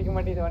பிரேக் பிடிக்க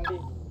மாட்டேங்குது வண்டி.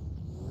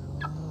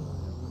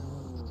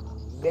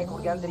 பிரேக்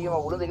பிடிக்காம தெரியுமா?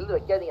 உளுந்து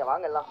வைக்காதீங்க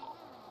வாங்க எல்லாம்.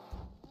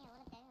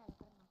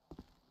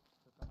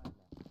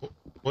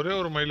 ஒரே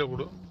ஒரு மைல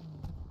கொடு.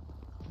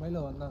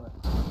 மைல வந்தாங்க.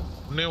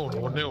 ஒண்ணே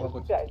ஒண்ணு.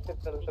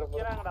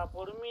 நிக்கறாங்கடா,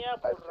 பொறுமையா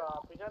போடுறா.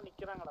 அப்படினா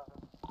நிக்கறாங்கடா.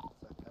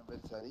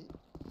 சரி.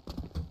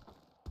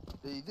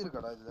 டேய் இது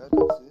இருக்கடா இதுல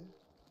டாக்ஸ்.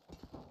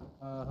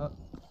 ஆஹா.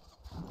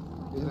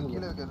 இது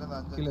கீழ இருக்கு. என்ன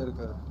 5 கீழ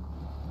இருக்கு.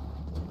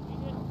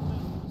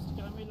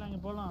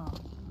 கிளம்பிடலாம் போலாம்.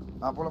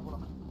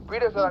 போலாம்.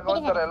 பிடிஎஸ் அங்க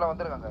வந்து எல்லாம்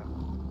வந்திருக்காங்க.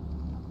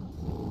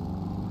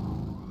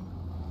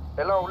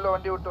 எல்லாம் உள்ள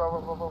வண்டி விட்டு வா.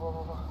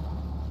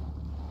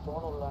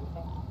 போன் உள்ள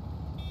வந்து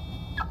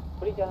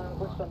குளிக்காத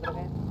குளிச்சுட்டு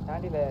வந்திருக்கேன்.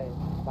 தாண்டியில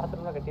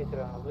பாத்ரூம்லாம் கட்டி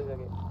வச்சிருக்காங்க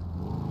குளிக்காக.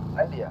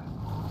 ஆண்டியா?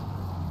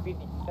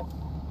 பிடி.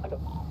 ஹலோ.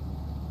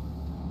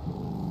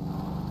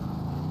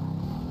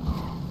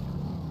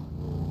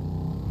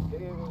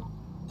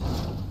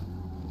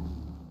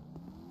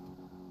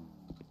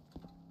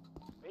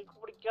 பிரேக்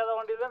பிடிக்காத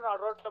வண்டியில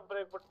நான் ரோட்ல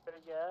பிரேக்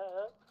போட்டுருக்கேன்.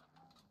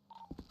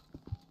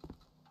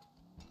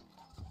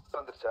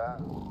 வந்துருச்சா?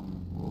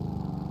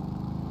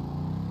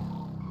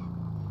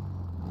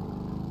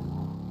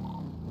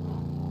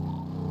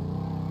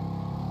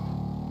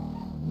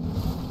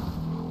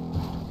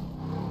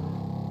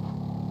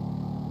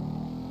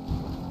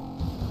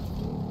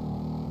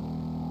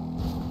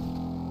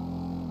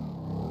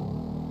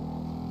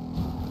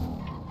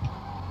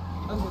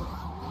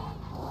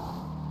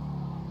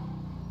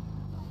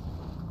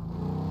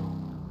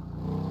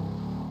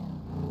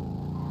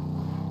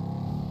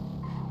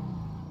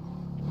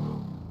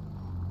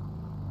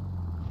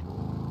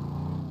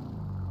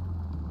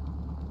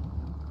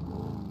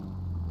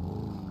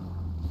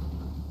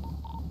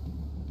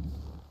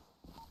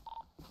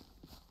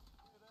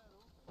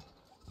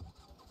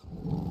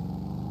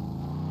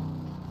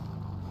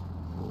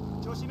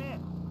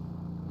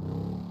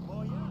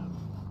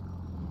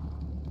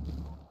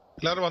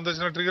 எல்லாரும்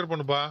வந்துச்சுன்னா ட்ரிகர்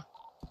பண்ணுப்பா.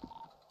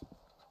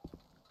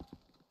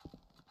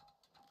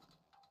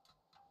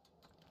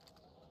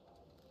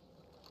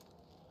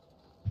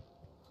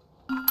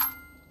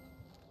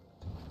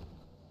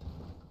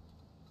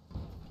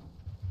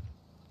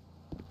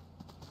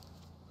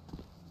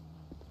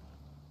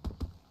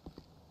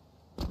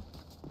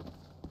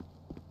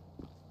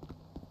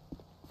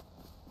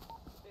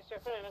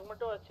 எனக்கு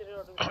மட்டும் வச்சிரு.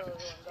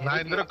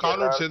 நான் இந்த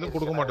கால் அவுட்ஸ் எதுவும்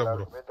கொடுக்க மாட்டேன்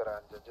ப்ரோ.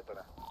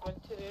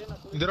 வச்சிரு.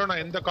 இந்த தடவை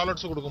நான் எந்த கால்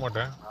அவுட்ஸும் கொடுக்க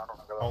மாட்டேன்.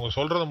 அவங்க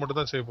சொல்றத மட்டும்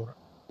தான் செய்ய போறேன்.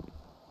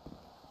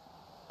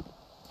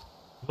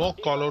 No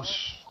call outs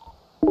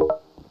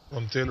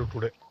from Thelu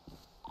today.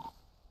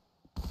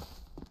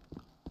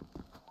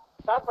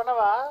 Start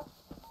பண்ணவா?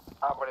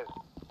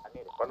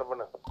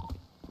 பண்ணு.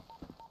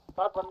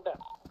 ஸ்டார்ட்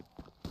பண்ணிட்டேன்.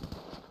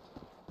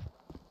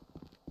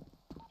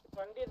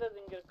 வண்டி ஏதாவது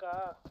இங்க இருக்கா?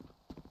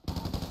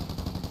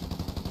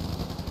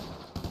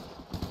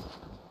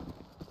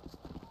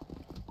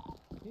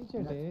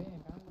 டீஷர்ட்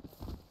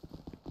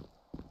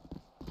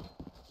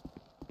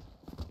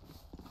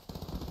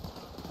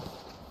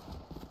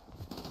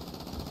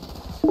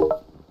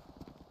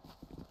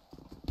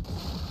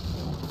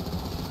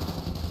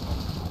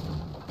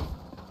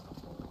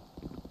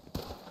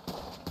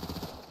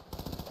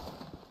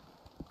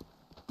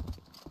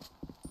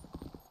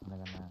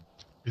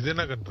இது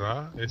என்ன கன்றா?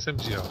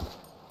 SMG-யா?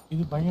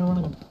 இது பயங்கரமான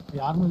கன்.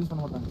 யாருமே யூஸ்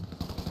பண்ண மாட்டாங்க.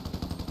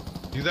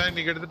 இதான்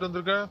இன்னைக்கு எடுத்துட்டு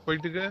வந்திருக்க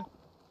போயிட்டுக்கு?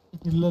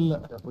 இல்ல இல்ல.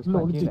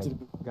 புஷ்பா ஒளிச்சு கீழ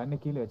வச்சிருக்கு. கண்ணு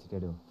கீழ வச்சிட்டு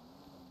எடு.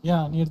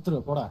 ஏன் நீ எடுத்துரு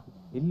போடா.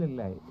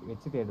 இல்ல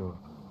வச்சிட்டு எடு.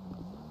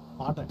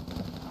 மாட்டேன்.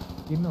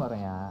 ஸ்கின்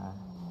வரேன்யா.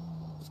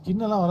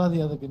 ஸ்கின் எல்லாம்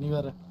வராது அதுக்கு நீ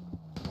வேற.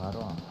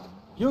 வரோம்.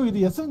 யோ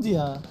இது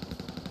SMG-யா?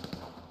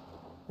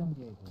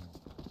 SMG இது.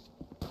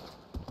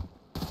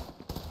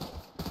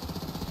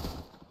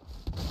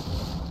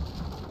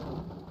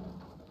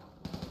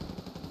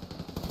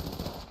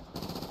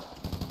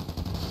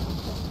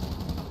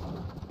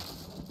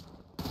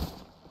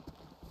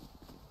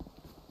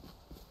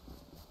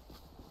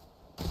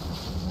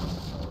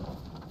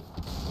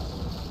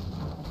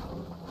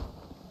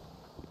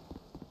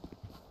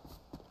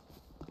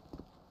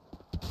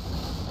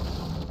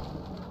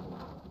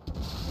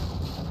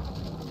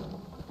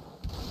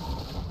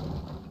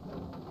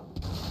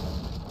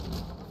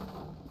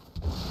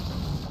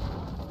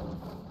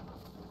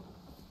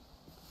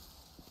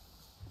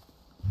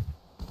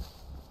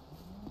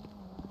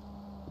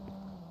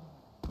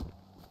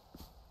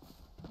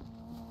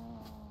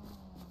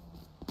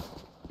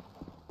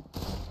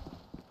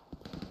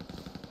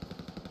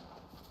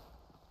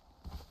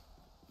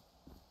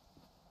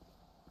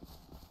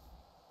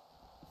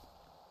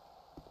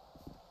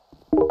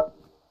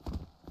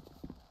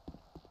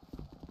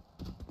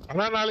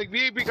 ஆனா நாளைக்கு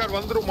விஐபி கார்டு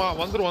வந்துருமா?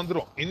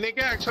 வந்துரும்.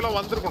 இன்னைக்கே ஆக்சுவலா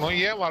வந்திருக்கணும்.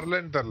 ஏன்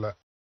வரலன்னு தெரியல.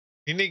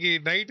 இன்னைக்கு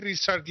நைட்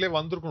ரீஸ்டார்ட்லயே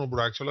வந்திருக்கணும்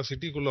ப்ரோ. ஆக்சுவலா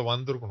சிட்டிக்குள்ள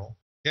வந்திருக்கணும்.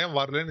 ஏன்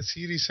வரலன்னு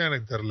சீரியஸா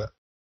எனக்கு தெரியல.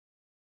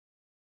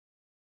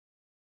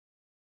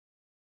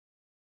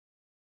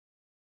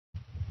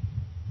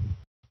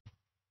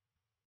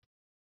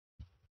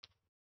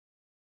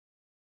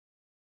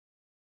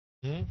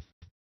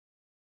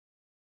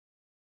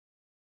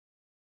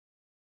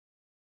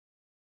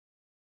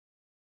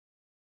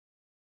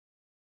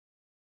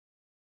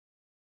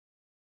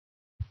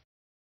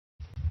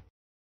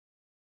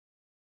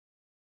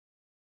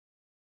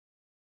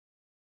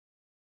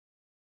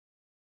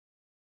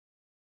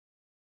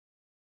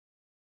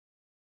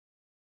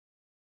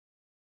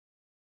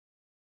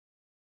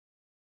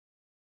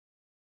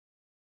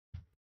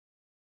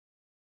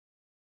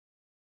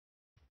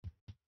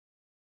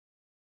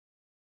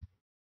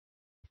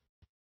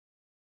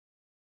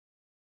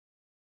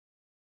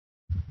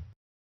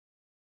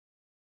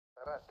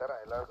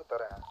 தரேன் எல்லாருக்கும்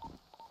தரேன்.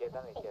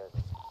 கேதான் வைக்காது.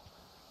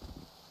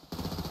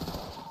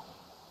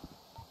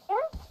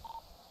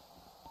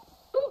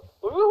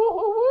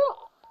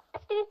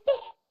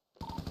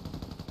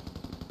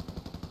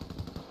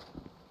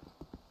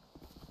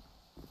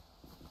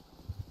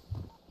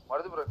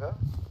 மருது ப்ரோக்கா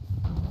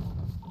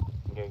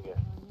இங்க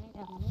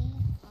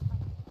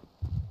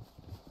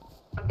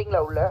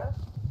வந்துட்டீங்களா உள்ள?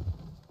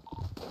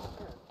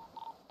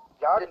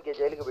 யார் இங்க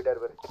ஜெயிலுக்கு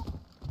போயிட்டாரு பாரு.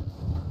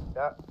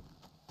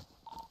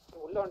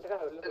 உள்ள வந்துட்டா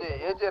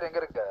ஏஜர் எங்க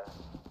இருக்க?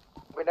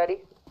 பின்னாடி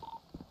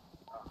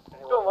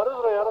வருது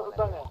ப்ரோ. யாரோ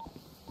சுட்டாங்க.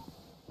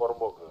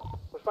 புறம்போக்கு.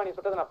 புஷ்பா நீ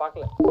சுட்டதை நான்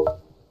பார்க்கல.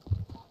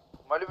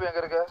 மலிபு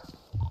எங்க இருக்க?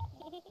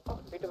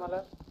 வீட்டு மேல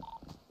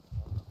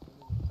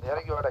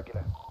இறங்கி வாடா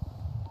கீழே.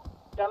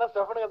 ஏன்னா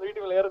ஸ்டெஃபனுக்கு அந்த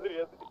வீட்டு மேல ஏற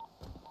தெரியாது.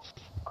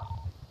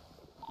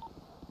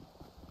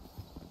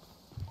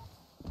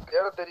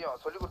 ஏற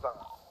தெரியும் சொல்லி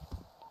கொடுத்தாங்க.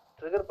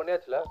 ட்ரிகர்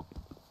பண்ணியாச்சுல?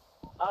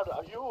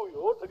 ஐயோ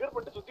ட்ரிகர்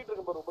பண்ணிட்டு சுத்திட்டு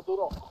இருக்கேன் பாரு ரொம்ப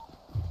தூரம்.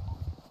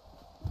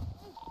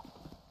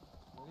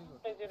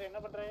 சரி என்ன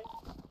பண்றே?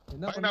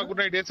 குட்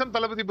நைட் எஸ்எம்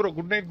தளபதி ப்ரோ.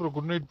 Good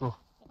night bro.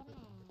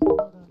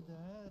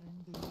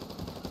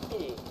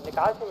 இந்த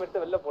காசு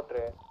எடுத்து வெளில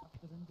போட்டுரு.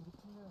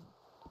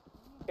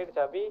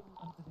 கேட்டுச்சா அபி?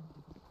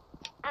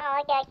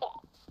 ஓகே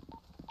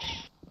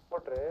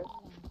போட்டுரு.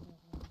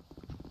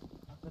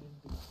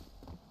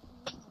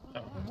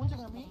 மூஞ்ச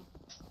காமி.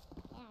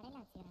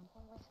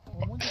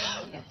 மூஞ்ச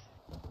காமி.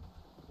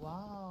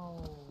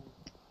 வாவ்.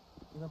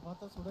 இத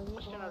பார்த்தா சுடவே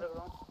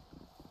எடுக்கணும்.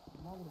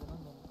 அம்மா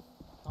குடுறாங்க.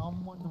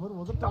 ஆமா இந்த மாதிரி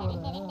உதட்ட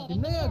வர.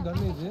 என்னையா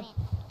கன் இது?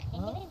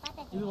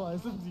 இதுவா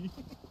SMG?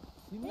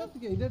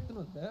 இன்னத்துக்கு இத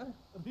எடுத்துன்னு வந்த?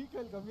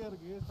 ரீகாயில் கம்மியா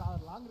இருக்கு.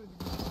 Long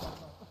range.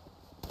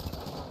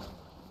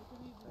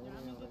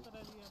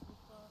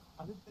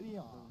 அது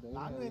தெரியும்.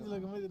 லாங் ரேஞ்ச்ல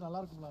இருக்கும்போது இது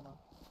நல்லா இருக்கும்லண்ணா.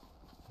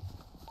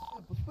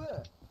 புஷ்பு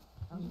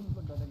அங்க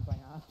கொண்டு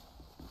வந்துட்டாங்க.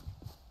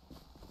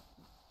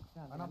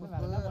 انا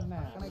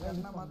கணக்கு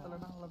என்ன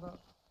மாத்தலனா அவ்வளவுதான்.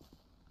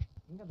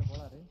 எங்க அந்த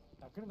கோளாறு?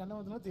 டக்குனு கண்ண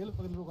மாத்தனா தேல்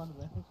பக்கத்துல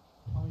உட்கார்ந்துட்டேன்.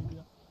 அவன்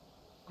இதுயா.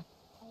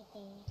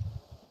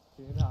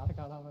 சரி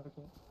ஆடகாடாம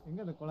இருக்கும். எங்க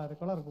அந்த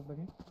கோளாறு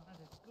கூப்பிடுங்க.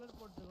 ரெட் கலர்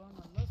போட்டுறோம்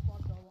நல்ல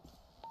ஸ்பாட் ஆகும்.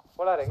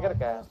 கோளாறு எங்க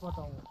இருக்க? ஸ்பாட்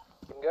ஆகும்.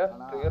 இங்க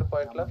ட்ரிகர்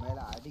பாயிண்ட்ல மேல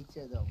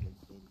அடிச்சது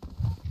உங்களுக்கு தெரியும்.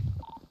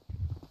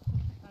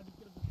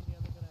 அடிக்கிறது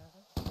தெரியாதுங்கற.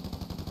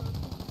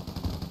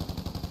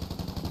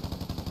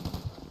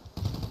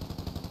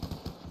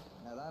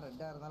 என்னதான்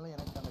ரெட்டா இருந்தாலும்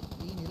எனக்கு அந்த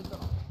க்ளீன்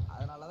இருக்கணும்.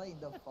 அதனால தான்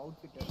இந்த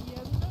அவுட்ஃபிட்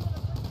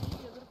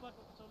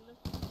எதிர்பார்க்க சொல்லு.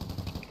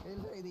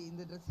 இல்ல இது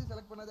இந்த Dress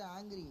செலக்ட் பண்ணது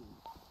ஆங்கிரி.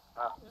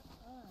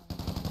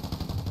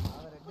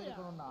 அத ரெட்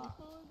எடுக்கணும்னா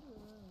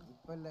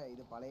இப்ப இல்ல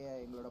இது பழைய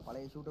எங்களோட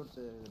பழைய ஷூட் அவுட்ஸ்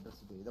Dress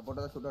இது. இத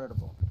போட்டா ஷூட் அவுட்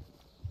எடுப்போம்.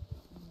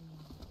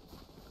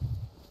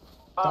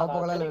 சிவப்பு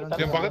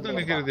கலர்ல என் பக்கத்துல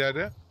நிக்கிறது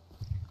யாரு?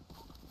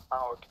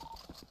 ஓகே.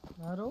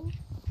 யாரோ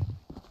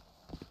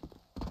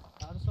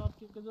யார் ஷாப்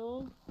கேக்குதோ?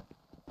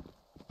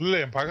 இல்ல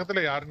என்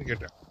பக்கத்துல யாருன்னு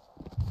கேட்டேன்.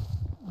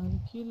 அது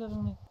கீழ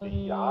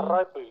இறங்குனது யாரா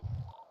இப்ப?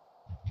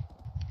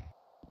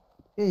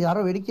 ஏய் யாரோ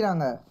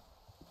வெடிக்கிறாங்க.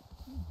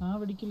 நான்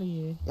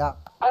வெடிக்கலையே.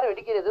 யாரு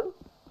வெடிக்கிறது?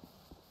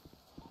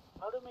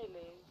 யாருமே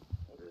இல்லையே.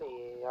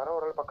 இல்லையே, யாரோ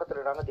ஒரு ஆள் பக்கத்துல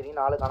இருக்காங்க,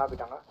 திடீர்னு ஆளு காணா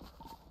போயிட்டாங்க.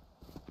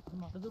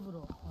 அது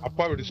ப்ரோ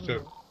அப்பா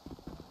வெடிச்சிட்டாரு.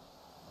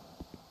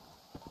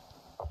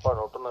 அப்பா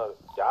நொட்டுனாரு.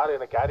 யாரு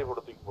என்ன கேரி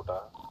போட்டு தூக்கி போட்டா?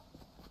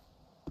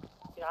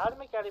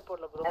 யாருமே கேரி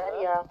போடல ப்ரோ.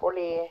 யாரியா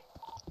போலியே?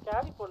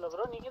 கேரி போடல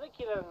ப்ரோ. நீங்க தான்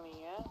கீழ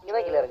இறங்குனீங்க. நீங்க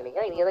தான் கீழ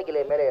இறங்குனீங்க. நீங்க தான்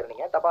கீழ மேலே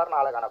இறங்குனீங்க. தபார்னு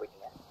ஆளை காணா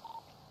போயிட்டீங்க.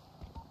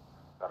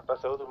 கரெக்டா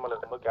செவுத்து மேல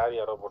இருக்கும்போது கேரி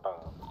யாரோ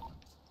போட்டாங்க.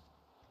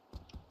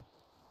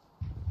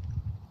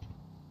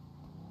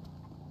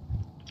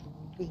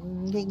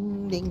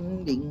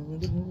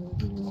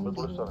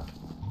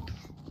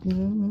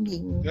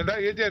 ஏண்டா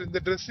ஏஜிஆர் இந்த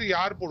Dress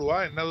யார் போடுவா?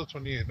 என்னது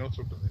சொன்னீங்க? என்ன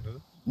சொல்றது?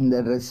 இந்த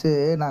Dress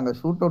நாங்க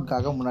ஷூட்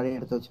அவுட்காக முன்னாடியே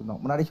எடுத்து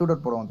வச்சிருந்தோம். முன்னாடி ஷூட்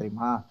அவுட் போடுவோம்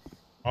தெரியுமா?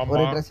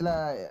 ஒரு Dressல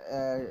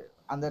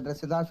அந்த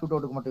Dress தான் ஷூட்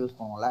அவுட்க்கு மட்டும் யூஸ்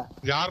பண்ணுவோம்ல.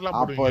 யாரெல்லாம்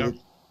போடுவீங்க?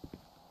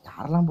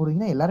 யாரெல்லாம்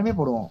போடுவீங்கன்னா எல்லாருமே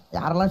போடுவோம்.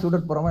 யாரெல்லாம் ஷூட்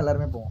அவுட் போறோமோ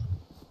எல்லாருமே போவோம்.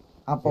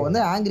 அப்போ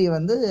வந்து ஆங்கிரி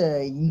வந்து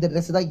இந்த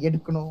Dress தான்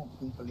எடுக்கணும்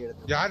அப்படின்னு சொல்லி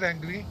எடுத்து. யார்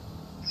ஆங்கிரி?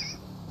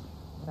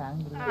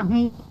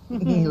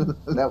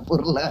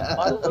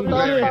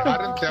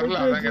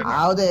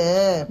 அதாவது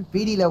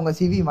பிடில உங்க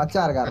சிவி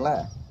மச்சா இருக்கார்ல,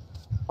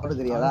 அவரு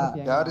தெரியாதா?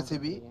 யாரு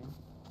சிவி?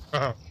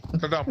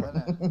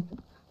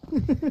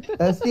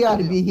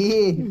 STRP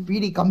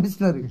பிடி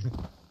கமிஷனர்.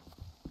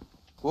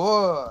 ஓ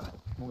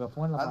உங்க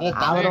போன்ல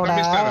அவரோட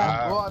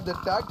அந்த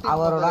டாக் டீம்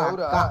அவரோட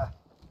அக்கா.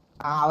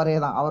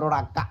 அவரேதான் அவரோட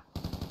அக்கா.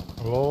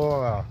 ஓ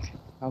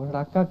அவரோட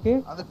அக்காக்கு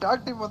அந்த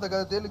டாக் டீம் வந்த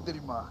கதை தேலுக்கு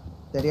தெரியுமா?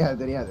 தெரியாது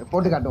தெரியாது.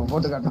 போட்டு காட்டுவோம்.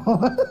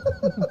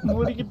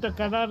 மூடிக்கிட்ட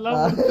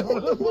கடாலாம்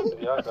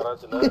சரியா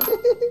கராச்சில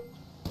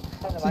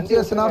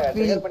சிச்சுவேஷன் ஆஃப்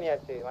ஃபீல்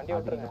பண்ணியாச்சு. வண்டி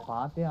விட்டுருங்க.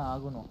 பார்த்தே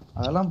ஆகணும்.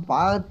 அதெல்லாம்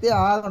பார்த்தே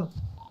ஆகணும்.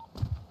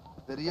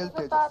 ரியல்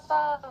டேஜ்.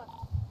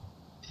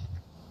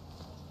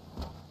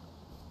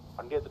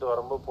 வண்டி எடுத்துட்டு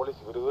வரும்போது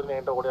போலீஸ் விறுவிறுன்னு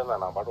என்கிட்ட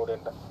ஓடியாந்தா. நான் பாட்டு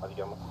ஓடியாண்டேன்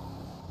அதிகமா.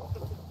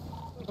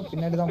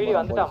 பின்னாடி தான் பிடி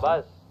வந்துட்டான்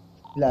பாஸ்.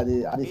 இல்ல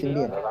அது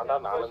சிவிலியன். அதான்டா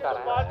நானும்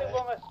ஸ்பாட்டுக்கு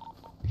போங்க.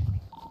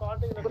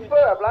 ஸ்பாட்டுக்கு புஷ்பு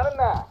பிளான்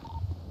என்ன?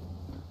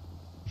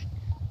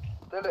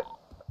 தேலு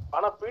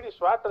ஆனா பிடி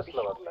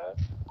ஸ்வாட்டர்ஸ்ல வரல.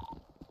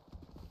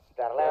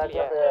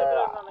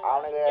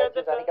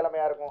 அவனுக்கு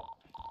சனிக்கிழமையா இருக்கும்.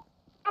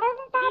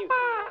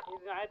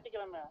 இது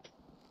ஞாயிற்றுக்கிழமை.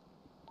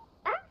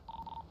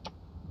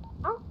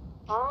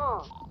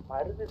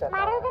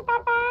 மருது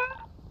தாத்தா.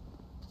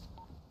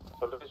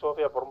 சொல்லிட்டு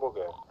சோஃபியா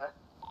புறம்போக்கு.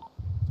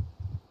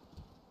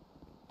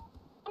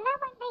 என்ன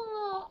பண்றீங்க?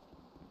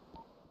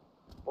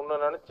 உன்னை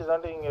நினைச்சு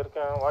தாண்டி இங்க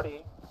இருக்கேன். வாடி.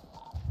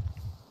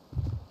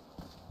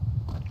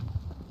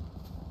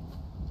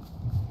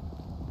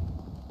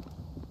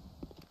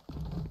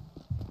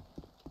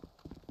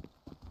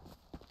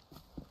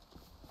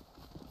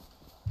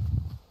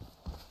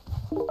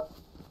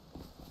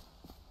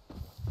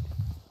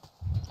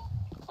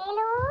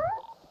 ஹலோ.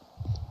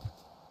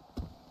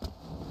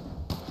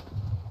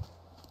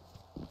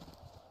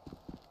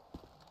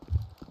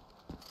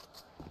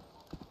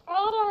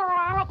 ரேடியோல ஒரு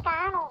ஆளை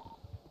காணோம்.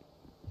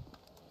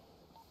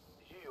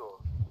 ஐயோ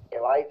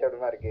என் வாய்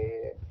தடுமா இருக்கு.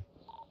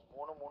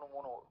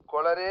 3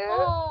 கொலரே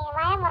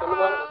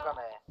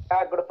வாயமறக்கானே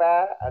கொடுப்ப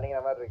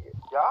அப்படிங்கிற மாதிரி இருக்கு.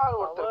 யார்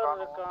ஒருத்தர்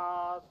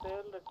இருக்கான்.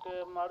 தேல் இருக்கு.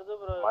 மருது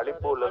ப்ரோ.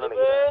 மலிப்பூர்ல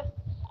நினைக்கிறேன்.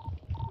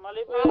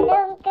 மலிப்பு. ஹலோ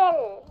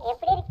அங்கிள்,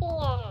 எப்படி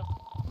இருக்கீங்க?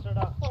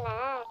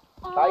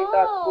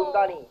 சாய்தா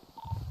குந்தானி.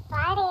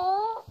 வாடி.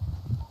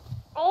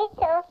 ஏய்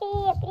சோஃபி,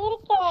 எப்படி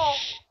இருக்க?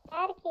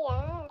 நல்லா இருக்கியா?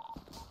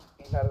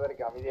 இன்னொரு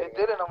வரைக்கும் அமைதியா இருக்கு.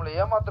 தேலு நம்மள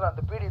ஏமாத்துற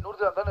அந்த பீடி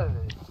 100 தானே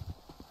இது.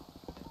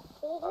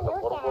 அந்த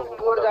பொறுப்பு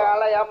 100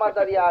 ஆளா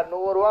ஏமாத்தாதியா.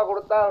 100 ரூபா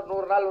கொடுத்தா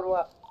 100 நாள்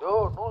வருவா. யோ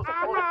 100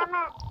 ஆமா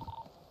ஆமா.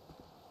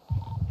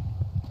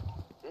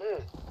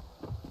 ஏய்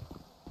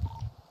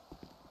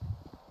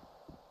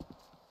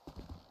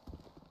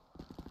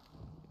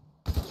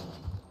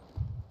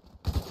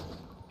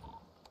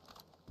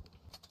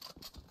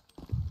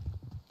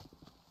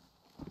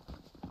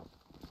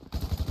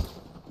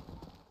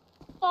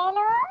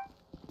ஹலோ.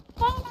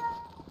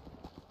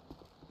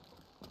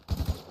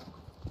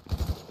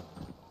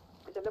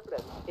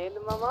 சொல்லக்கூடாது. தேலு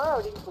மாமா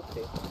அப்படின்னு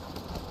கூப்பிட்டு.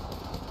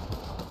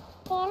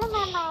 ஹலோ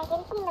மாமா,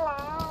 இருக்கீங்களா?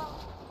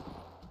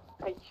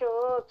 ஐயோ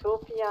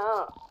சோஃபியா,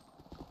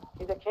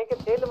 இத கேட்க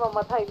தேலு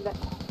மாமா தான் இல்ல.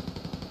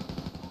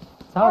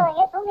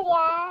 ஏ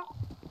தூங்குறியா?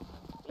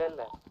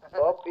 இல்ல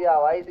சோஃபியா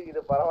வயசுக்கு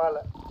இது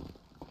பரவாயில்ல.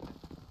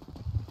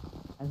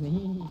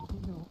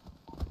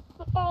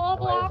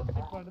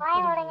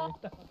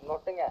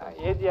 நோட்டுங்க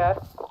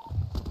ஏஜிஆர்.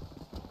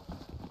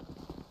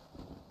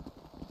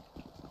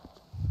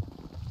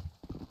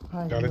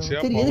 கடைசியா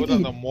பவர்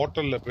அந்த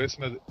மோட்டல்ல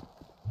பேசினது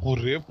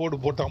ஒரே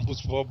போட்டான்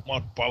புஷ்பா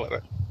பவர.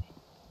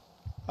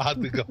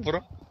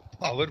 அதுக்கப்புறம்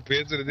அவர்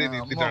பேசுறதே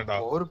நிறுத்திட்டான்டா.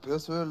 அவர்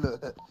பேசவே இல்ல.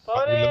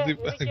 அதுல இருந்து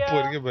இப்போ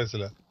வரைக்கும்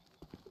பேசல.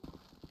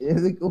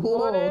 எதுக்கு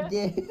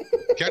ஓகே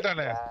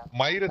கேட்டானே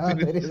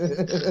மயிரத்துக்கு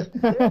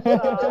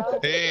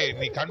ஏய்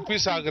நீ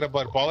கன்ஃபியூஸ் ஆகுற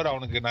பார் பவர்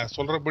அவனுக்கு நான்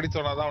சொல்றபடி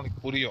சொன்னாதான் அவனுக்கு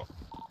புரியும்.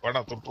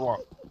 வேணா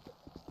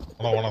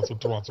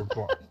சுற்றுவான்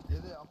சுற்றுவான்.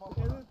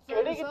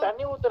 செடிக்கு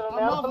தண்ணி ஊத்துற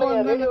நேரத்துல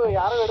ரேடியோ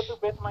யாரோ எடுத்து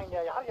பேசுனாங்க.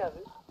 யார்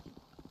யாரு?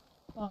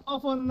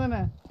 ஃபோன்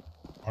தானே.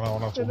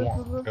 வேணா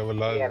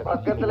சுற்றுவான்.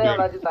 பக்கத்துல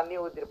யாராச்சும் தண்ணி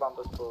ஊத்திருப்பான்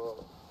பஸ்ஸோ.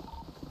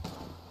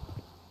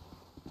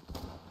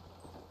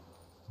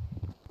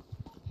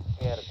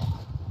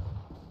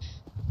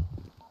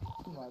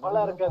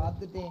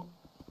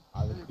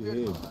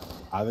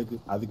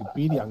 அதுக்கு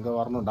பீடி அங்க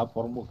வரணும்டா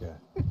புறம்போக்கு.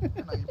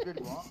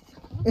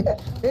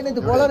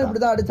 இந்த கோலார்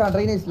இப்படிதான் அடிச்சான்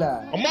ட்ரைனேஜ்ல.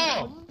 அம்மா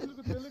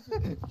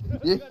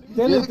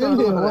உனக்கு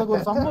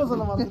ஒரு சம்பவம்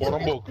சொல்ல மாட்டேன்.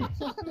 புறம்போக்கு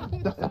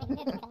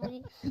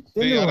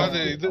டேய் யாராவது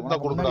இது இருந்தா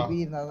கொடுங்கடா.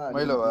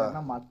 மயிலவா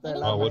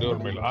ஒரே ஒரு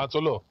மெயில்.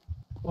 சொல்லு.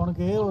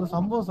 உனக்கு ஒரு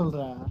சம்பவம்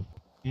சொல்றேன்.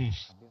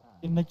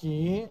 இன்னைக்கு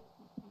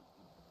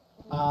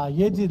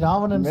ஏஜி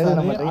ராவணன் சார்,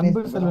 அன்பு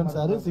செல்வன்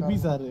சார், சிபி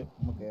சார்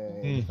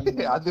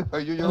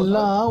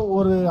எல்லாம்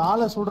ஒரு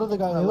ஆளை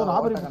சுடுறதுக்காக ஏதோ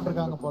ராபரி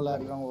பண்ணிருக்காங்க போல.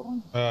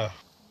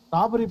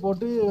 ராபரி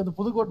போட்டு அந்த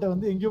புதுக்கோட்டை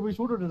வந்து எங்கேயோ போய்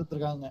ஷூட் அவுட்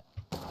எடுத்திருக்காங்க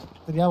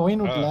சரியா.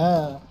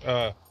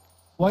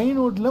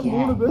 ஒயின்வுட்ல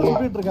 3 பேர்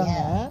சுட்டுட்டு இருக்காங்க.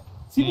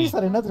 சிபி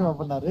சார் என்ன தெரியுமா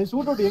பண்ணாரு,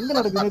 ஷூட் அவுட் எங்க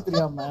நடக்குதுன்னே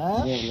தெரியாம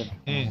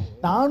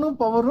நானும்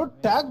பவரும்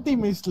டாக்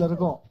டீம் மேட்ச்ல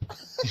இருக்கோம்.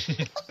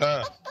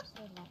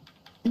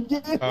 இங்க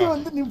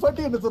வந்து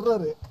நிப்பாட்டி என்ன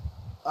சொல்றாரு,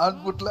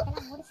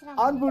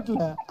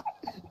 ஆன்புட்ல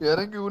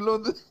இறங்கி உள்ள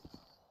வந்து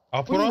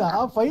அப்புறம்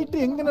ஃபைட்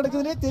எங்க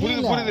நடக்குதுன்னே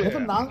தெரியல.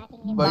 நாங்க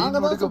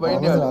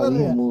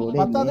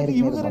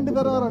இவங்க 2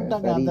 பேரும்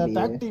வந்துட்டாங்க. அந்த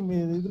டாக் டீம்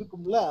இது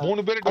இருக்கும்ல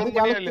 3 பேர் டவுன்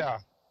பண்ணியா இல்லையா?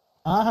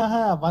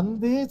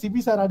 வந்து சிபி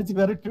சார் அடிச்சு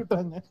விரட்டி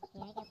விட்டாங்க.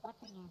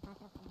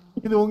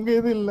 இது உங்க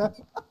இது இல்ல.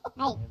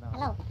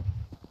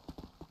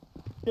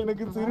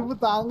 எனக்கு சிரிப்பு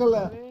தாங்கல.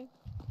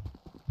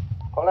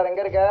 கோலர்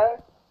எங்க இருக்க?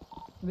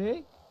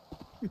 டேய்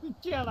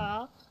இருக்கியாடா?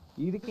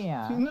 இருக்கியா?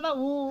 என்னடா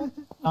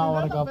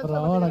உனக்கு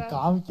அப்புறம் நான்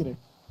காமிக்கிறேன்.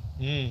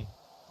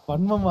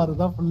 பன்மமாறு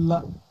தான் ஃபுல்லா.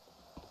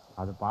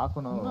 அது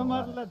பார்க்கணும்.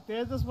 பன்மமாறுல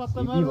தேஜஸ்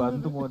பத்த மாதிரி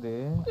வந்துடும் போது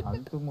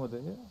அழுத்தும் போது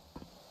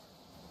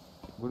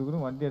குடுகுடு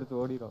வண்டி எடுத்து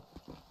ஓடிடும்.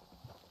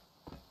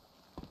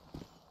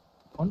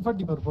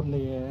 140 பர்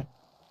பொருளையே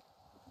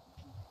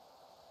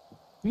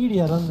வீடியோ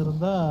யாராவது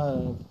இருந்தா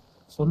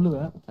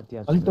சொல்லுவேன்.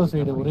 அல்டோ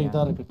சைடு ஒரே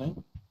இதா இருக்குன்னு.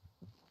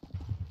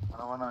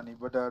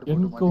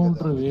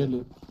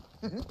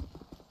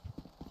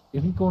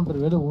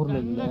 என்கவுண்டர் வேலு ஊர்ல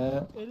இல்ல.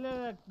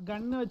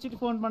 கன்னு வச்சிட்டு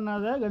ஃபோன்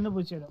பண்ணாத, கன்னு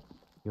போச்சிடும்.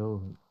 யோ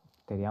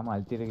தெரியாம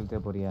அல்டிரேகில்ட்ட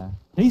போறியா?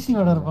 டைசி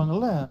மேடம்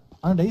இருப்பாங்கல்ல,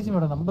 ஆனா டைசி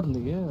மேடம் நம்பர்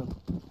இல்லையே.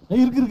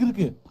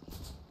 இருக்கு.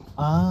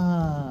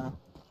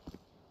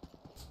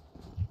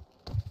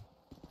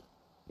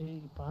 ஏய்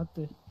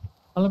பாத்து.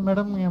 ஹலோ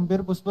மேடம், என்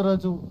பேர்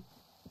புஷ்பராஜு.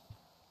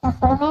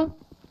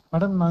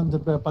 மேடம் நான் இந்த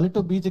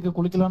பலிட்டோ பீச்சுக்கு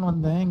குளிக்கலாம்னு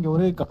வந்தேன். இங்க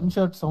ஒரே கன்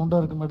ஷாட் சவுண்டா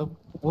இருக்கு மேடம்.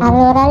 அது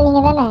ஒரு ஆள்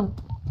நீங்க தானே?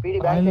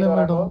 இல்ல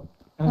மேடம்,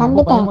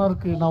 எனக்கு பயமா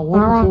இருக்கு. நான்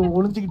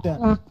ஒளிஞ்சிக்கிட்டேன்.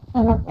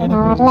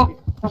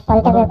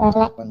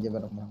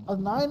 அது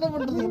நான் என்ன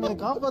பண்றது? என்ன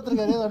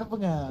காப்பாத்துறதுக்கு யாரையாவது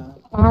அனுப்புங்க.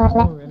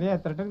 வெளியே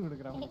த்ரெட்டன்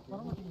கொடுக்குறாங்க. வர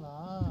மாட்டீங்களா?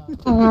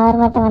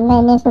 அவர் மட்டும் வந்தா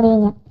என்ன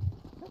சொல்லுவீங்க?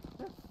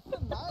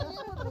 நான்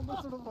ஏன் ரொம்ப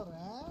சுட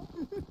போறேன்?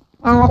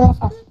 வரல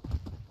சார்.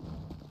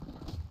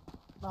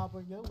 நான் அப்ப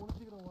இங்க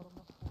ஒளிஞ்சிக்கிறேன். வரமா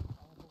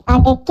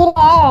அங்க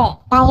கீழே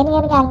நான்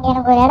எனக்கு அங்க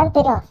எனக்கு ஒரு இடம்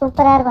தெரியும்.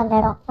 சூப்பரா இருக்கும் அந்த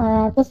இடம்.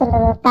 எப்படி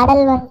சொல்றது,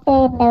 கடல் வந்துட்டு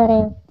இந்த ஒரு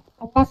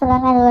என்ன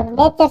சொல்றாங்க, அது ஒரு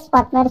நேச்சர்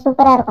ஸ்பாட் மாதிரி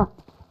சூப்பரா இருக்கும்.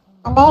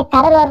 அந்த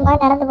கடல் ஒரு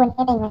மாதிரி நடந்து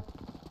போனீங்க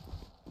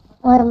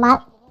ஒரு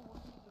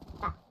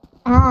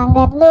அங்க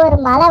இருந்து ஒரு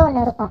மலை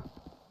ஒண்ணு இருக்கும்.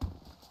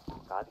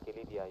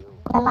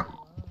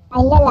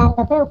 இல்ல அங்க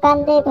போய்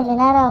உட்கார்ந்து கொஞ்ச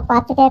நேரம்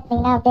பார்த்துட்டே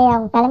இருந்தீங்கன்னா அப்படியே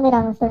அவங்க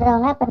கிளம்பிடுவாங்க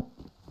சொல்றவங்க. அப்புறம்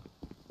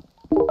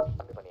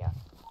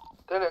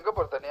எங்க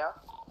போற தனியா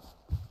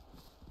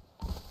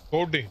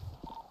ஓடி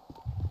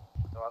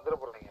வந்துட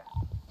போறீங்க.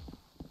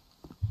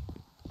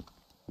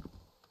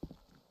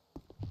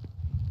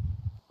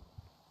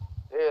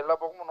 எல்லா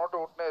பக்கமும் நோட்டை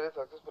விட்டுனா எது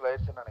சக்சஸ்ஃபுல்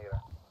ஆயிடுச்சுன்னு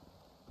நினைக்கிறேன்.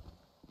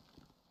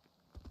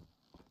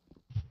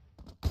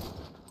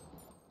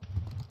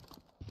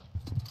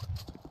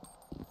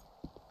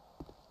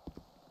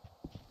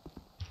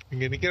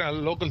 இங்க நிக்கிற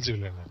லோக்கல்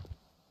சிவிலியன்.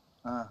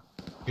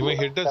 இவன்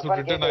ஹெட்ட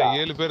சுட்டுட்டு நான்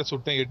 7 பேரை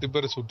சுட்டேன் 8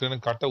 பேரை சுட்டேன்னு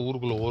கட்ட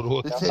ஊருக்குள்ள ஒரு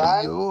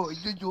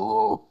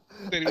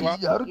தெரியுமா?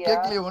 யாரும்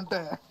கேட்கலையே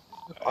வந்துட்டேன்.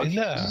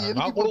 இல்ல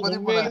நான்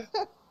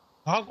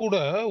கூட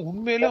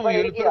உண்மையிலே அவன்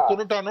 7 பேரை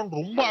கொன்னுட்டானோன்னு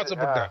ரொம்ப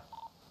ஆசைப்பட்டேன்.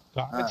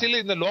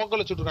 கடைசியில இந்த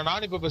லோக்கல்ல சுட்டுருக்கான்.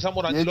 நான் இப்ப பேசாம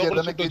ஒரு 5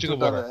 லோக்கல் சுட்டு வச்சுக்க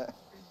போறேன்.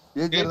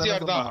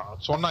 ஏஜிஆர் தான்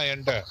சொன்னா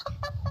என்கிட்ட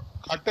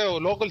கட்ட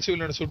லோக்கல்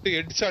சிவிலியன் சுட்டு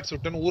ஹெட் ஷாட்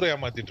சுட்டுன்னு ஊரை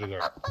ஏமாத்திட்டு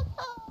இருக்கான்.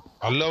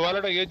 அல்ல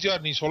வேலைடா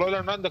ஏஜிஆர், நீ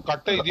சொல்லலன்னா இந்த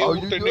கட்டை இதே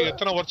விட்டு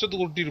எத்தனை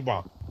வருஷத்துக்கு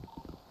விட்டிருப்பான்.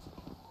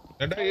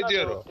 ஏண்டா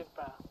ஏஜிஆர்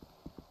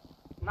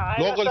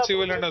லோக்கல்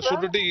சிவிலியனை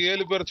சுட்டுட்டு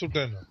 7 பேரை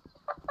சுட்டேன்னு.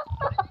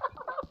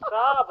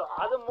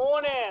 அது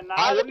 3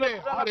 4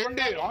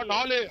 2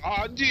 4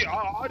 5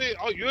 6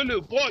 7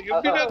 போ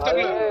எப்படினே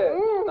தெரியல.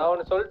 நான்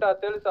ஒன்னு சொல்லிட்டா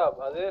தேலு சாப்,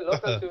 அது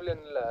லோக்கல்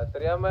சிவிலியன் இல்ல,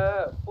 தெரியாம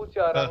பூச்சி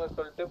ஆறாங்க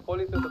சொல்லிட்டு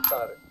போலீஸ்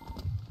சுட்டாரு.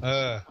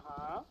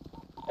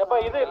 எப்பா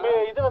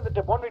இது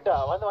வந்துட்டு போன்விட்டா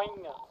வந்து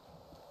வாங்கிங்க.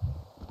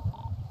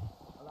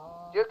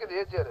 கேக்குது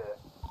ஏஜிஆர்.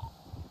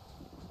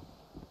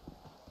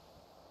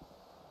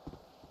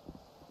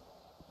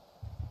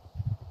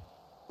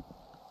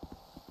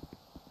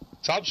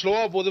 ஷாப்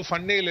ஸ்லோவா போகுது,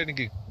 ஃபன்னே இல்லை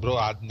இன்னைக்கு ப்ரோ.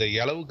 அந்த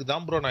அளவுக்கு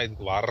தான் ப்ரோ நான்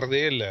இதுக்கு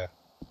வர்றதே இல்லை.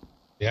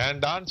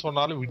 ஏன்டான்னு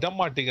சொன்னாலும் விட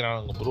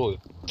மாட்டேங்கிறானுங்க ப்ரோ.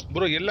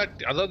 ப்ரோ எல்லா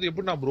அதாவது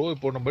எப்படின்னா ப்ரோ,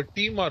 இப்போ நம்ம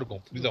டீமா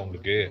இருக்கோம், புரியுதா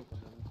உங்களுக்கு?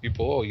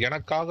 இப்போ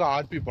எனக்காக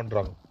ஆர்பி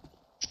பண்றாங்க,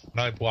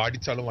 நான் இப்போ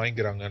அடிச்சாலும்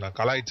வாங்கிக்கிறாங்க, நான்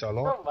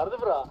கலாய்ச்சாலும் வருது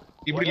ப்ரோ.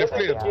 இப்படி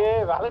லெஃப்ட்ல இருக்கு.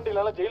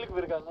 வேலண்டைன்ல ஜெயிலுக்கு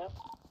போயிருக்காங்க.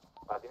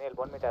 17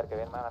 போன் மீட்டா இருக்க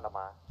வேணுமா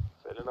வேண்டாமா?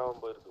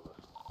 செலினாவும் போயிருக்கு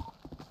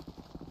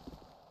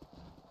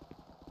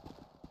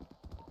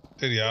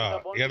சரியா?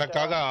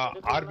 எனக்காக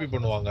ஆர்பி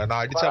பண்ணுவாங்க,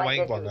 நான் அடிச்சா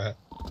வாங்கிப்பாங்க.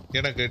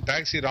 எனக்கு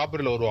டாக்ஸி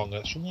ராபரில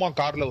வருவாங்க, சும்மா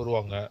கார்ல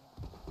வருவாங்க,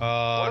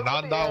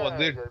 நான் தான்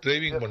வந்து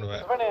டிரைவிங்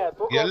பண்ணுவேன்.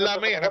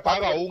 எல்லாமே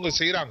எனக்காக அவங்க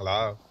செய்யறாங்களா?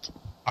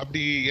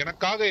 அப்படி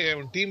எனக்காக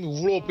என் டீம்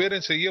இவ்வளவு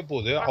பேரும் செய்ய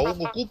போது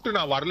அவங்க கூப்பிட்டு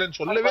நான் வரலன்னு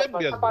சொல்லவே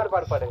முடியாது.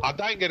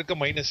 அதான் இங்க இருக்க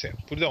மைனஸ்.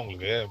 புரியுதா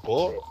உங்களுக்கு? இப்போ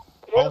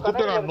அவங்க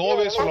கூப்பிட்டு நான்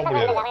நோவே சொல்ல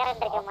முடியாது.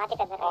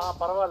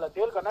 பரவாயில்ல,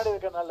 தேல் கண்ணாடி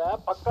வைக்கிறதுனால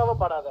பக்காவா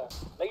பாடாத.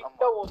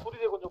 லைட்டா உன்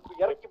சூரிய கொஞ்சம்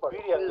இறக்கி பாடு.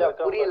 புரியல இல்ல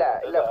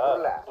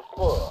புரியல.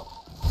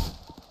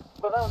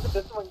 இப்பதான் வந்து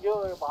ட்ரெஸ் வாங்கியோ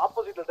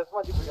ஆப்போசிட்ல ட்ரெஸ்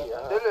மாத்தி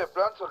போயியா? தெரியல,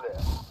 பிளான் சொல்லு.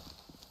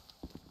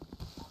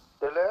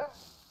 தெரியல.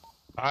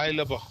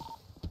 இல்லப்பா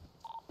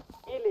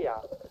இல்லையா?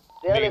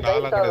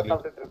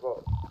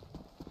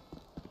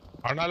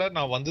 அதனால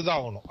நான் வந்துதான்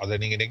ஆகணும். அதை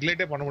நீங்க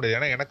நெக்லெக்டே பண்ண முடியாது.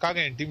 ஏன்னா எனக்காக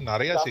என் டீம்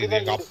நிறைய செய்யுது.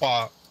 எங்க அப்பா,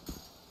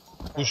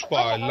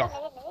 புஷ்பா எல்லாம்.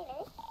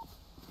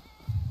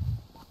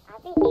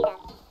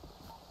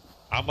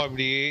 ஆமா,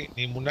 இப்படி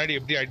நீ முன்னாடி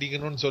எப்படி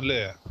அடிக்கணும்னு சொல்லு,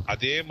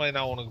 அதே மாதிரி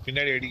நான் உனக்கு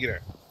பின்னாடி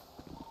அடிக்கிறேன்.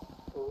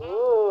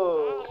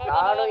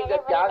 நானும் இந்த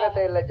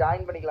தியாகத்தை இல்ல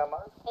ஜாயின்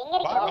பண்ணிக்கலாமா?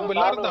 நம்ம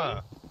எல்லாரும் தான்.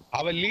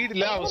 அவ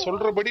லீட்ல அவ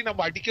சொல்றபடி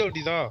நம்ம அடிக்க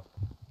வேண்டியதான்.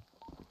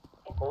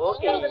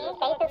 ஓகே,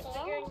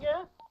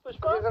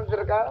 லைசென்ஸ்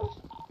இருக்கா?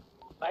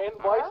 9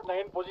 பாய்ஸ்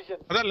 9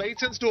 பொசிஷன். அதான்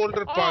லைசென்ஸ்டு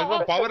ஹோல்டர்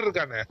பவர்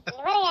இருக்கானே.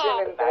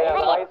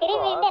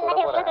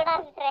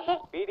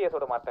 பிடிஎஸ்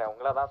சுட மாட்டேன்,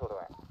 உங்கள தான்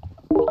சுடுவேன்.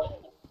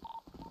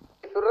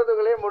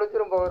 சுடுறதுக்குள்ளே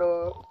முடிச்சிரும் பவர்.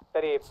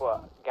 சரி, இப்போ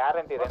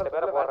கேரண்டி 2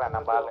 பேரை போடுறேன்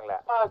நம்ம ஆளுங்கள.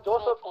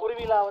 ஜோசப்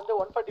குருவிலா வந்து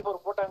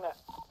 144 போட்டாங்க.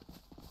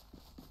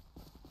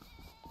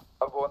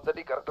 அப்போ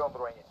 130 கரெக்டா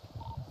வந்துருவாங்க.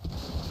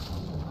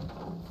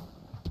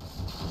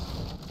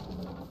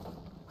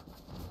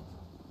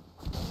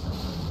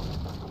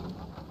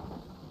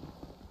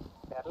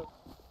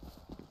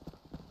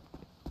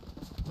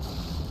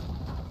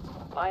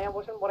 நான் என்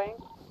பொசிஷன் போறேன்.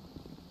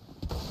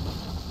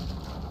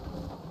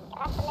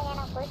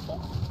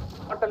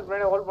 ஹோட்டல்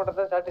பின்னாடி ஹோல்ட்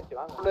பண்றதா ஸ்ட்ராட்டஜி.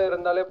 வாங்க, உள்ள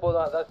இருந்தாலே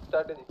போதும், அதான்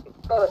ஸ்ட்ராட்டஜி.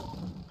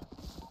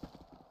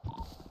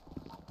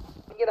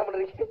 இங்க நம்ம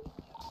இருக்கு.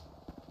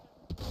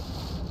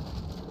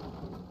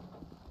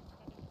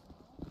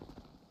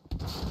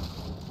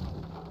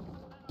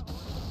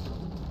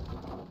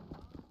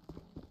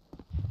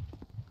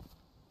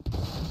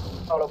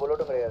 அவ்வளவு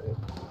புல்லட்டும் கிடையாது.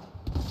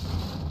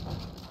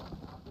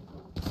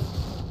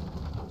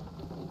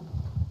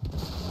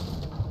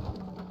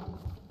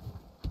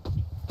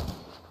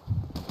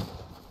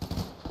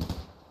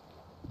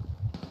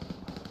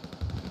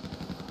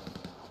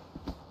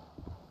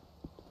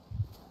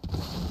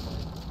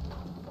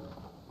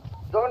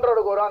 ஜோன்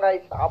ரோடுக்கு வருவாங்க,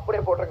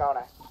 அப்படியே போட்டுருங்க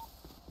அவனை.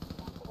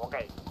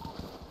 ஓகே,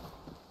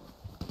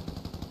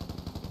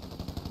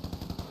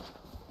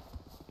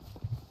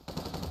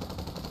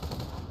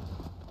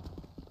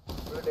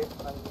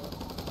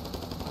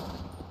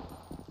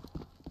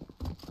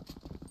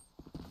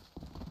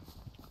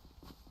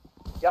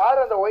 யாரு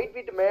அந்த ஒயிட்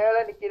வீட்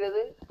மேல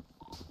நிக்கிறது?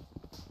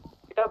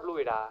 கிட்டா ப்ளூ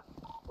வீடா?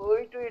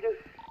 ஒயிட் வீடு.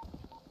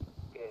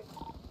 ஓகே,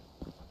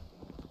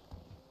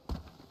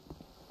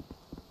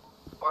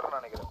 போறேன்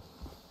நினைக்கிறேன்.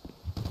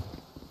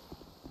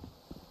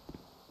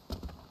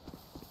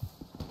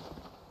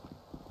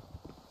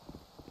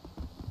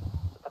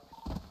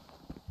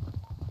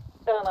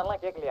 நல்லா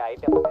கேட்கலையா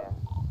ஐட்டம்?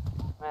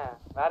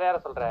 வேற யார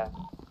சொல்ற?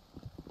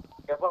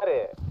 இங்க பாரு,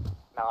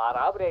 நான்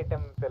ராபரி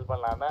ஐட்டம் செல்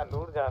பண்ணலாம்னா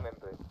நூர்ஜான்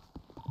என்று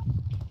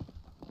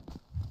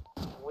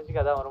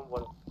மூஞ்சிக்கு அதான் வரும்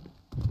போல.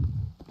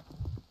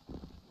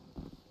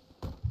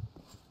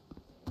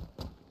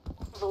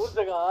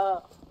 நூர்ஜகான்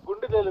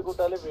குண்டு தேலு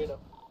கூட்டாலே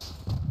போயிடும்.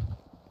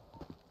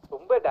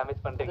 ரொம்ப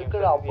டேமேஜ்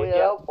பண்றீங்க.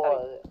 அப்படியே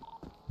போகுது.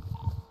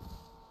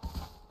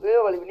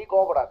 வலி நீ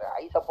கோபப்படாத.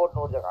 I support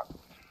Noorjahan.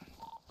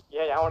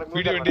 ஏன் அவனுக்கு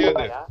வீடியோ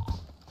வேண்டியது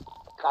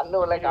கண்ணு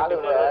வரல, காது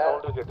வரல,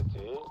 சவுண்ட்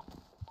கேட்டுச்சு.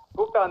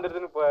 கூப்பிட்டா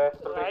வந்துருதுன்னு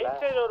சொல்றீங்களா? ரைட்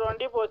சைடு ஒரு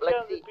வண்டி போச்சு,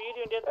 அந்த பீடி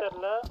வண்டியா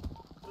தெரியல.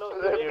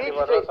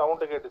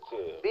 சவுண்ட் கேட்டுச்சு.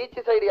 பீச்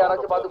சைடு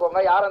யாராச்சும்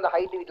பாத்துக்கோங்க. யார் அந்த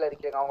ஹைட் வீட்ல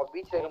இருக்கீங்க? அவங்க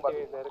பீச் சைடு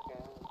பாத்துக்கோங்க.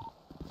 இருக்கேன்,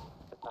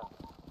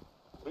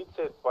 பீச்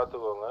சைடு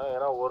பாத்துக்கோங்க.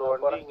 ஏன்னா ஒரு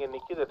வண்டி இங்க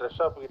நிக்குது ட்ரெஸ்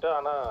ஷாப் கிட்ட,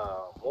 ஆனா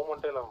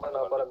மூவ்மெண்டே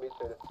இல்லாம பீச்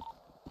சைடு.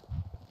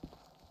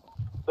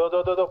 தோ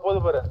போது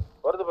பாரு,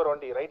 வருது பாரு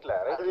வண்டி ரைட்ல.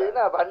 ரைட்ல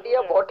என்ன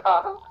வண்டியா போட்டா?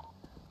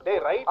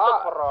 டேய் ரைட்ல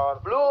போறா.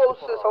 ப்ளூ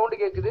ஹவுஸ்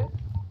சவுண்ட் கேக்குது.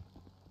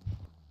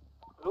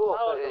 ப்ளூ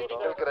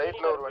ஹவுஸ்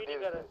ரைட்ல ஒரு வண்டி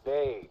இருக்கு.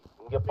 டேய்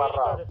இங்க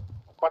பாறா,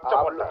 பச்சை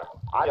பல்ல.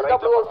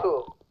 அதுதான் ப்ளூ ஹவுஸ்.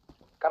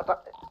 கரெக்ட்டா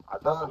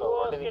அதான்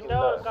கிட்ட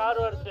ஒரு கார்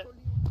வருது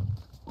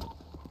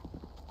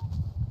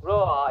ப்ரோ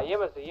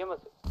EMS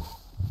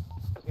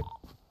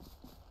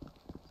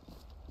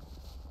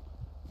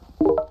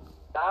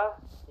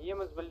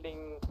EMS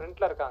பில்டிங்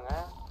ஃப்ரண்ட்ல இருக்காங்க.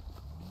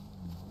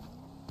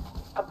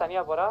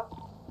 தனியா போறா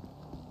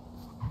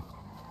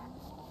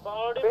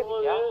பாடி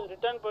போகுது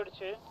ரிட்டர்ன்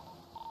போயிடுச்சு.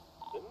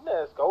 என்ன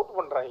ஸ்கவுட்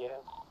பண்றாங்க?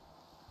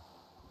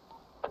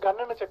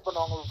 கண்ணனை செக்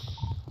பண்ணுவாங்க.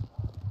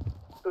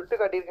 சுட்டு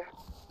காட்டியிருக்கேன்.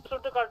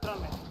 சுட்டு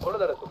காட்டுறாங்க. ஒரு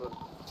தடவை சொல்றது.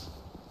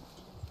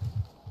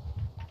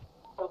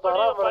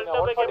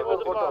 அப்படியே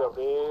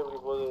அப்படியே இப்படி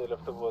போகுது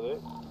லெஃப்ட் போகுது.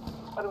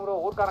 பாருங்க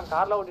ப்ரோ ஊர்க்காரன்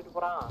கார்ல ஓட்டிட்டு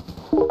போறான்.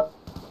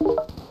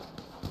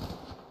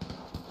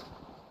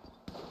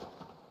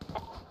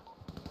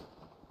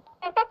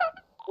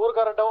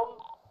 ஊர்க்காரன் டவுன்.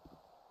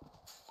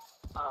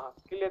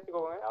 கீழ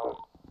ஏத்திக்கோங்க.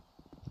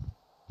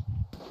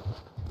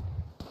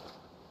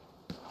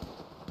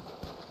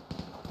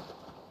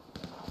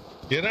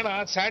 என்னடா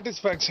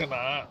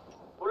சாட்டிஸ்ஃபேக்ஷனா?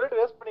 புல்லட்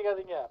வேஸ்ட்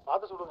பண்ணிக்காதீங்க,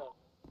 பார்த்து சுடுங்க.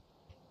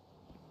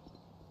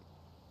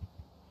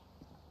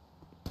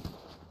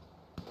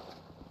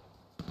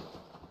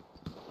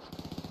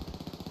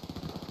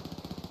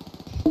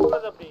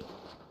 அப்படி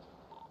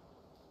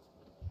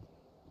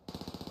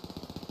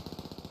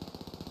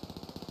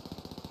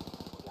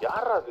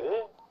யாரா அது?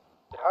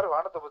 யார்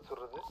வானத்தை பத்தி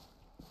சொல்றது?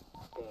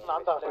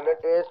 நான் தான்.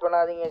 புல்லட் வேஸ்ட்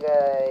பண்ணாதீங்க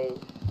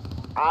गाइस.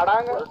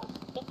 ஆடாங்க.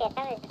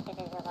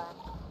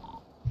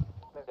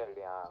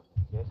 சரியா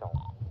பேசவும்.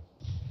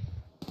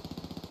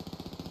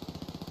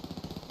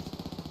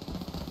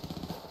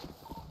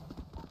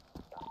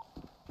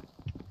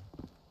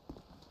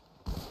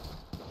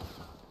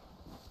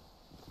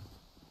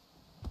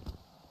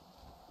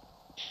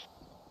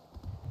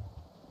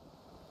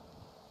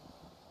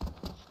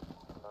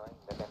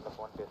 இந்த டைம்ல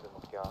போன் பேசுறது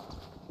முக்கியம்.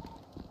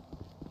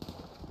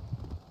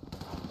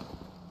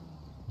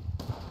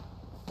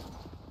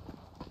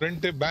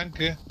 ஃப்ரண்ட்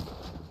பேங்க்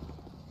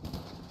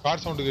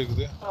கார் சவுண்ட்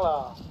கேக்குது.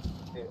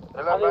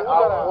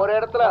 ஒரு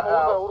இடத்துல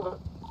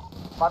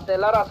மத்த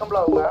எல்லாரும் அசெம்பிள்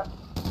ஆகுங்க.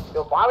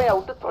 யோ பாவையா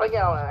விட்டு தொலைங்க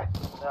அவனை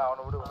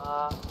விடு.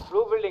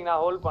 ப்ளூ பில்டிங்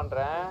நான் ஹோல்ட்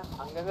பண்றேன்.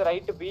 அங்க இருந்து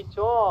ரைட்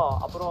பீச்சும்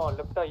அப்புறம்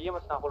லெஃப்ட்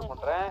EMS நான் ஹோல்ட்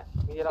பண்றேன்.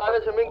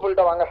 நீங்க ஸ்விமிங்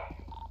பூல்ட்ட வாங்க.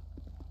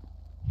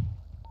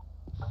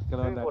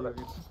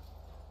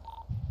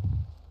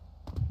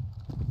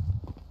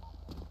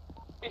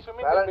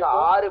 பேலன்ஸ்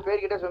 6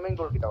 பேர் கிட்ட ஸ்விமிங்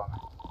பூல் கிட்ட வாங்க.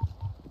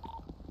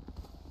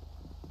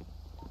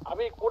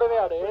 அபி கூடவே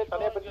ஆடு,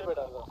 தனியா பிரிச்சு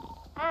போய்டாத.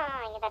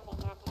 இங்க தான்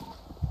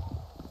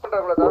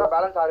பண்றவங்கள தவிர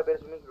பேலன்ஸ் 6 பேர்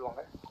ஸ்விமிங் பூல்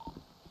வாங்க.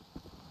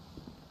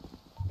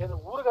 இந்த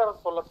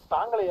ஊர்காரன் சொல்ல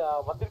தாங்கலையா,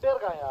 வந்துட்டே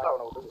இருக்காயா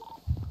அவனை விடு.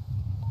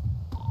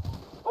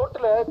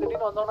 ரோட்ல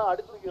திடீர்னு வந்தவனா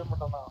அடிச்சு வைக்க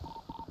மாட்டானா?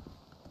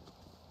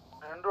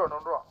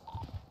 நின்றுவா.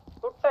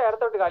 சுட்ட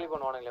இடத்த விட்டு காலி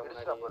பண்ணுவானுங்களே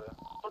முன்னாடி.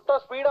 சுட்டா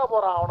ஸ்பீடா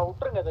போறான், அவனை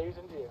விட்டுருங்க தயவு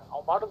செஞ்சு.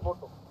 அவன் பாட்டுக்கு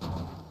போட்டும்.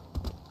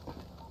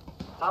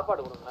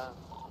 சாப்பாடு கொடுங்க.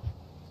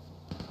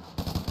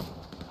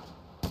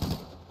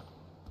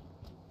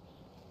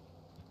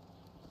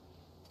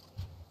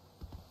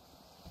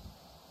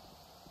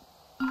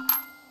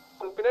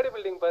 பின்னாடி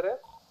பில்டிங் பாரு.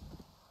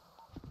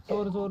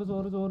 சோறு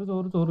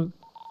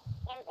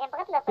என்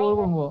பக்கத்துல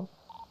போங்க.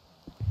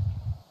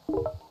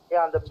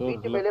 அந்த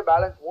பீட் மேலே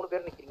பேலன்ஸ் 3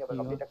 பேர் நிக்கிறீங்க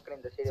பாருங்க. அப்படியே டக்குனு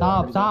இந்த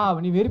சைடு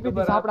சாப் நீ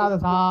வெறுப்பேத்தி சாப்பிடாத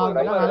சாப்.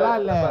 இதெல்லாம் நல்லா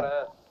இல்ல.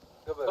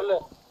 சொல்லு.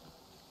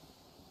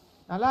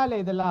 நல்லா இல்ல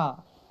இதெல்லாம்.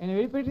 என்ன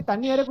வெறுப்பேத்தி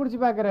தண்ணி வேற குடிச்சு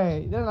பாக்குற.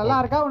 இதெல்லாம் நல்லா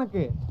இருக்கா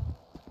உனக்கு?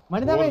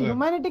 மனிதாவே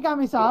ஹியூமனிட்டி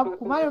காமி சாப்.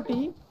 குமாயோட்டி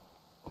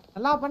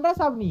நல்லா பண்ற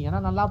சாப் நீ. انا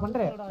நல்லா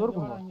பண்ற. சோறு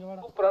போங்க.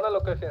 சூப்பரான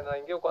லொகேஷன்.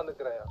 நான் இங்கே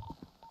உட்கார்ந்துக்கறேன்.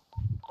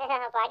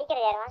 படிக்கிற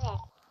யார் வாங்க.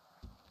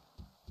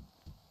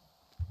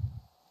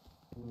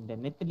 இந்த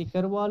நெத்திலி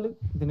கருவாளு.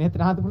 இது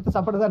நேத்து நான் கொடுத்த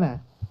சாப்பாடு தானே?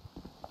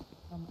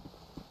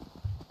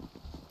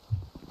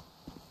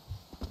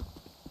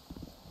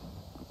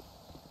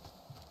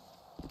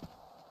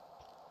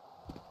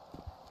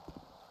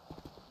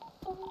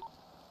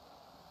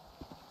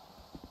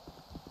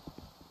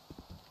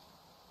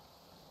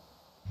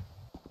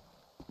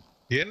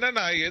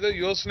 என்னன்னா ஏதோ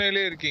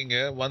யோசனையிலே இருக்கீங்க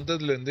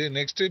வந்ததுல இருந்து.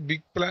 Next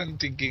big plan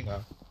திங்கிங்கா?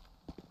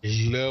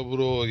 இல்ல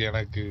ப்ரோ,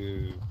 எனக்கு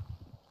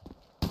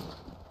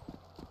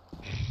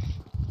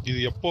இது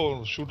எப்போ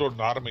ஷூட்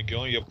அவுட்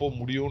ஆரம்பிக்கும், எப்போ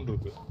முடியும்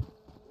இருக்கு.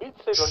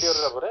 பீச் சைடு வண்டி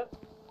வருதா பாரு.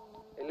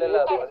 இல்ல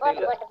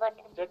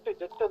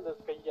ஜெட் அந்த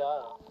ஸ்கையா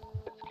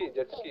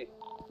ஜெட்ஸ்கி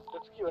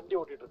வண்டி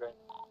ஓட்டிட்டு இருக்காங்க.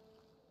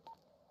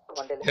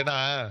 ஏன்னா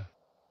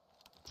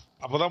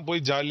அப்பதான்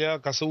போய் ஜாலியா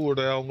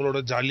கசவோட அவங்களோட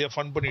ஜாலியா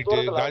ஃபன் பண்ணிட்டு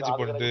காஜி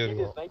பண்ணிட்டு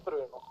இருக்கோம். ஸ்னைப்பர்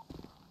வேணும்.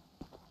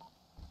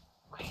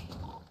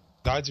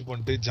 காஜி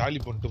பண்ணிட்டு ஜாலி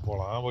பண்ணிட்டு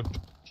போலாம். பட்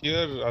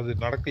ஹியர் அது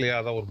நடக்கலையா?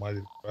 அதான் ஒரு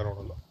மாதிரி வேற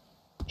ஒன்றும் இல்லை.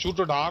 ஷூட்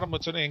அவுட்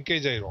ஆரம்பிச்சோன்னா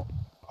என்கேஜ் ஆயிரும்.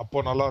 அப்போ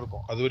நல்லா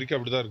இருக்கும். அது வரைக்கும்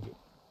அப்படிதான் இருக்கு.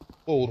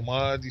 இப்போ ஒரு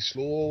மாதிரி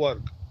ஸ்லோவா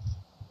இருக்கு.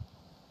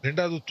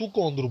 ரெண்டாவது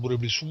தூக்கம் வந்துரும் ப்ரோ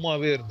இப்படி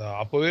சும்மாவே இருந்தா.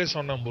 அப்பவே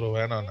சொன்னேன் ப்ரோ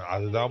வேணான்னு.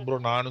 அதுதான் ப்ரோ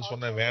நானும்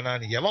சொன்னேன்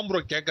வேணான்னு. எவன்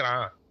ப்ரோ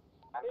கேக்குறான்?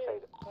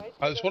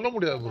 அது சொல்ல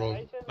முடியாது ப்ரோ.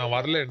 நான்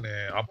வரலன்னு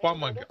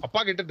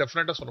அப்பா கிட்ட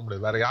டெஃபினட்டா சொல்ல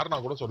முடியாது. வேற யாருன்னா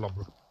கூட சொல்லலாம்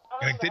ப்ரோ.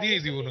 எனக்கு தெரியும்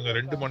இது இவனுங்க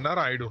 2 மணி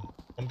நேரம் ஆயிடும்.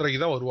 1:30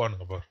 தான்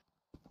வருவானுங்க பாரு.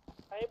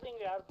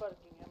 டைப்பிங்ல யார்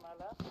இருக்கீங்க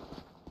மேல?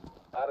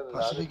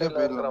 பசிபிக்கா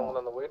போயிடலாம்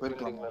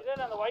போயிருக்கலாம்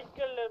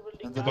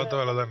பார்த்த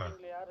வேலை தானே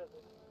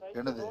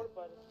என்னது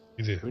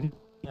இது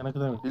எனக்கு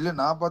தான் இல்ல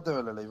நான் பார்த்த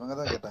வேலை இல்ல இவங்க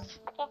தான் கேட்டாங்க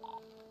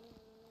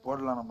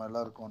போடலாம் நம்ம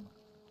எல்லாருக்கும்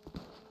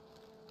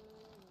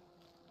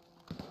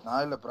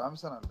நான் இல்ல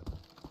பிராமிஸா நான் இல்ல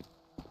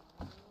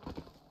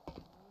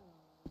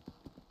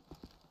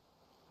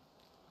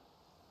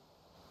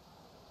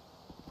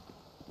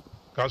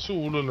கசு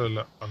ஊழல்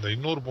இல்ல அந்த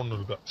இன்னொரு பொண்ணு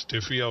இருக்கா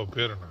ஸ்டெஃபியா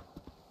பேர் என்ன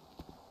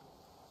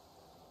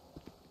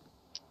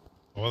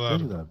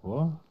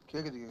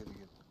கேக்குது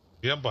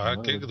ஏன்பா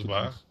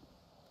கேக்குதுப்பா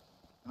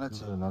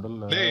என்னாச்சு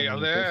நடுவுல டேய்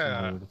அந்த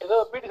ஏதோ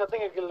பீடி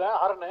சத்தம் கேட்கல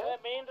ஆரனே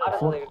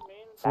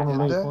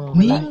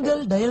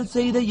நீங்கள் டயல்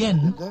செய்த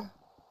எண்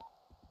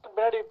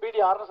பின்னாடி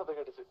பீடி ஆரன சத்தம்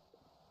கேட்டுச்சு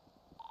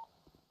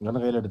என்ன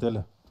கையில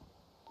எடுத்தேல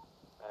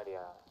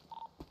சரியா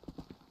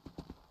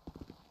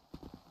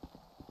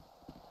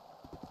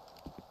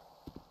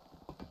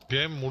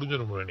கேம்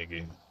முடிஞ்சிரும்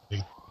இன்னைக்கு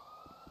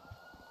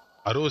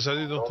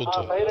 60%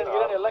 தோத்து சைரன்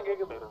கீரன் எல்லாம்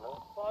கேக்குது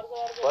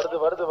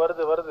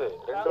வருது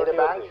ரெண்டு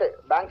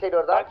பேங்க் சைடு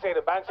வருதா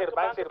பேங்க்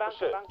சைடு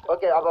புஷ்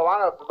ஓகே அப்ப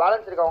வாங்க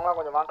பேலன்ஸ் இருக்கவங்க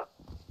கொஞ்சம் வாங்க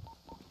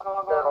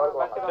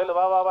செல்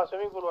வா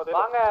ஸ்விமிங் பூல் வா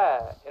வாங்க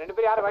ரெண்டு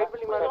பேர் யார் வைட்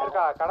பில்டிங் மேல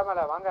இருக்கா கடை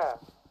மேல வாங்க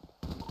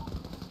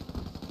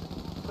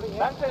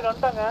பேங்க் சைடு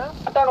வந்துட்டாங்க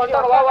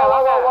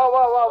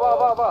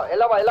வா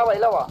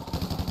எல்லாம் வா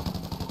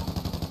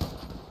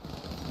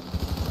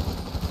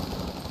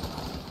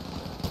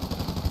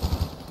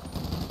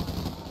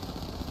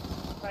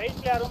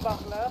ரைட்ல யாரும்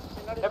பார்க்கல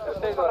பின்னாடி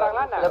லெஃப்ட் சைடு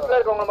வராங்களா லெஃப்ட்ல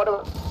இருக்கவங்க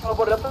மட்டும்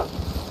போடு லெஃப்ட்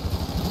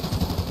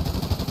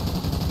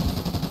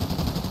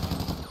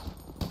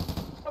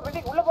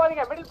பில்டிங் உள்ள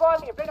போகாதீங்க மிடில்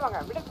போகாதீங்க பின்னாடி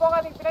வாங்க மிடில்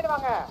போகாதீங்க பின்னாடி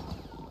வாங்க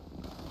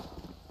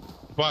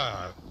பா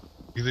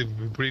இது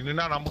இப்படி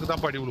நின்னா நமக்கு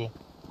தான் படி விடுவோம்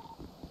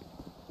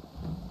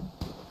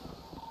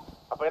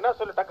அப்ப என்ன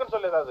சொல்லு டக்குன்னு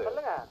சொல்லு ஏதாவது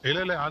சொல்லுங்க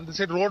இல்ல அந்த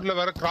சைடு ரோட்ல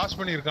வேற கிராஸ்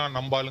பண்ணி இருக்கான்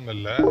நம்ம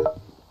ஆளுங்கல்ல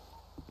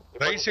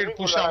ரைட் சைடு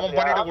புஷ் அவன்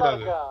பண்ணிட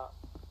கூடாது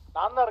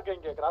நான் தான் இருக்கேன்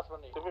இங்க கிராஸ்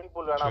பண்ணி ஸ்விமிங்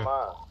பூல் வேணாமா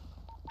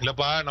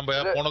இல்லப்பா நம்ம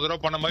போன தடவை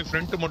பண்ண மாதிரி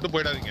ஃப்ரண்ட் மட்டும்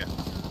போயிடாதீங்க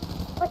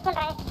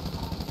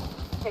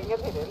எங்க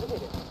சைடு எந்த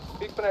சைடு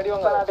பீக் பண்ணி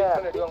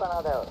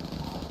அடிவாங்க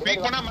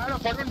பீக் பண்ணா மேல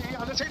பண்ணு நீ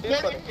அந்த சைடு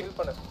போடு ஹீல்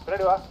பண்ணு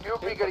பின்னாடி வா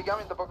யூபி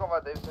கிடைக்காம இந்த பக்கம் வா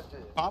தயவு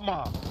செஞ்சு ஆமா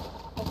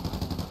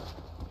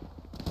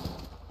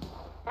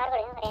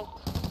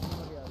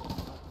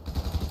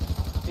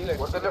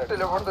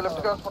ஒருத்த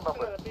லெஃப்ட் கிராஸ்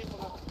பண்றாங்க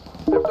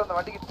லெஃப்ட் அந்த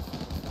வண்டிக்கு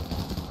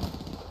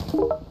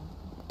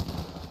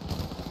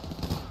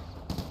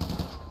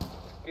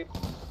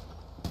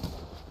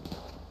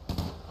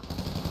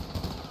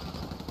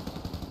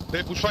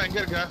டேய் புஷ்பா எங்க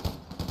இருக்க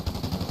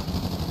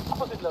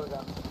ஆப்போசிட்ல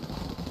இருக்கேன்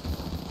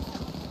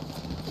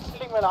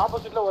பில்டிங் மேல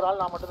ஆப்போசிட்ல ஒரு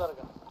ஆள் நான் மட்டும் தான்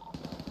இருக்கேன்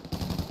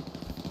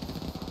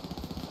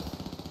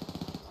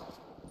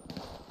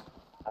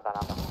அதான்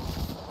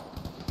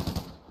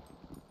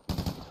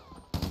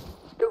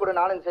கூட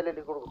நானும்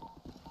செல்லிட்டு கொடுக்கும்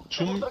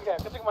கொடுத்துருக்கேன்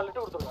கிட்டக்கு மேல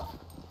லிட்டு கொடுத்துருக்கேன்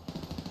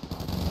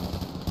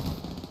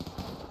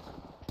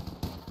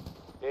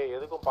ஏய்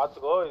எதுக்கும்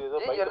பாத்துக்கோ இது ஏதோ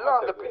பைக் எல்லாம்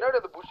அந்த பின்னாடி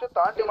அந்த புஷ்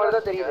தாண்டி மாதிரி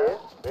தான் தெரியுது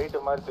வெயிட்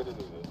மாதிரி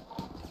தெரியுது இது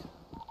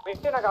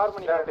வெயிட் நான் கவர்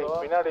பண்ணிட்டேன்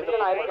பின்னாடி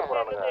நான் இருக்கேன்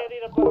போறாங்க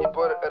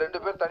இப்போ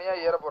ரெண்டு பேர் தனியா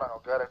ஏற போறாங்க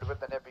ஓகே ரெண்டு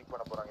பேர் தனியா பிக்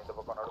பண்ண போறாங்க இந்த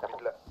பக்கம் நடு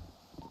மிட்ல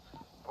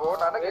ஓ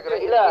நான்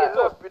கேக்குறேன் இல்ல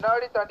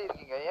பின்னாடி தாண்டி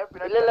இருக்கீங்க ஏன்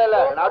பின்னாடி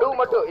இல்ல நடுவு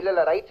மட்டும்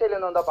இல்ல ரைட் சைடுல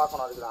இருந்து வந்தா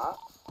பார்க்கணும் அதுதான்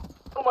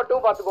நடுவு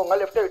மட்டும் பாத்துக்கோங்க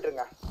லெஃப்ட்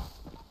விட்டுருங்க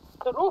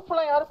இந்த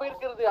ரூஃப்லாம் யார்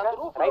போயிருக்கிறது அந்த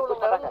ரூஃப்ல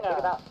உள்ளவங்க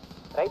இறங்குங்க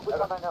ரைட் புஷ்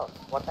பண்றாங்க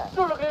ஓட்ட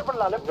லெஃப்ட் கிளியர்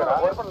பண்ணலாம் லெஃப்ட்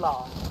கிளியர்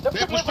பண்ணலாம்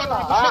லெஃப்ட் கிளியர்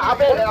பண்ணலாம்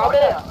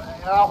அப்படியே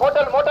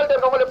ஹோட்டல்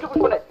இருக்கவங்க லெஃப்ட்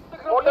புஷ் பண்ணு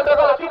ஹோட்டல்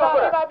இருக்கவங்க லெஃப்ட் புஷ்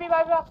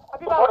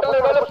பண்ணு ஹோட்டல்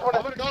லெஃப்ட் புஷ்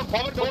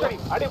பண்ணு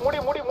அடி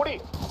முடி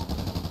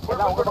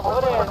உங்களோட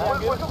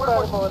பவர் புஷ் கூட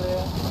பவர்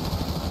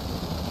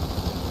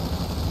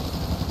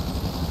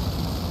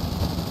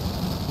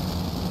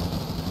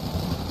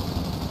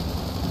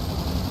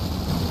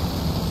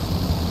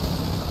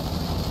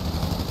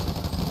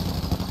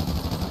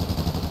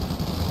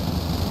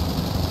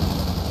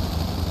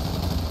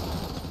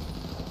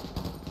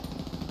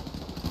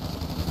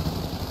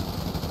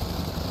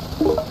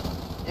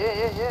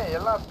ஏ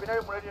எல்லாம்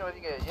பின்னாடி முன்னாடி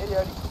வரீங்க ஏறி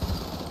ஆடி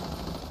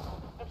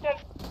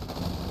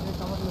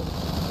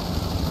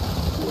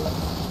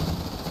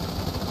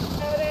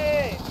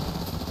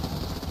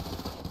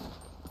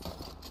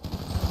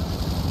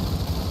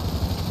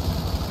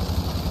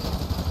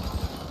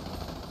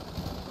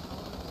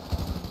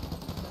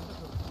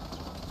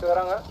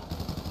வராங்க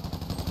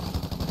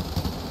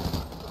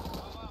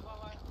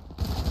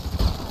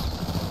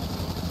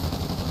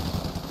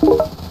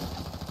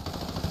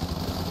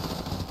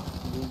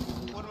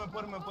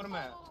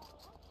பொறுமை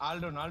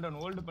ஆல்டவுன்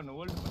ஹோல்ட் பண்ணு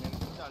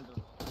எனக்கு தெரிஞ்ச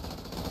ஆல்டவுன்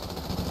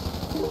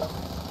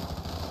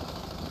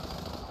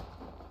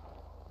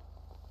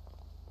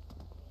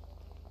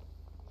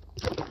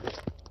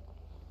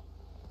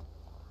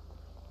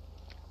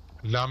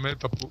எல்லாமே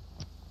தப்பு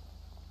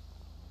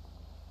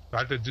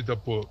ஸ்ட்ராட்டஜி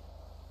தப்பு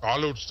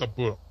கால் அவுட்ஸ்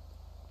தப்பு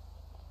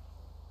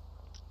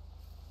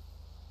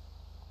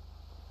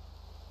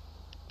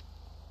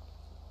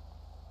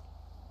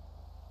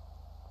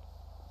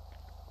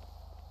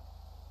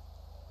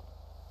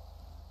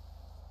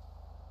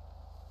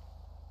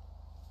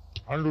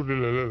ஆன்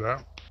டியூட்டில இல்ல.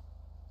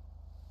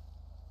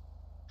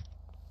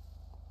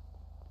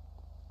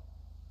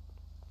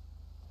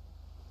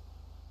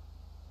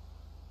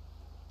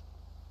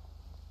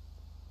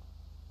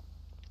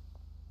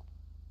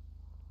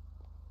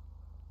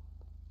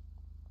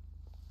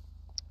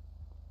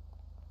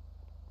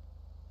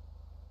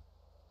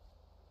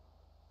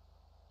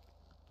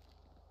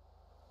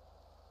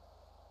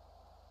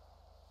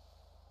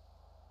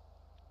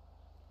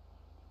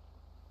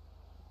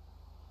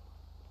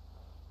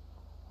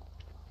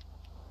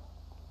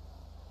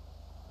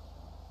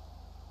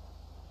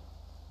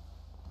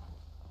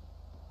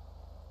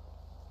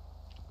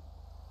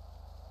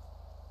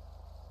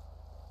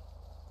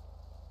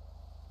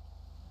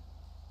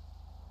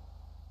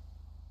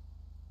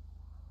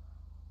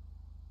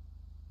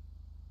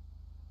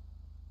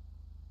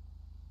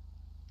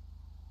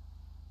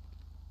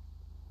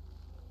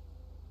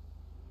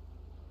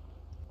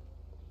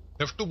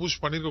 லெஃப்ட்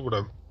புஷ் பண்ணிருக்க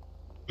கூடாது.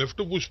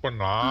 லெஃப்ட் புஷ்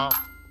பண்ணா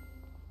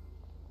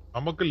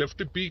நமக்கு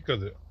லெஃப்ட் பீக்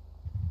அது.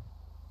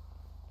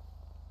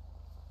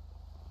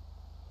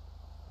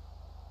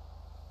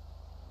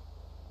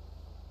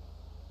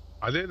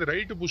 அதே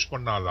ரைட் புஷ்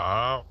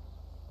பண்ணாதான்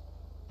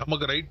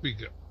நமக்கு ரைட்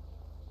பீக்.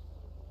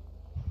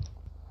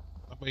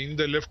 நம்ம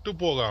இந்த லெஃப்ட்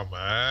போகாம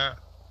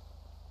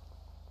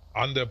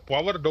அந்த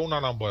பவர் டவுன்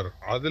ஆனா பாரு,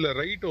 அதுல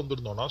ரைட்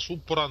வந்திருந்தோம்னா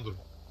சூப்பரா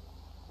இருந்திருக்கும்.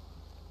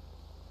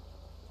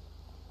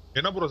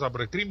 என்ன ப்ரோ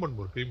சாப்பிடுற? கிரீம் பன்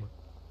ப்ரோ, கிரீம் பன்.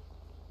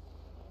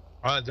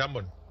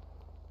 ஜாம்பன்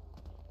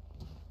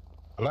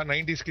அதெல்லாம்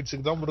 90s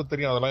கிட்ஸ்க்கு தான் ப்ரோ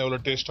தெரியும், அதெல்லாம்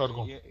எவ்வளவு டேஸ்டா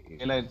இருக்கும்.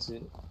 7 ஆயிடுச்சு.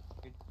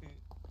 8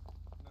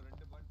 இன்னும்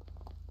 2 பாட்.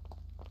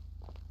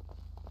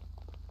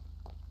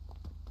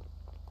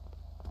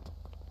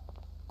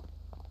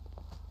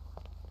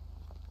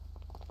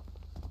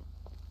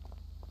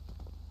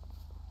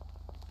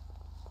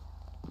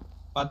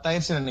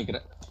 பத்தாயிடுச்சு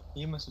நினைக்கிறேன்.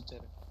 இஎம்எஸ்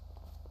வச்சாரு.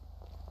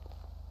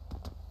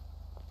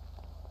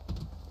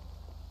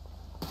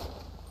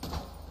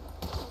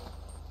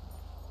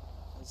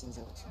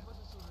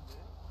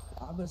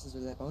 ஆபர்ஸ்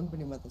சொல்ல கவுண்ட்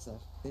பண்ணி பார்த்தேன்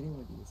சார், தெரிய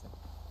மாட்டேங்குது சார்.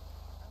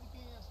 அதுக்கு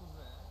ஏன்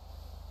சொல்றேன்?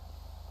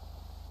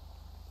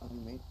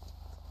 மேட்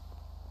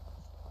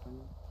 1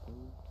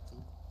 2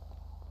 3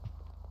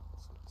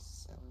 6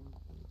 7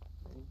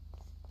 8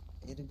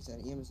 9 இருக்கு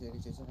சார். இஎம்எஸ்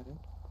இருக்கு சார்.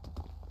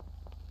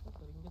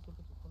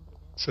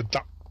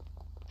 செத்தா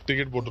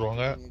டிக்கெட்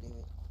போட்டுருவாங்க.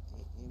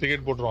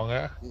 டிக்கெட் போட்டுருவாங்க.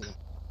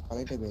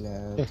 பழைய பேல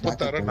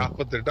 36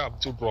 48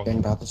 அமுச்சு விட்டுருவாங்க.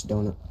 10 டாப்ஸ்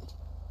டவுன்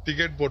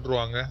டிக்கெட்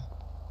போட்டுருவாங்க.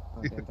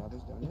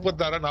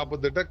 36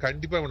 48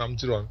 கண்டிப்பா இவன்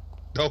அமுச்சிருவாங்க.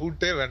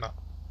 டவுட்டே வேணாம்.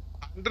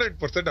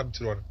 100%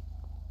 அமுச்சிருவாங்க.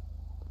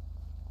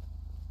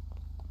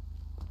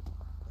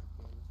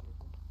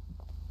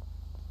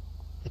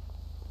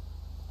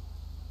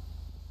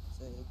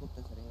 சார்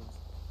கூப்பிட்டேன் சார்.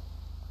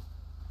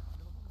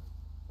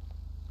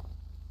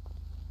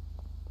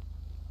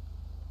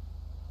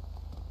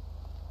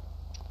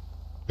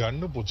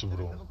 கன்னு போச்சு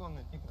ப்ரோ. இந்த பக்கம்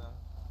வாங்க. கேக்குதா?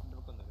 இந்த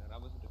பக்கம் வந்துங்க.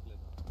 ராபர்ஸ் இருக்குல.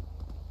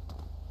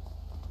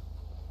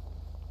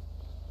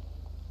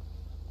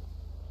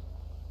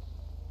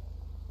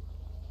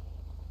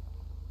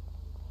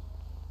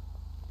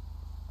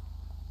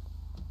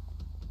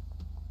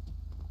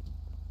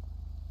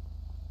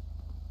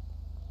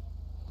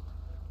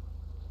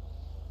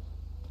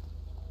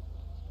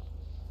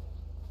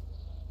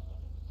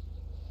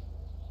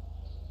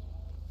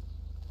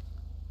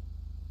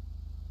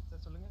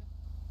 சார் சொல்லுங்க.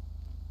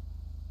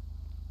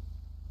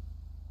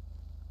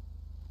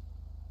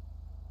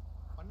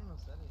 பண்ணணும்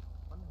சார்,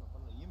 பண்ணணும்.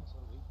 இஎம்எஸ்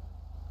வர வெயிட் பண்ணுங்க.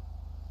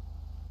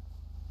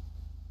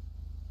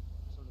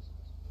 சொல்லு.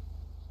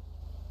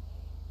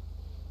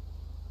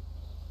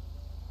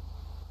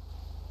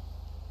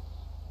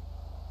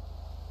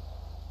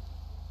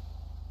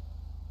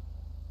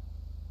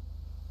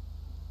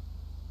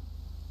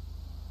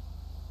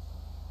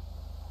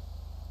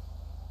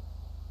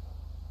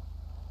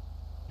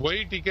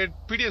 ஒய் டிக்கெட்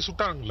பிடிஎஸ்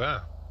சுட்டாங்கல்ல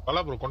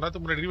பல ப்ரோ. கொண்டாத்து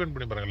முன்னாடி ரீவெண்ட்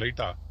பண்ணி பாருங்க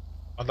லைட்டா.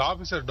 அந்த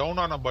ஆபீசர் டவுன்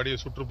ஆன பாடியை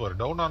சுட்டுப்பாரு.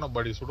 டவுன் ஆன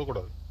பாடியை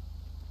சுடக்கூடாது.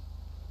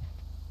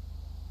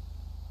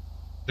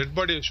 டெட்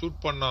பாடியை ஷூட்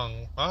பண்ணாங்க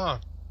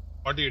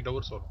 48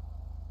 hours வரும்.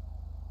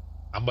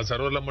 நம்ம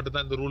சர்வர்ல மட்டும்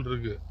தான் இந்த ரூல்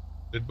இருக்கு.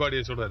 டெட்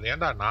பாடியை சுடுறது.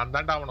 ஏன்டா நான்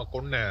தாண்டா அவனை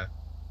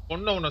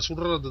கொன்னவனை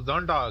சுடுறது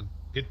தாண்டா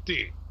கெத்தி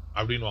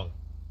அப்படின்வாங்க.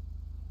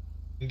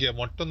 இங்க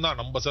மட்டும்தான்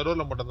நம்ம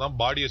சர்வர்ல மட்டும்தான்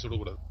பாடியை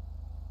சுடக்கூடாது.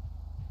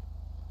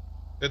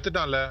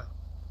 எத்துட்டான்ல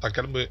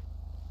கிளம்பு.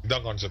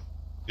 இதான் கான்செப்ட்.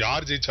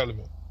 யார்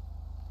ஜெயிச்சாலுமே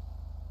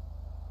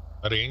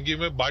வேற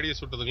எங்கேயுமே பாடியை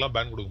சுட்டதுக்கெல்லாம்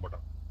பேன் கொடுக்க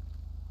மாட்டான்.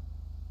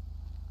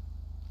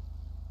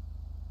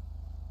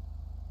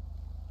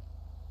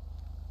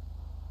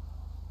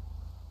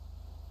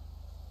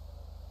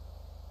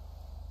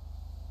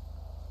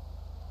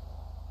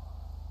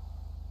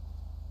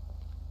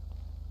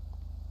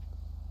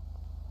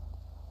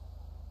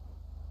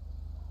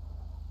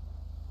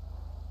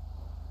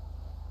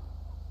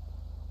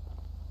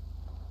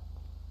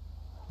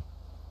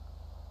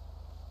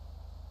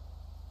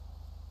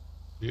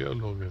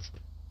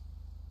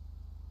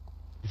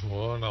 இப்போ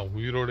நான்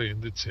உயிரோட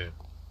எந்திரிச்சேன்.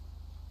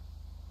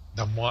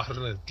 இந்த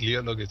மாதிரி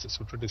கிளியர் லோகேஷ்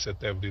சுட்டுட்டு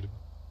செத்த எப்படி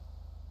இருக்கும்?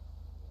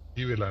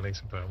 Evil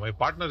unacceptable. My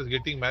partner is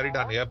getting married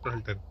on April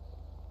 10th.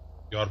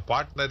 Your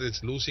partner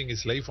is losing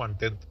his life on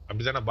 10th.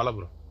 அப்படிதானே Bala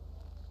bro?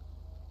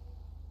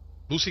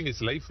 Losing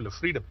his life இல்ல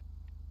freedom.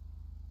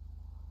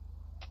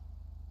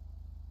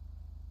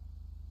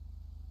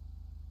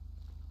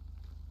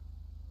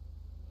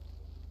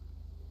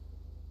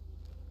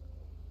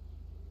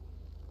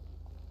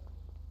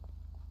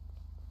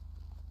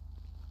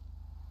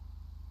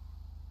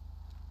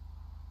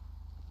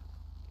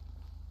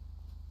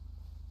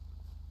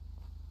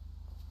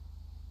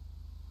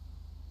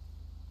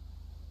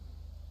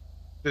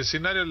 இந்த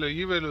சினாரியோல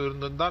ஈவேல்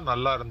இருந்திருந்தா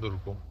நல்லா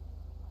இருந்திருக்கும்.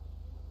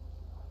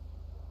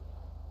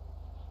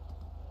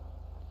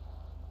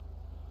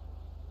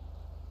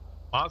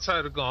 மாசா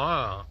இருக்கும்.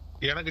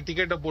 எனக்கு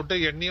டிக்கெட்டை போட்டு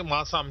என்னையும்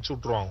மாசம் அமுச்சு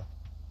விட்டுருவாங்க.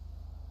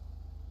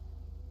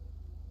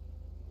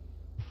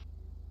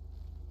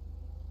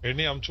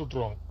 என்னையும் அமுச்சு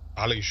விட்டுருவாங்க.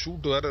 நாளைக்கு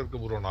ஷூட் வேற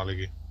இருக்கு ப்ரோ.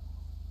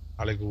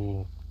 நாளைக்கு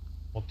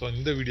மொத்தம்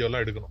இந்த வீடியோ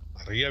எல்லாம் எடுக்கணும்.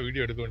 நிறைய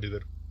வீடியோ எடுக்க வேண்டியது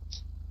இருக்கு.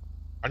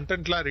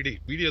 கண்டென்ட்லாம் ரெடி,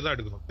 வீடியோ தான்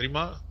எடுக்கணும்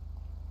தெரியுமா?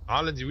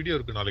 4-5 வீடியோ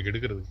இருக்கு நாளைக்கு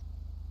எடுக்கிறது.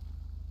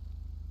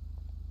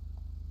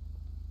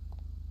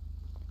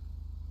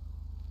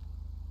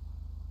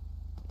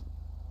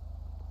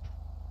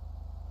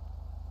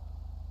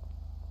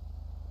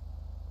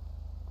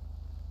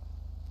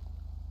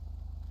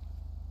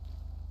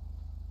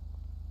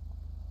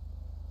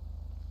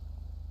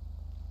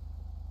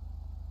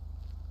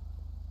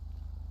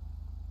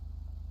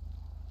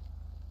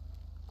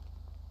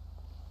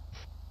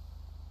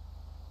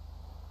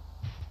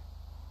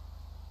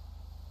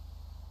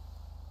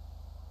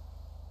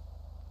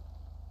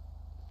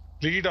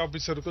 லீட்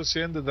ஆபீசருக்கும்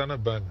சேர்ந்து தானே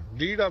பேன்.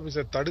 லீட்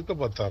ஆபீசர் தடுக்க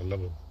பார்த்தார்ல,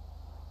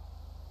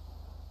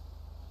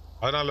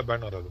 அதனால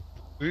பேன் வராது.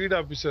 லீட்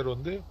ஆபீசர்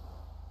வந்து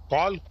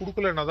கால்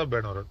கொடுக்கலன்னா தான்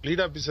பேன் வரும்.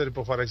 லீட் ஆபீசர்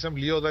இப்போ ஃபார்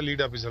எக்ஸாம்பிள் லியோ தான்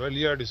லீட் ஆபீசர்.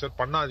 லீட் ஆபீசர்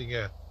பண்ணாதீங்க,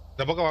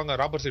 இந்த பக்கம் வாங்க,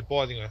 ராபர்ட் சைட்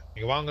போகாதீங்க,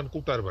 நீங்க வாங்கன்னு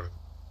கூப்பிட்டாரு பாருங்க.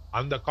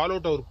 அந்த கால்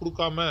அவுட் அவர்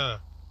கொடுக்காம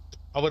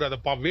அவர்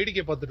அதை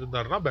வேடிக்கை பார்த்துட்டு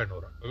இருந்தாருன்னா பேன்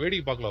வரும்.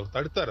 வேடிக்கை பார்க்கல, அவர்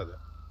தடுத்தார், அதை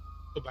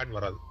பேன்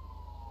வராது.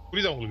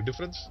 புரியுதா உங்களுக்கு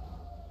டிஃபரன்ஸ்?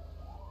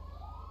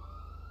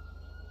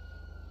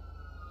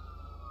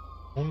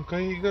 உன்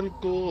கைகள்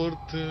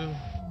கோர்த்து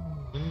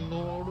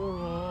உன்னோடு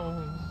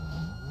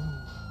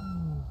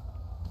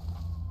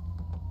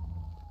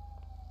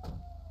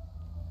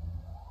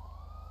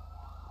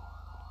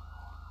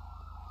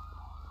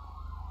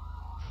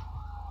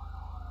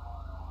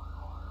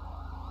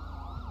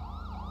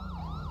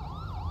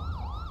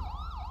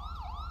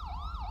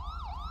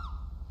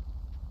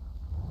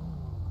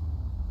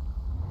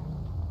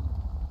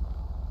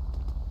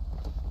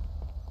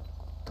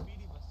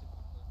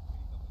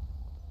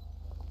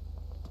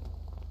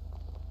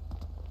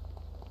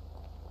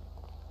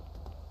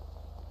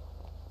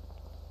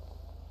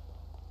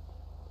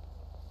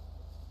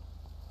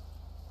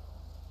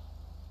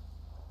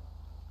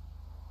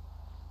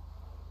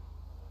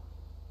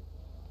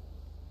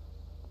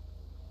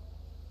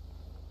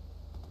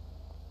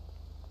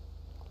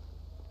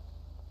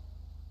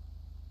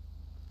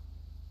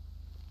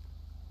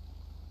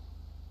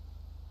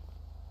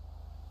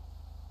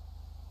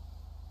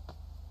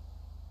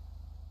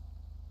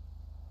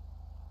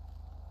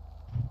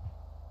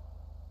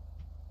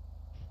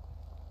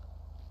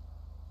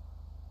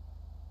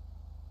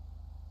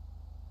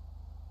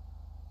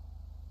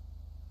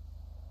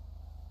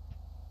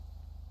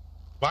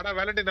வாடா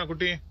வேலண்டினா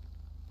குட்டி,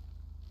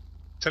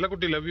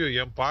 செல்லக்குட்டி லவ் யூ.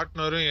 என்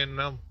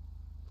பார்ட்னரும்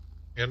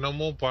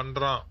என்னமோ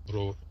பண்றான்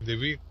ப்ரோ. இந்த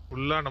வீக்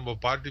ஃபுல்லா நம்ம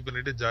பார்ட்டி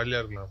பண்ணிட்டு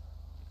ஜாலியா இருக்கலாம்.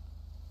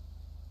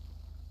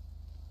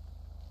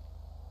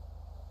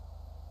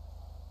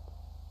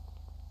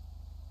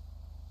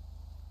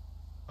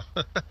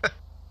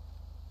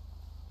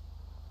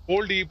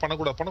 ஹோல்டி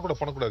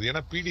பண்ணக்கூடாது.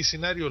 ஏன்னா பிடி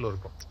சினாரியோல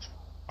இருக்கும்.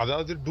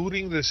 அதாவது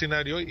during the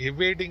scenario,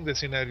 evading the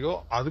scenario,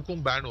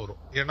 அதுக்கும் பேன்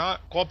வரும். ஏன்னா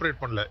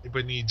கோஆபரேட் பண்ணல.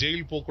 இப்ப நீ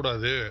ஜெயில் போக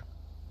கூடாது,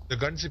 இந்த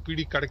கன்ஸ்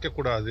பிடி கிடைக்க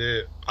கூடாது,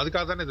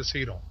 அதுக்காக தானே இதை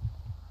செய்யறோம்.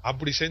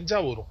 அப்படி செஞ்சா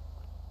வரும்,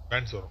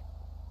 பேன்ஸ் வரும்.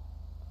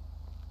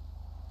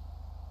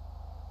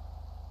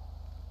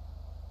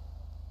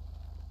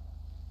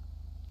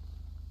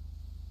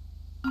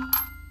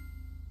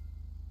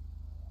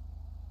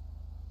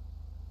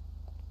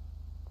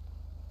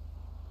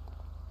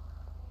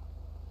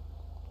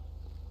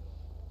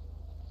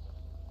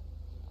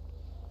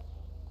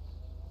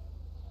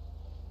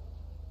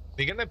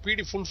 நீங்க என்ன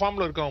பிடி ஃபுல்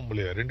ஃபார்ம்ல இருக்கான்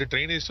போலயே. 2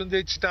 ட்ரைனர்ஸும்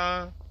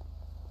ஜெயிச்சுட்டான்,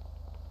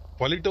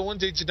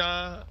 பொலிட்டோவும்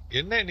ஜெயிச்சுட்டான்.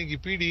 என்ன இன்னைக்கு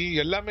பிடி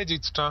எல்லாமே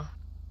ஜெயிச்சுட்டான்.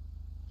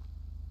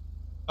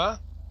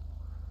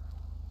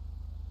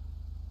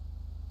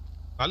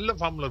 நல்ல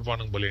ஃபார்ம்ல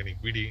இருப்பானுங்க போலயே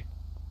இன்னைக்கு பிடி.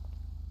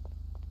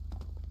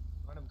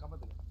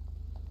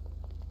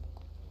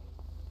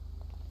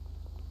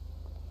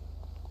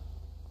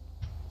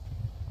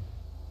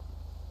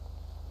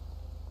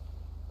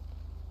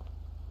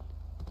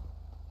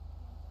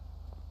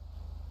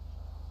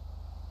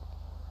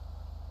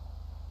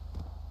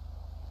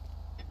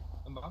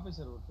 நம்ம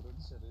ஆபீசர்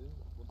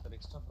ஒருத்தர்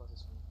எக்ஸ்ட்ரா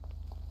ப்ராசஸ் பண்ணி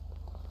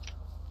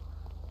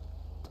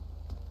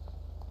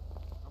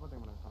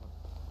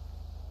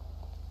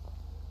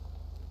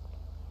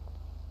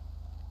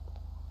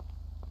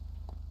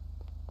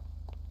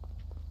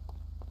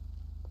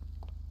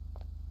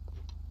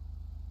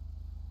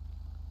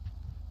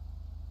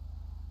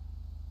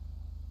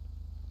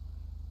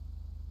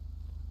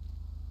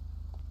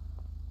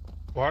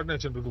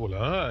கோஆர்டினேஷன் இருக்கு போல.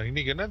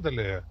 இன்னைக்கு என்ன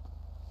தெரியல,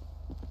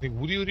 இன்னைக்கு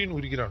உரி உரின்னு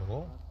உரிக்கிறானுங்க.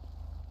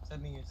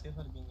 சார் நீங்க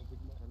சேஃபா இருக்கீங்க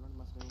வீட்ல? ரெண்டு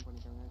மாசம் ரிமூவ்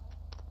பண்ணிக்கோங்க.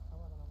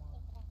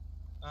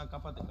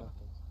 காப்பாத்து.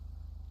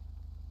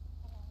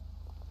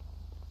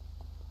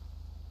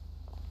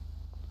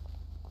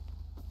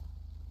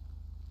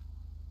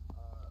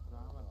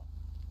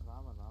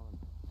 ராவன்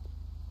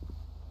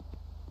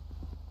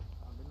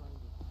அப்படின்னு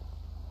வாங்கி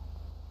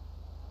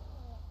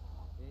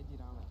ஏஜி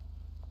ராவன்.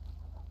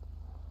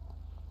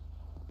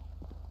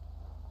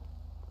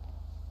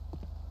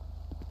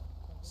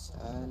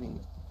 சார் நீங்க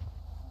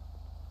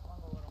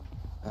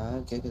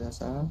கேக்குதா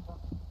சார்?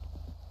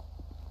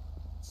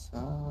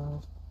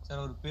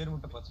 சார் ஒரு பேர்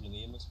மட்டும் பார்த்து சொல்லுங்க.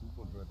 EMS bill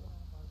போட்டுருவாரு.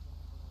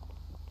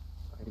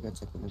 ID card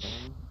check பண்ணுங்க.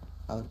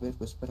 அவர் பேர்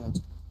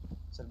புஷ்பராஜ்.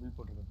 சார் பில்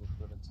போட்டுருங்க.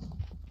 புஷ்பராஜ்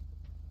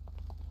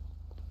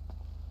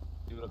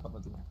இவரை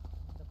காப்பாத்துங்க.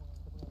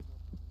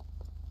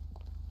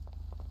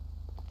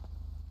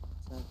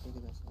 சார்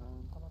கேக்குதா சார்?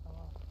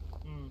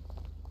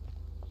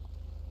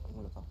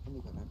 உங்களை கப்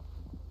பண்ணிக்கிறேன்.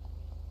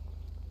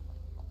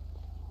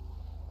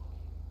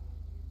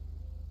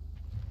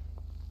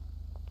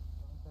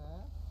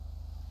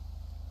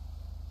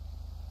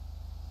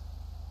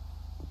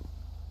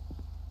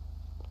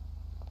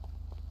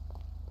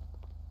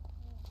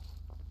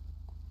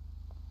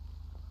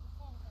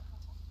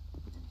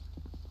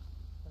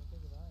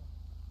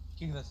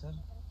 கேக்குதா சார்?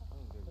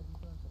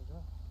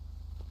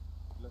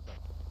 இல்ல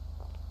சார்.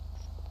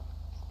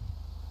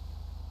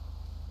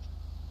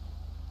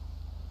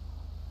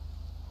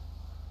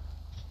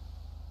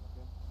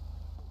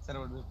 சார்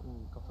ஒரு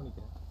கப்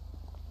பண்ணிக்கிறேன்.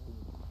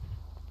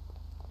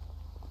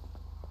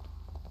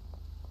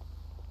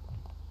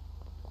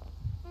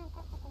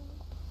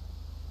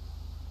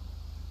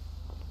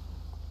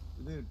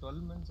 இது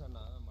 12 months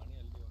ஆனா மணி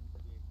ஆல்ரெடி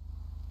 138.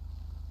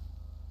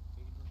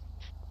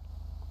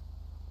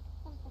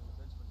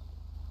 சர்ச் பண்ணி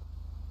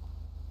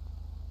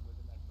பட்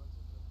இந்த அட்வான்ஸ்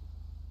இருக்கு.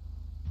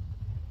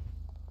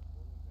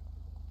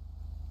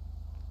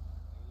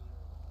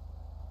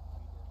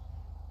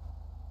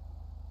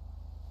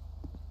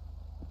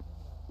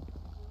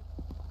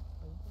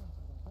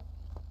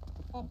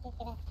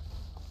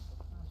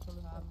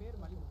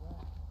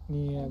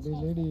 நீ அப்படியே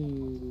லேடி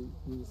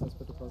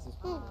சஸ்பெக்ட் ப்ராசஸ்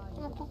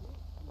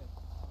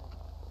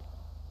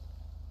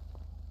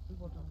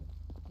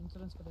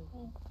இன்சூரன்ஸ் கிடையாது.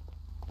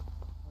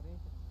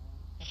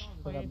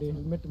 அப்படியே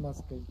ஹெல்மெட்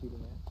மாஸ்க்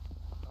கட்டிடுங்க.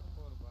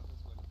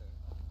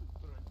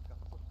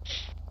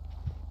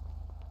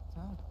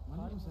 சார்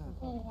மன்னிக்கும் சார்,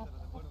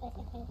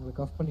 உங்களை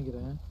கஃப்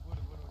பண்ணிக்கிறேன்.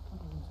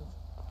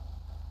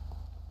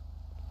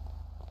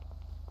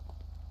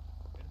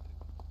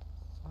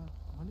 சார்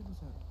மன்னிக்கும்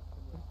சார்,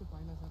 கரெக்ட்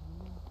பாயிண்டா சார்?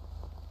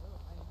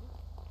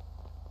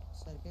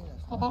 சார் கேக்குதா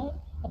சார்?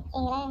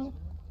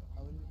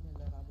 அவளுக்கு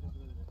இல்ல ராபரி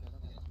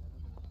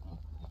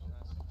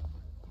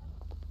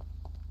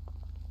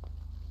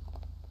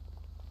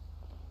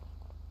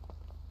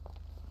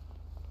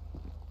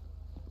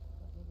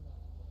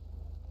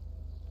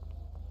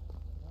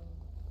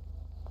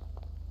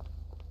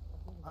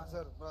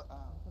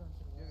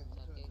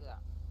சார் கேக்குதா?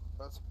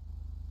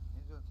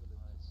 இன்சூரன்ஸ் சொல்லுங்க.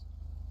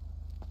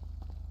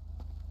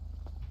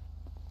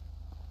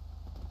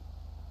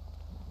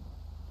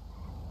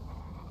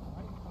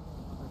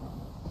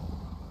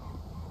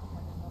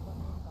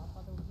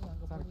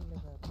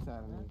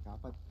 சார் நீங்க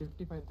காப்பாத்து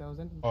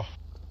 55,000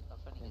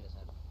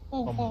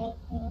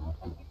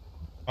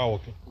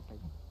 ஓகே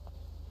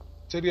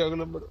சரி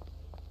அகலம் மேடம்.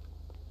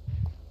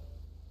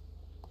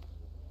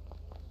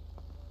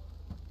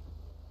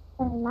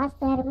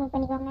 மாஸ்க் ரிமூவ்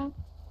பண்ணிக்கோங்க.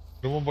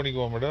 Remove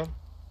பண்ணிக்குவா madam.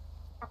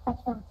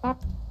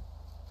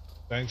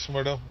 Thanks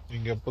madam.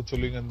 நீங்க எப்போ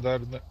சொல்லுங்க இந்த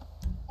இருந்தேன்.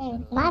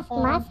 Mask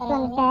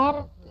sir.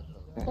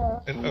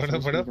 என்ன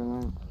மேடம்?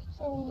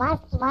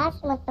 மாஸ்க்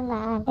மட்டுமா?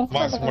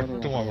 மாஸ்க்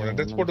மட்டுமா மேடம்?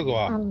 ட்ரெஸ்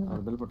போட்டுக்குவா.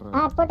 அவர் பில்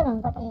போட்றா. போட்டுங்க.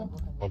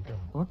 ஓகே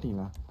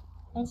போட்டீங்களா?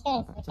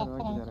 இன்சூரன்ஸ்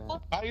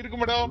இருக்கு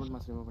மேடம்.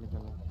 மாஸ்க் ரிமூவ்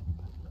பண்ணிக்கோங்க.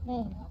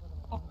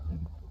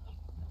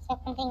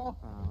 செக் பண்ணிட்டீங்க.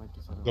 Okay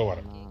sir. இதோ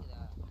வரேன்.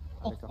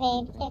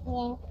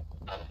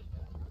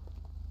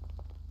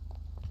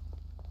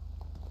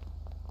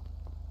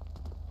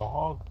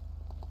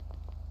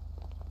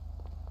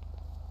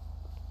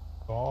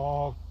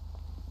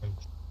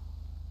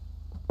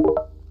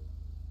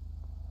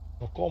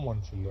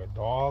 டாக்குமெண்ட்ஸ் இல்ல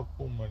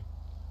டாக்குமெண்ட்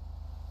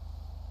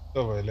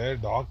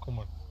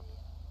டாக்குமெண்ட்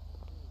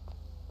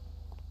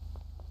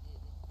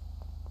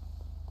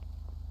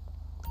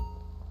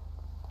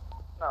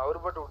அவரு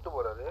பாட்டு விட்டு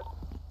போறாரு.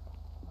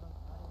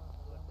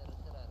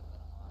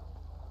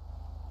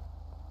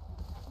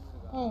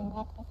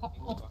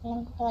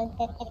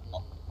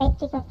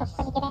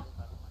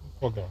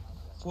 Okay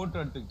photo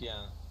எடுத்துக்கிட்டியா?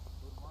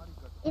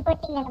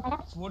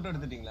 போட்டோ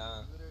எடுத்துட்டீங்களா?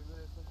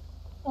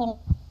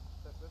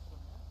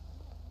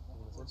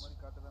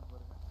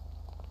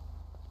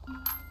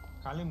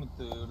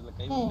 காளிமுத்து இவர்ல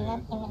கை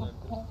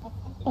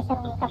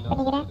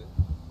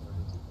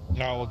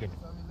ஓகே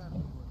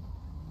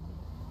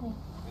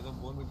ஏதோ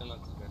போன்விட் எல்லாம்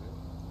வச்சிருக்காரு.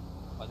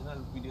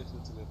 14 வீடியோஸ்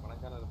வச்சிருக்காரு.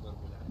 பணக்காரர்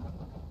இருப்பார் போல.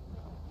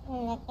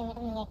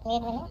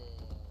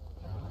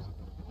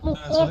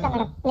 கிளியர்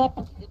மேடம் கிளியர்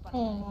இது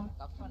பண்ணேன்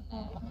கப்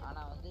பண்ணேன்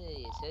ஆனா வந்து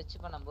சர்ச்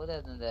பண்ணும்போது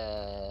அது இந்த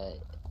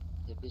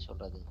எப்படி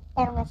சொல்றது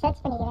சார் உங்க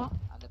சர்ச் பண்ணிக்கிறேன்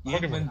அந்த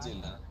 8 months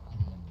இல்ல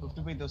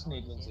 55000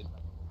 8 months இல்ல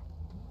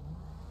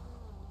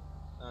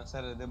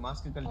சார் இது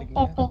மாஸ்க்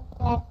கழட்டிக்கங்க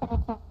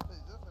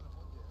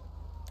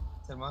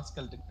சார் மாஸ்க்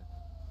கழட்டிக்கங்க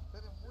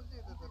சரி மூஞ்சி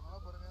இது சார் நல்லா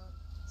பாருங்க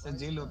சார்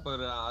ஜெயில இப்ப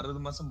ஒரு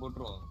 60 மாசம்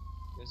போட்டுருவோம்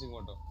பேசிக்க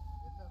மாட்டோம்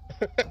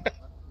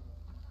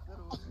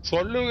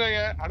சொல்லுங்க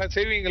ஆனா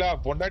செய்வீங்களா?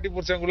 பொண்டாட்டி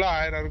புருஷனுக்குள்ள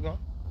 1000 இருக்கும்,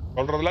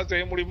 சொல்றதெல்லாம்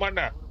செய்ய முடியுமா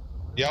என்ன?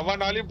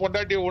 எவனாலையும்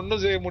பொண்டாட்டி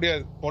ஒண்ணும் செய்ய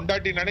முடியாது.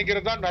 பொண்டாட்டி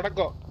நினைக்கிறதா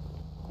நடக்கும்.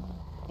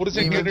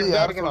 புருஷன் கேட்டுட்டு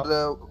இருக்கணும்.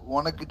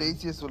 உனக்கு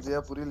டெய்சிய சொல்றியா?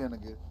 புரியல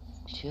எனக்கு.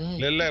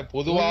 இல்ல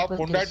பொதுவா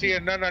பொண்டாட்டி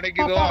என்ன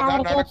நினைக்குதோ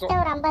அதான் நடக்கும்.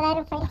 ஒரு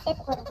 50000 ஃபைன்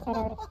சேர்த்து போடுங்க சார்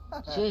அவருக்கு.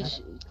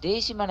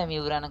 தேசி மேடம்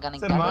இவர எனக்கு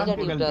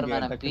கடி விட்டாரு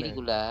மேடம்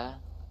பீடிக்குள்ள.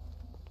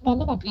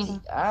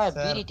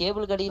 பீடி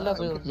டேபிள் கடியில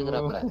போய்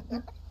ஒளிஞ்சுக்கறாப்ல.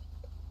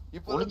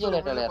 ஒளிஞ்ச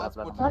லேட்டல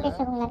ஏறாப்ல.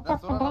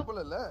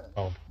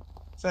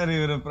 சார்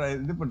இவர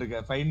இது பண்ணிருக்க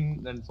ஃபைன்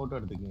அண்ட் போட்டோ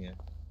எடுத்துக்கங்க.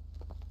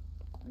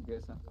 Okay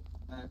sir.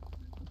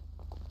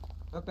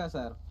 Okay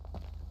sir.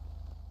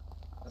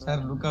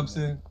 Sir லுக்அப்ஸ்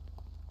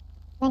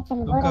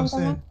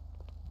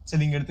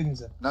சரி நீங்க எடுத்துங்க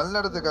சார். நல்ல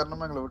இடத்து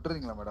காரணமா எங்களை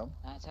விட்டுறீங்களா மேடம்?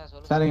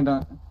 சார் நீங்க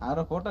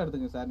யாரோ போட்டோ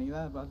எடுத்துங்க சார். நீங்க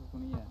தான் ப்ராசஸ்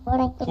பண்ணீங்க.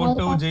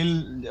 போட்டோ ஜெயில்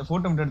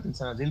போட்டோ மட்டும் எடுத்துங்க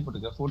சார். ஜெயில்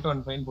போட்டுங்க. போட்டோ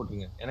அண்ட் ஃபைன்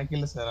போட்டுங்க. எனக்கு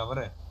இல்ல சார்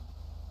அவரே.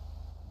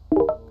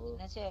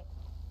 என்ன சார்?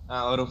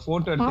 ஒரு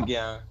போட்டோ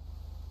எடுத்துக்கியா?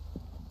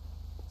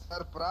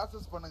 சார்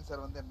ப்ராசஸ் பண்ணுங்க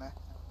சார் வந்து என்ன?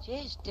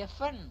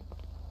 ஸ்டெஃபன்.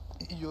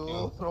 ஐயோ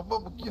ரொம்ப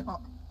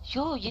முக்கியம்.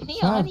 ஷோ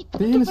என்னையா நீ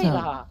திருப்பி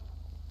போயிடா.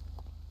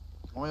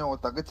 ஓய்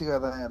உன் தங்கச்சிக்காக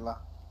தான்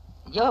எல்லாம்.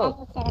 யோ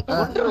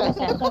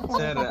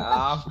சார்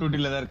ஆஃப்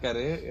டியூட்டில தான்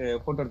இருக்காரு.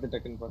 போட்டோ எடுத்து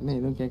டக்கன் பண்ணு.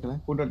 எதுவும் கேட்கல.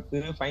 போட்டோ எடுத்து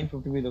ஃபைன்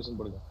 55000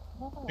 போடுங்க.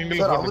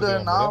 சார் அவரு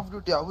நான் ஆஃப்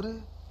டியூட்டி அவரு.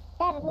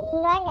 சார் நீங்க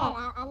வாங்க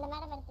அந்த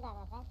மேடம்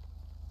எடுத்துறாங்க சார்.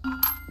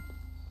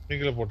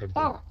 நீங்களே போட்டோ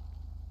எடுத்து.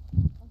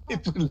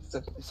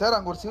 சார்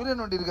அங்க ஒரு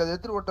சிவிலியன் வண்டி இருக்கு. அதை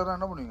எடுத்து ஓட்டறா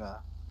என்ன பண்ணுவீங்க?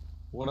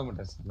 ஓட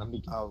மாட்டேன் சார்.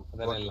 நம்பிக்கை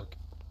அதெல்லாம் இல்ல.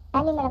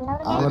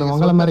 அவர்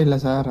உங்கள மாதிரி இல்ல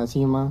சார்.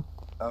 அசிங்கமா.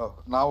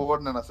 நான்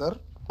ஓடுனேனா சார்?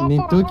 நீ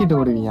தூக்கிட்டு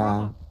ஓடுவீங்க.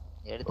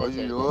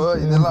 ஐயோ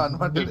இதெல்லாம்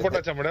அன்வான்டட்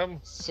போட்டாச்சா மேடம்?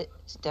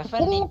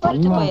 ஸ்டெஃபன் நீ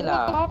திருப்பி போயிடா.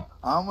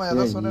 ஆமா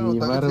ஏதோ சொன்னேன் ஒரு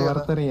தங்கச்சி. இவர்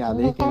வரதறி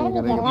அதே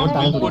கேக்குறீங்க.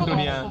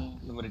 போட்டுடியா?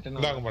 நம்ம ரிட்டர்ன்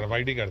இந்தாங்க மேடம்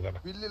ஐடி கார்டு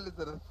தான. பில் இல்ல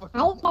சார்.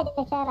 ஐ கார்டு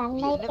சார்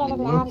அந்த ஐ கார்டு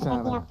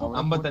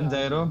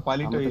 55000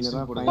 பாலிட்டோ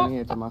இஷ்யூ போடுங்க.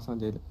 8 மாசம்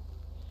ஜெயில்.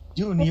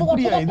 ஐயோ நீ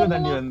எப்படியா இது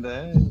தாண்டி வந்த?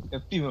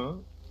 எஃப்டிவோ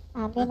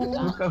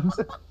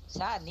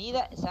சார்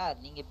நீதான் சார்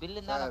நீங்க பில்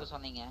தான் நம்ம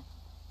சொன்னீங்க.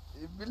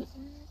 பில்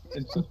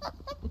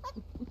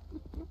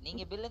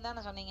நீங்க பில்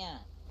தான சொன்னீங்க.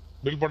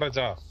 பில்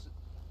போட்டாச்சா?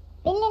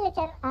 பில் இல்ல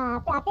சார்.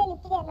 அப்படியே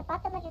நிக்குது அந்த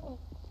பாத்த மாதிரி.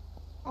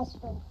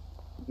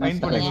 ஃபைன்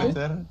போடுங்க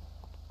சார்.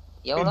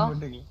 எவ்வளவு?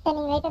 சார்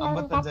நீங்க ரைட்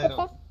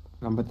 55000.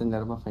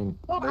 55000 ஃபைன்.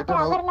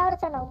 அவர்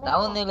நவர் சொன்னோம்.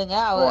 டவுன் இல்லங்க.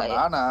 அவர்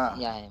நானா?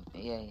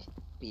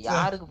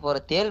 யாருக்கு போற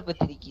தேல்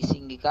பத்திரிக்கை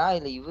சிங்கிக்கா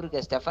இல்ல இவருக்கு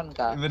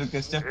ஸ்டெஃபன்கா? இவருக்கு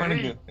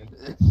ஸ்டெஃபனுக்கு.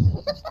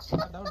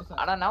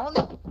 ஆனா நான்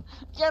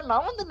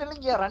வந்து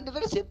நில்லுங்க. ரெண்டு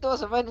பேரும்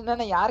செத்தோசமா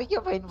நின்னா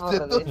யாருக்கே ஃபைன்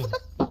போடுறது?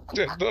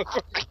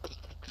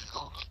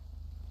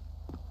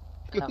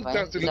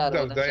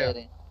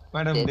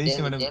 மேடம் டேசி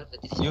மேடம்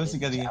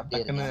யோசிக்காதீங்க.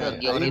 டக்குன்னு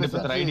அவர் ரெண்டு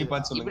பேர் ஐடி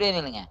பார்த்து சொல்லுங்க. இப்படியே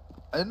நில்லுங்க.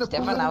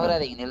 ஸ்டெஃபன்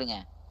அவராதீங்க நில்லுங்க.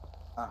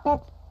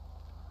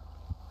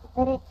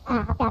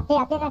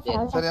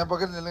 சரி என்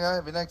பக்கத்துல நில்லுங்க.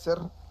 விநாயக்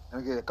சார்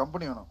எனக்கு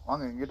கம்பெனி வேணும்.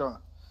 வாங்க எங்கிட்ட வாங்க.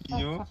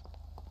 ஐயோ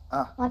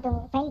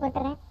ஃபைன்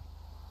போட்டுறேன்.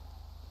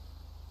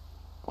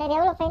 சார்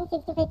எவ்வளவு ஃபைன்?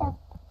 55000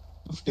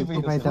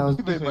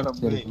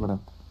 சரி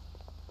மேடம்.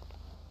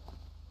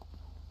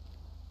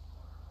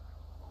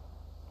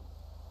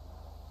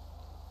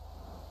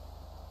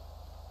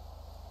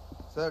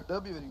 சார்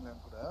டர்பி வரீங்களா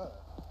கூட?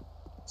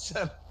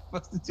 Sir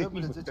first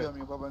டர்பில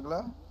செச்சாமீங்க பாப்பாங்களா?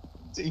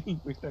 ஜெயில்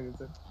போயிட்டாங்க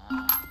சார்.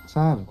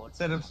 சார்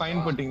சார்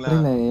ஃபைன் போட்டீங்களா?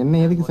 இல்ல என்ன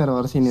எதுக்கு சார்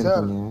வரசீன்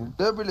இருக்கீங்க?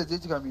 டர்பில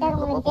ஜெயிச்சு காமிங்க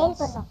பாப்போம்.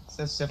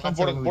 சார் ஸ்டெஃபன்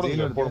போடுங்க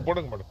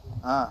போடுங்க மேடம்.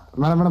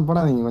 மேடம்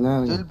போடாதீங்க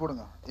கொஞ்சம். ஜெயில்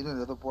போடுங்க. இல்ல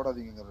ஏதோ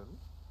போடாதீங்கங்கறது.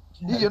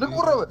 நீ எனக்கு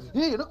போறா.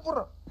 எனக்கு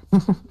போறா.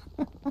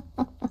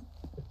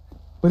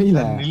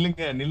 புரியல.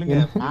 நில்லுங்க.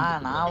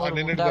 நான் ஒரு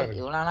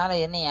இவ்வளவு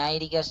நாள் என்ன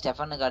ஐடி கார்டு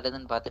ஸ்டெஃபன்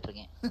காட்டுதுன்னு பாத்துட்டு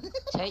இருக்கேன்.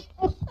 சை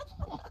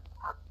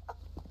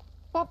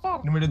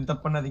நிமிட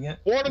தப்பு பண்ணாதீங்க.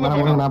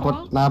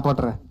 நான்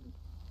போட்றேன்.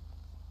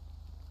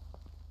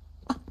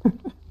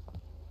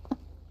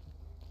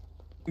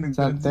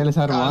 சார் தேல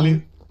சார் 1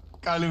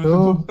 2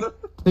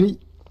 3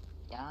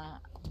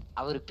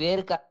 அவர்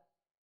பேருக்கு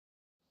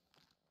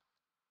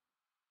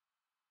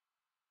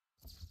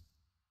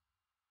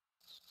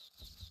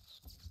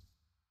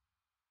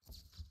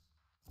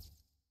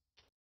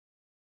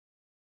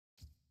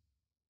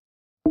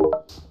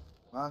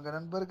வாங்க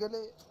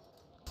நண்பர்களே.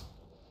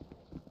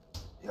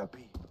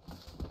 யாபி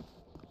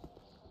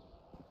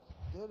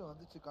தேடு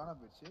வந்துச்சு காணாம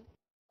போயிடுச்சு.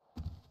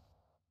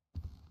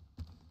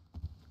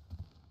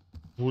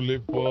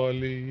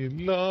 புலிப்பாலி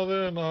இல்லாத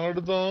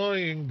நாடுதான்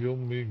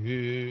எங்கும்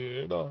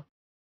மிகேடா.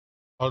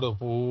 அட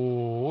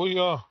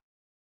போயா.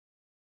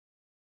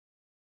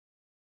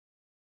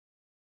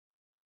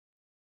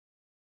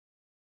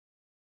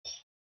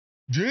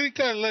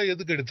 ஜெரிகா எல்லாம்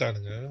எதுக்கு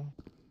எடுத்தானுங்க?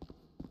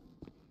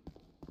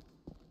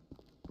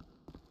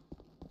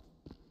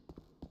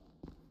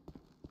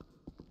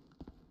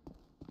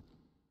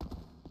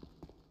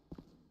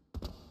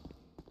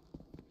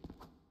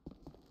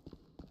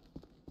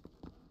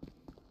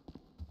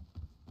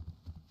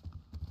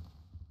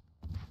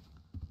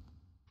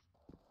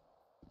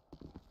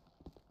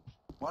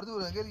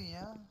 மருதூர் எங்க இருக்கீங்க?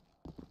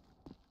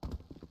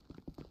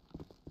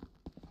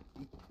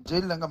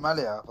 ஜெயில எங்க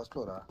மேலையா? First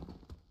Flora?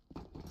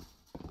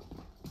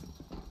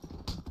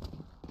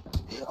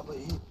 ஏய் அப்ப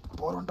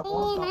போறோம்டா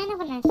போறோம்டா.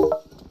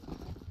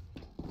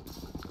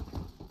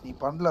 நீ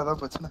பண்ணல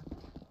அதான் பிரச்சனை.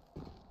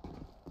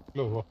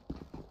 லோ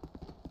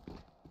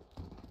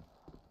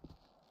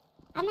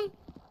அம்மா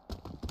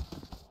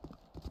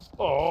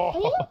ஓ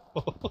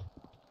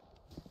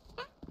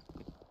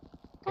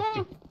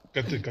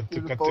கத்து கத்து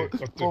கத்து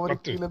கத்து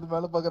கத்து கீழ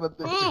மேல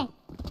பாக்குறது.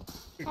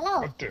 ஹலோ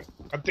கத்து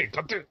கத்து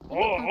கத்து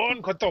ஓ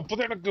ஓன் கத்து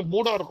அப்பதான் எனக்கு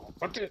மூடா இருக்கும்.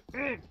 கத்து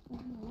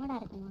மூடா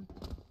இருக்குமா?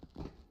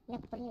 இல்ல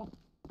புரியல.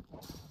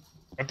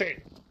 கத்து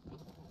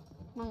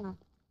வாங்க.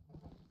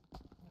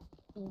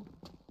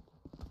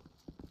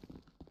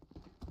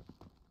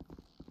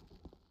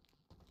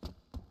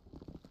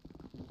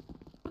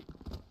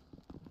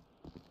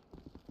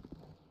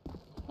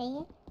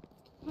 ஐயா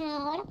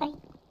ஓட பை.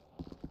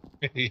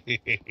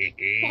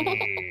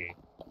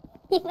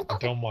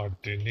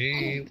 விடமாட்டேனே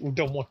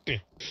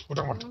விடமாட்டேன்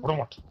விடமாட்டேன்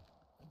விடமாட்டேன்.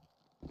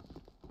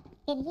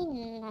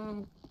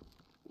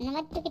 இந்த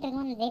மாதிரி தூக்கிட்டு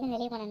இருக்கோம் ஜெயிலும்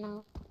வெளியே போனேன்னா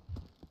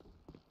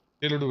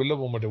ஜெயிலோட வெளில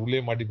போக மாட்டேன்,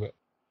 உள்ளே மாட்டிப்பேன்.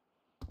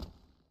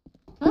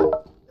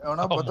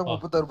 எவனா பார்த்தா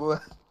 36 போவ.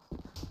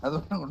 அது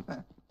ஒண்ணு.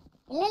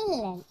 இல்ல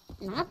இல்ல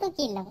நான்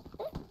தூக்கி இல்ல.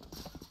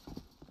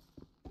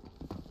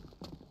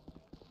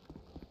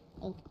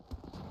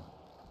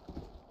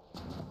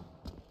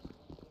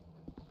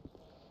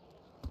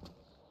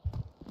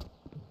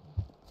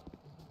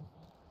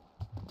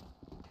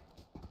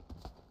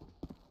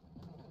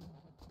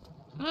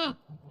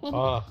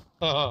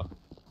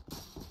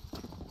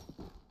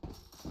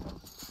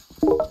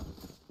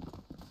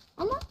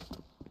 அம்மா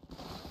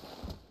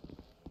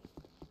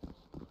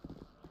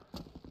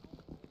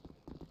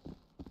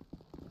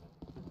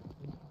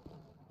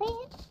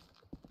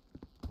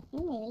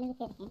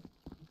இருக்கேன்.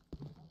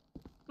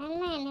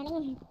 அண்ணா என்னங்க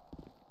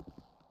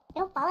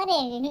பவர்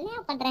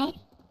என்ன பண்ற?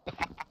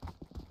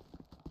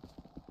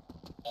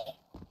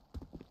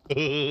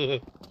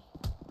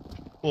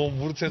 ஓ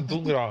முருச்சன்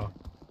தூங்குறான்.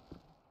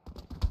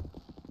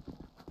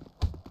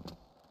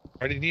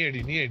 அடி நீ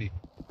அடி நீ அடி.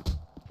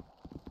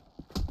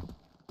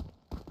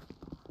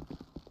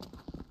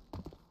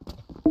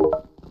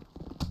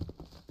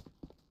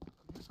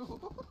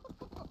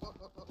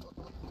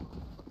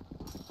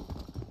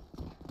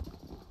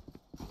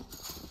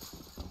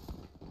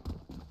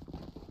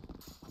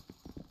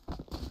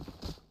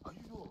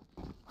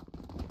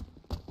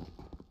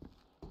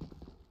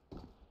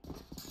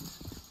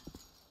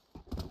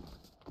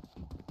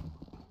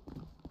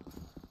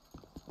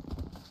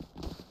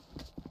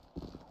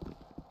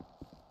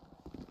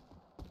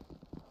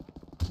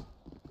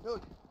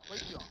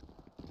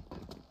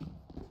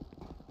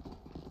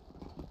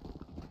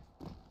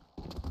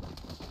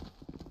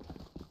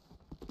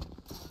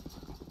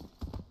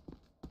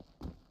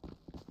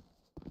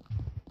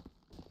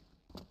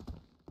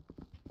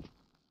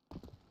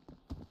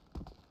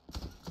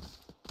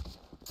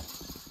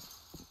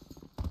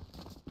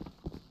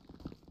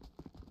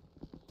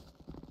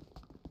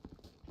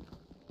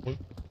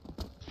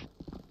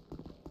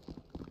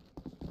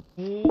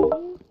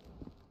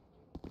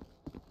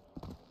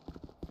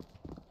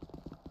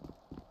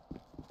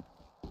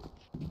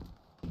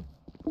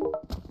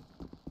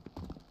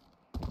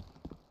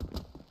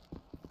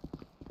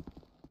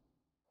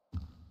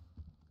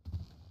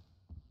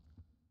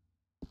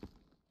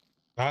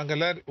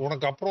 நாங்கெல்லாம்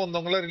உனக்கு அப்புறம்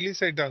வந்தவங்க எல்லாம்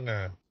ரிலீஸ் ஆயிட்டாங்க.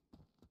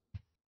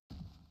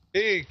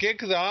 ஏய்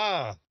கேக்குதா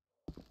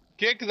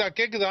கேக்குதா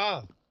கேக்குதா?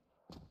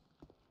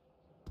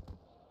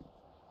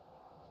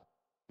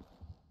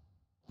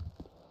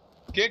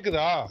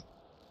 கேக்குதா?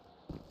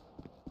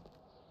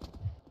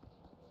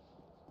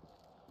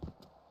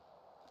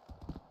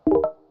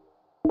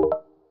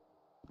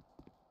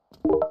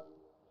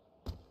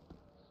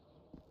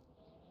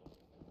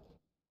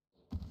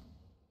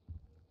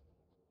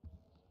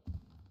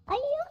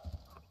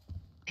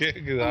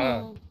 கேக்குதா?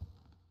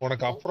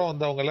 உனக்கு அப்புறம்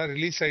வந்தவங்க எல்லாம்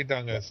ரிலீஸ்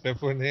ஆயிட்டாங்க.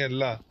 ஸ்டெஃபன்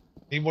எல்லாம்.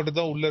 நீ மட்டும்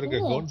தான் உள்ள இருக்க.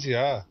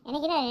 கவுன்சியா?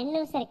 எனக்கு என்ன 2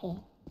 நிமிஷம் இருக்கு.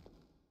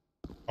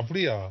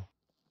 அப்படியா?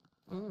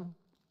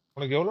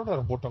 உனக்கு எவ்வளவு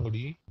நேரம்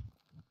போட்டாங்கடி?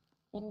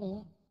 இல்லையே.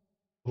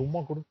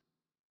 உம்மா கொடு.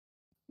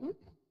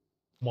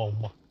 உம்மா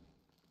உம்மா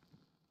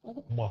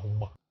உம்மா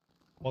உம்மா.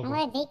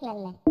 அம்மா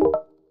ஜெயிக்கல.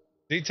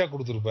 ஜெயிச்சா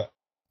கொடுத்துருப்ப.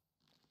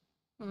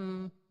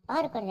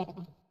 பவர்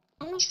கொடுத்துருக்கேன்.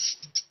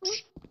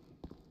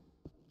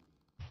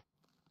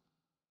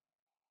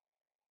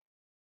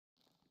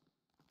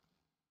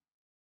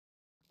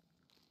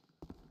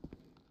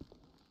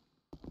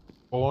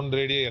 போன்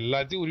ரெடி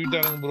எல்லாத்தையும்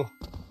உருவிட்டானுங்க ப்ரோ.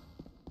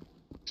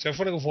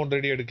 ஸ்டெஃபனுக்கு போன்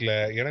ரெடி எடுக்கல,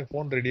 எனக்கு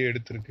போன் ரெடியா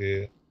எடுத்திருக்கு.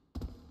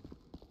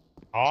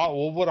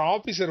 ஒவ்வொரு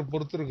ஆபீசரை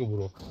பொறுத்து இருக்கு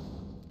ப்ரோ.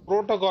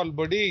 புரோட்டோகால்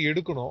படி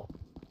எடுக்கணும்.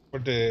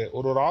 பட்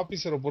ஒரு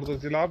ஆபீசரை பொறுத்த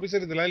சில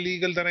ஆபீசர் இதெல்லாம்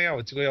லீகல் தானேயா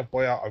வச்சுக்கோயா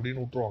போயா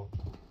அப்படின்னு விட்டுருவாங்க.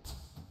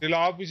 சில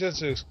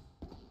ஆபீசர்ஸ்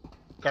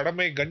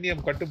கடமை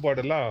கண்ணியம்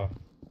கட்டுப்பாடு எல்லாம்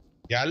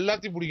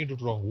எல்லாத்தையும் பிடிக்கிட்டு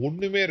விட்டுருவாங்க.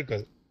 ஒண்ணுமே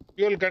இருக்காது.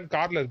 ஃபியூல் கேன்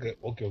கார்ல இருக்கு.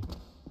 Okay okay.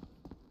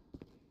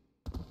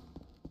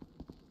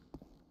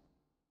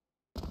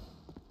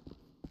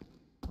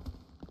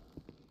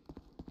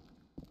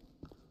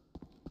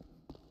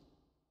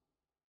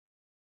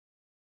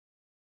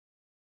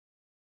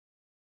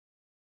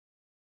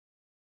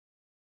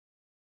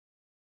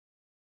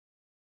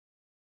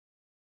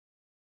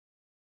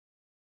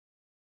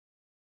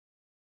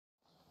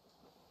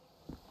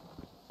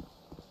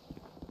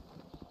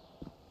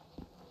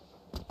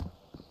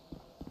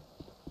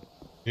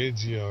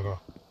 ஏஜிஆரா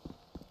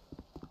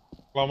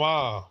மாமா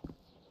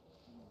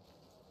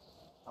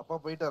அப்பா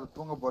போயிட்டாரு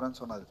தூங்க போறேன்னு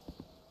சொன்னாரு.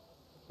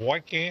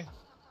 ஓகே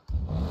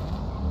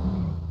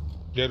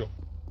ஜெரு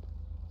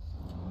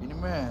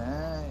இனிமே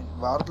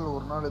வாரத்துல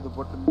ஒரு நாள் இது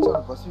போட்டு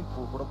மிச்சம்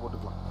பசிஃபிக் கூட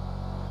போட்டுக்கலாம்.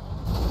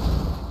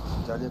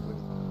 ஜாலியா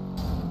போயிடுது.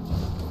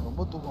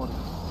 ரொம்ப தூக்கம்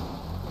வருது.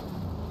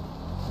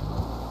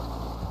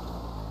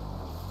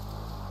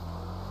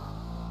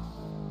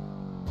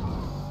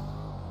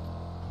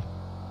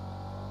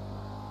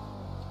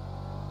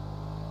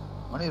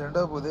 மணி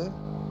 2 போகுது.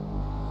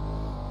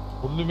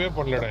 ஒண்ணுமே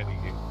பண்ணலடா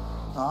இன்னைக்கு.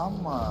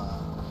 ஆமா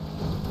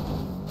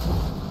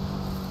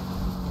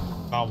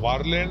நான்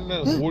வரலன்னு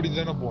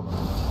ஓடிதானே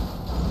போனேன்.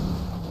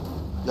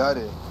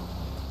 யாரு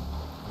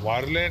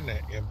வரலன்னு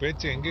என்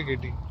பேச்சு எங்க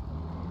கேட்டீங்க?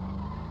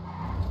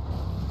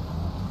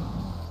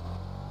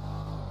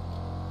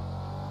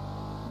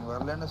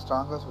 வரலன்னு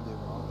ஸ்ட்ராங்கா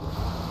சொல்லிருக்கோம்.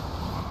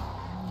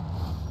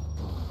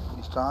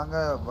 நீ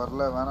ஸ்ட்ராங்கா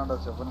வரல வேணாண்டா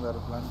செப்பன் வேற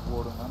பிளான்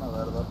போடுங்க. நான்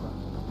வேற ஏதாவது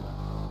பிளான்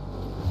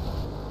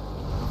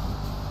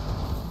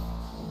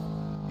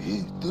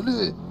துளு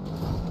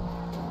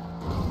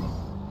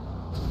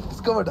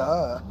டிஸ்கவர்டா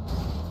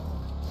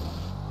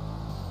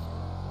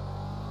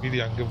இது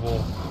அங்க போ.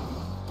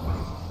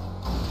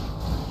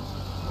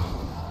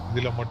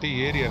 இதுல மட்டும்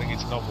ஏறி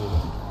இறங்கிச்சுன்னா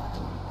போதும்.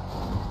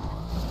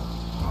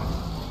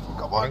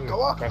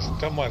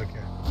 கஷ்டமா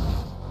இருக்கு.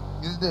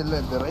 இது இல்ல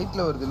இந்த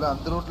ரைட்ல வருது இல்ல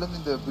அந்த ரோட்ல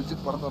இருந்து இந்த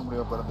பிரிட்ஜுக்கு பறந்து வர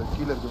முடியும் பாரு. அந்த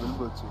கீழ இருக்க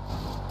விளிம்பு வச்சு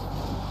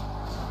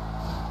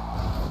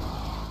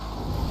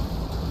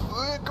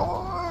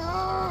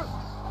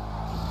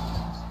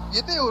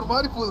என்ன ஒரு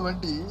மாதிரி போகுது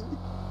வண்டி.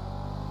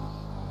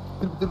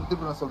 திருப்பி திருப்பி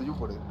திருப்பி நான் சொல்ல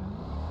போடு.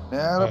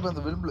 நேரா போய்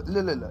அந்த விளிம்புல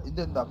இல்ல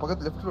இந்த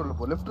பக்கத்து லெஃப்ட் ரோட்ல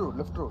போ.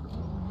 லெஃப்ட் ரோடு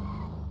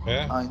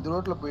இந்த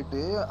ரோட்ல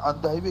போயிட்டு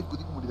அந்த ஹைவே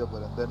குதிக்க முடியுதா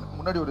பாரு. அந்த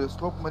முன்னாடி ஒரு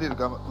ஸ்லோப் மாதிரி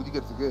இருக்காம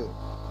குதிக்கிறதுக்கு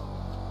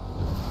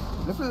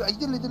லெஃப்ட்ல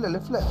இது இல்ல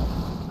லெஃப்ட்ல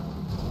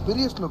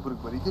பெரிய ஸ்லோப்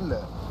இருக்கு பாரு. இது இல்ல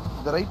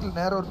இந்த ரைட்ல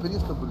நேரா ஒரு பெரிய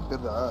ஸ்லோப் இருக்கு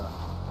தெரியுதா?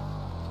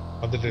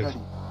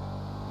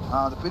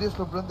 அந்த பெரிய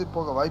ஸ்லோப்ல இருந்து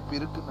போக வாய்ப்பு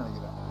இருக்குன்னு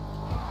நினைக்கிறேன்.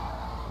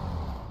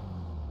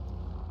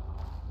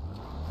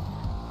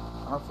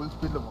 ஆனா ஃபுல்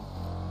ஸ்பீட்ல போகணும்.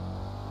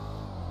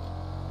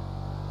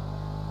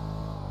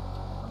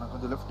 ஆனா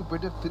கொஞ்சம் லெஃப்ட்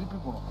போயிட்டு திருப்பி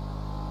போகணும்.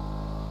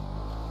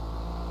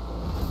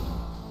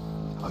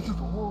 ஐயோ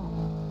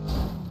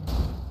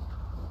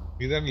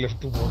இதான்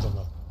லெஃப்ட்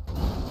போறதா?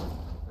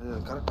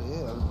 கரெக்ட்.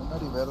 அதுக்கு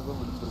முன்னாடி வேற ஏதோ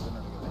விளிம்பு இருக்குன்னு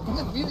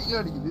நினைக்கிறேன். மீனிங்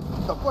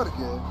அடிக்குது தப்பா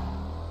இருக்கு.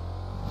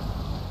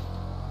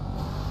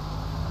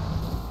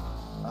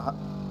 ஆஹா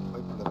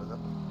பயப்படாத.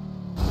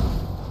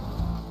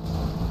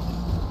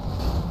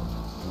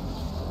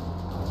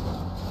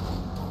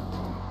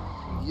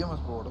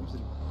 இஎம்எஸ் போ உடம்பு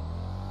சரி.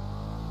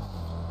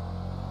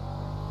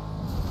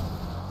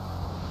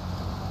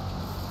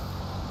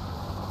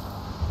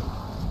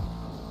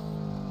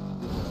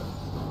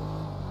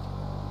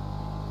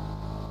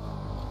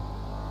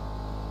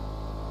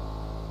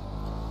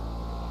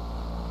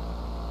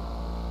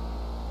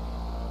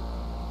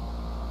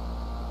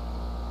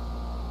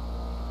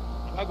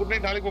 Good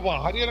night. நாளைக்கு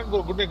போவோம். Hariharan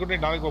good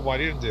night. நாளைக்கு போவோம்.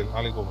 ஹரியரன் ஜெயில்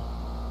நாளைக்கு போவோம்.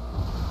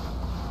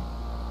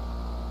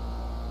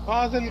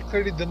 காதல்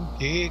கடிதம்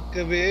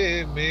கேட்கவே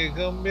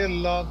மேகம்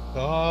எல்லாம்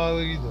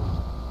காகிதம்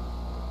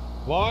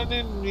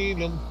வானின்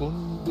நீளம்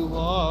கொண்டு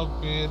வா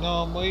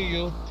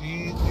பேனாமையோ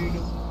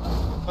தீந்திடும்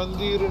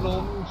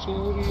சந்திரனும்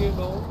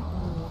சூரியனும்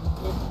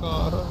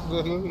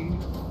காரங்கள்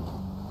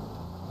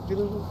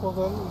இரவு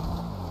பகல்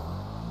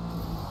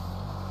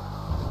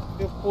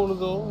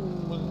எப்பொழுதும்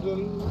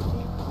மஞ்சள்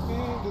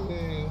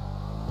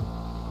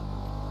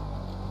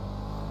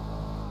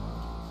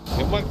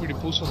எம்ஆர்பிடி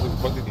பூசு வந்து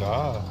பாத்தீங்களா?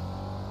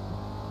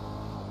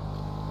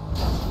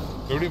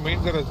 எப்படி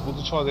மெயின் கரேஜ்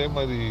புதுசோ அதே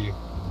மாதிரி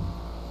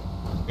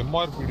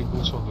எம்ஆர்பிடி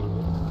பூசு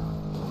வந்துருக்கு.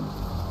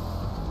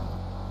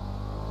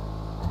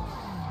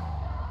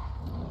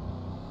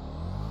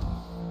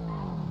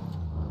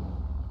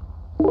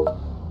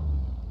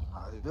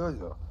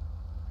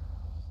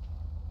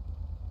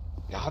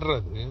 யாரா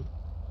அது?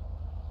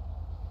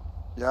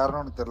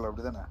 யாருன்னு தெரியல.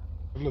 அப்படிதானே?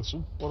 இல்ல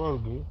சூப்பரா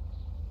இருக்கு.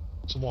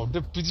 சும்மா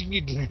அப்படியே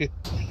பிச்சுக்கிட்டு இருக்கு.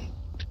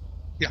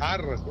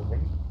 யார் ரசம்?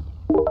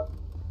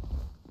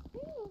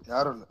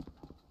 யாரும் இல்ல.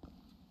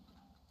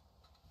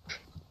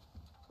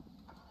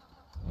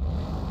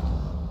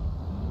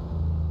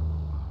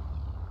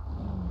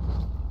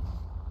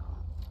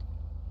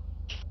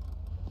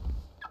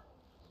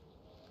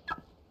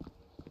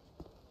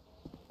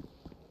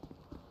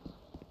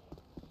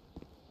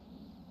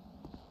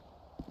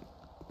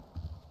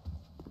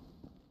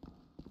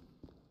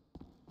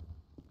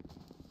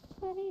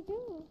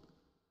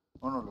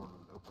 ஒன்றும்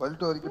இல்லை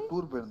பல்ட்டு வரைக்கும்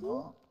டூர்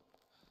போயிருந்தோம்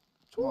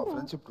சும்மா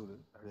ஃப்ரெண்ட்ஷிப் டூர்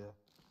அப்படியே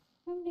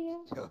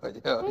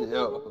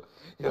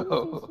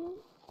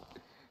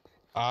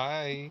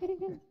ஹாய்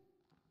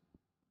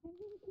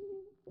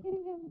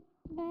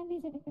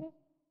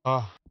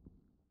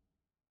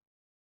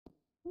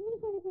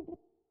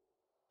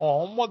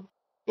ஆமா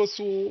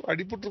பசு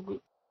அடிபட்டிருக்கு.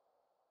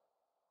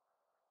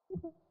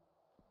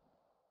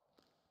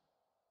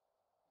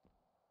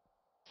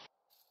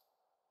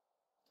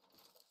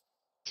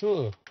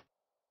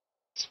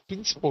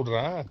 ஸ்பின்ஸ்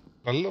போடுறா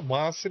நல்ல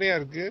வாசனையா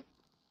இருக்கு.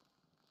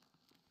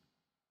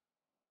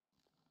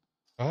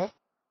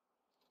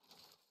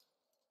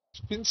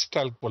 ஸ்பின்ஸ்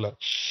டால்க் போல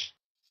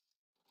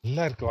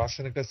நல்லா இருக்கு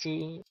வாசனை கசு.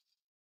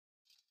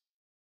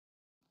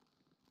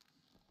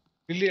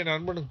 இல்லையா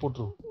நண்பனுக்கு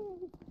போட்டுரும்.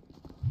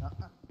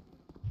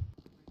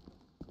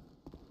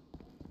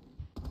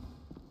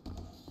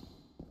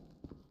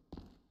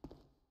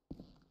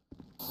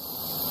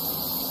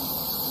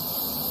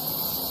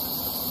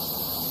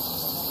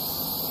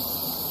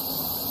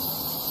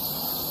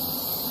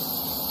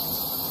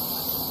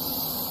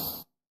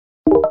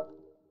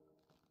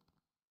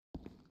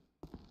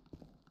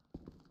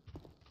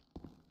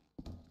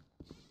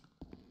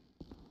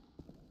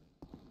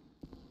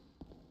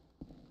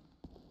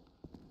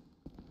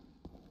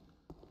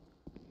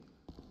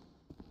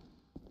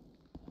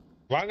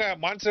 வாங்க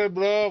மான்ஸ்டர்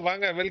ப்ரோ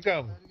வாங்க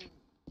welcome.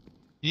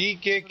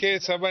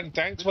 𝐋𝐄𝐿7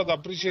 thanks for the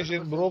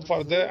appreciation bro for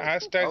the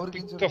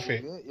 #pickcafe.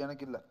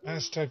 எனக்கு இல்ல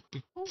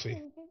 #pickcafe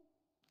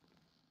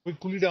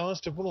போய் குளிடா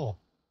ஸ்டெப்னோ.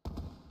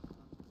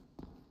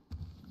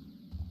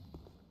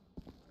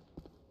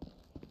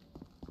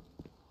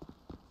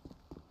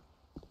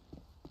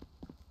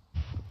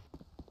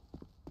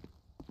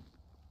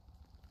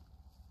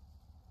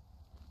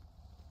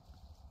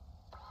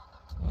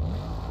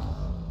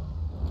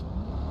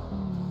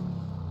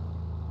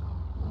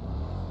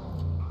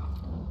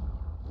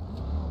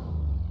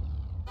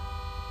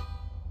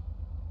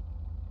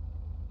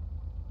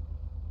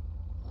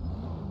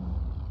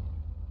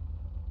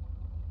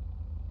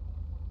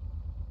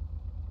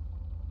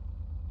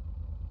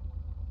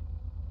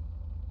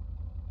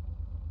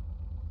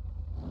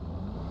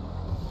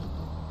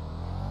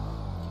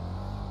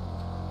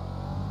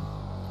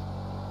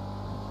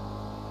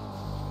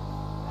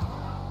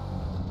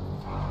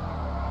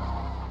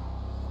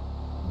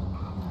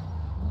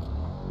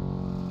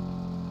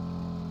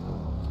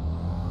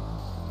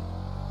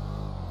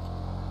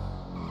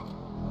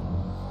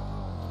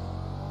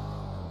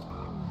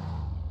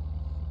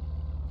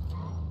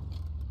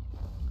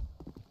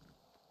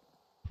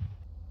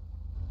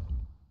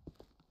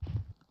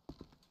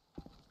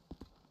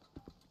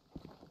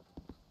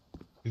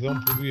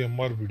 இதான் புது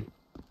எம்ஆர் வீடு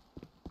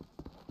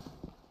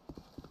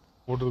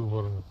போட்டுருக்கு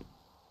பாருங்க.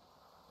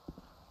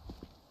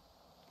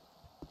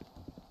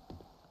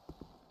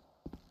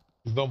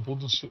 இதுதான்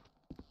புதுசு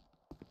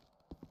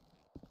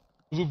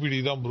புது பீடி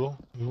தான் ப்ரோ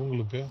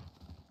இவங்களுக்கு.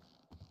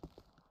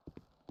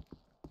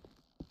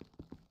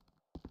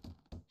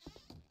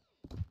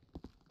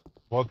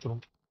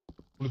 பாத்ரூம்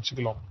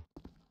குளிச்சுக்கலாம்.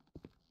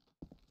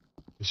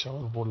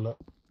 ஷவர் போடல.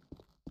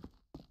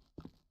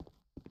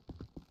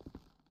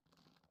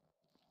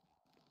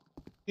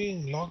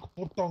 லாக்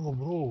போட்டாங்க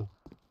ப்ரோ.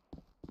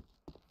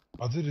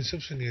 அது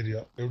ரிசப்ஷன் ஏரியா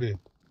எப்படி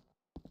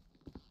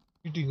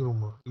மீட்டிங்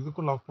ரூம்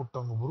இதுக்கும் லாக்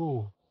போட்டாங்க ப்ரோ.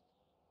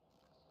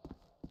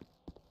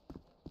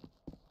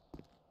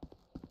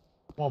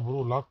 ஆமா ப்ரோ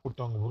லாக்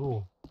போட்டாங்க ப்ரோ.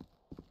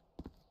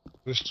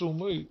 ரெஸ்ட்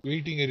ரூம்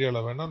வெயிட்டிங்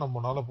ஏரியால வேணா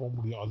நம்மளால போக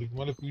முடியும். அதுக்கு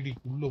மேல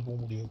பீடிக்குள்ள போக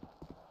முடியாது.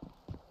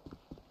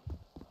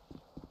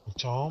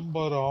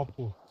 சாம்பார்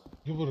ஆப்பு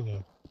இங்க பாருங்க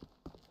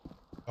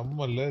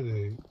நம்மல்ல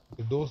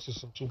இது டோர்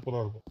சிஸ்டம்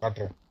சூப்பரா இருக்கும்.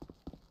 காட்டுறேன்.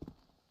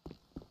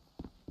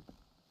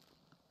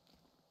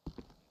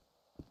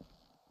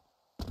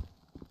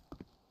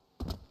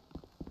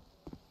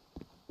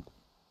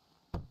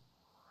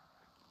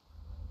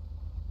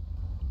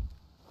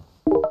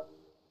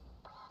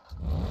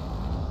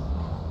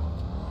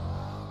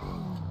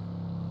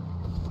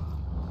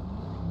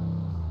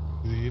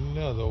 இது என்ன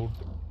அது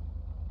அவுட்.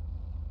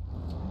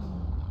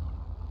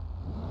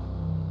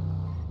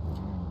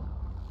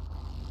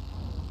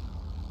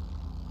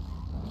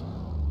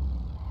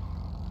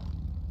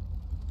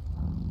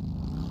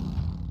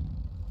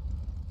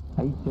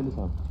 சொல்லு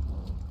சார்.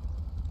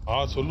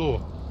 சொல்லு.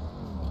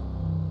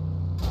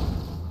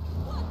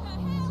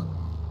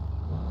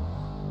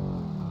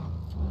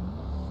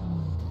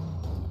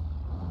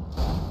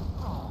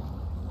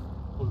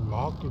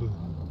 லாக்டு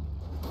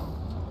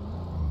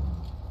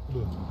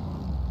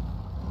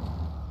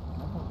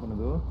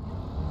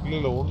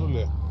இல்ல ஒண்ணும்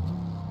இல்ல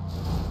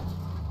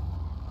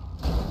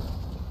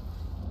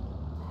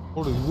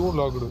போடு. இதுவும்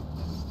லாக்டு.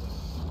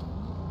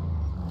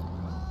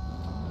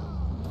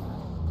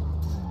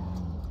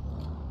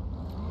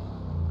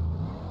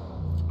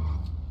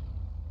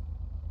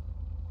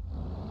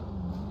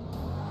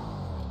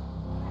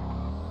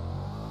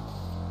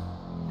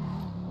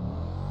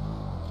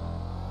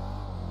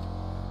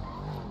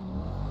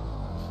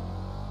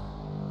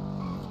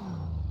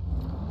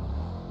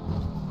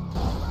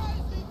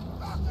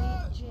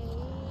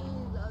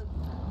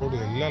 போடு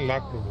எல்லாம்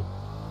லாக் போடு.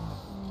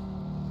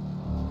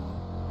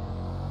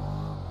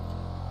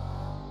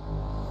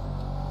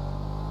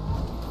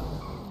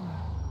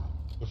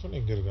 டெஃபன்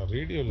எங்க இருக்கா?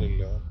 ரேடியோல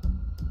இல்ல.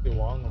 இங்க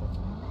வாங்கணும்.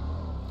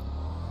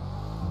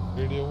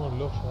 ரேடியோவும்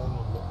இல்ல,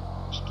 ஃபோனும் இல்ல.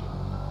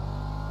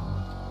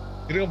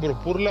 இருங்க ப்ரோ,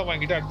 பொருளா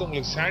வாங்கிட்டு அடுத்து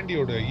உங்களுக்கு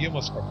சாண்டியோட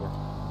இஎம்எஸ் காட்டுறேன்.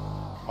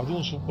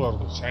 அதுவும் சூப்பரா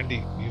இருக்கும். சாண்டி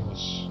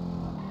இஎம்எஸ்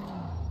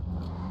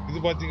இது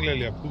பாத்தீங்களா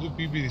இல்லையா? புது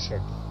பிபி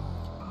ரிசார்ட்.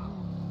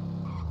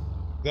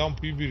 இதான்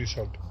பிபி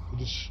ரிசார்ட்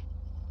புதுசு.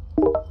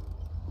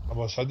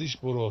 நம்ம சதீஷ்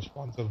ப்ரோ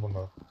ஸ்பான்சர்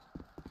பண்ணார்.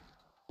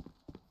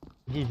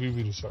 புது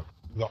பிபி ரிசார்ட்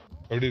இதான்.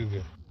 எப்படி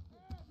இருக்கு?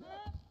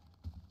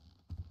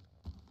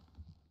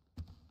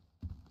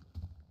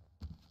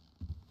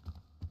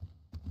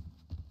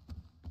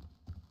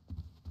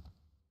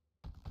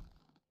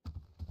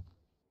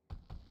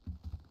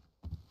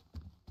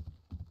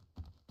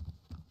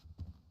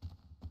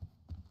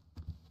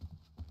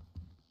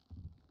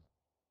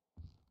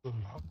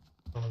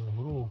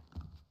 ப்ரோ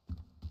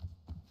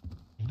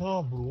என்ன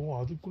ப்ரோ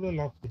அதுக்குள்ள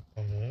லாக்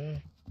பண்ணிட்டாங்க?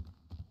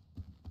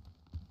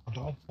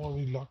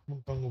 அடாப்பாவி லாக்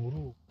பண்ணிட்டாங்க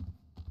ப்ரோ.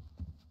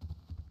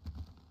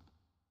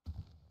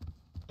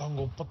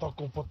 நாங்க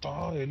ஒப்பத்தா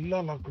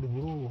எல்லாம் லாக்குடு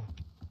ப்ரோ.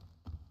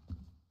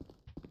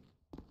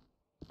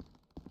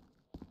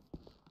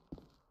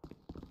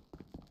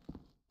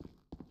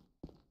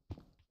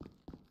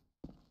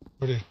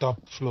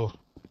 டாப் ஃப்ளோர்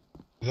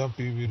இதான்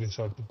பிவி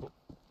ரிசார்ட். இப்போ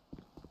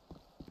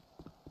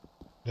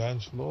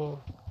டான்ஸ் ஃப்ளோர்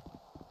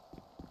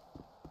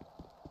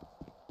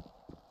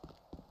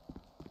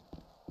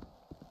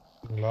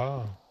ங்களா?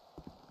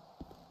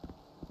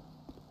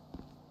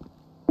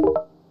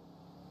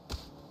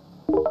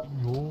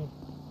 ஐயோ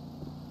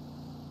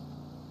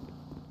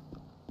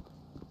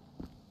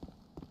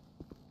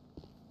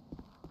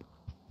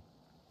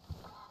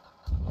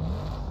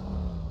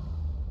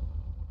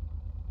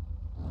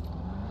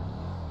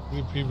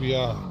இது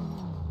பிபியா?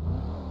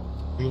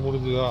 இது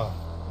முடிஞ்சுதா?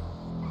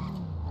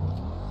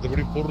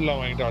 இதுபடி பொருளா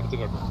வாங்கிட்டு அடுத்து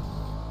காட்டும்.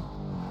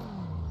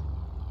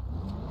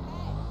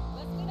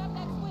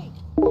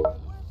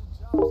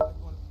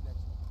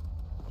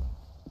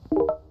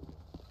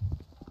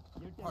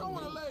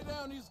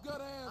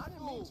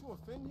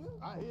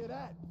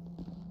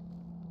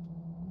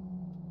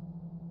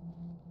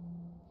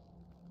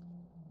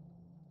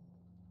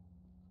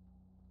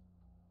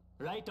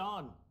 Right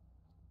on.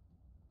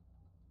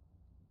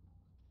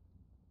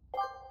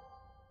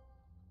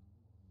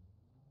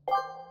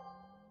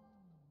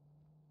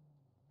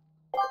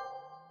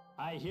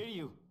 I hear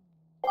you.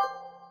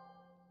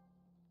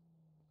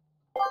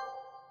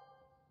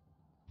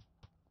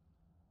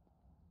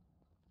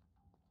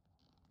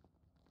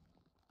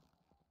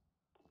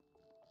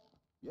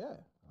 Yeah,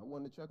 I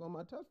wanted to check on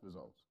my test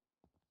results.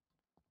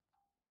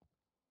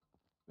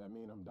 That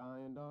mean I'm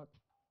dying, Doc?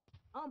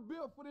 I'm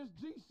built for this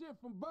G shit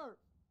from birth.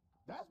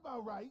 That's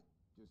about right.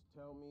 Just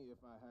tell me if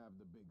I have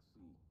the big C.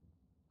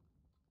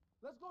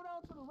 Let's go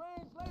down to the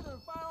range later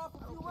and fire off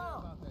a few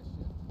rounds. About that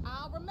shit.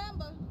 I'll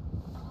remember.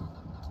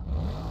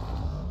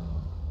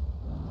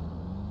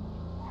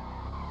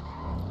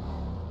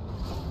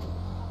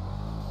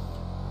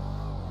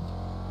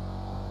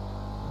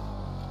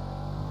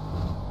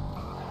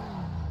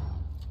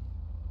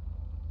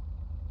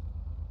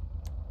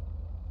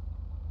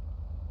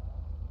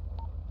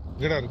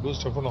 எங்கடா இருக்கு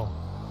Stephano?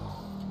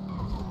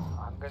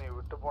 அங்க நீ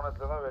விட்டு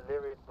போனதுல தான் வெளியே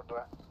wait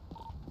பண்றேன்.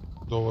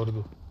 இதோ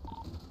வருது.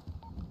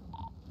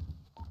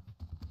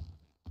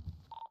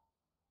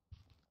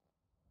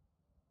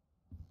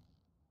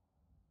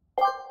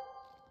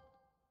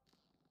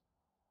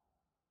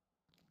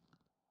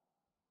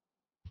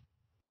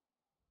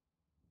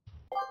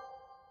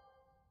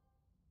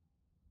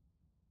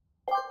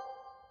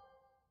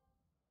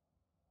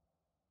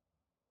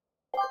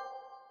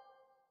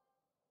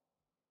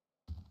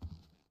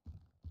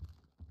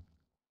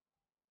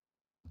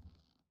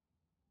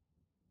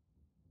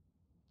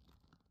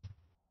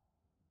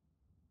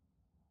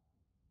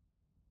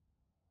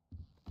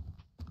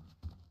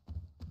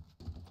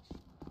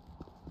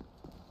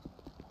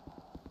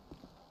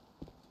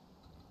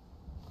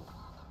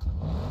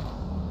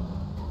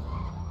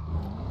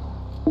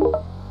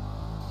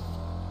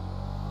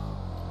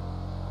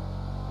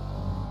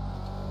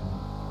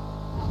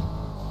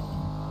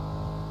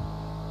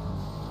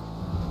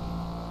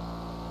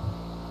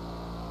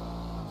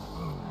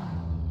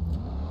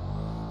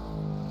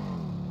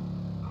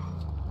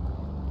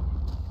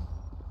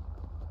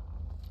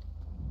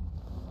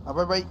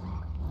 Bye bye.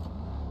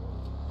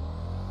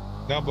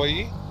 क्या भाई?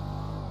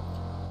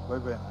 Bye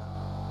bye.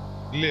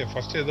 ले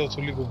फर्स्ट ஏதோ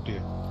சொல்லி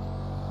கூப்பிட்டியே.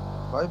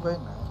 Bye bye.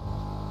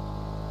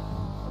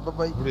 Bye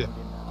bye. அப்படியே.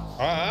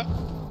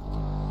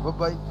 Bye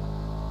bye.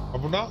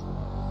 அப்படினா?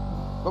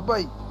 Bye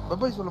bye. Bye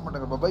bye சொல்ல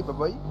மாட்டாங்க. Bye bye. Bye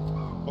bye.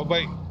 Bye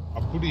bye.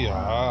 அப்படியா?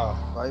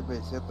 Bye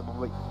bye சேர்த்து bye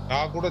bye.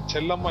 நான் கூட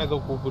செல்லம்மா ஏதோ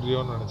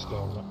கூப்பிடுறியோன்னு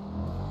நினைச்சிட்டேன் அவங்க.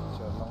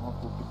 செல்லம்மா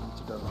கூப்பிட்டு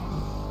பிடிச்சிட்டாங்க.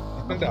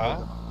 என்னடா?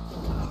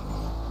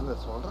 இல்ல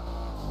சொல்றேன்.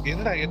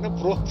 என்னடா என்ன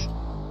ப்ரோ?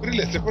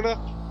 புரியல செப்பனா?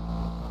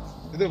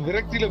 இது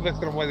விரக்தியில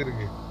பேசுற மாதிரி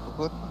இருக்கு.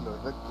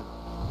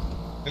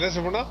 என்ன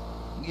செப்பனா?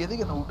 நீ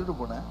எதுக்கு என்ன விட்டுட்டு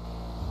போன?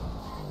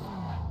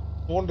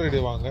 போன்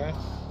ரேடியோ வாங்க.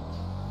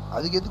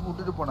 அதுக்கு எதுக்கு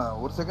விட்டுட்டு போன?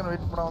 ஒரு செகண்ட்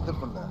வெயிட் பண்ணா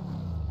வந்துருப்பல.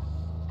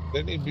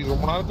 நீ இப்படி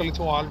ரொம்ப நாள்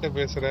கழிச்சு உன் ஆள்கிட்ட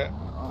பேசுற.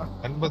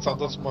 நண்பன்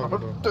சந்தோஷமா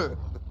இருக்கு.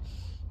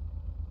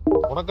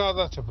 உனக்காக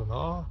தான்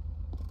சொல்லணும்.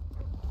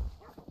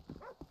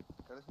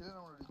 கடைசியில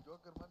நம்மளோட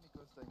ஜோக்கர் மாதிரி நிக்க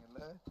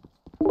வச்சிட்டாங்கல்ல.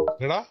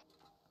 என்னடா?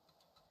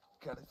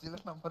 கடைசியில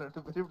நம்ம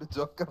 2 பேரும் இப்படி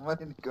ஜோக்கர்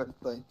மாதிரி நிக்க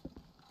வச்சிட்டாங்க.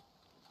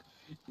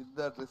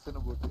 இந்த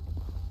ட்ரெஸ்ன்னு போட்டு.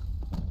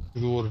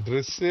 இது ஒரு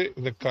ட்ரெஸ்,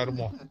 இந்த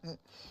கர்மம்.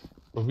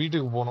 இப்ப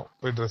வீட்டுக்கு போகணும்,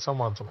 போய் ட்ரெஸ்ஸா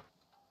மாத்தணும்.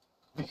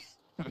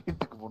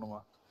 வீட்டுக்கு போகணுமா?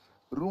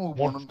 ரூமுக்கு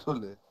போகணும்னு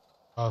சொல்லு.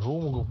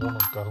 ரூமுக்கு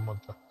போகணும்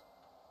கர்மத்தை.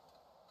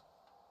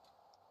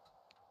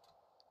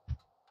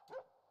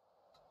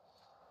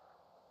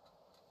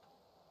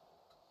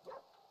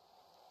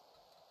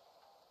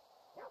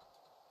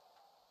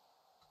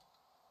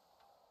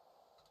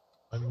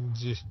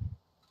 அஞ்சு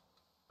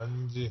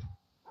அஞ்சு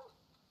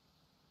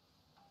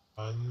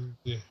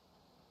அஞ்சு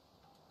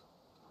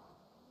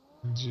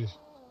அஞ்சு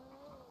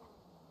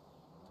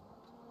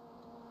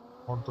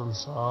ஹோட்டல்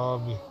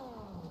சாபி.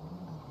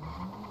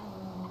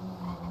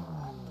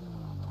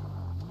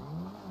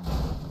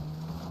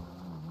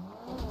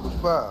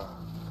 புஷ்பா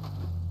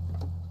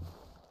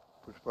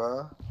புஷ்பா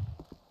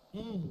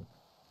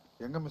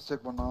எங்க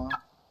மிஸ்டேக் பண்ணோம்?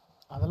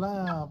 அதெல்லாம்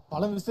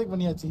பல மிஸ்டேக்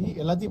பண்ணியாச்சு.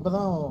 எல்லாத்தையும்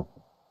இப்பதான்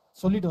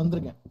சொல்லிட்டு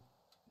வந்திருக்கேன்.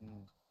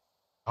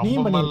 நீ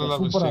பண்ணிருக்க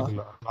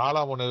சூப்பரா.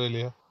 நாலா போனவே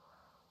இல்லையா?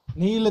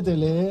 நீ இல்ல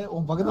தெரியல,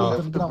 உன்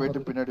பக்கத்துல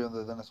போயிட்டு பின்னாடி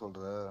வந்தது தானே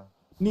சொல்ற.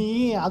 நீ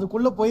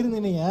அதுக்குள்ள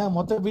போயிருந்தீங்க.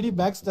 மொத்த பிடி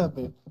பேக் ஸ்டாப்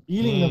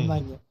ஈலிங்ல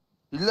இருந்தாங்க.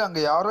 இல்ல அங்க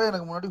யாரோ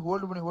எனக்கு முன்னாடி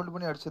ஹோல்ட்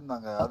பண்ணி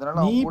அடிச்சிருந்தாங்க.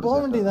 அதனால நீ போக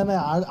வேண்டியதானே,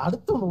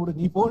 அடுத்தவன விடு.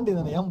 நீ போக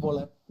வேண்டியதானே, ஏன்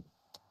போல?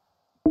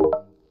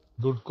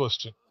 Good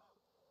question.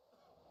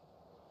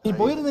 நீ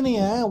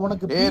போயிருந்தீங்க.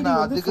 உனக்கு பிடி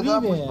நான் வந்து அதுக்கு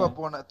தான் புஷ்பா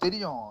போனேன்.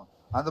 தெரியும்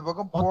அந்த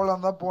பக்கம்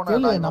போலாம் தான்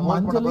போனேன். நம்ம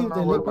 5 லைவ்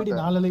தெரியல, பிடி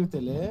 4 லைவ்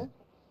தெரியல.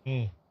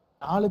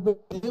 4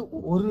 பேர்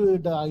ஒரு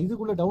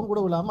இதுக்குள்ள டவுன்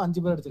கூட இல்லாம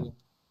 5 பேர் அடிச்சிருக்கோம்.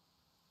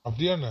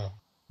 அப்படியாண்ணா?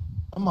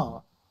 ஆமா,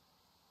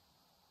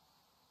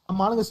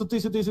 நம்ம ஆளுங்க சுத்தி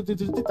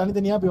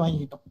தனித்தனியா போய்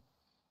வாங்கிக்கிட்டோம்.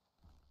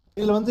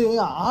 இதுல வந்து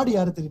ஆடு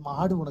யாரு தெரியுமா?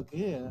 ஆடு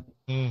உனக்கு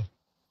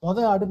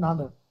முத ஆடு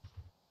நானு.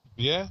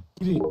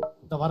 இரு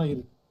இந்த வர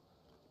இரு.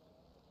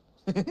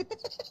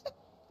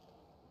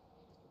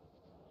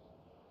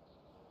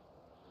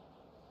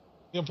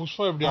 ஏன்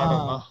புஷ்பா எப்படி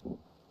ஆடுறா?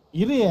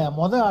 இரு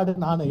முத ஆடு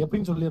நானு.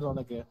 எப்படின்னு சொல்லிடுறேன்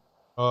உனக்கு.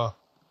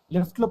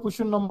 லெஃப்ட்ல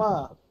புஷ்ணுமா?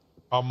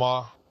 ஆமா.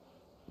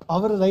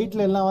 அவர்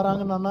ரைட்ல எல்லாம்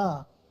வராங்கன்னானா?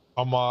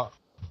 ஆமா.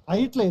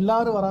 ரைட்ல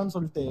எல்லாரும் வரான்னு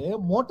சொல்லிட்டு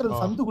மோட்டர்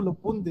சந்துக்குள்ள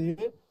பூந்து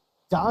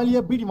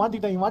ஜாலியா பீடி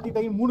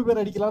மாட்டிட்டாங்க 3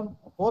 பேர் அடிக்கலாம்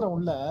போற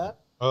உள்ள.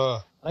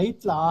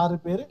 ரைட்ல 6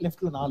 பேர்,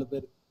 லெஃப்ட்ல 4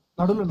 பேர்,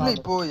 நடுவுல 4.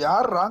 இப்போ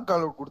யார் ராங்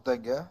கால் அவுட்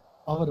கொடுத்தாங்க?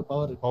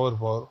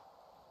 பவர்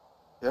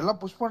எல்லாம்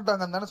புஷ்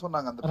பண்ணிட்டாங்கன்னு தானே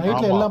சொன்னாங்க. அந்த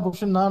ரைட்ல எல்லாம்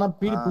புஷ். நானா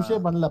பீடி புஷே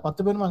பண்ணல.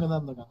 10 பேரும் அங்க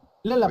தான் இருக்காங்க.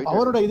 இல்ல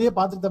பவரோட இதே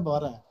பார்த்துட்டு தான்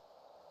வரேன்.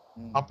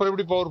 அப்புறம்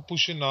எப்படி பவர்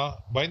புஷ்னா?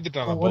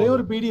 பயந்துட்டானா? ஒரே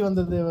ஒரு பீடி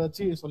வந்தது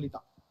வச்சு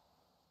சொல்லிட்டான்.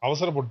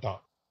 அவசரப்பட்டுட்டான்.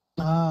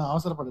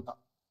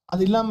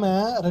 அது இல்லாம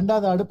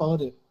 2வது ஆடு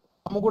பவர்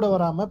நம்ம கூட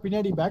வராம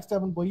பின்னாடி பேக்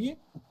ஸ்டாப்னு போய்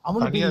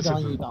அவனுக்கு பீடி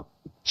வாங்கிட்டான்.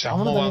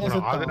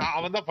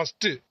 அவன் தான்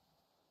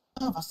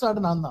ஃபர்ஸ்ட்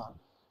ஆடு நான் தான்.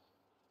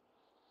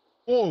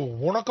 ஓ,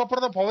 உனக்கு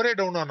அப்புறம் தான் பவரே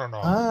டவுன் ஆனானா?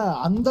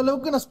 அந்த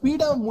அளவுக்கு நான்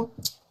ஸ்பீடா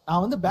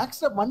நான் வந்து பேக்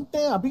ஸ்டாப்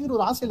வந்துட்டேன் அப்படிங்கிற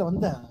ஒரு ஆசையில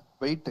வந்தேன்.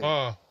 வெயிட்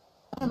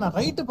நான்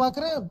ரைட்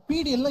பாக்குறேன்,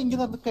 பீடி எல்லாம் இங்க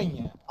தான் இருக்காங்க.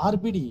 6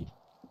 பீடி.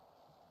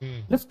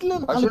 லெஃப்ட்ல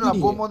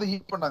நான் போகும்போது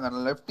ஹீட் பண்ணாங்க.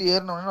 லெஃப்ட்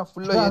ஏறனோனே நான்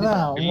ஃபுல்லா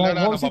ஏறிட்டேன்.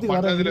 இல்லடா, நம்ம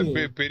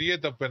பண்ணதுல பெரிய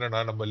தப்பு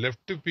என்னன்னா நம்ம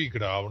லெஃப்ட்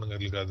பீக்டா,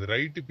 அவங்களுக்கு அது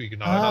ரைட் பீக்.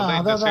 நான்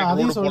இந்த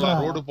சைடு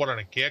ரோடு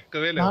போறேன்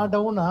கேட்கவே இல்ல. நான்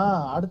டவுனா.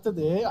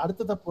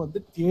 அடுத்த தப்பு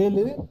வந்து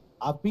தேலு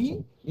அப்பி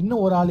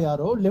இன்னும் ஒரு ஆள்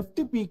யாரோ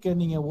லெஃப்ட் பீக்க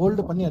நீங்க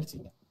ஹோல்ட் பண்ணி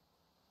அடிச்சீங்க.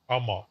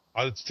 ஆமா,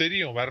 அது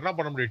தெரியும். வேற என்ன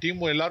பண்ண முடியும்?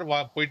 டீம் எல்லாரும்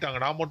போயிட்டாங்க,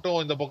 நான் மட்டும்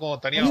இந்த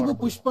பக்கம் தனியா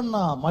புஷ்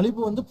பண்ணா.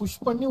 மலிபு வந்து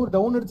புஷ் பண்ணி ஒரு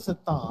டவுன் எடுத்து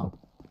செத்தான்.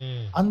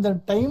 அந்த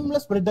டைம்ல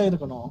ஸ்ப்ரெட்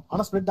ஆயிருக்கணும்,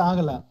 ஆனா ஸ்ப்ரெட்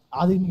ஆகல.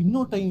 அது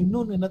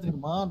இன்னொன்னு என்ன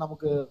தெரியுமா,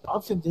 நமக்கு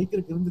ஆப்ஷன்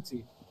ஜெயிக்கிறதுக்கு இருந்துச்சு.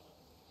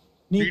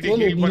 நீ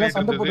எல்லாம்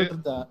சண்டை போட்டுட்டு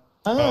இருந்த.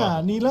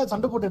 நீ எல்லாம்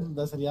சண்டை போட்டுட்டு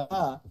இருந்த சரியா?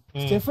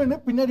 ஸ்டெஃபன்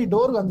பின்னாடி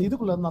டோர் அந்த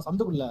இதுக்குள்ள இருந்தான்,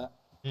 சந்துக்குள்ள.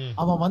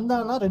 அவன்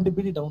வந்தானா 2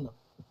 பீடி டவுன்.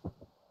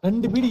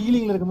 2 பீடி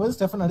ஈலிங்ல இருக்கும்போது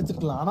ஸ்டெஃபன்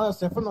அடிச்சிருக்கலாம். ஆனா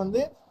ஸ்டெஃபன்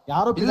வந்து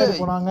யாரோ பின்னாடி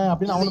போனாங்க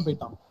அப்படின்னு அவனும்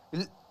போயிட்டான்.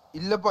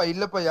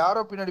 இல்லப்பா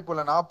யாரோ பின்னாடி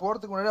போல. நான்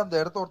போறதுக்கு முன்னாடி அந்த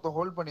இடத்த ஒருத்தன்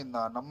ஹோல்ட்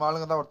பண்ணியிருந்தான். நம்ம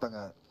ஆளுங்க தான்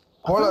ஒருத்தங்க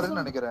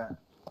கோலர்னு நினைக்கிறேன்.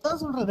 அதான்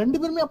சொல்றேன், 2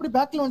 பேருமே அப்படி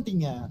பேக்ல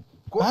வந்துட்டீங்க.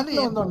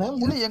 பேக்ல வந்தோனே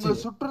எங்களை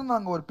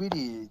சுற்றுனாங்க ஒரு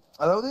பீடி.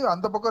 அதாவது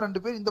அந்த பக்கம் 2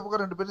 பேர், இந்த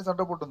பக்கம் 2 பேரும்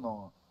சண்டை போட்டு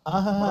இருந்தோம்.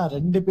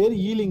 2 பேர்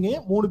ஈலிங்,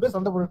 3 பேர்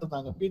சண்டை போட்டுட்டு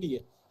இருந்தாங்க பீடி.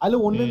 அதுல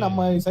ஒண்ணு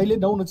நம்ம சைட்ல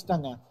டவுன்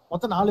வச்சுட்டாங்க.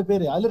 மொத்தம் 4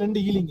 பேர், அதுல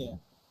 2 ஈலிங்.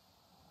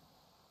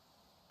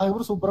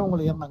 அதுக்கப்புறம் சூப்பரா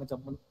உங்களை ஏறினாங்க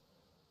ஜம்மன்.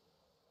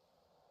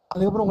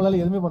 அதுக்கப்புறம்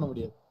உங்களால எதுவுமே பண்ண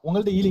முடியாது.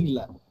 உங்கள்ட்ட ஈலிங்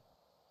இல்ல.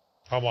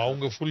 ஆமா,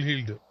 அவங்க ஃபுல்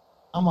ஹீல்டு.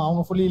 ஆமா,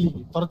 அவங்க ஃபுல்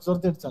ஈலிங்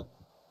துரத்து அடிச்சாங்க.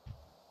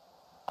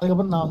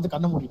 அதுக்கப்புறம் நான் வந்து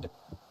கண்ணை மூடிட்டேன்.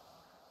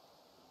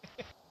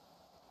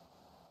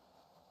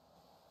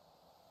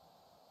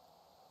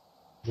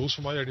 லூசு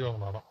மாதிரி அடி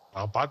வாங்கினாலும்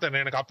நான்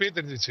பார்த்தேன். எனக்கு அப்பயே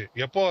தெரிஞ்சிச்சு.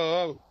 எப்போ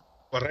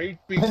right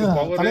peak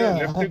power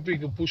left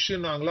peak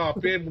புஷ்னாங்களோ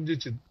அப்பயே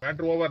முடிஞ்சிச்சு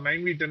மேட்டர் ஓவர்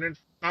 9v10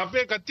 நான்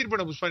அப்பயே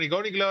கத்திருப்பேன் புஷ்பா நீ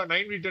கவனிக்கல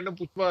 9v10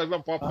 புஷ்பா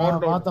பவர்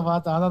டவுன்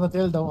பாத்த அதான்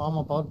டேல் டவுன்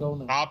ஆமா பவர்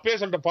டவுன் அப்பயே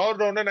சொல்லிட்டேன் பவர்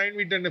டவுன்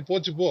 9v10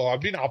 போச்சு போ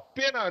அப்படின்னு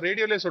அப்பயே நான்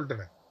ரேடியோலயே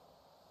சொல்லிட்டேன்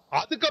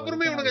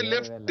அதுக்கப்புறமே இவனுங்க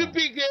லெஃப்ட்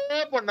பீக்கே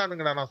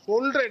பண்ணானுங்கடா நான்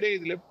சொல்றேன் டே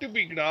இது லெஃப்ட்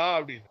பீக்டா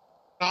அப்படின்னு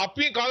நான்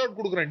அப்பயும் கால் அவுட்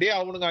கொடுக்குறேன் டே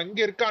அவனுங்க அங்க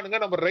இருக்கானுங்க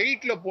நம்ம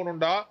ரைட்ல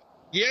போகணும்டா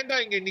ஏன்டா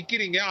இங்க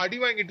நிக்கிறீங்க அடி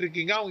வாங்கிட்டு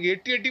இருக்கீங்க அவங்க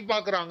எட்டி எட்டி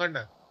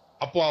பாக்குறாங்கன்னு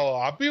அப்போ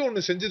அப்பயும்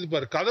ஒண்ணு செஞ்சது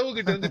பாரு கதவு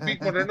கிட்ட இருந்து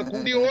பீக் பண்றேன்னு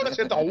குண்டியோட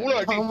சேர்த்து அவ்வளவு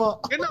அடி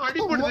என்ன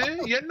அடிபடுது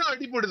என்ன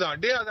அடிபடுதான்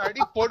டே அது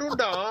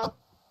அடிபடும்டா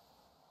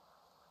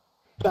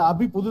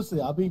அபி புதுசு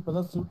அபி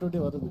இப்பதான்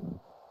சூட்டோட்டே வருது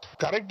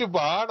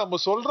கரெக்டுப்பா நம்ம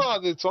சொல்றோம்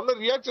அது சொன்ன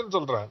ரியாக்ஷன்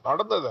சொல்றேன்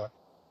நடந்தத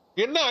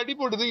என்ன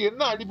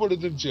அடிபடுதுன்னு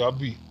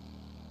அபி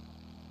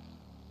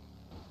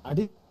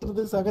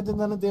அடிக்கிறது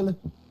சகஜம் தானே தேலு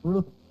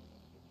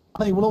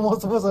ஆனா இவ்வளவு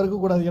மோசமா சறுக்க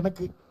கூடாது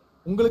எனக்கு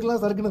உங்களுக்கு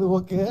எல்லாம் சறுக்குனது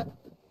ஓகே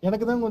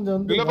எனக்கு தான் கொஞ்சம்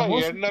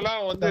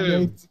வந்து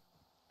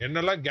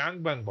என்னெல்லாம் கேங்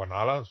பேங்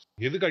பண்ணாலும்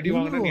எதுக்கு அடி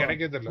வாங்குனேன்னு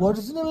எனக்கே தெரியல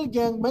ஒரிஜினல்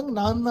கேங் பேங்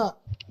நான் தான்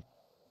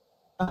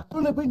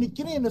நடுவுல போய்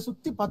நிக்கிறேன் என்ன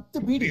சுத்தி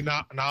 10 பீடி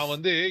நான்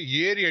வந்து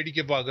ஏறி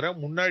அடிக்க பாக்குறேன்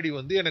முன்னாடி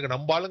வந்து எனக்கு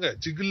நம்பாளுங்க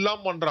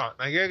ஜிகில்லாம் பண்றான்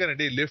நான் கேக்குறேன்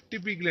டேய் லெஃப்ட்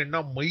பீக்ல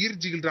என்ன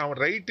மயிர் ஜிகில்றான்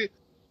அவன் ரைட்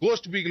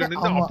கோஸ்ட் பீக்ல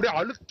நின்று அப்படியே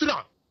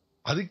அழுத்துறான்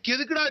அதுக்கு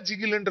எதுக்குடா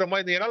ஜிகில்ன்ற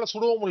மாதிரி என்னால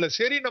சுடவும் முடியல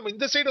சரி நம்ம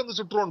இந்த சைடு வந்து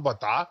சுட்டுருவோம்னு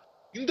பார்த்தா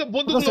இந்த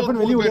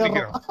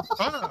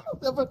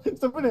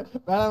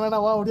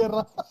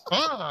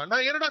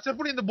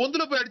இந்த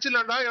பொந்துல போய்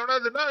அடிச்சிடலாம்டா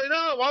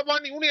எவனாதுன்னா வா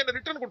நீ என்ன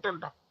ரிட்டர்ன்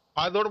கொடுத்துட்டான்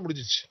அதோட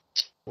முடிஞ்சிச்சு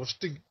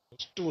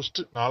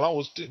நான்லாம்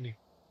நீ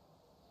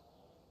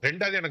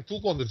ரெண்டாவது எனக்கு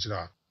தூக்கம்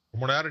வந்துருச்சுடா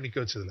ரொம்ப நேரம் நிக்க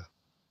வச்சதுல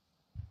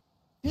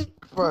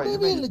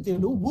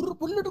ஒரு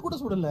புல்லட் கூட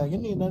சுடல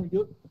என்ன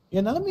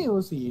என் நிலைமையை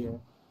யோசி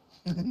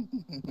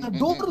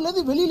டோர்ல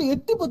இருந்து வெளியில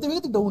 8-10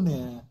 வேகத்துக்கு டவுனு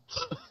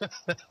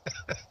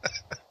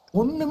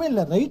ஒண்ணுமே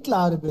இல்ல ரைட்ல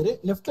 6 பேரு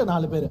லெஃப்ட்ல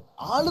 4 பேரு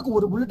ஆளுக்கு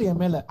ஒரு புல்லட்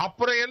என் மேல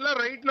அப்புறம் எல்லாம்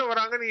ரைட்ல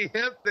வராங்க நீ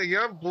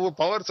ஏன்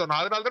பவர் சொன்ன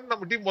அதனால தான்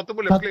நம்ம டீம்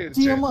மொத்தமா லெஃப்ட்ல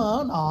இருந்துச்சு சத்தியமா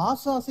நான்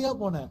ஆசாசியா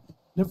போனேன்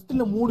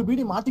லெஃப்ட்ல 3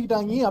 பீடி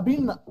மாட்டிக்கிட்டாங்க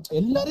அப்படின்னு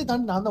எல்லாரையும்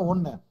தாண்டி நான் தான்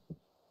ஓடுனேன்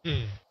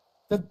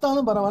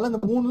செத்தாலும் பரவாயில்ல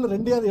இந்த 3ல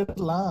 2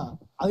 எடுத்துலாம்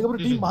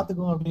அதுக்கப்புறம் டீம்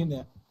பாத்துக்குவோம்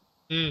அப்படின்னு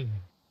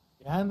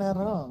ஏன்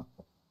நேரம்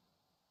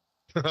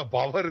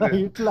பவர்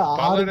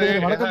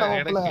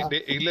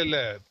இல்ல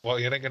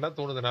எனக்கு என்ன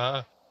தோணுதுன்னா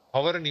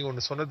அவரை நீ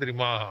ஒண்ணு சொன்ன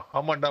தெரியுமா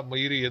ஆமாண்டா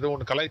மயிறு ஏதோ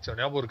ஒண்ணு கலாய்ச்சோம்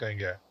ஞாபகம் இருக்கா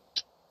இங்க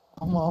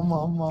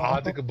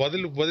அதுக்கு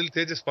பதில்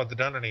தேஜஸ்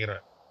பாத்துட்டான்னு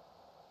நினைக்கிறேன்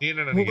நீ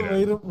என்ன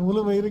நினைக்கிற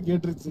முழு மயிறு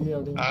கேட்டுருச்சு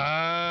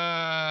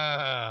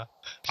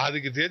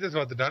அதுக்கு தேஜஸ்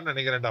பாத்துட்டான்னு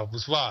நினைக்கிறேன்டா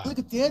புஷ்பா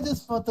அதுக்கு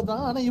தேஜஸ்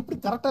பாத்துட்டான் ஆனா எப்படி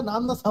கரெக்டா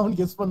நான் தான் சவுண்ட்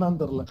கெஸ்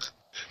பண்ணான்னு தெரியல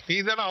நீ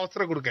தானே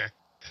அவசரம் கொடுக்க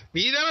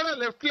நீ தானே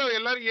லெஃப்ட்ல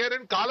எல்லாரும்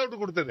ஏறுன்னு கால்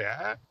அவுட் கொடுத்தது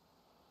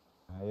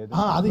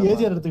அது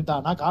ஏஜிஆர்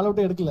எடுத்துக்கிட்டான் நான் கால்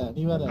அவுட்டே எடுக்கல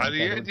நீ வேற அது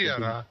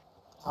ஏஜிஆரா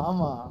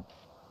ஆமா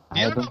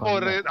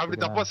அப்படி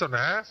தப்பா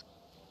சொன்னேன்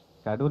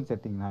கடவுள்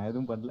செட்டிங் நான்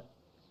எதுவும் பண்ணல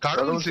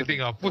கடவுள்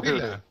செட்டிங்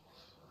புரியல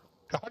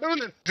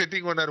கடவுள்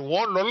செட்டிங் பண்ணாரு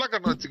ஓன் லொல்ல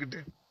கண்ணு வச்சுக்கிட்டு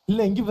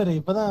இல்ல இங்க பாரு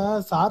இப்பதான்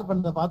சார்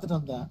பண்ணத பாத்துட்டு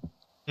வந்தேன்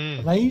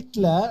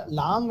ரைட்ல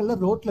லாங்ல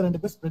ரோட்ல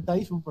 2 பேர் ஸ்ப்ரெட்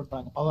ஆகி ஷூட்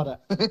பண்றாங்க பவரை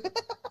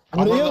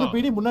ஒரே ஒரு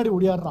பீடி முன்னாடி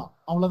ஓடியாடுறான்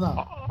அவ்வளவுதான்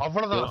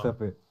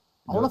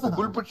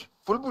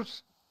ஃபுல் புஷ்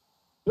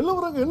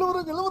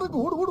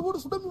எல்லோரும் ஓடு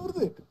சுடமி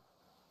வருது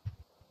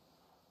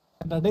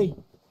டேய்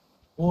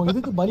ஓ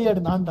இதுக்கு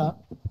பலியாடு நான்டா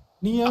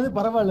நீயாவது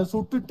பரவாயில்ல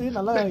சுட்டுட்டு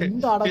நல்லா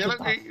இந்த ஆடா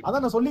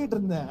அதான் நான் சொல்லிட்டு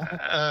இருந்தேன்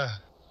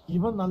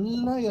இவன்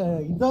நல்லா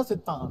இதா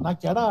செத்தான்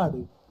நான் கெடா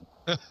ஆடு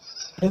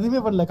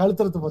எதுவுமே பண்ணல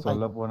கழுத்துறது போட்டா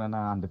சொல்ல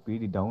போனா அந்த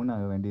பீடி டவுன்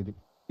ஆக வேண்டியது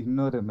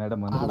இன்னொரு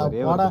மேடம்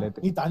வந்து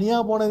நீ தனியா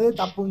போனதே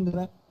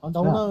தப்புங்கற அவன்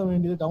டவுன் ஆக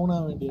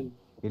வேண்டியது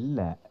இல்ல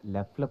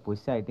லெஃப்ட்ல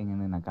புஷ்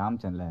ஆயிட்டீங்கன்னு நான்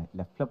காமிச்சேன்ல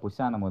லெஃப்ட்ல புஷ்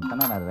ஆன போது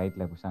தானே நான்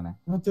ரைட்ல புஷ்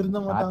ஆனேன் திருந்த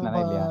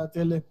மாட்டாங்க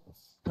தெரியல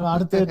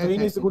அடுத்த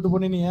ட்ரெயினிஸ் கூட்டி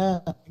போனே நீ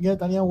இங்க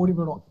தனியா ஓடி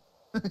போய்டும்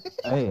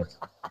ஏய்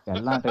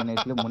எல்லா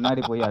ட்ரெயினிஸ்ல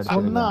முன்னாடி போய் அடிச்சு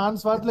சொன்னா ஆன்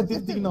ஸ்பாட்ல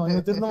திருத்திக்கணும்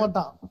இவன் திருந்த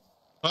மாட்டான்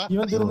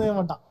இவன் திருந்தவே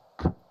மாட்டான்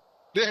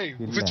டேய்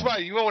புஷ்பா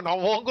இவன்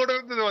நான் உன் கூட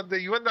இருந்தது வந்து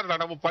இவன்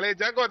தானடா நம்ம பழைய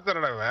ஜாக்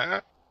ஒருத்தனடா அவன்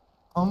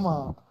ஆமா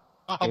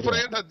அப்புறம்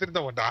ஏன்டா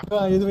திருந்த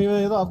மாட்டான் இது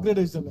ஏதோ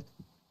அப்கிரேடேஷன்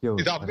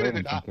இது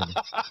அப்கிரேடா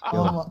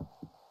ஆமா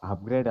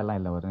அப்கிரேட் எல்லாம்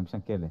இல்ல ஒரு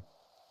நிமிஷம் கேளு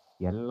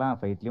எல்லா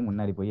ஃபைட்லயும்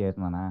முன்னாடி போய்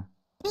ஏறனானா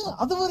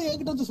அது வரை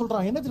என்கிட்ட வந்து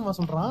சொல்றான் என்ன தெரியுமா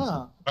சொல்றான்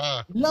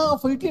எல்லா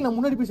ஃபைட்லயும் நான்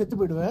முன்னாடி போய் செத்து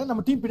போயிடுவேன்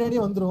நம்ம டீம்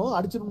பின்னாடியே வந்துரும்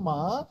அடிச்சிருமா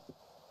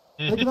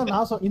அதுக்குதான்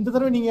நான் இந்த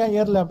தடவை நீங்க ஏன்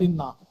ஏறல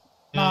அப்படின்னா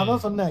நான்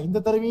அதான் சொன்னேன்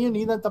இந்த தடவையும்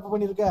நீ தான் தப்பு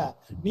பண்ணிருக்க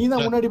நீ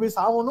தான் முன்னாடி போய்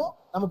சாவணும்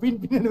நம்ம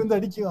பின்னாடி வந்து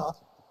அடிக்கும்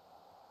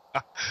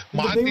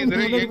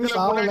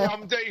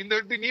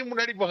இந்த நீ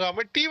முன்னாடி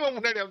போகாம டீம்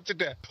முன்னாடி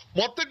அமிச்சிட்ட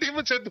மொத்த டீம்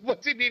செத்து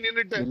போச்சு நீ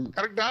நின்னுட்ட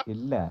கரெக்டா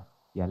இல்ல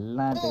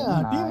எல்லா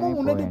டீமும்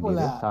முன்னாடி போல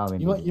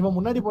இவன்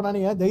முன்னாடி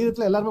போனானே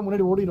தைரியத்துல எல்லாருமே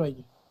முன்னாடி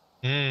ஓடிடுவாங்க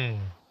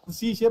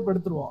சி ஷேப்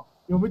எடுத்துருவான்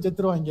இவன் போய்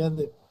செத்துருவான் இங்க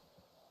இருந்து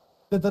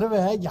இந்த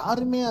தடவை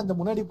யாருமே அந்த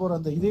முன்னாடி போற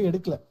அந்த இதே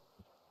எடுக்கல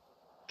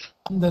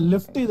அந்த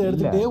லெஃப்ட் இதை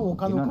எடுத்துட்டே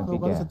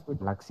உட்காந்து செத்து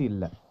போயிட்டு லக்ஸி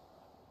இல்ல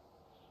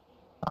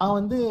நான்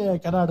வந்து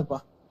கெடாடுப்பா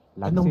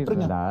என்ன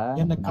விட்டுருங்க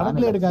என்ன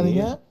கணக்குல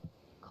எடுக்காதீங்க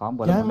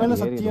என் மேல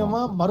சத்தியமா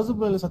மருது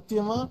மேல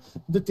சத்தியமா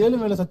இந்த தேலு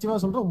மேல சத்தியமா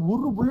சொல்றேன்,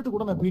 ஒரு புல்லட்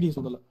கூட நான் பீடியை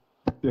சுடல.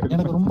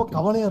 எனக்கு ரொம்ப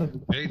கவலையா இருக்கு.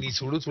 ஏய் நீ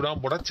சுடாம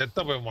போடா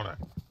செத்த போயமான.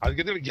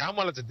 அதுக்கு எதுக்கு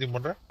கேமால சத்தியம்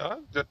பண்ற?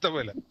 செத்த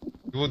போயல.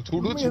 இவன்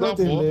சுடாம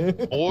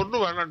போ.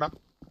 ஒண்ணும் வேணாம்டா.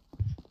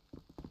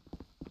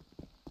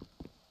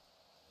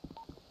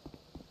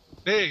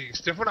 டேய்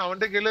ஸ்டெஃபன்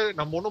அவன்கிட்ட கேளு,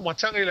 நம்ம ஒண்ணும்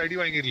மச்சான் கையில அடி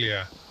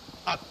வாங்கிடலையா?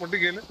 அது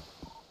மட்டும் கேளு.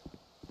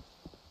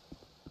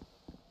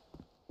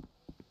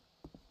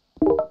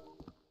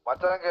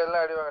 மச்சான்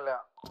கையில அடி வாங்கலையா?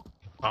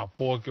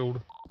 அப்போ ஓகே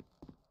விடு.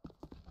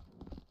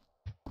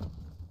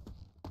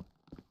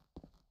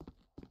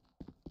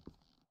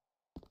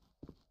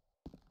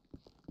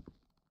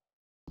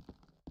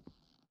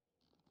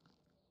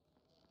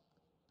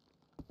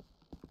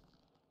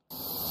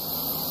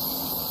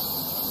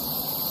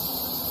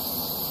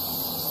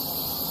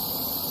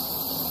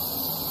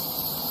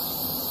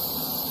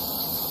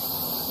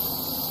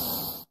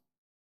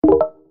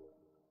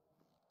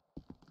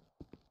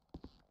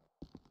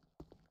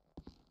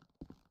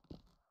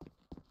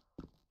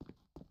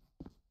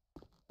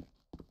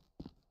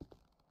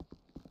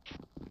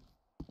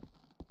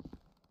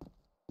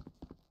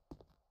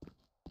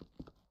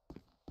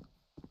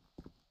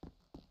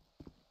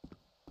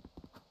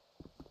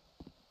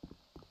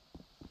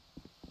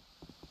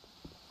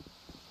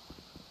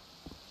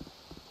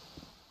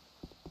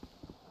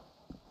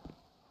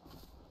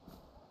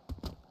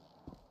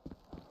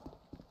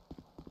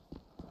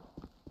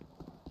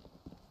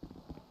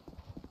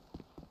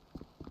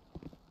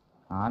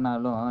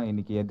 ஆனாலும்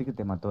இன்னைக்கு எதுக்கு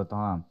தெரியுமா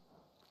தோத்தோம்?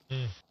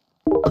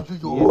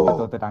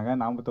 தோத்துட்டாங்க,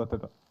 நாம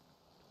தோத்துட்டோம்.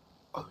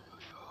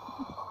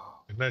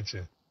 என்னாச்சு?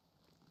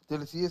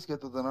 தெரியல, சிஎஸ்கே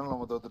தோத்தனால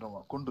நம்ம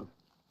தோத்துட்டோமா? கொண்டு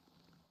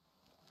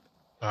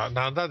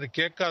நான் தான் அது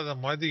கேட்காத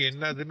மாதிரி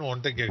என்னதுன்னு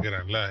உன்கிட்ட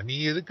கேக்குறேன்ல, நீ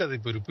எதுக்கு அதை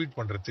இப்ப ரிப்பீட்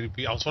பண்ற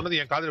திருப்பி? அவன் சொன்னது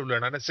என் காதுல விழ,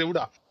 நான்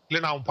செவிடா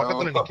இல்ல நான் அவன்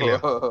பக்கத்துல நிக்கல.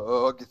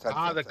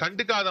 நான் அதை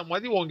கண்டுக்காத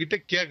மாதிரி உன்கிட்ட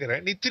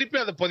கேக்குறேன், நீ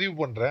திருப்பி அதை பதிவு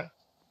பண்ற.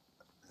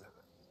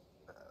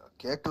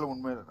 கேட்கல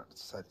உண்மையில.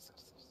 சரி சரி.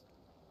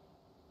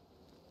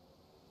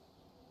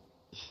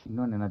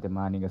 இன்னொன்னு என்ன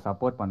தெரியுமா, நீங்க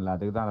சப்போர்ட் பண்ணல,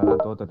 அதுக்கு தான்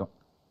அதெல்லாம் தோத்துட்டோம்.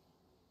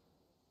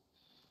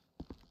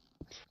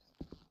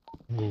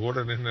 உங்க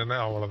கூட நின்னா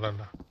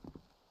அவ்வளவுதான்டா.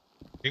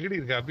 எங்கடி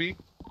இருக்க அபி?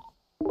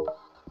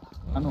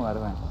 நானும்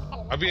வருவேன்.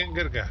 அபி எங்க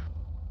இருக்க?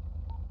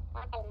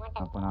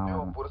 அப்ப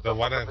நான்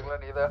வரேன்.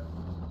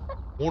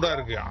 மூடா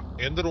இருக்கு.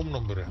 எந்த ரூம்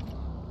நம்பர்?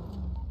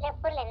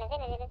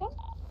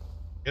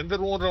 எந்த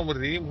ரூம்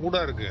நம்பர்?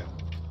 மூடா இருக்கு.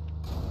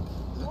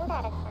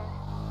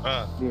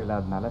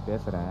 அதனால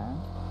பேசுறேன்.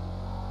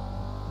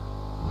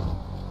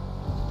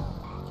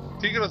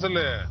 சீக்கிரம்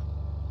சொல்லு.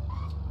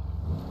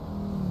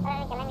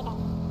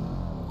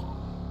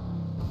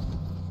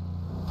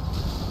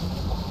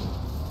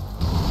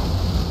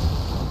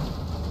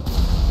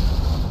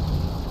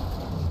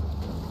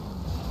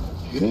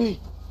 ஏய்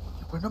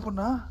இப்ப என்ன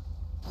பண்ணா?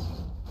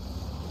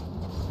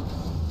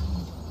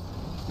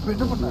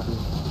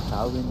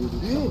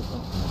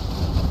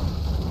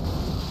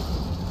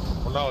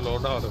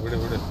 ஒன்னாவல விடு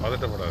விடு,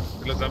 பதட்டப்படாது.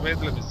 சில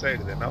சமயத்துல மிஸ்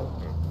ஆயிடுது. என்ன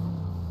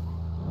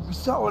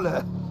மிஸ் ஆகல,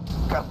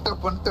 கரெக்டா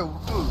பண்ணிட்ட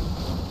விட்டு.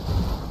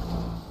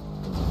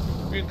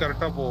 இப்பயும்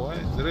கரெக்டா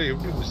போவேன். இந்த தடவை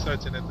எப்படி மிஸ்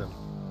ஆச்சுன்னே தெரியல.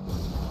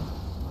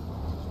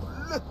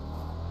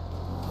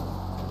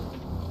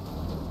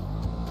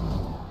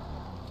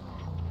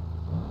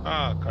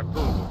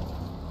 கண்ட்ரோல்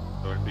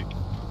வண்டி.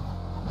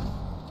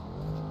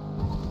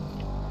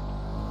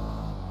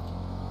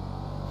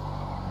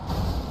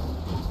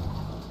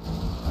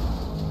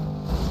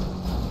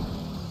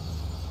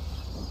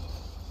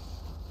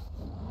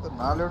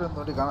 நாளோட இந்த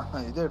வண்டி காண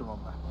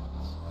இதாயிடுமாங்க.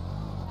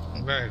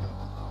 என்ன ஆயிடும்?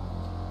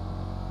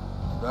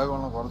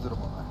 வேகம்லாம்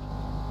குறைஞ்சிருமாங்க.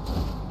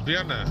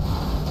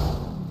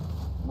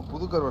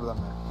 புது கார்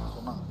வருதாங்க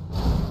சொன்னாங்க.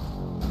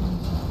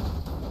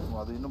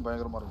 அது இன்னும்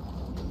பயங்கரமா இருக்கும்.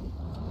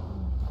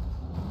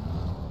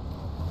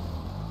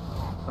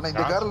 ஆனா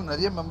இந்த கார்ல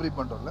நிறைய மெமரி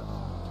பண்றோம்ல.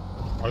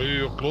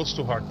 ஐயோ க்ளோஸ்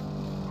டு ஹார்ட்.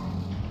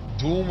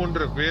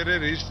 தூம்ன்ற பேரே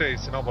ரெஜிஸ்டர்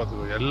ஆயிடுச்சுன்னா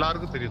பாத்துக்கோ,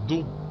 எல்லாருக்கும் தெரியும்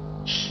தூம்.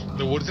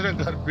 இந்த ஒரிஜினல்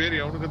கார் பேர்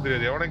எவனுக்கும்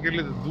தெரியாது. எவன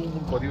கேள்வி இது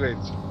தூம்னு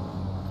பதிவாயிருச்சு.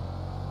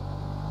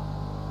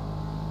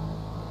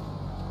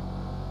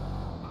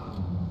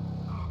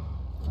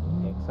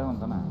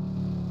 எக்ஸாம் தானே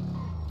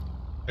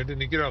எட்டு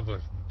நிக்கிறா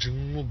பார்,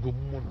 ஜிம்மு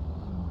கும்முன்னு.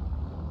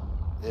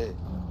 ஏய்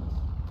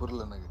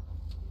புரியல எனக்கு.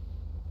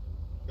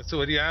 பஸ்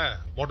வரியா?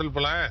 மோட்டல்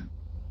போலாம்.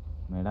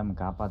 மேடம்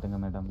காப்பாத்துங்க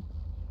மேடம்,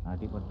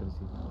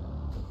 அடிபட்டுருச்சு.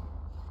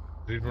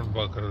 ட்ரீட்மெண்ட்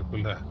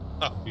பார்க்கறதுக்குள்ள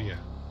அப்படியா?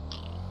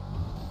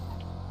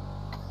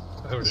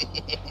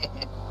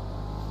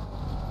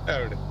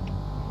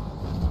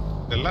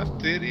 இதெல்லாம்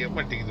தெரிய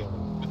மாட்டேங்குது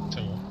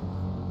உனக்கு.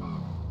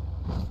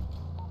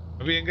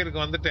 அப்ப எங்க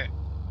இருக்கு? வந்துட்டேன்.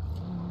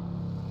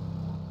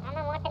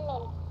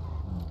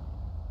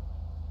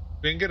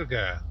 எங்க இருக்க?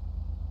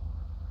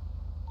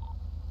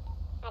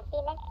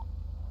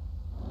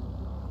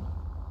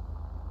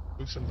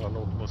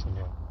 உண்மை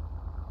சொல்றான்.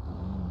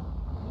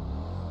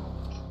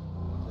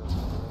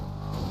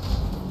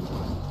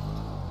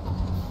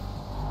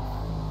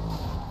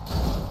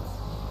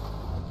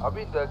 அபி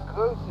இந்த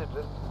கேர்ள்ஸ்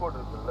ட்ரெஸ் கோட்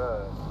இருக்குல்ல,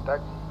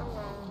 டாக்ஸி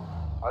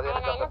அது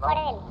எனக்கு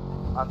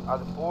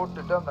அது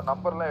போட்டுட்டு அந்த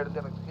நம்பர்லாம்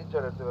எடுத்து எனக்கு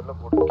ஸ்கிரீன்ஷாட் எடுத்து வெளில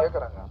போட்டு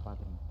கேக்குறாங்க.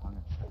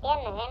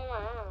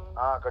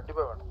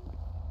 கண்டிப்பா வேணும்.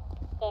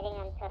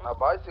 நான்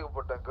பாய்ஸுக்கு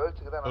போட்டேன்,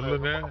 கேர்ள்ஸுக்கு தான்.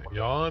 சொல்லுங்க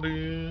யாரு?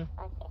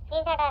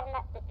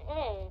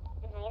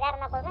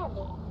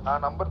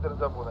 நம்பர்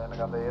தெரிஞ்சா போதும்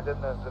எனக்கு. அந்த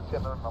எதென்ன ட்ரெஸ்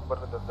என்ன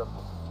நம்பர்னு தெரிஞ்சா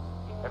போதும்.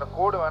 எனக்கு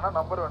கோடு வேணாம்,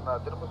 நம்பர் வேணாம்.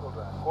 நான் திரும்ப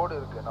சொல்றேன், கோடு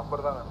இருக்கு,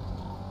 நம்பர் தான் வேணும்.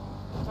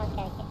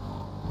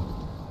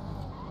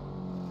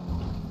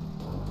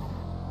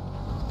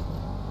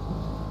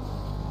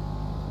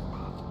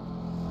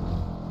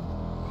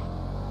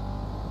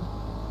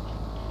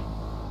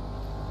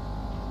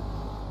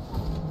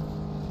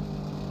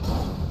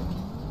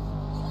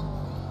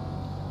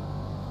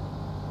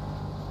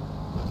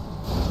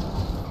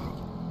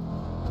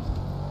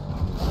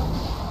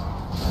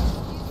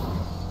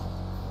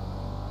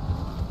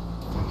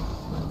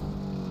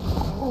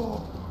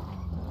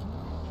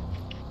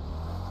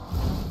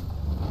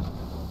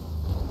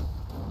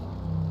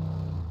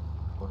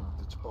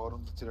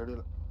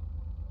 ரெடியில்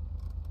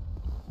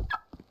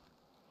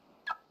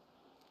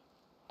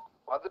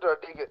வந்துட்டு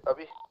அட்டிக்கு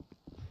அபி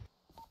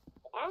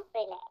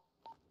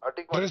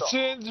அட்டிக்கு ட்ரெஸ்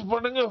சேஞ்ச்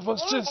பண்ணுங்க.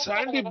 ஃபர்ஸ்ட்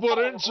சாண்டி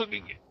போறேன்னு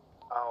சொன்னீங்க.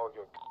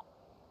 Okay okay.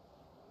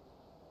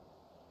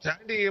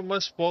 சாண்டி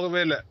எம்எஸ்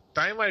போகவே இல்ல.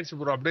 டைம் ஆயிடுச்சு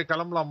ப்ரோ. அப்படியே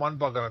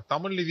கிளம்பலாமான்னு பாக்குறேன்.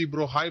 தமிழ் நிதி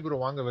ப்ரோ, ஹாய் ப்ரோ,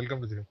 வாங்க,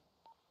 welcome to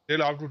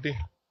Dale of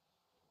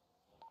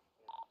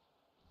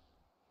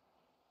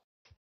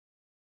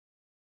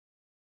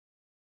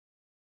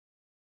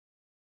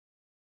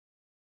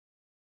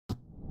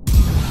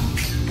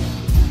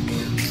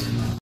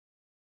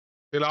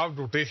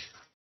to tea.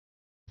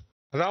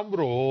 அதான்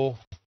ப்ரோ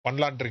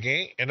பண்ணலான்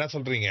இருக்கேன். என்ன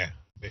சொல்றீங்க?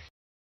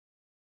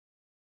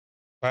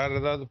 வேற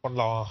ஏதாவது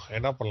பண்ணலாம்?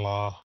 என்ன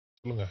பண்ணலாம்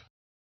சொல்லுங்க.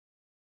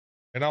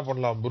 என்ன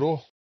பண்ணலாம் ப்ரோ?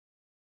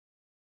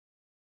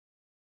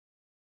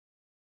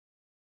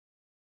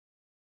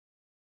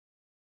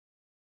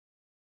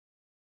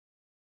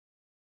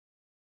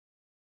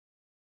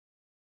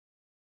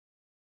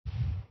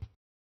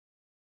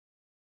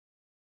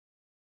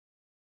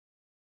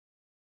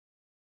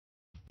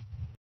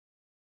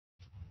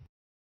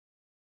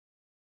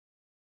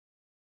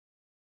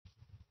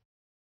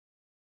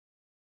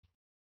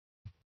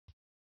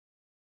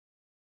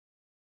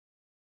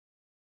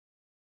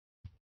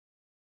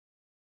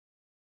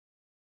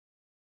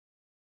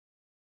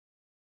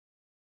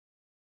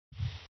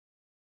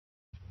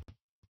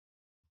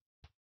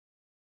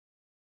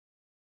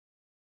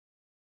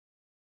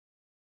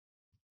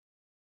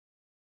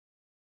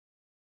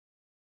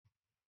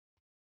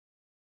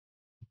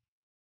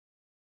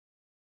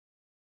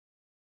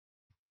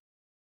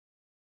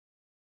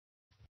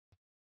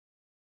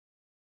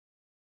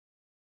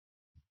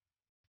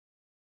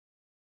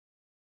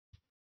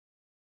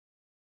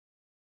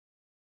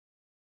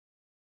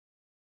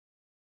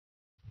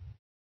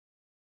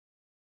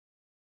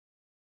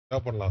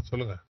 என்ன பண்ணலாம்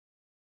சொல்லுங்க.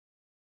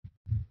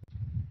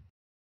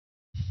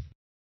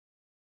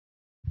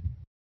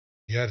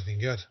 யார்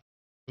நீங்க? யார்?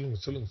 சொல்லுங்க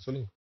சொல்லுங்க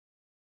சொல்லுங்க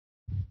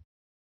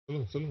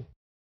சொல்லுங்க சொல்லுங்க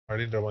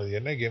அப்படின்ற மாதிரி.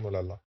 என்ன கேம்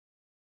விளையாடலாம்?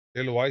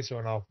 7 வாய்ஸ்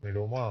வேணா ஆஃப்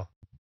பண்ணிடுவோமா?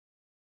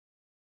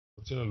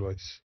 Original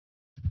voice.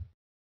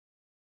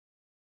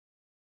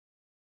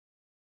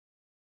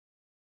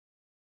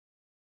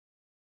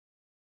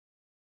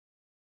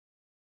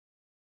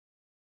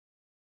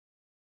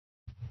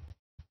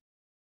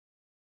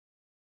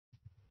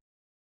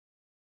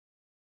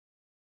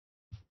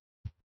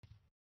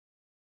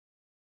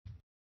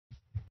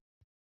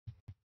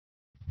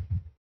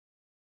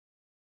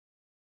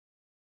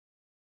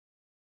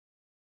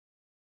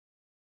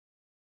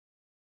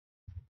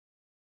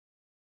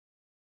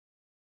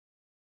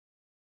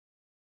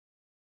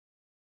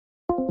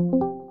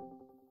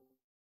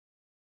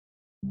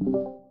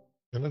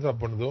 என்ன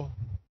சாப்பிடுதோ?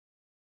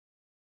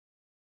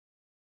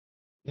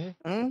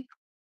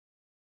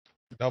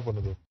 என்ன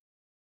பண்ணுதோ?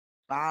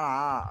 நானா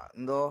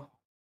இந்தோ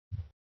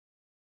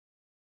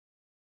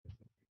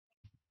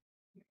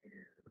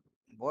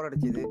போர்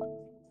அடிச்சுது.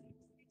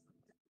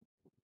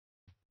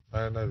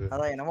 என்னது?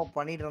 அதான் என்னமோ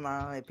பண்ணிட்டு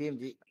இருந்தான்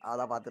பிஎம்ஜி,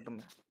 அதான் பார்த்துட்டு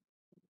இருந்தேன்.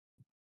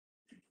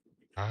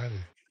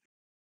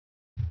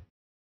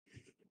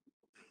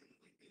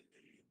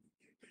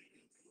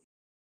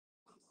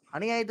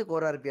 அநியாயத்துக்கு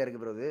ஒரு ஆர்பியா இருக்கு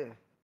ப்ரோ. இது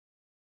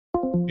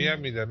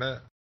மியாமி தானே?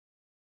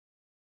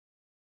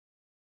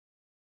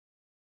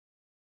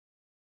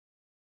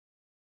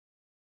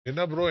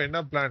 என்ன ப்ரோ என்ன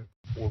பிளான்?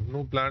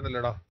 ஒன்னும் பிளான்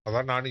இல்லடா.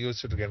 அதான் நானும்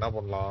யோசிச்சுட்டு இருக்கேன் என்ன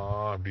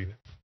பண்ணலாம் அப்படின்னு.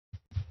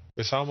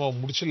 பேசாம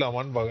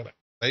முடிச்சிடலாமான்னு பாக்குறேன்.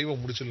 லைவ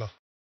முடிச்சிடலாம்.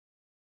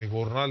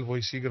 இன்னைக்கு ஒரு நாள்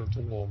போய் சீக்கிரம்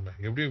தூங்குவோம்.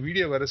 எப்படியும்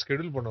வீடியோ வேற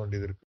ஸ்கெடியூல் பண்ண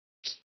வேண்டியது இருக்கு.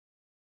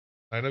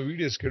 நான் என்ன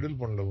வீடியோ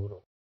ஸ்கெடியூல் பண்ணல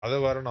ப்ரோ. அதை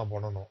வேற நான்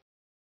பண்ணணும்.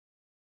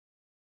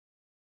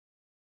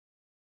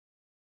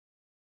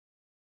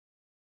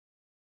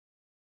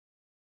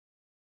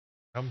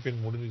 சாம்பியன்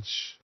முடிஞ்சிச்சு.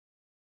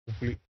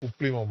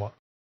 உப்ளி மாமா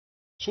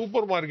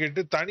சூப்பர்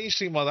மார்க்கெட்டு தனி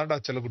ஸ்ட்ரீமா தான்டா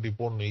செல்லக்குட்டி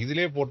போடணும்.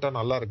 இதுலயே போட்டா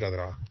நல்லா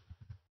இருக்காதுடா.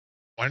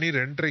 மணி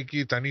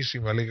 2:30க்கு தனி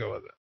ஸ்ட்ரீம் வேலைக்கு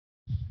ஆகாது.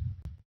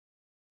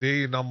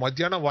 டேய் நான்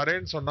மத்தியானம்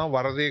வரேன்னு சொன்னா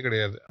வரதே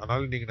கிடையாது.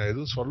 அதனால நீங்க நான்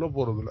எதுவும் சொல்ல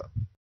போறது இல்ல.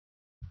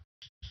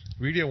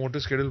 வீடியோ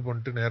மட்டும் ஸ்கெடியூல்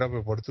பண்ணிட்டு நேரா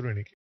போய் படுத்துருவேன்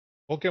இன்னைக்கு.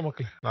 ஓகே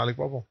மக்களே,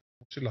 நாளைக்கு பார்ப்போம்.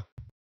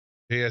 முடிச்சிடலாம்.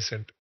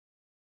 ஏஎஸ்என்ட்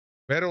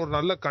வேற ஒரு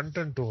நல்ல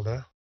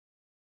கண்டென்ட்டோட,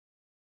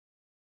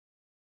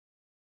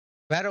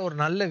 வேற ஒரு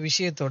நல்ல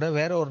விஷயத்தோட,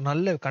 வேற ஒரு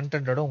நல்ல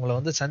கண்டென்ட்டோட உங்களை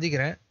வந்து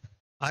சந்திக்கிறேன்.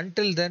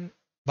 Until then,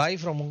 bye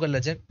from உங்கள்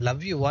legend. Love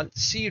you all.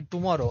 See you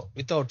tomorrow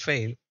without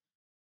fail.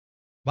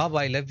 Bye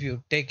bye. Love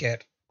you. Take care.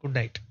 Good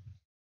night.